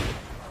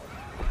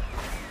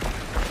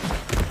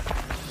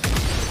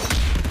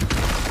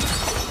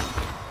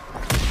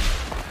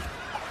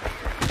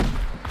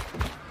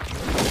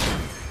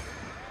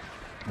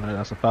 Alright,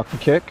 that's a falcon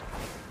kick.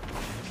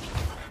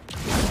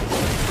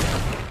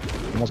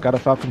 Almost got a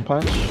falcon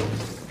punch.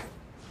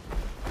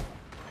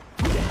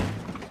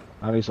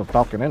 I need some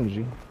falcon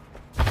energy.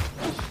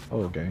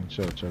 Oh, okay,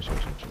 chill.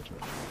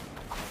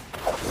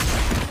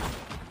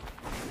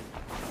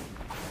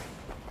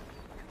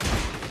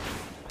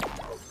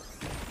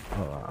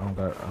 Oh, I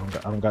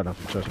don't got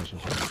nothing. Chill. Don't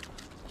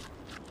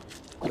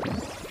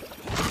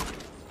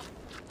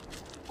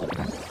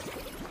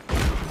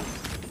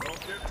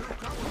get too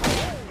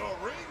comfortable. The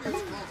ring is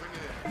closing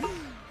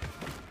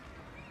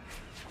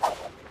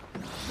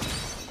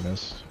in.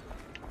 Missed.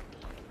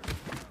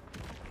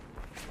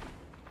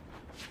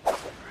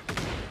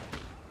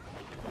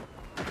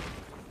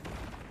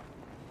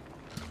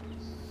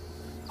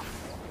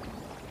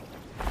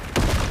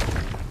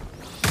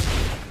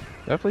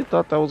 Definitely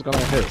thought that was gonna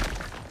hit.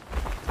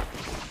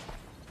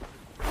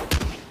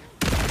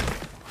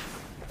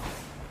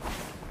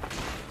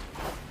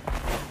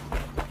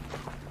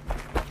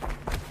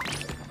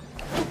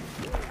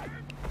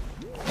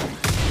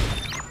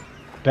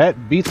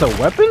 That beats a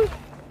weapon?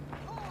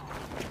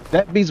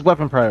 That beats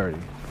weapon priority.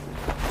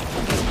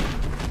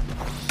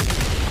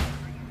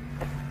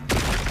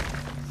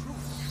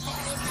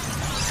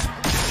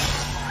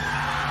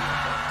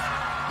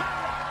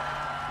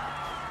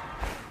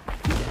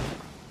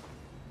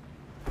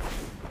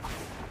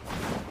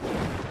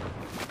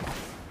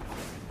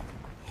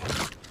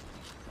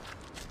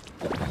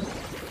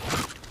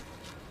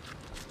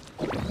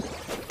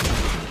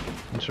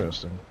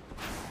 Interesting.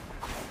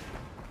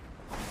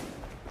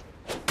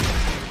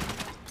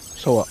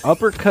 So an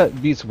uppercut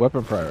beats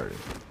weapon priority.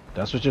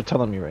 That's what you're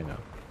telling me right now.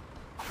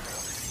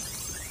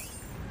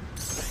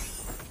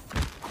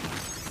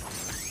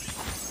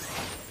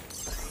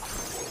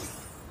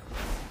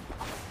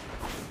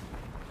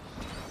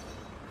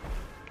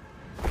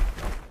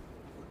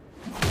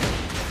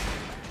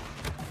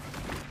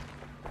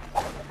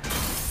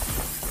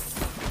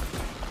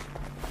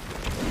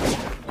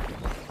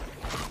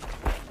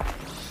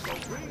 The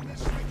ring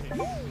is shrinking.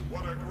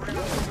 What a great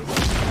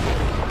opportunity.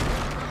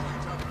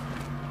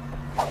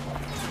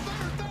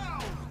 They're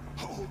down.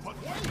 Oh, but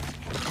wait.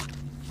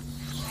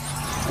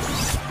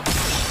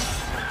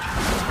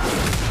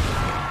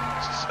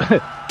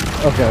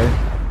 Okay.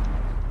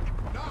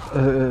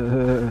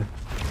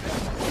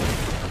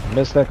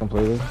 Missed that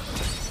completely.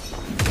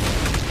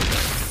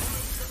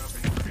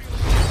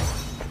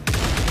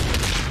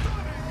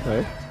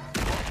 Okay.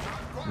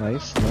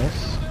 Nice.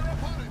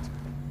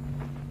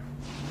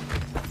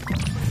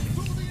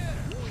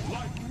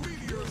 Like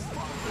meteors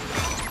falling.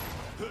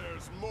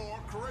 There's more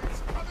crates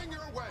coming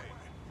your way.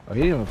 Oh, he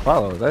didn't even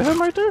follow. Is that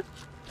him right there?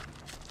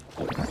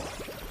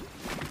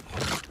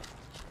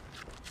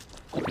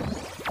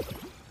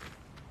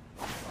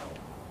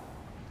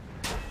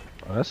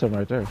 Oh, that's him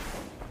right there.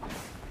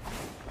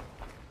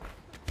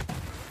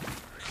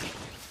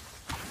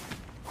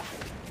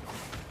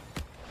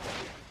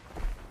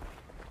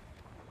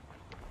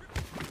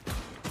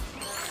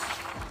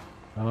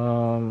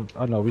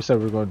 Oh no, we said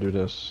we were gonna do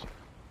this.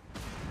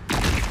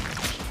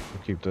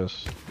 We'll keep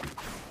this.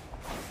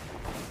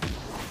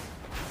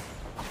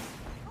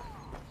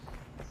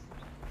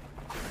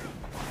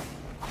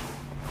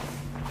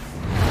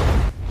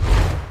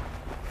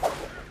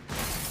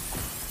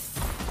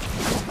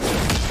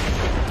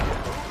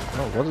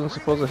 Oh, wasn't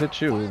supposed to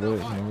hit you, but you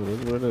know, it is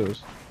what it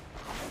is.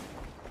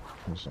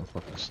 There's some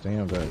fucking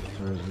stand back.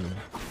 Where is he?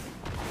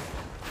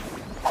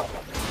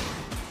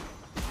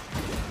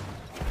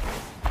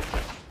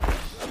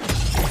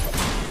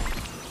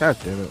 God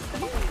damn it.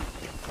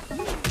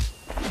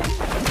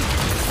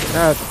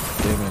 God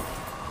damn it.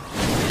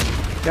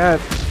 God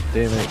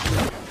damn it.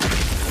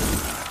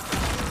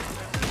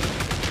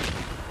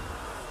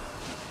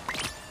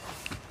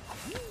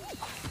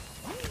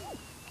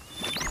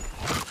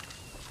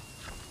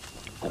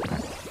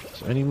 Is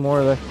there any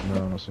more left? No, I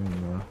don't see any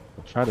more.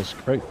 I'll try this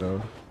crate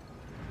though.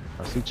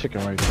 I see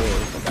chicken right there.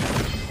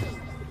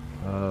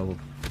 We'll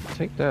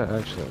take that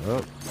actually. Oh,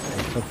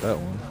 I took that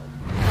one.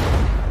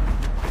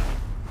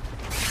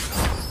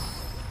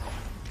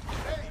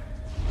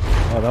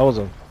 Oh, that was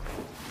a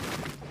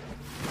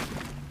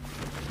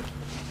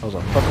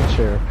fucking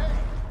chair.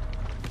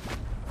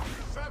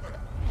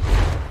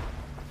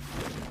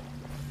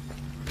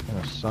 And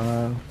a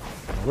sign.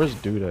 Where's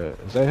dude at?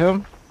 Is that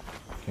him?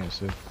 Can't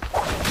see.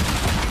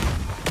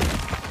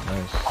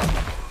 Nice.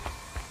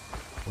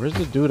 Where's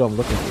the dude I'm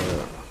looking for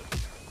at?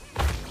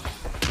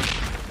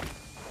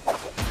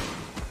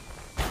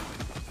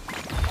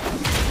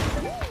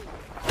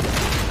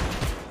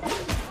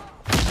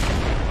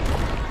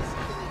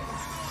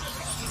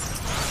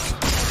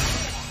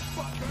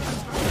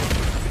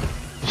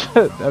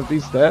 That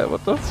beats that?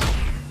 What the?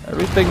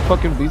 Everything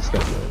fucking beats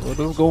that. What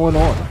is going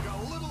on?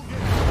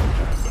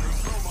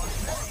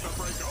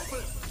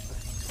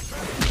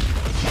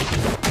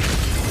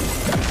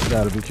 You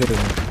gotta be kidding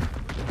me.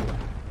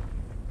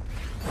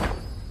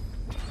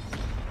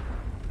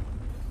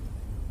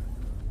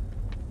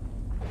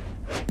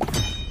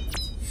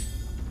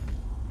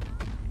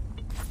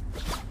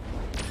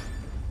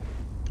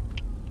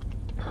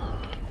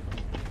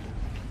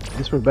 At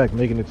least we're back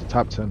making it to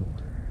top 10.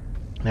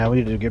 Now we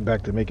need to get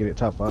back to making it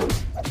top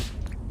 5.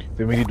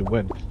 Then we need to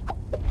win.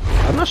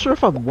 I'm not sure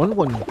if I've won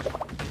one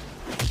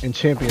in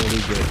Champion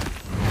League yet.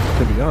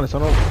 To be honest, I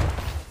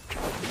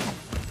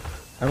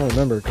don't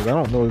remember because I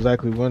don't know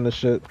exactly when the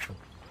shit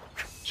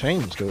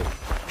changed to it.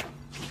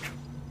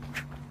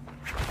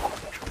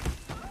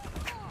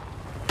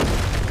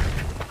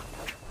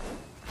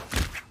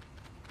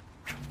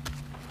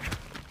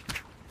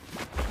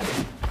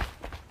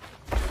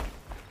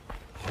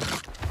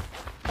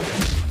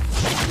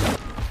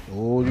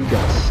 Oh, you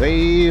got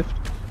saved.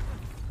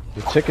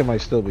 The chicken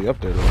might still be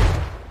up there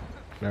though.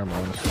 Never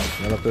mind,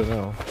 it's not up there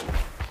now.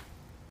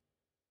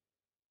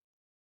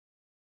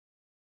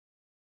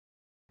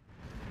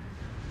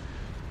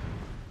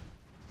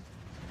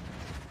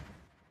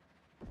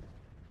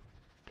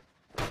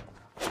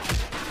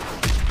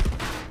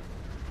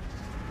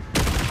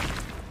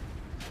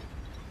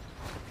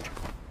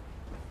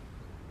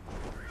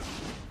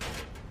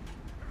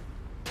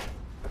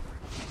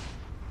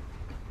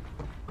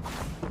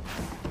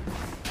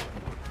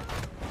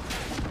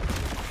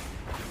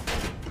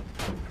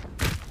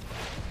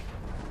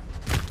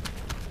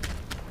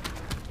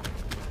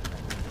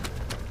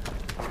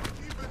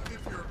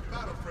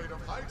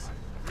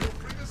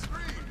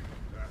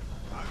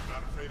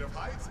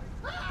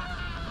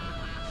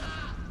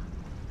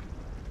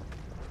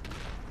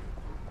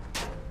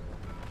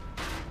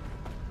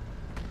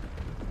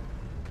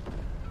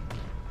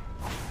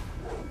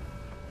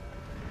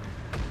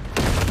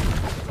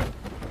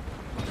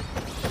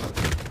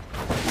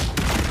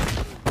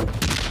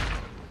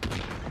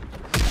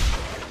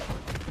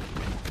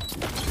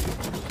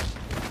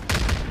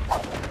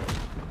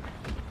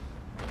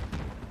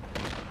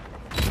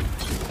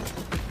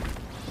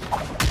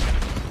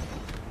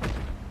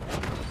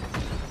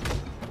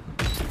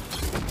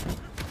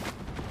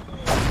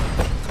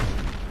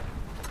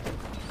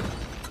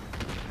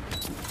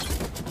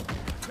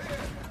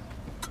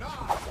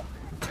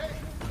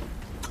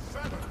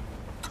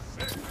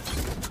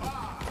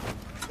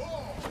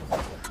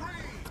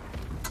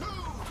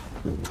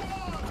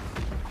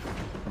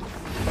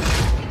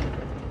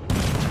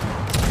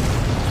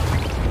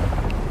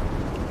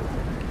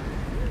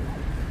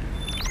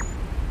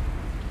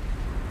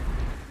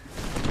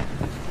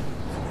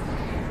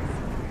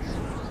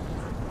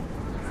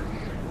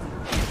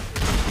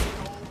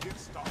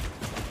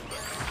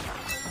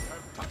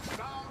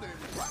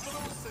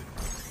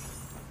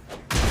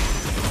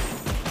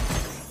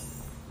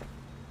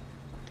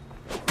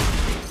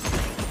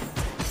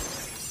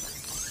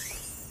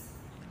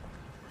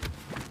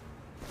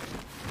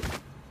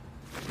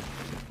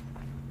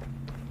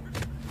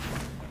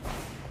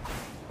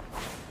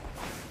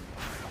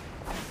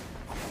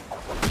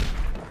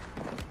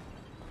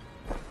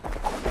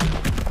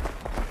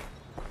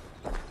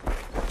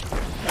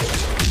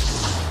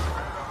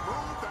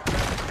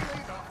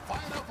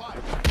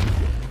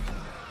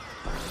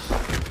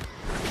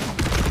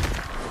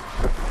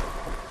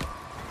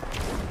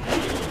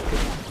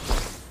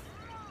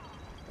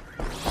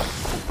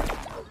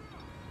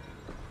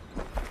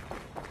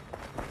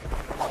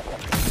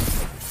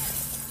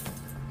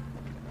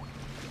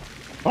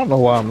 don't know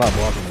why I'm not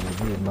blocking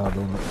him. He is not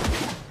doing it.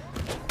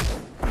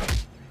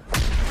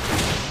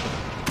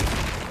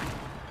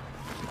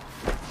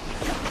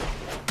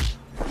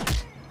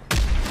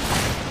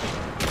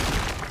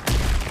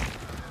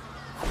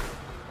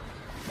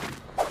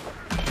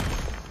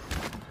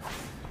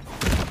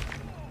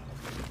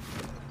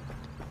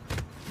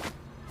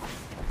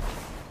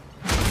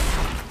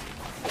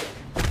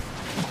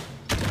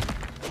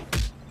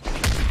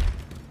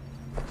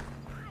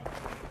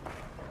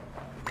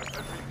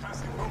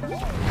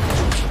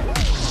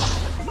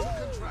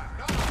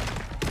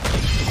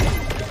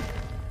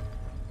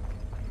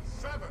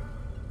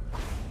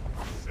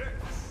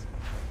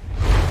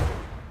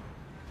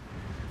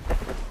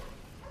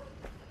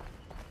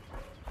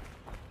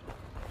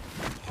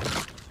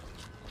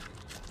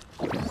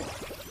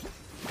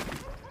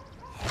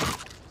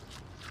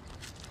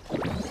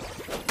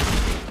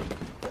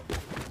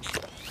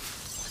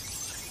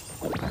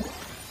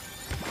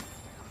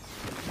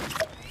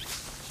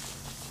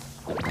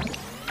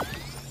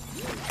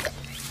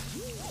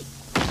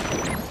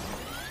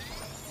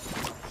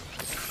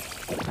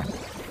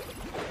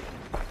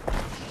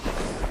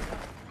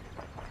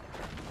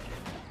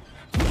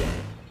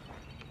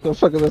 The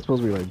fuck is that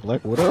supposed to be, like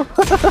Black Widow?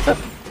 Hold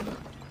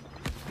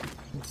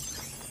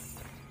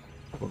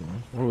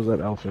on. Where was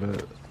that outfit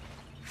at?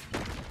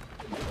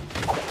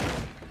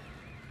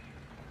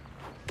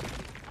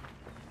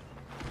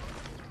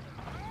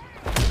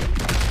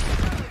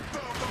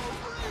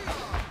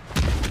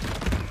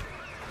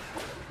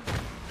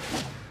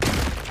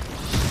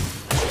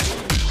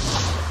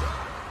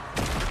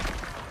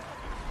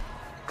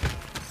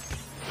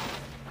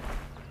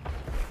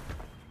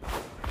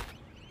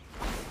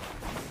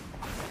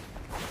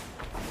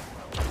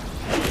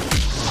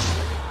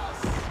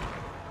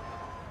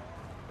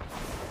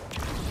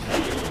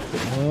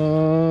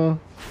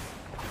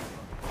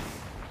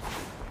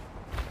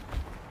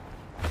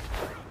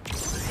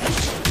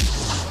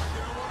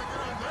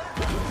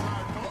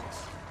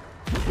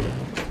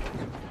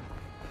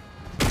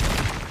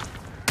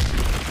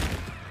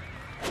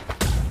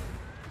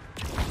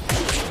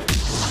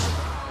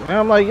 And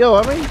I'm like, yo,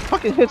 how many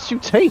fucking hits you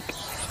take?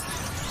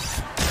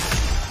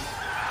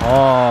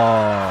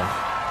 Oh.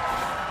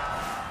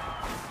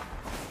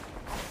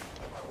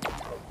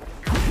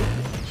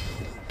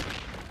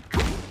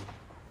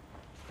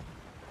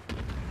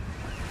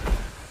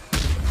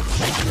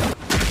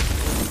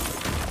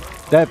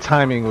 That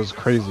timing was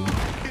crazy.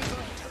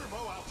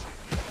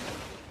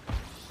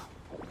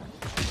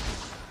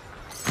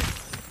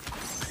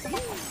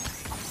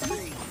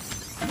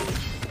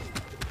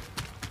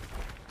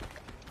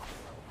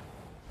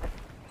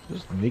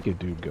 This naked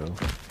dude go.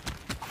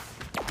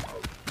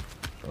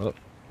 Oh.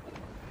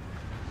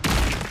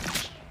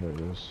 There it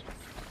is.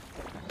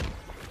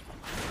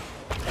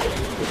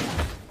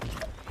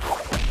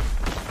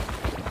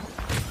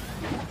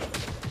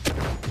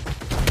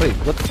 Wait,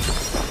 what?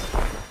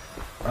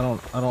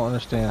 I don't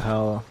understand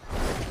how.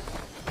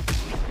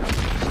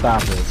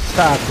 Stop it.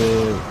 Stop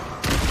it.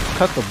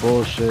 Cut the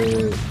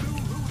bullshit.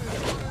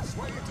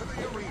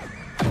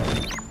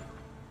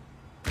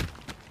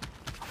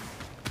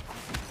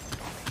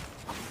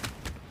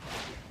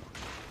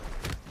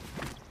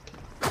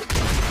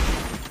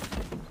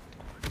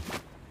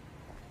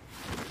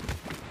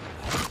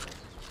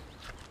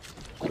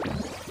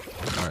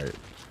 Alright.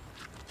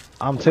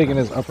 I'm taking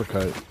this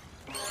uppercut.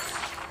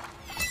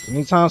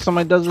 Anytime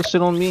somebody does this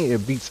shit on me,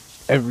 it beats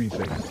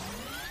everything.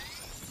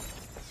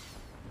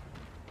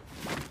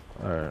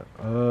 Alright,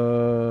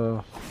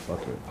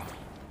 fuck it.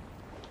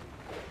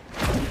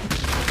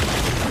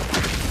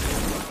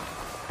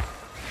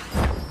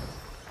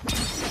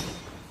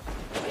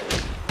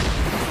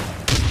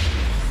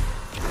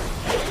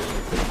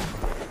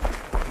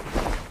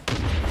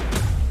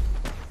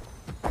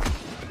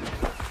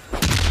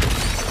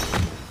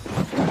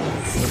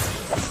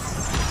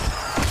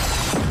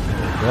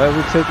 Let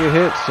me take a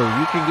hit so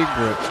you can get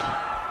gripped.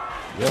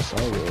 Yes,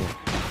 I will.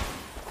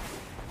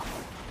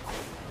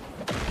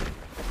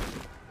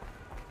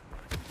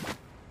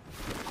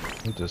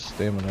 Need just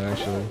stamina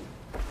actually.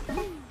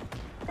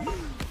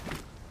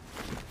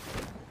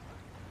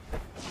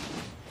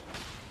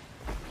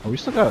 Oh, we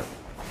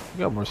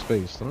got more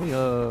space. Let me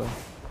oh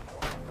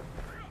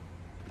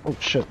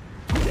shit.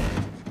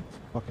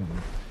 Fucking.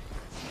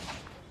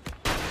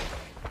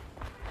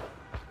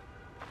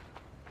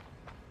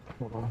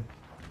 Hold on.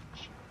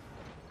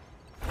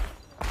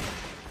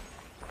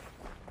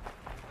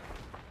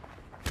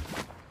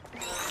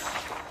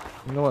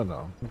 You know what?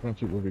 No, we're gonna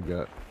keep what we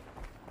got.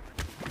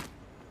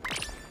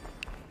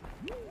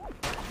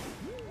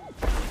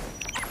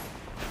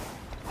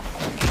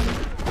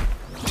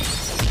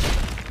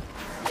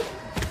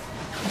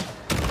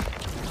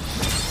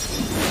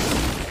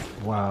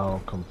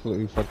 Wow,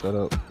 completely fucked that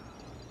up.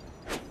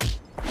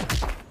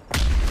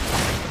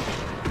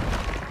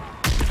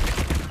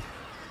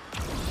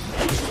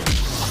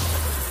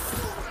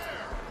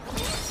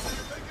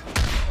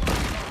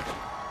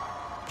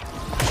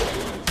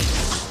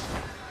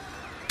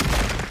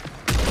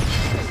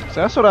 So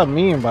that's what I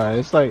mean by it.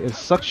 It's like it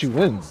sucks you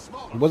in.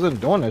 He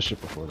wasn't doing that shit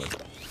before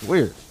that.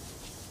 Weird.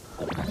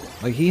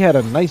 Like he had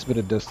a nice bit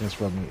of distance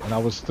from me, and I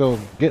was still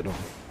getting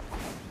him.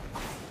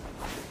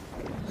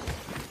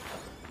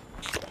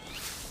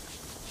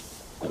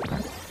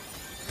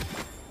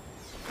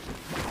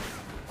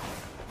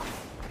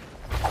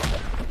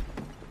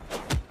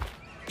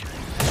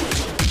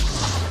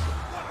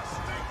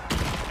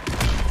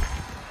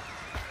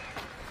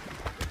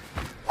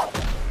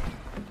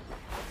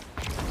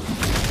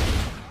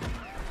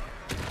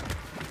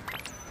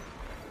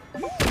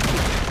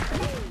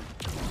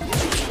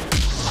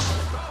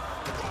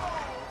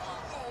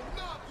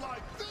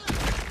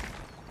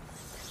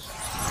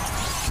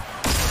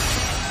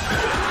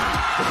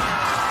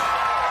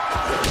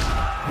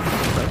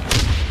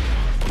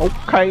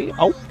 Okay,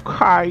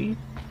 okay.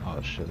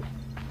 Oh shit.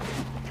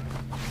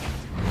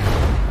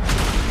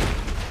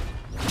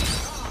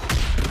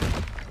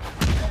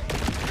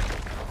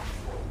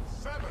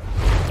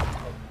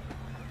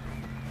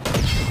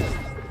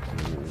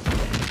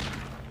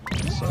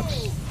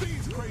 Sucks.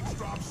 These crates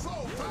drop so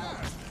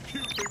fast.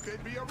 You'd think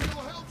they'd be a real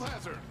health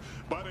hazard,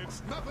 but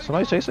it's nothing.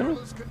 Somebody chasing me?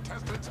 those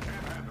contestants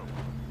can't handle.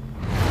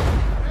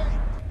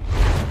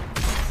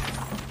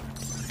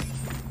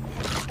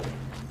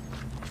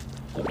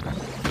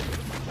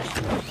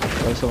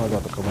 Why is someone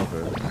about to come up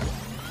here?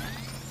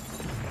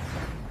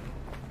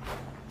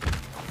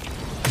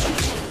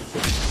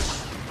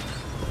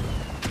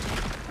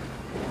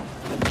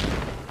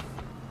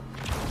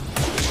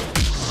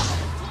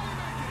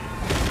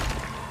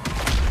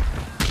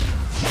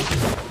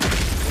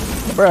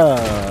 Bruh.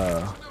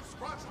 Enough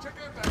spots to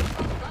get that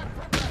come back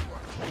from that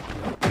one.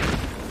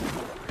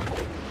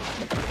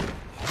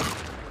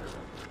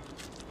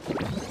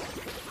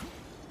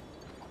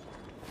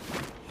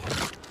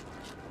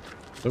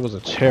 There was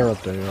a chair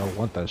up there. I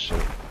want that shit.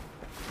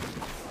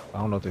 I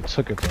don't know if they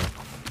took it though.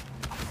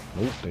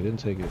 Nope, they didn't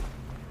take it.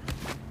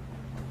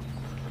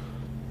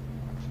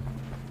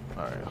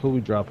 Alright, who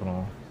we dropping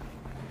on?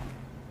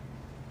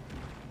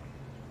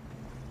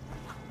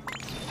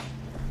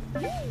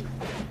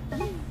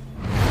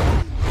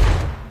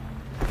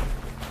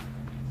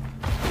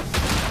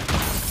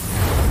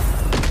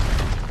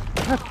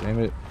 God damn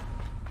it.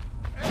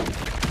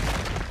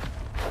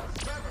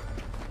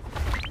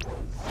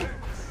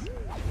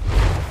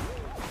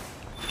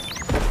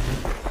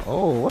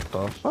 Oh, what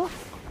the fuck?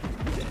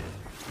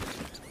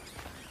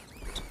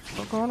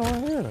 What's going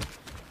on here?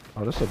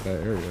 Oh, this is a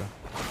bad area.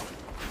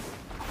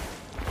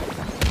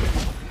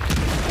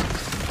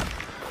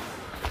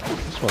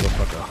 This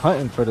motherfucker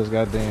hunting for this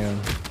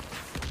goddamn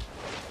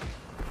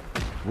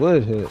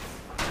wood hit.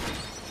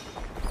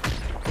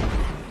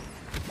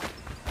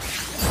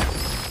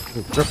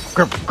 Ooh,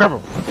 grab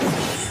him.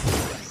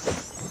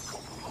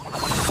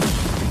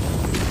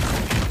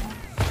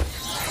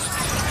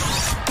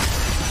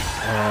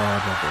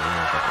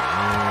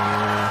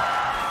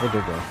 Where'd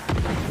they go?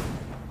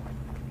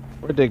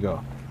 Where'd they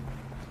go?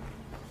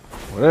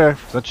 Over there.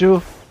 Is that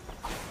you?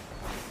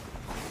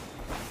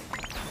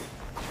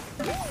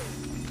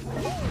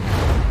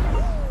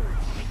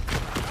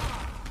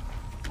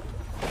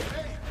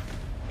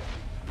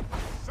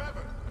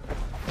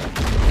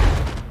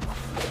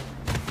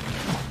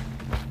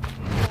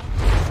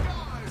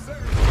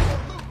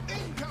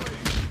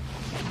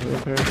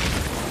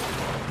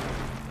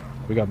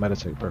 We got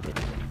meditate, perfect.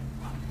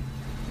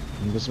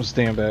 Get some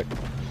stand back.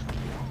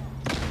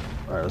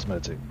 Alright, let's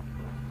meditate.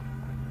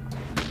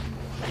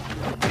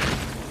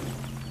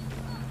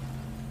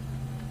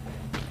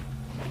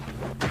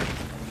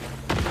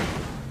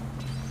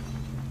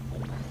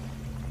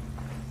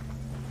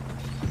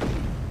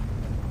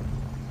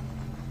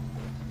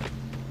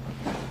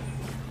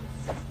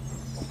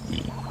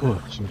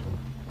 Oh, excuse me.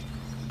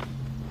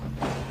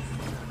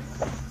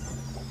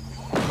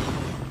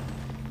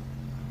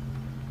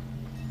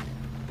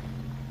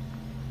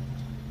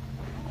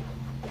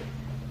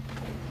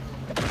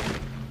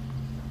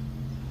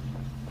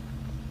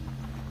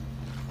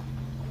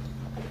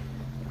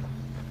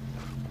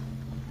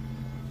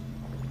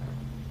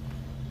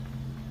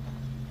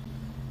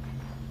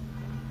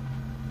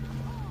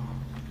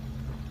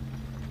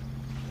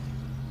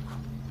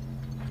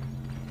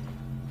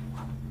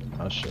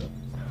 Oh shit.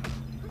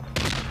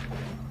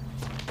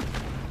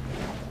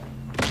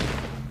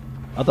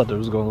 I thought they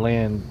was gonna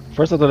land.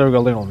 First I thought they were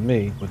gonna land on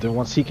me, but then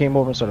once he came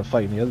over and started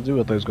fighting the other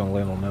dude, I thought he was gonna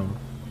land on them.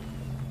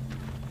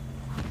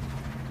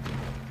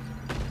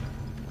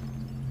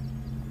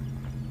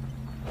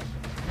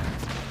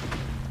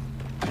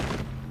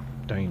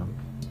 Damn.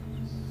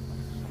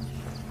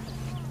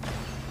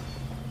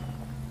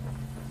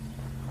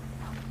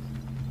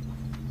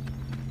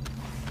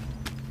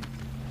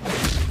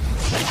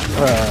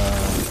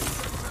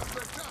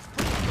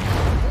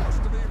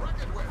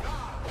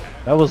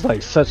 That was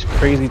like such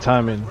crazy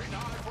timing.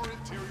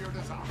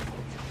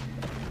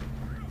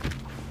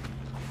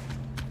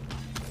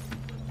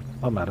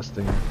 I'm out of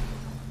steam.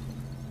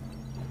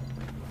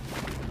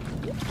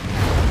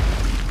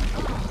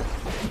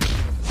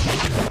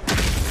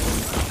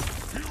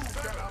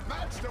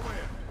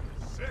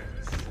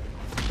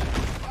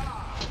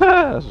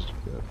 That's just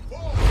good.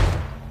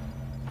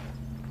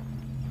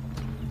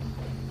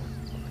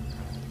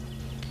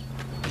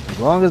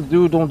 long as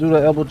dude don't do the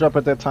elbow drop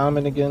at that time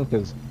and again,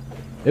 because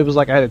it was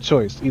like I had a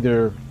choice.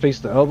 Either face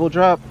the elbow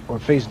drop or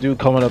face dude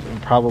coming up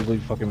and probably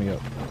fucking me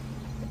up.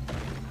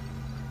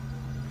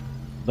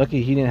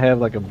 Lucky he didn't have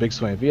like a big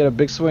swing. If he had a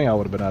big swing, I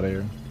would have been out of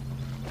here.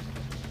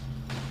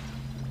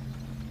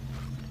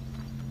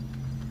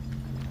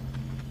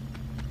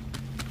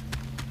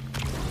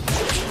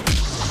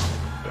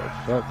 The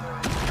fuck?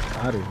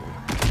 Out of here.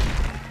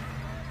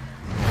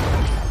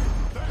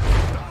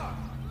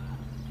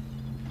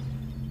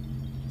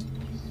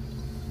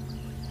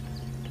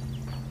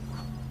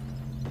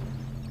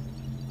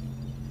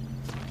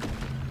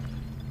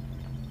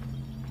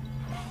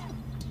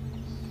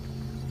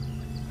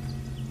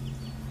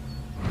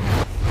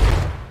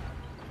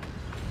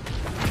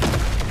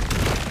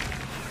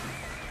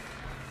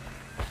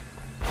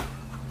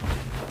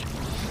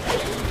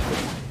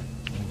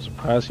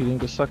 Surprised he didn't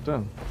get sucked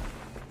in.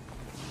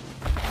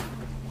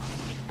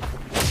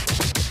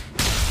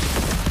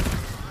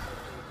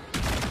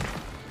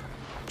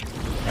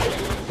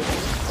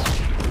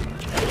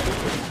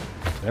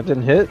 That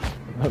didn't hit?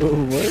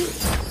 Oh, what?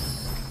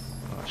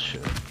 Oh,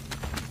 shit.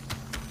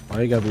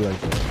 Why you gotta be like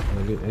that?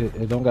 Like,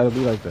 it don't gotta be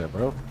like that,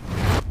 bro.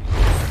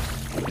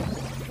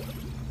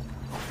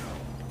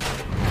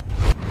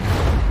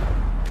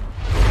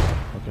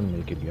 Fucking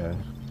naked guy.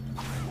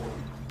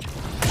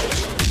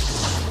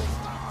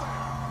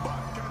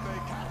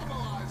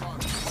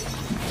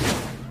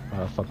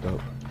 I fucked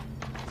up.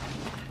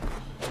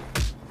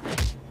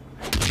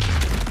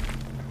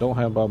 Don't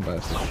have bomb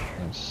blast.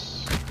 Yes.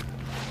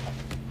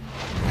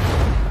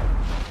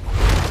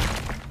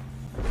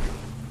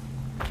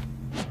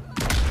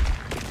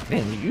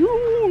 Man,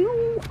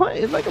 you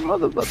hunting like a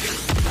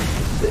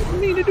motherfucker. Didn't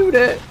mean to do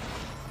that.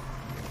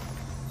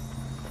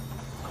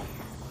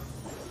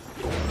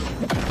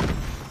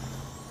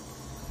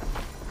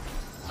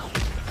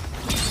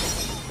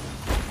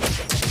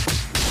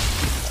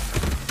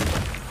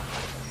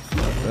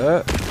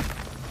 That.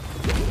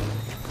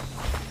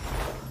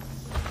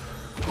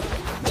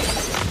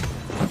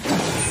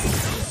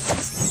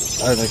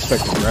 I didn't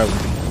expect to grab him,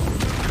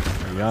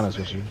 to be honest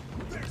with you.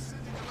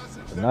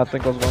 Did not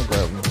think I was gonna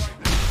grab him.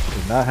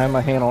 Did not have my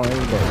hand on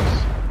any buttons.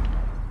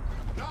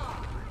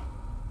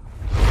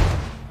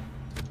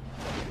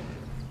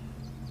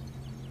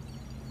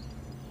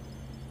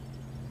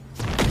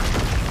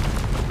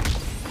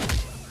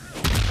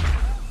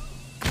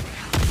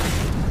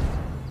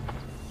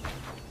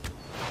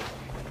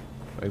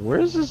 Like,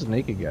 where's this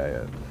naked guy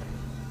at?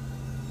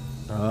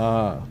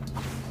 Ah.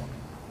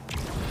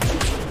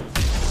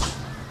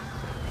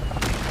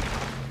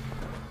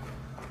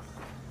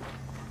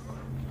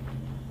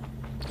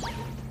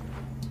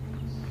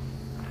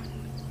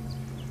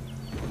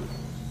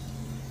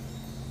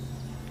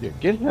 Yeah,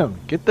 get him.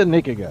 Get the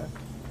naked guy.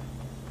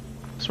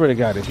 I swear to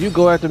God, if you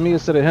go after me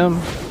instead of him...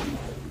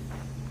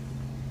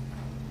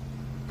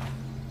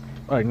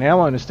 Alright,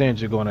 now I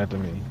understand you're going after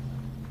me.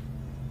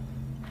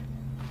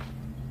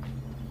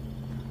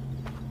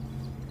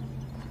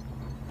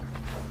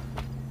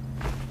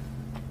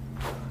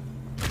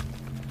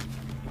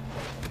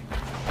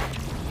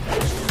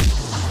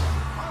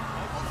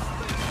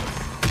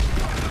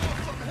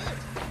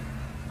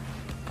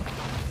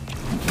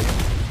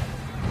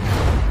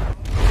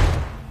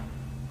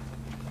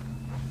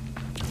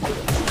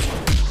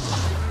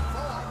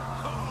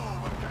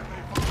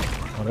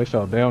 Oh, they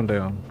fell down.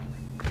 Down.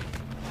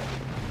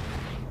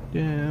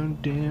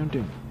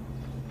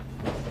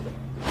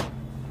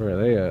 Where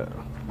are they at?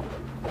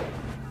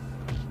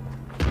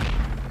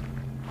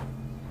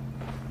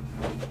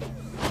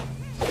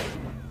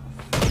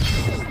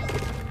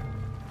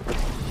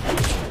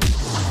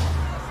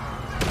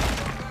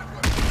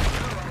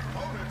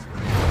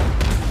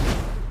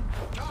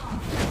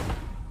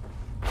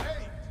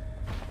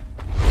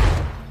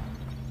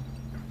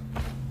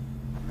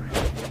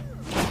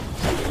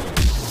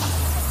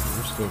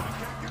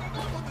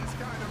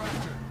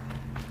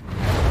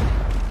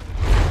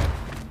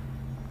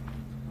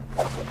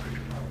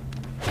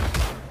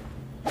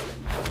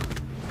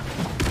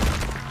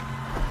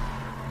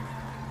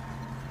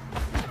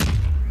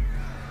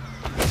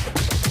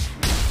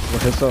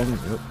 Hit something.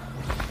 Yep.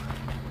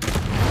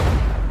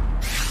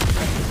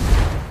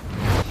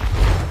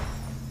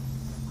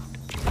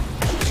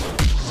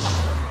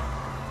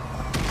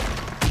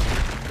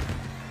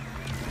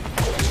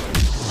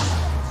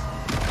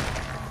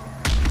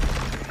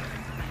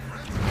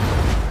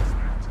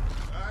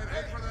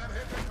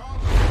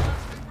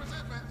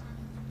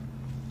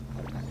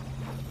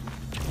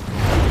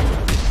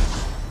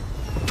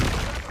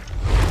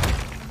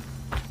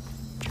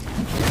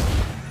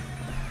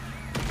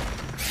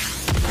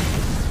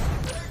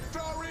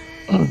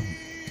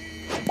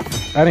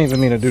 I didn't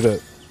even mean to do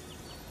that.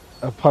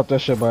 I popped that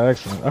shit by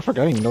accident. I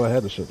forgot. I didn't even know I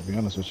had the shit, to be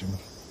honest with you.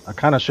 I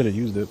kind of should have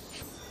used it.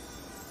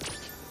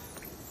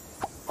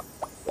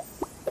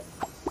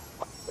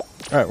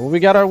 Alright, well, we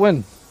got our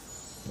win.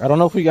 I don't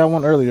know if we got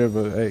one earlier,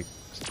 but hey,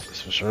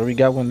 for sure we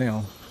got one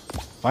now.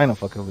 Final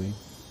fucking league.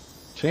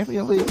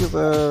 Champion League is,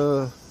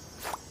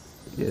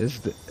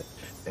 yeah,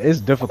 it's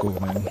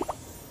difficult, man.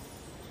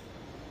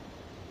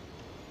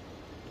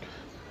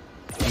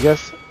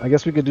 I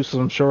guess we could do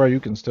some Shora. You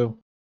can still.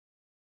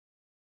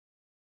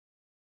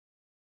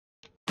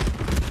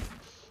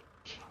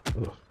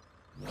 Ugh.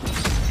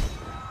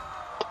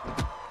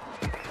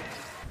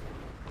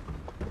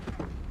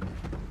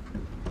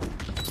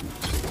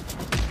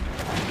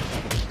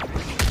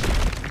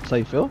 That's how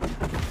you feel?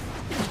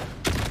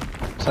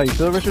 That's how you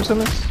feel, Richard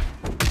Simmons?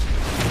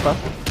 Huh?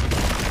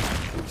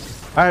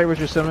 Alright,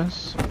 Richard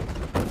Simmons.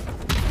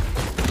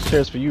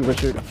 Cheers for you,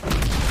 Richard.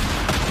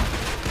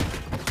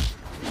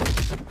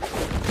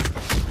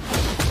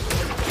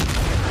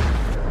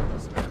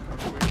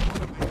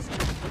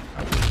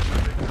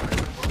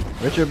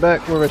 Richard back,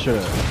 where Richard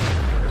at?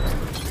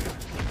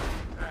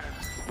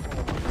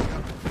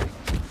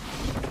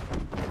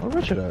 Where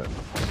Richard at?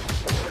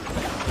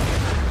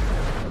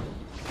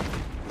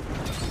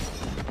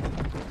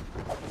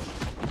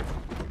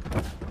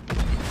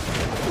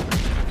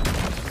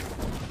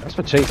 That's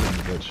for chasing,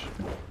 bitch.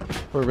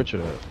 Where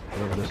Richard at?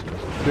 Wherever this is.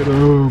 Get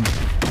him!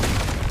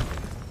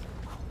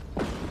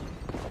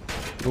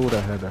 Ooh,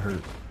 that had to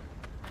hurt.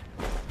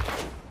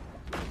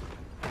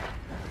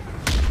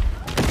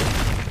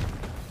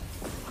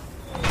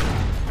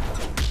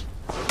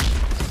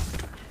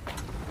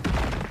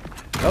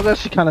 That was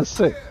actually kind of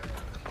sick.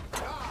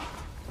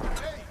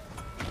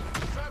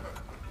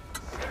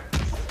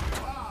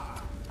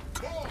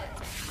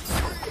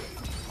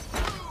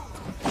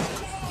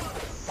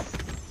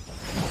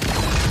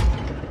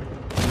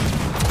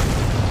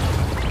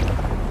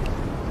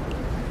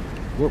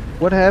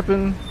 What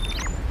happened?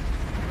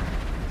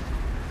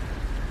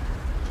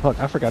 Fuck,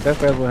 I forgot.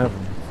 That's what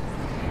happened.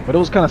 But it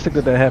was kind of sick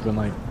that happened.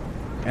 Like,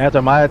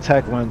 after my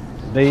attack went,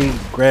 they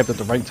grabbed at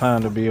the right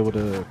time to be able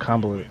to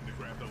combo it.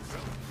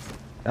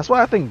 That's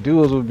why I think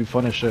duos would be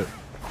fun as shit.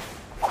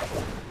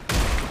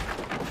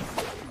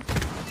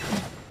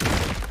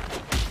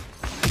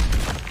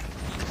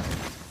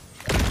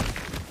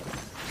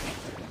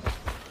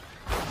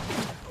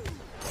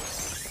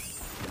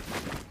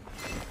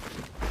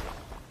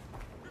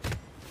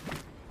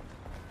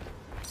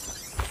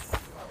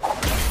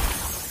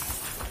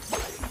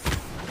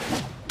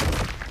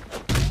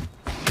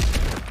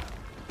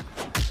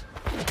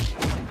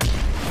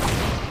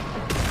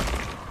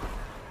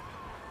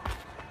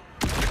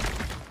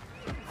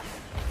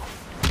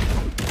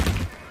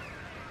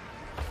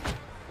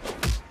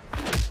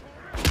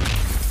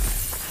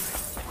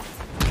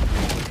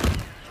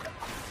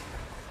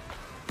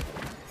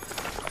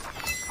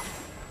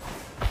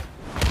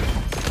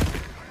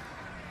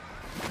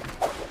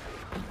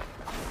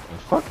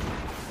 Fuck?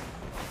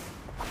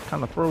 What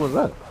kind of throw was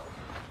that?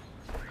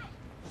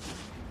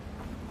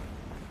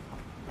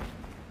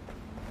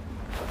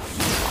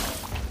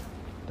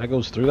 That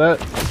goes through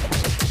that?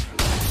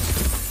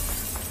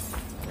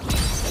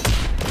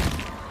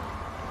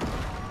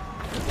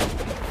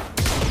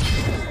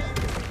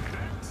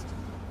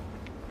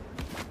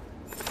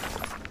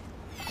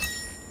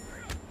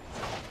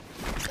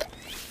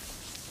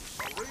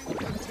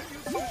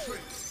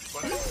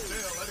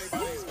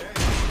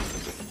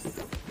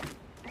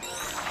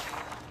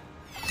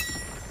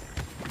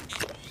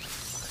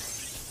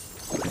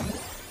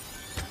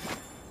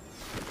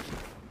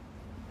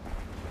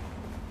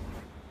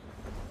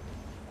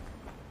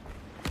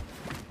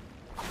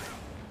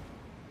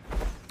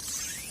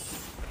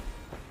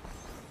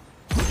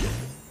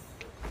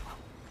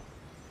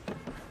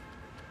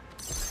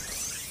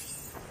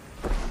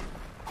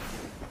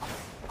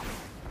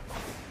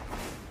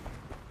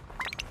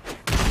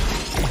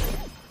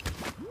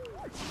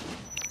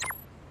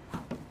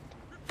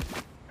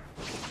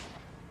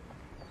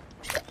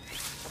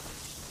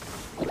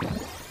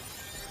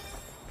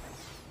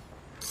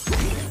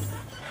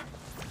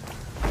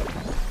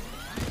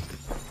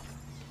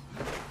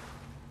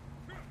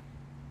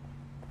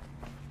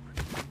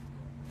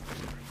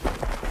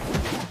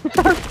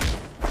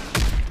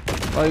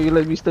 Why you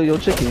let me steal your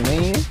chicken,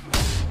 man?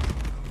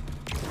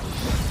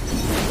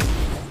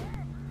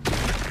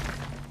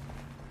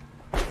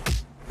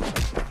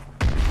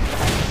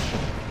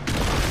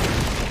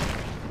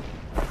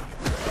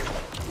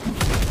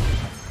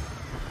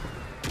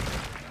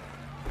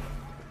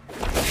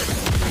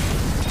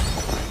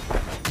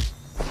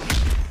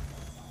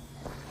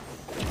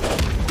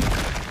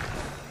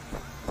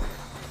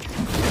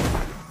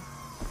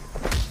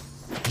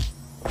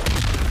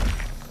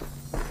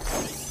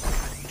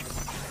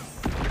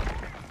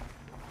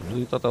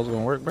 You thought that was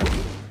gonna work, bro?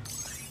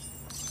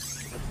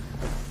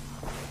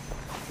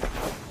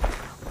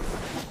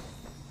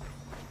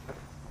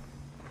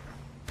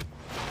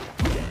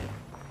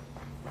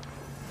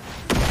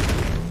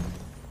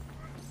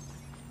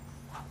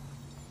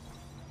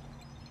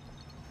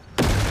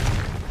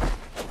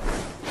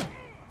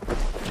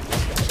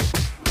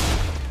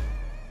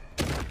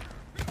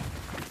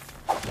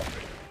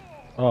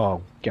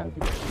 Oh, gotta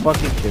be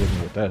fucking kidding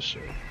me with that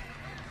shit.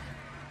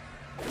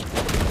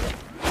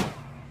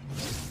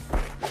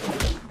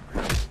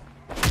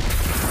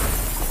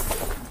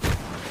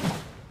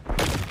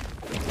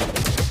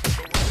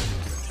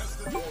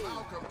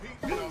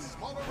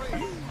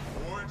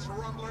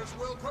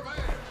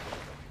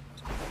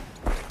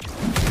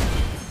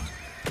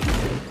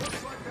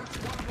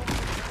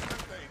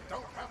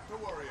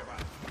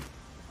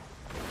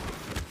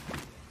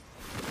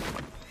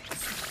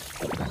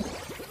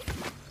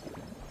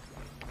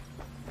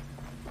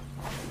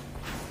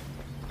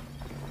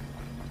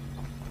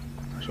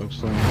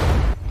 So,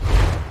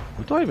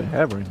 what do I even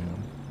have right now?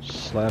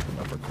 Slap and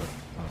uppercut.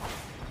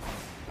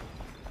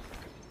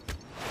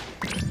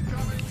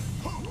 Incoming.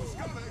 Who's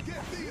gonna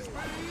get these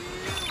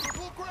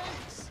beautiful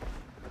grapes?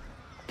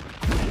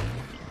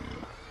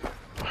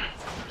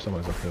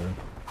 Somebody's up there.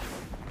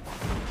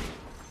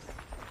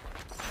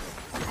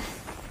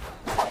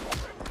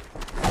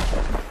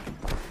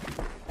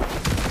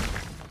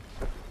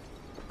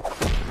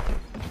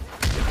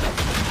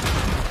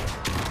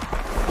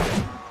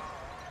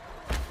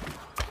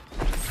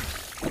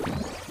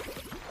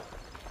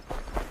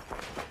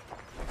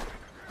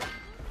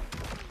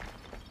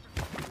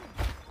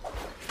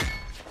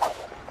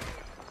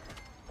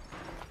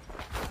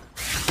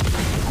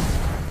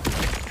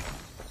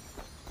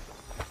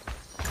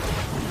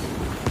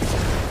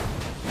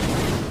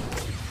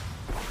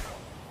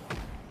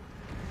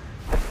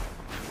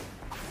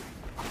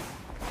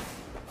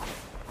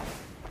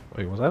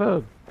 Wait, was that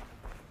a...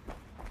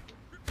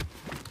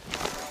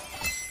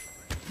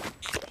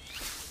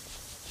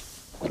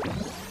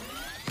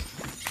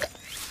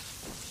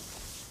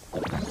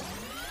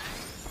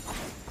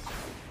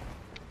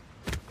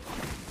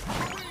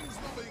 Rings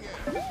moving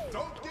in.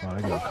 Don't get Oh,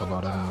 I gotta come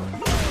out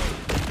anyway.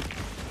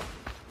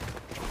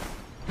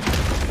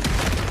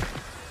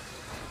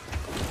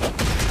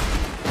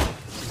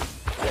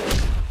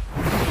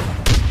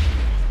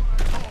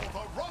 called the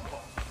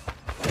rumble.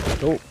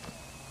 Oh.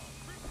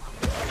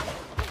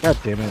 God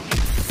damn it.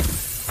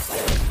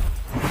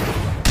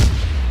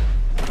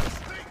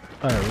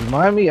 Alright,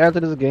 remind me after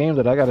this game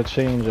that I gotta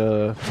change,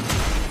 I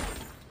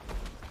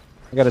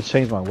gotta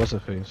change my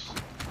what's-it-face.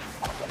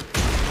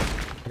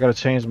 I gotta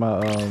change my,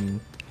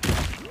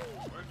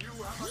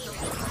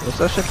 what's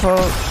that shit called?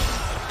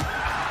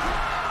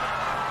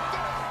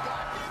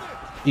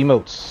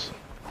 Emotes.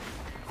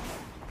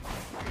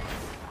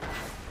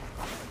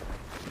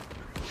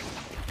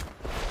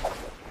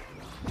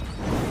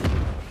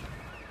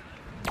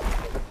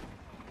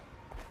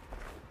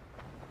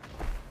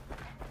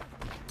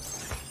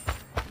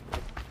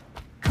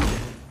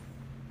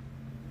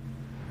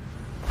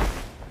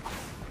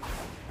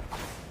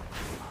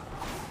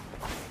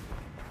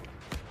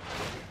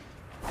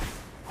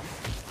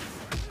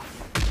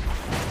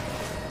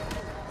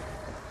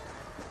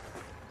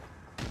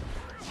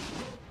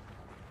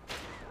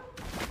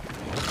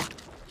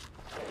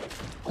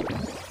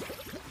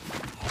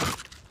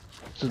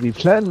 Just be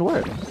planning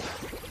work.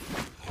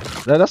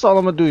 That's all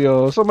I'm gonna do,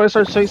 yo. If somebody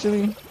starts chasing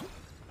me,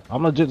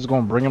 I'm legit just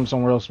gonna bring him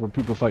somewhere else where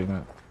people fighting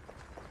at.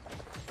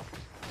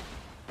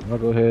 I'll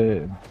go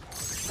ahead and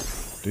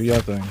do your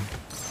thing.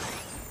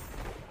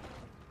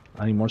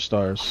 I need more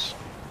stars.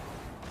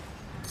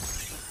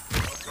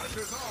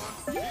 Pressure's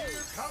on. Here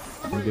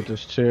comes the Let me get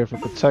this chair for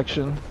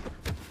protection.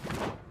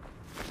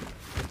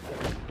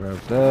 Grab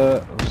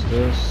that. What's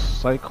this?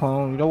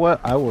 Cyclone. You know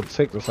what? I will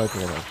take the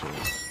cyclone actually.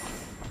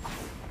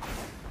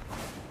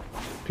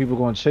 People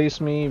gonna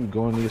chase me,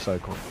 going to the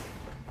cyclone.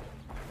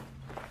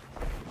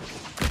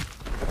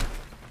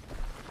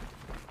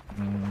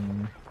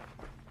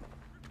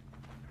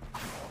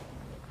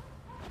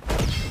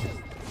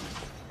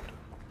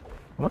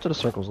 How much of the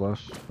circles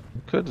left?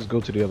 We could just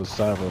go to the other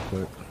side real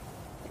quick.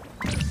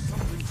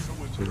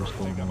 See what's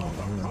going on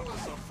over here.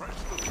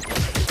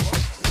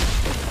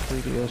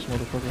 3DS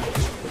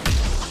motherfucker.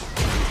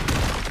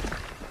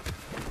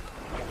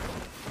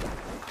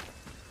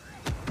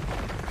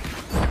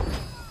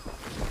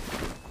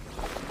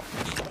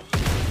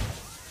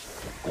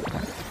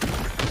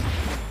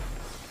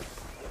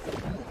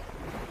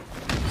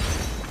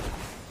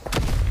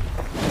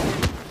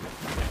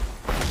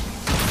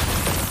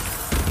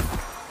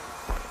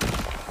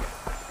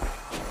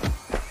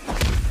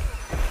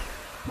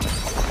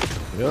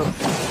 Yep,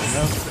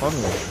 have fun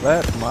with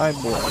that, my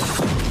boy.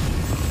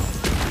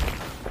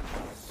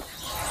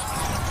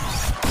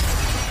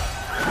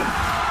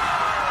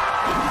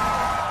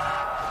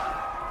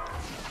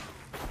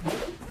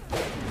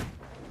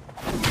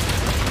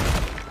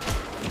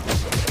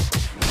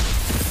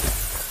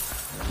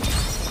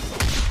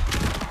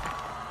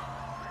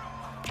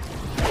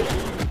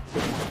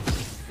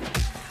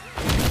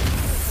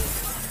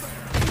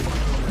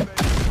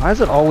 Why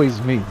is it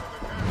always me?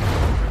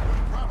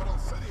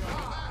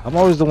 I'm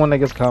always the one that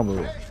gets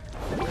comboed.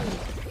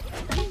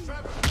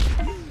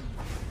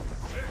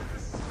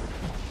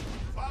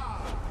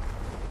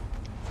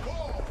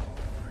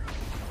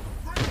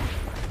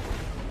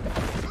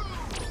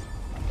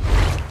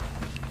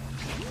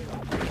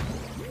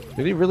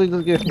 Did he really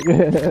just get...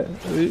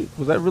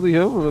 Was that really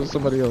him or was it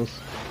somebody else?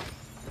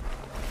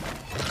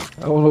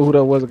 I don't know who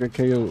that was that got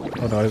KO.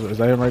 Oh no, is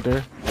that him right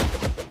there?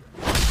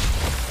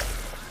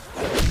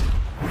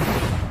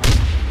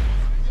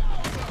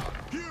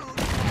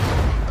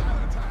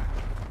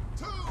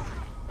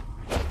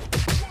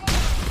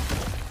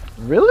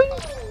 Really?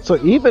 So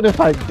even if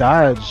I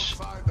dodge,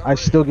 I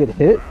still get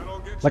hit?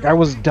 Like I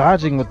was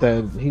dodging with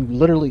that, he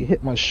literally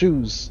hit my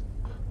shoes.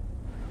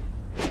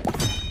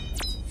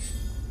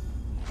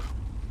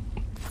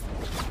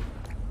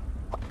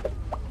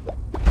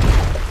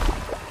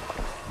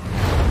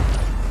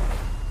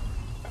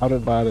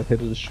 Outed by the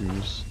hit of the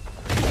shoes.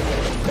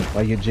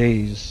 By your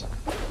J's.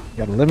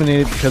 Got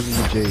eliminated because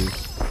of your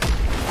J's.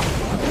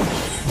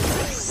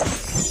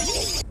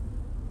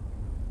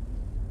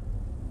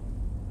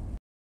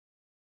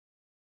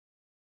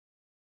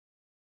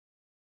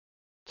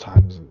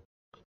 Time is it?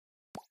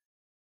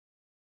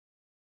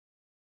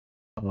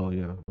 Oh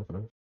yeah,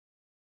 okay.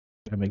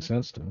 That makes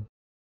sense then.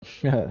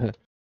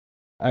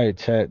 Alright,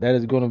 chat. That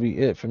is gonna be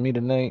it for me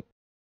tonight.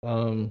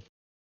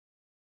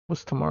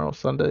 What's tomorrow?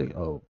 Sunday?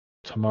 Oh,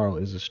 tomorrow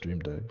is a stream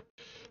day.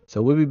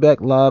 So we'll be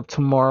back live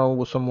tomorrow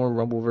with some more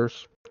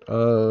Rumbleverse.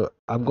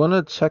 I'm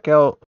gonna check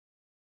out,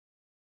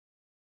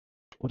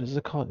 what is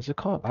it called? Is it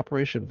called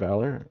Operation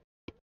Valor?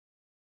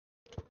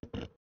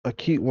 I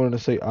keep wanting to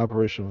say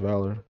Operation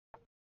Valor.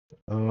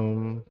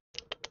 Um,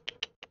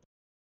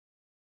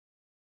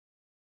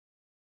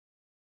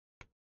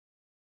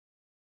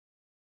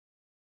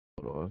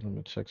 hold on, let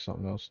me check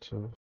something else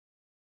too.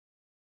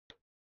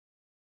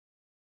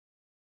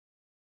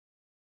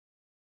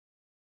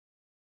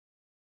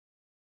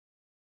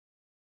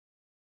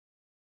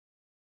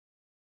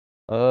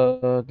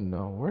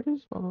 No, where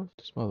these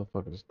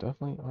motherfuckers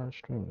definitely aren't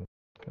streaming.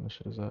 What kind of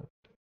shit is that?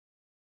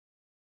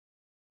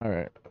 All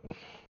right,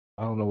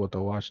 I don't know what to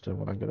watch then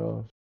when I get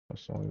off.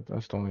 That's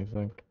the only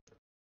thing.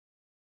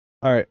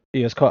 All right,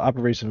 yeah, it's called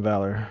Operation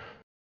Valor.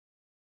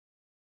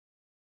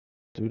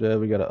 Do that.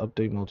 We gotta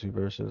update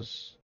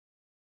multiverses.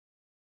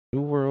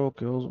 New World,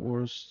 Guild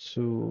Wars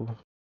 2.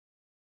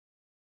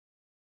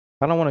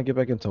 I don't want to get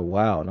back into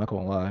WoW, not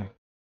gonna lie.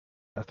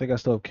 I think I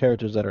still have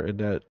characters that are in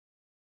that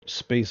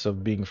space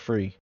of being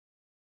free.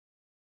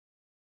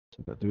 So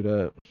I gotta do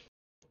that.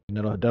 And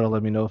that'll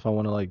let me know if I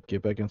want to like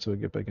get back into it.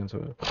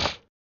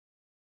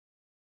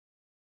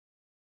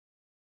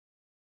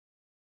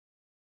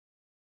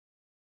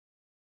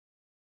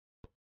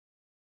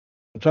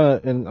 I'm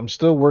trying to, and I'm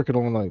still working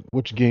on like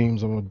which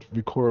games I'm gonna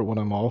record when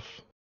I'm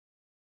off.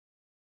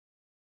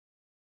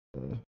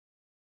 I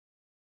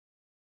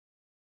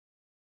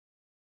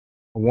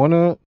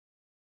wanna,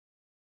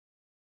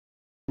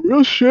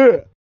 real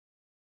shit.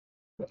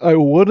 I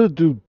wanna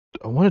do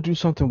I wanna do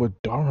something with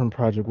Darwin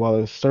Project while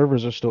the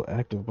servers are still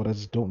active, but I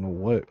just don't know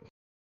what.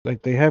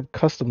 Like they have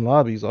custom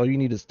lobbies. All you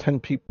need is 10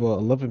 people, well,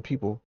 11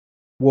 people.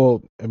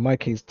 Well, in my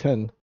case,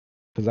 10,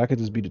 because I could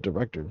just be the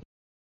director.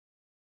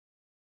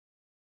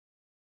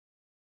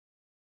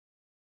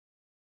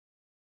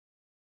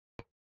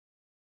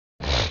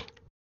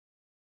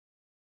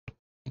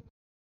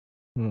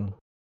 Hmm.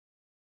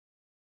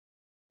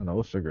 I know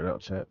we'll figure it out,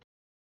 chat.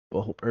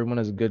 Well, hope everyone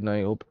has a good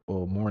night. Hope,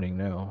 well, morning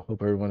now.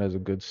 Hope everyone has a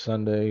good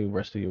Sunday,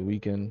 rest of your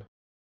weekend.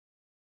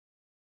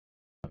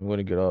 I'm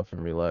gonna get off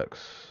and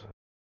relax.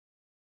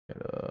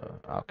 And,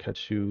 I'll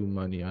catch you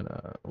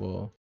mañana.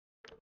 Well,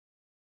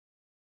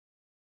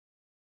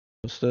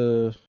 what's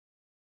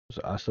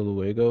hasta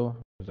luego?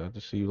 Is that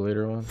to see you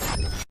later on?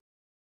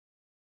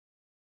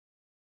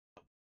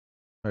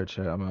 Alright,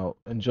 chat, I'm out.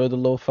 Enjoy the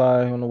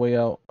lo-fi on the way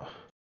out.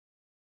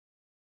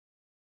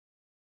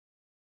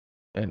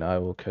 And I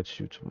will catch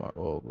you tomorrow,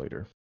 well,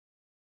 later.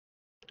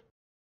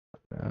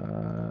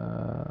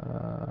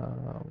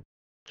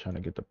 Trying to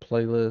get the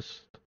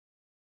playlist.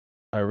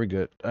 Alright, we're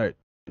good. Alright.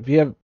 If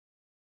you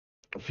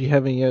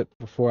haven't yet,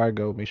 before I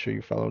go, make sure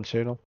you follow the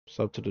channel.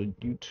 Sub to the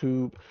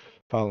YouTube,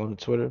 follow on the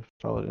Twitter,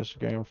 follow the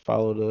Instagram,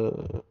 follow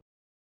the,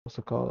 what's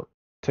it called?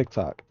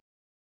 TikTok.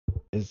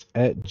 It's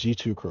at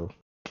G2 Crew.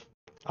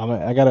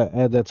 I gotta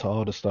add that to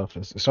all the stuff.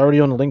 It's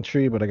already on the link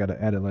tree, but I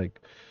gotta add it like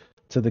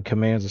to the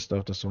commands and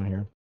stuff that's on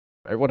here.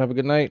 Everyone have a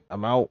good night.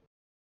 I'm out.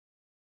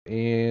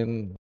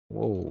 And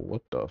whoa,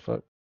 what the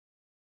fuck?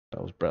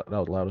 That was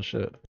loud as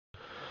shit.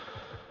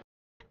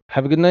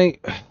 Have a good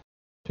night.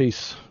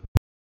 Peace.